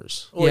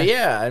yours. Well,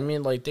 I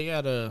mean, they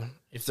gotta,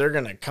 if they're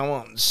gonna come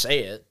out and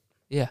say it.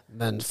 Yeah.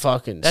 Then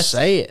fucking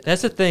say it.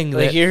 That's the thing.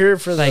 You're here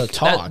for the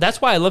talk.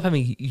 That's why I love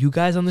having you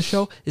guys on the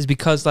show, is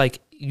because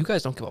you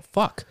guys don't give a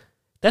fuck.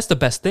 That's the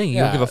best thing. You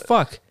don't give a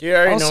fuck. Do you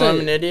already know I'm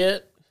an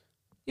idiot?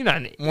 You're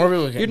not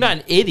you're not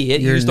an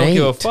idiot. You just don't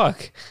give a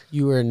fuck.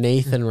 You are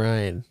Nathan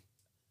Ryan.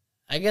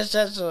 I guess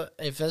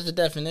if that's the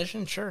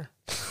definition, sure.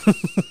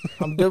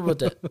 I'm good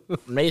with it.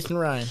 Nathan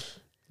Ryan.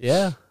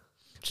 Yeah.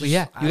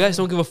 You guys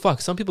don't give a fuck.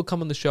 Some people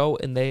come on the show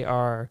and they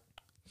are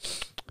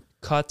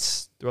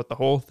cuts throughout the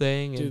whole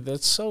thing. Dude,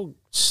 that's so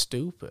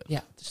stupid.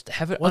 Yeah, just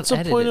have it What's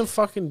unedited. the point of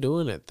fucking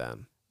doing it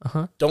then?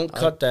 Don't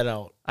cut that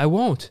out. I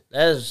won't.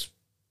 That is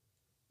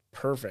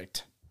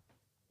perfect.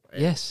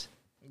 Right? Yes.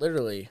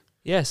 Literally.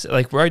 Yes.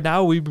 Right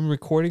now, we've been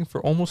recording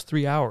for almost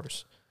 3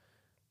 hours.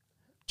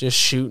 Just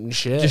shooting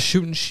shit.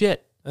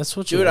 That's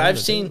what you Dude, I've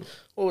seen,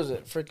 what was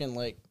it? Freaking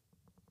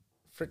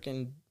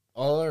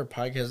all our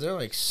podcasts,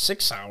 they're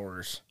 6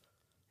 hours.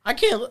 I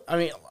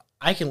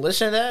can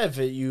listen to that if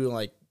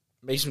you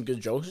make some good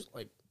jokes.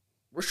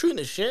 We're shooting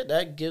the shit.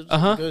 That gives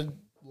good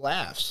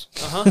laughs.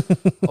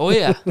 Oh,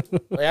 yeah.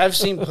 I've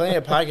seen plenty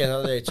of podcasts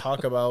how they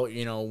talk about,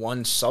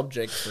 one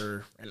subject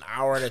for an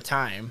hour at a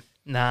time.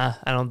 Nah,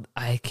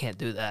 I can't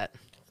do that.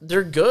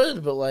 They're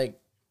good, but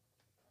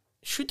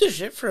shoot the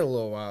shit for a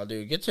little while,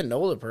 dude. Get to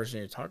know the person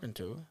you're talking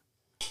to.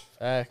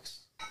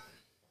 Facts.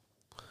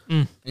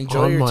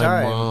 Enjoy your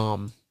time.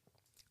 Mom.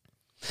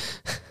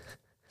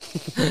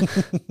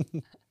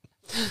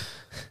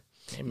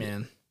 Hey,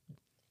 man.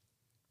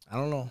 I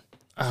don't know,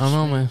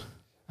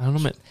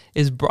 man.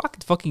 Is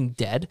Brock fucking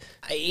dead?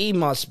 He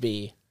must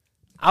be.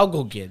 I'll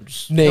go get him.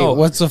 Nate,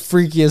 what's the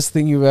freakiest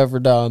thing you've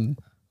ever done?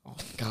 Oh,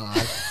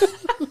 God.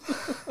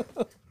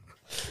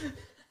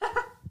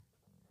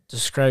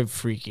 Describe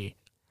freaky.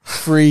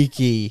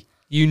 Freaky.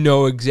 You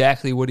know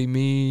exactly what he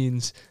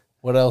means.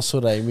 What else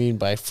would I mean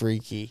by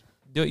freaky?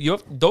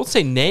 Don't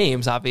say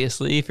names,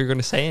 obviously, if you're going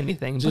to say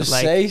anything. Just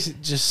but like,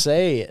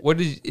 say it. What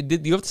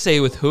did you have to say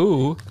with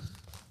who?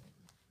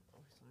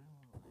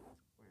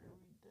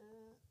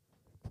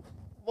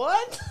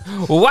 What?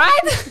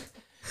 What?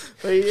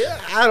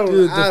 Yeah, I don't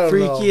know. The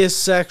freakiest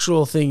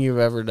sexual thing you've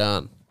ever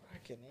done.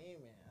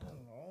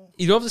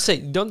 You don't have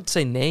to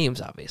say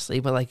names, obviously,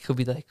 but like it could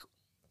be like,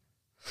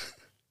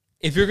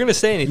 if you're gonna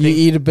say anything, You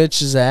eat a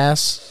bitch's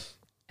ass.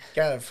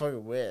 God, I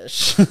fucking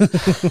wish.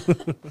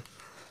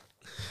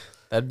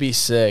 That'd be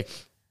sick.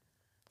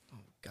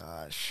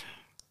 Gosh.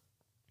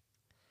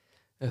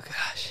 oh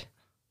gosh,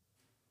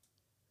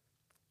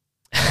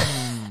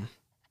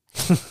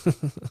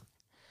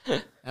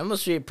 That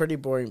must be a pretty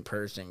boring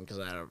person because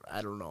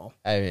I don't know.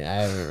 I mean, I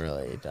haven't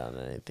really done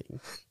anything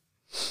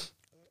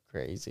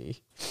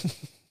crazy.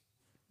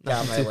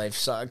 God, my life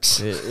sucks.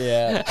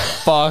 Yeah.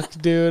 Fuck,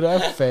 dude.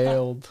 I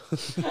failed.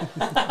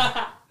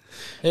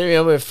 Maybe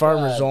I'll be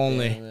Farmers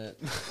Only.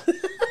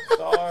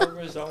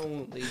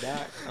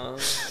 FarmersOnly.com.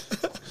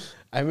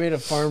 I made a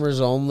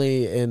Farmers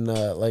Only in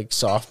like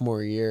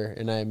sophomore year,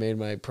 and I made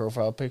my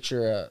profile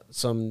picture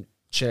some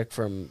chick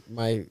from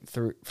my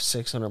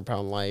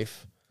 600-pound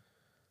life.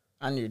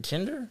 On your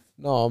Tinder?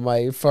 No, my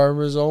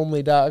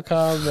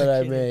FarmersOnly.com that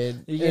I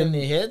made. You get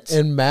any hits?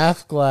 In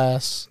math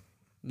class.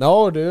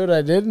 No, dude,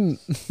 I didn't.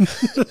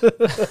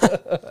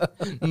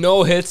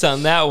 No hits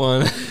on that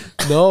one.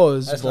 No, it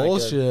was That's not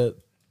bullshit.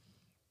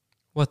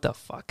 What the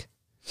fuck?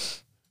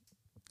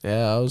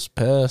 Yeah, I was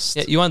pissed.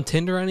 Yeah, you on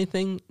Tinder or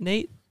anything,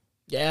 Nate?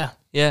 Yeah,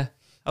 Yeah.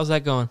 How's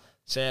that going?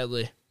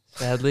 sadly.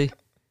 Sadly.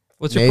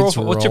 What's your Nate's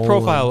profile? What's your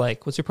rolling. profile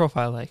like? What's your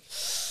profile like?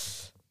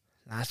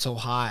 Not so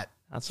hot.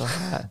 Not so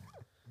hot.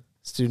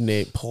 Let's do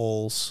Nate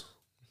polls.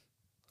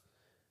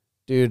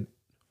 Dude,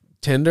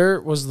 Tinder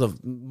was the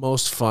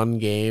most fun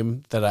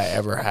game that I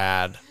ever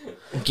had.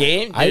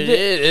 Game? I Dude,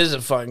 did- it is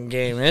a fucking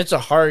game. And it's a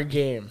hard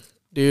game.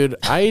 Dude,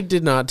 I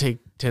did not take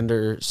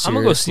Tinder seriously. I'm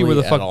gonna go see where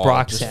the at fuck all,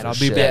 Brock's just at. for I'll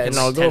be shit. back in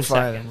no, like go 10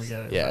 find seconds.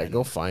 him. Yeah,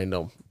 go find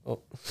him. Oh.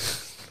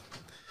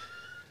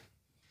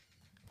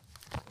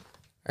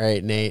 All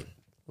right, Nate.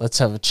 Let's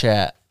have a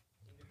chat.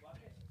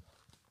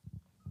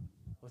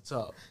 What's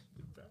up?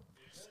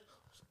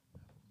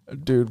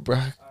 Dude,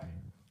 Brock.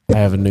 I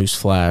have a news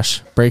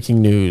flash.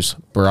 Breaking news.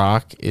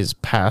 Brock is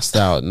passed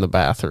out in the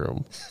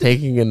bathroom,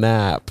 taking a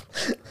nap.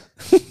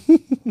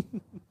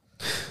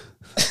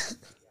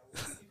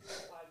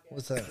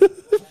 What's that?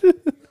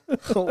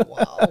 Oh,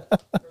 wow.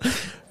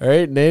 All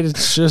right, Nate,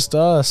 it's just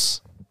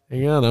us.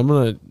 Hang on, I'm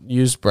going to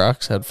use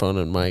Brock's headphone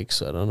and mic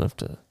so I don't have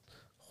to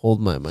hold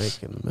my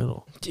mic in the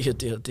middle. Deal.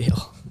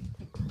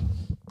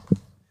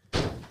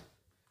 Mr.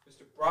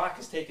 Brock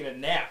is taking a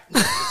nap.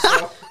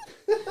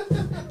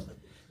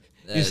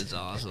 That is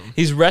awesome.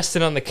 He's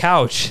resting on the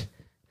couch.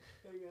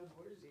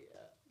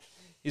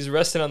 He's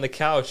resting on the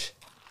couch.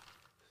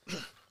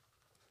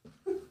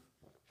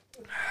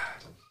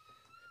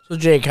 So,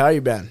 Jake, how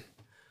you been?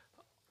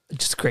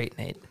 Just great,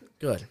 Nate.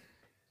 Good.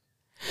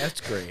 That's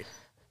great.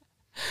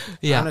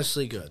 Yeah.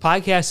 Honestly, good.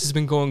 Podcast has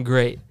been going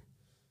great.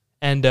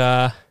 And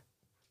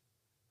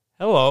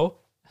hello.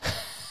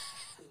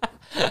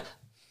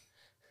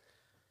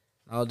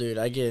 Oh, dude,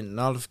 I get a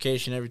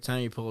notification every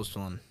time you post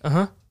one.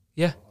 Uh-huh.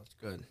 Yeah. That's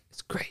good.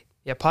 It's great.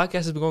 Yeah, podcast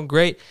has been going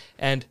great.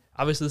 And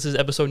obviously this is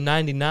episode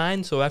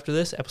 99, so after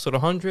this, episode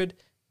 100,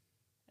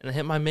 and I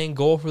hit my main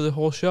goal for the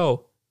whole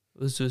show.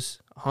 It was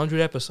just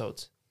 100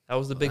 episodes. That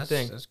was the big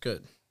thing. That's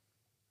good.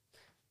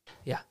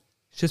 Yeah.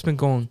 It's just been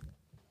going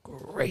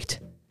great.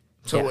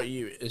 So Yeah. what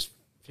is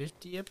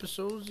 50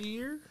 episodes a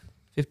year?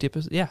 50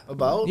 episodes. Yeah.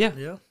 About? Yeah.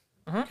 Yeah.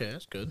 Uh-huh. Okay,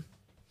 that's good.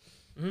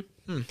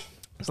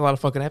 It's a lot of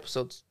fucking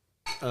episodes.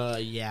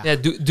 Yeah. Yeah,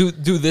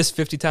 do this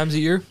 50 times a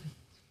year.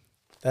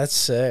 That's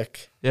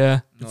sick. Yeah.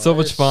 It's so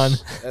much fun.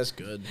 That's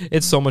good.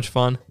 It's so much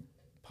fun.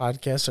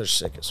 Podcasts are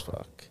sick as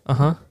fuck.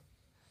 Uh-huh.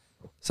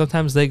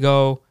 Sometimes they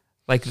go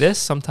like this,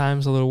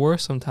 sometimes a little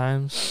worse,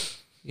 sometimes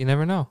you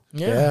never know.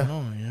 Yeah.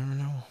 No, you never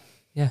know.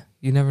 Yeah,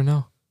 you never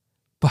know.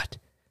 But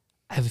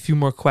I have a few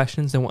more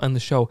questions, then we'll end the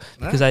show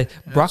because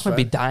Brock might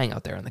be dying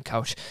out there on the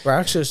couch.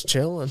 Brock's just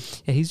chilling.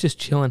 Yeah, he's just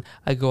chilling.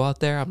 I go out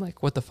there, I'm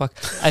like, what the fuck?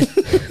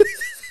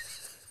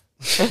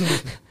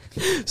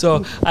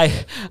 So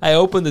I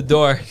open the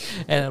door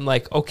and I'm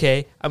like,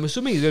 okay, I'm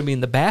assuming he's gonna be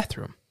in the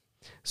bathroom.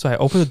 So I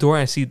open the door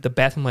and I see the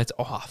bathroom lights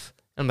off.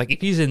 I'm like,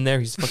 if he's in there,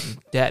 he's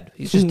fucking dead.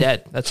 He's just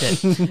dead. That's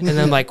it. And then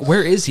I'm like,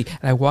 where is he?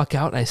 And I walk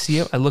out and I see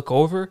him. I look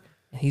over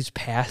and he's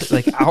passed,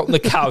 like out on the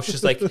couch,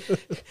 just like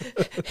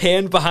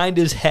hand behind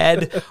his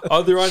head,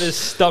 other on his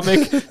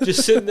stomach,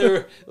 just sitting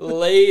there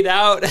laid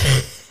out.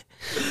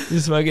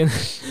 He's fucking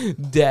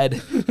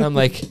dead. And I'm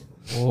like,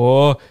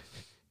 whoa,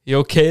 you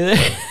okay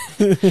there?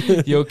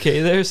 You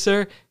okay there,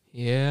 sir?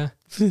 Yeah.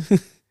 You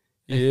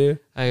Yeah.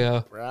 I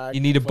go, Brock,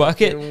 you need a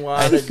bucket?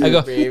 I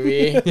go,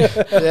 baby.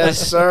 Yes,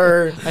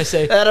 sir. I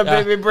say, that a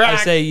baby Brock.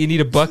 I say, you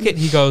need a bucket?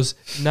 He goes,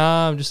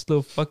 nah, I'm just a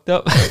little fucked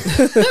up.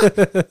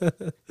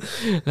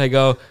 And I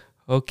go,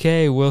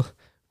 okay, we're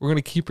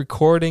gonna keep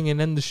recording and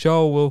end the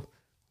show.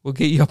 We'll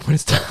get you up when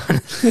it's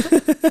done.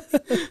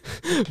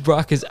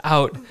 Brock is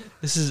out.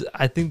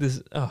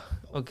 Oh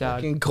God,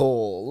 Fucking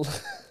cold.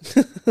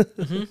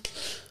 Mm-hmm.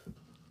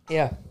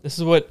 Yeah, this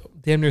is what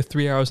damn near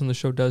 3 hours on the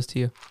show does to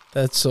you.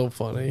 That's so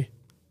funny.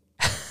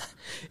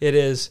 It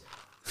is.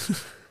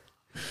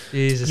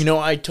 Jesus. You know,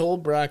 I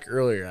told Brock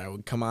earlier I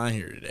would come on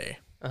here today.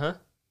 Uh-huh.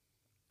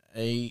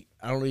 I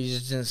don't know, he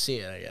just didn't see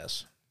it, I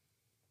guess.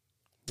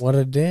 What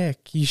a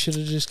dick. You should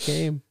have just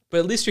came. But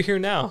at least you're here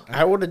now.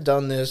 I would have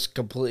done this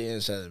completely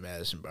instead of the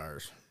Madison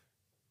bars.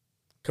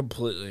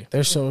 Completely.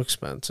 They're so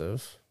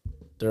expensive.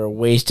 They're a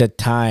waste of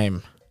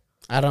time.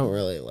 I don't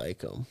really like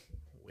them.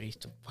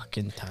 Waste of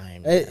fucking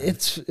time.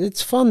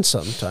 It's fun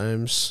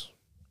sometimes,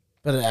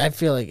 but I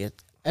feel like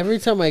it. Every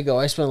time I go,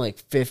 I spend like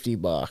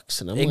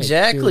 $50, and I'm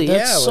exactly, like, dude,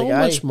 that's yeah, so like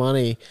much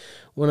money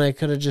when I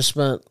could have just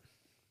spent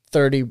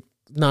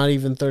not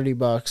even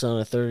 $30 on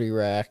a 30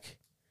 rack,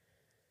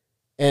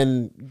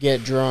 and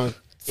get drunk.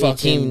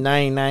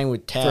 $18.99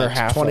 with tax. for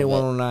half of it.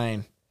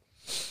 $21.09.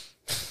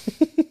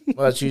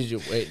 Well, that's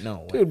usually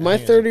Dude, my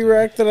 30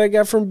 rack that I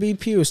got from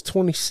BP was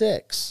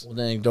 $26. Well,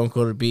 then don't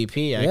go to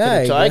BP. I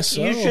guess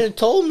so. You should have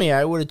told me.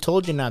 I would have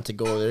told you not to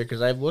go there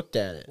because I've looked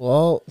at it.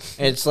 Well,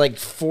 It's like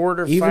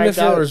 $4 to Even if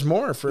 $5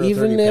 more for a 30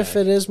 even if pack.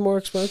 it is more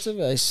expensive,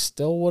 I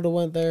still would have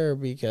went there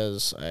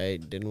because I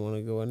didn't want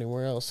to go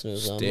anywhere else. And it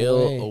was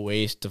Still on the a way.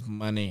 waste of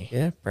money.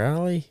 Yeah,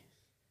 probably.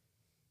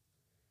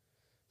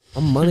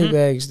 I'm money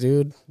bags,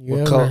 dude. You What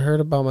haven't color? heard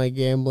about my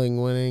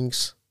gambling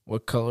winnings.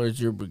 What color is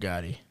your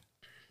Bugatti?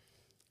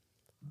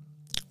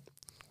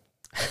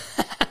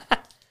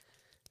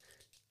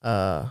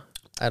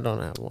 I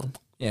don't have one.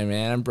 Yeah,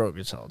 man, I'm broke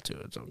as hell too.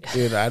 It's okay.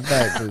 Dude, I'd buy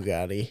a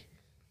Bugatti.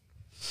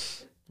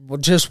 Well,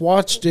 just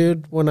watch,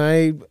 dude. When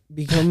I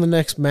become the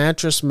next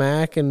Mattress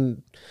Mac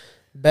and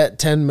bet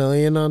 $10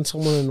 million on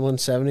someone and win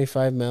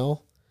 $75 million,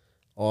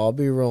 I'll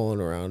be rolling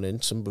around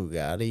in some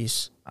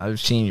Bugattis. I've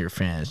seen your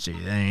fantasy.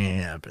 That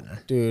ain't happening.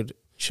 Dude,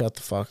 shut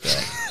the fuck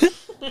up.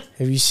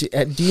 Have you seen?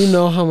 Do you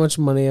know how much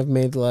money I've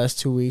made the last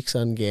 2 weeks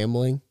on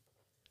gambling?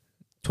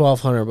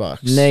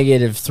 $1,200.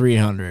 Negative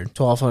 300.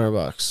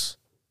 $1,200.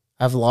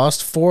 I've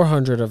lost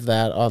 400 of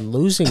that on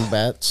losing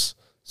bets,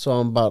 so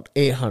I'm about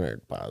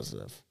 800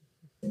 positive.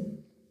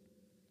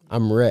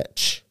 I'm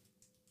rich.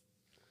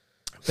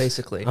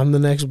 Basically. I'm the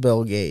next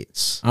Bill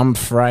Gates. I'm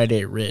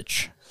Friday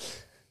rich.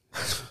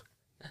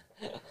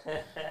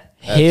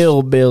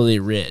 Hillbilly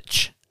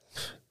rich.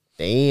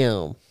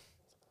 Damn.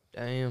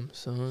 Damn,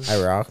 son.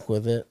 I rock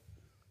with it.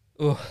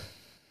 Ugh.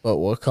 But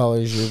what color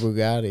is your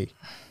Bugatti?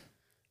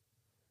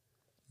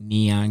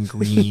 Neon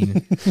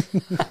green.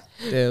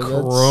 Damn,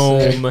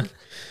 Chrome.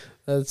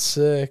 That's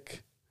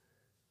sick.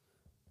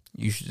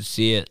 You should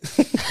see it.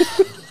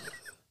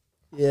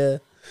 Yeah.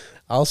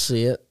 I'll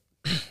see it.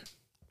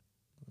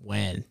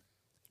 When?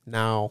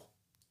 Now.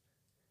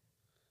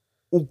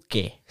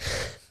 Okay.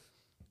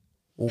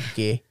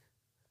 Okay.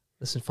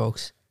 Listen,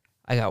 folks,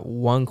 I got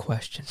one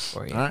question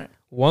for you. All right.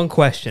 One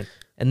question,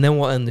 and then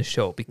we'll end the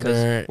show because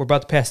All right. we're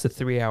about to pass the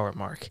 3-hour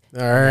mark.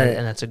 All right.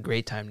 And that's a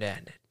great time to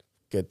end it.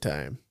 Good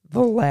time. The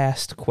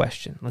last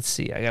question. Let's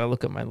see. I got to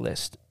look at my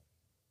list.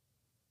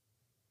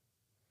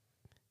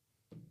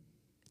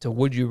 So,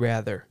 would you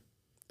rather?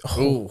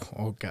 Oh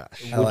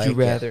gosh. Would you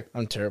rather?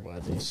 I'm terrible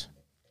at these.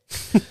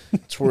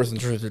 It's worse than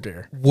truth or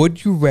dare.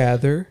 Would you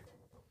rather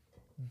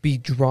be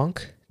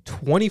drunk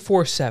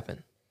 24/7,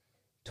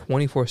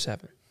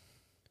 24/7,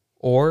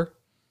 or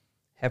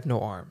have no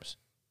arms?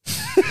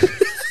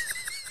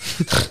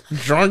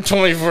 Drunk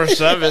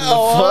 24/7. The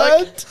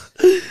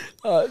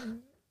What?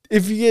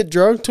 If you get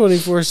drunk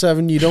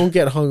 24/7, you don't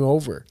get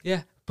hungover.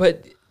 Yeah,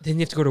 but then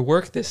you have to go to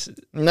work. This fuck?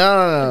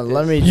 No.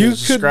 Let me You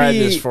just could describe be-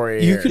 this for you.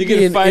 you here. could you be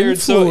get an fired.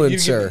 So you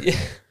influencer.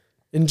 get,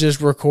 And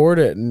just record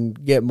it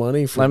and get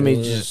money for Let me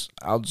doing it. just.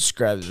 I'll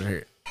describe this right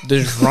here.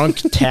 The drunk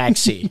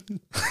taxi.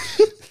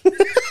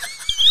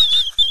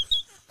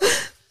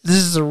 This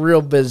is a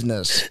real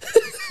business.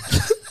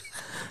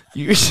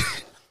 You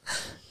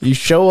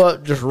show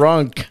up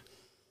drunk.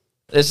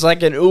 It's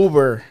like an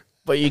Uber,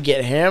 but you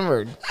get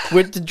hammered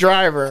with the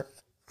driver.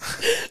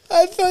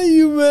 I thought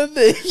you meant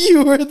that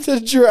you were the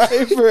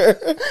driver.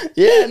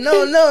 Yeah,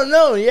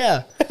 no,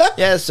 yeah.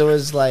 Yeah, so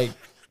it's like,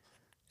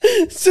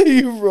 So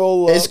you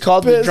roll up. it's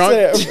called the piss drunk.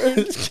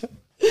 hammered.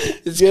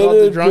 It's Get called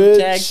the it, drunk bitch.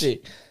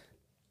 taxi.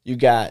 You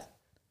got,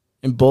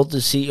 in both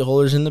the seat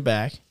holders in the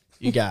back,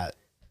 you got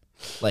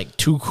like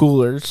 2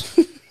 coolers.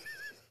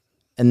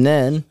 And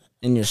then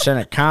in your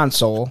center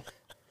console,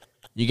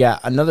 you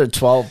got another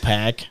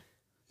 12-pack.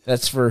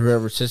 That's for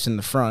whoever sits in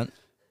the front.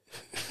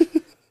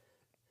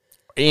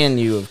 And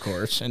you, of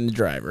course, and the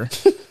driver.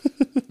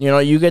 You know,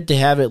 you get to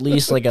have at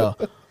least like a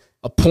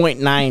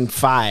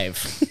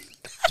 0.95.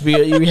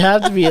 You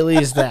have to be at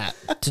least that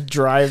to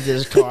drive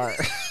this car.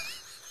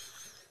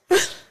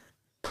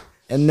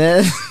 And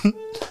then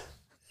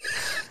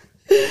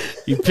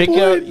you pick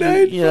up,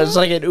 you know, it's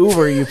like an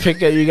Uber. You pick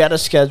up, you got a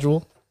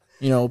schedule.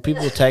 You know,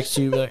 people text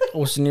you like,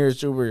 "What's the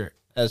nearest Uber?"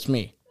 That's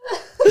me.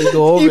 You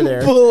go over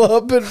there, pull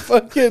up and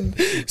fucking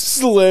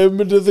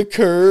slam into the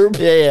curb.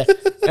 Yeah.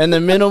 And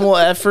the minimal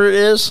effort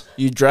is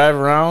you drive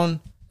around,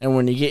 and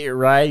when you get your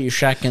ride, you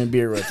shotgun a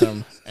beer with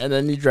them, and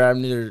then you drive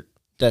them to their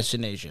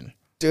destination.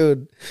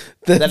 Dude,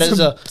 that is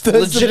a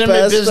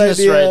legitimate business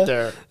idea. Right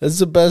there. That's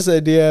the best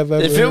idea I've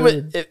ever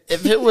heard.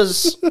 If it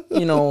was,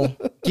 you know,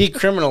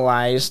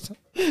 decriminalized,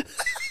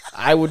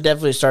 I would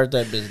definitely start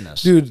that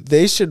business. Dude,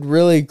 they should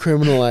really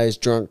criminalize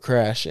drunk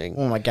crashing.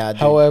 Oh, my God. Dude.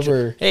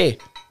 However, hey,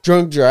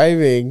 drunk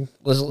driving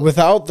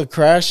without the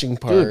crashing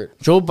part. Dude,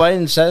 Joe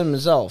Biden said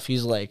himself,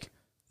 he's like,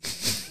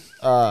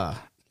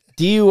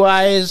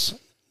 DUIs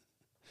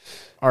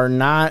are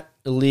not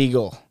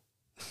illegal.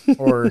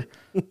 Or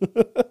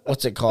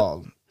what's it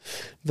called?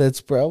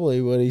 That's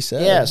probably what he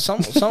said. Yeah,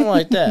 something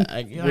like that.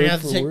 I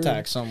have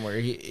TikTok somewhere.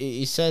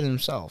 He said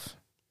himself.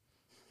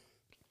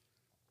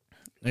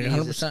 Like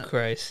 100%.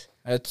 Christ.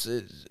 That's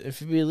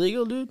if it be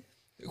illegal, dude.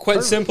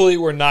 Quite simply,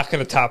 we're not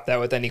going to top that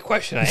with any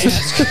question I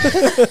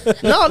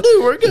ask. No,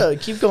 dude, we're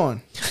good. Keep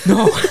going.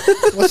 No.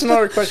 What's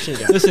another question you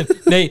got? Listen,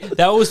 Nate,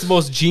 that was the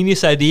most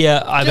genius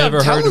idea I've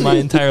ever heard in my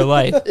entire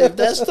life. If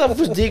that stuff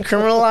was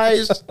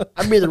decriminalized,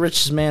 I'd be the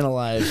richest man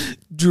alive.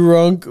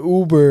 Drunk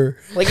Uber.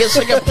 Like, it's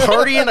like a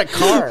party in a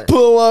car.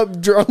 Pull up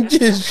drunk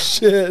as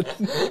shit.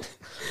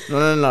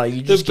 No.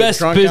 You just the best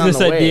drunk business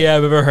on the idea way.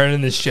 I've ever heard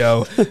in this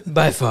show,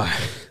 by far.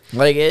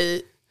 Like,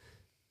 you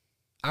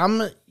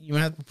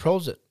have to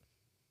propose it.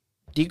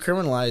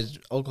 Decriminalize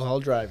alcohol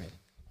driving.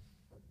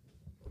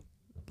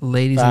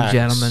 Ladies and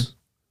gentlemen,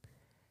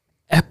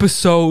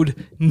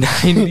 episode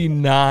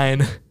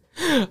 99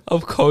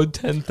 of Code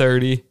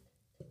 1030.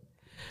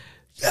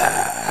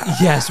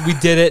 Yes, we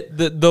did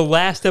it. The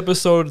last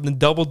episode in the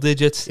double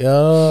digits.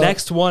 Yeah.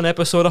 Next one,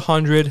 episode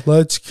 100.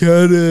 Let's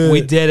get it.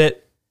 We did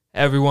it,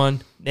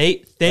 everyone.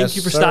 Nate, thank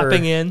you for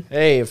stopping in.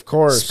 Hey, of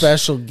course.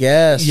 Special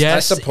guest.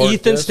 Yes,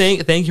 Ethan,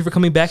 thank you for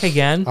coming back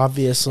again.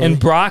 Obviously. And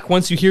Brock,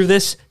 once you hear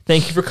this,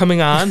 thank you for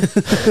coming on.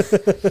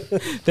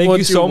 Thank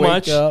you so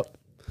much. Up.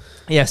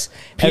 Yes.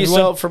 Peace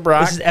out for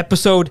Brock. This is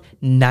episode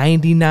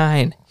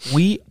 99.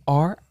 We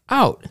are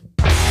out.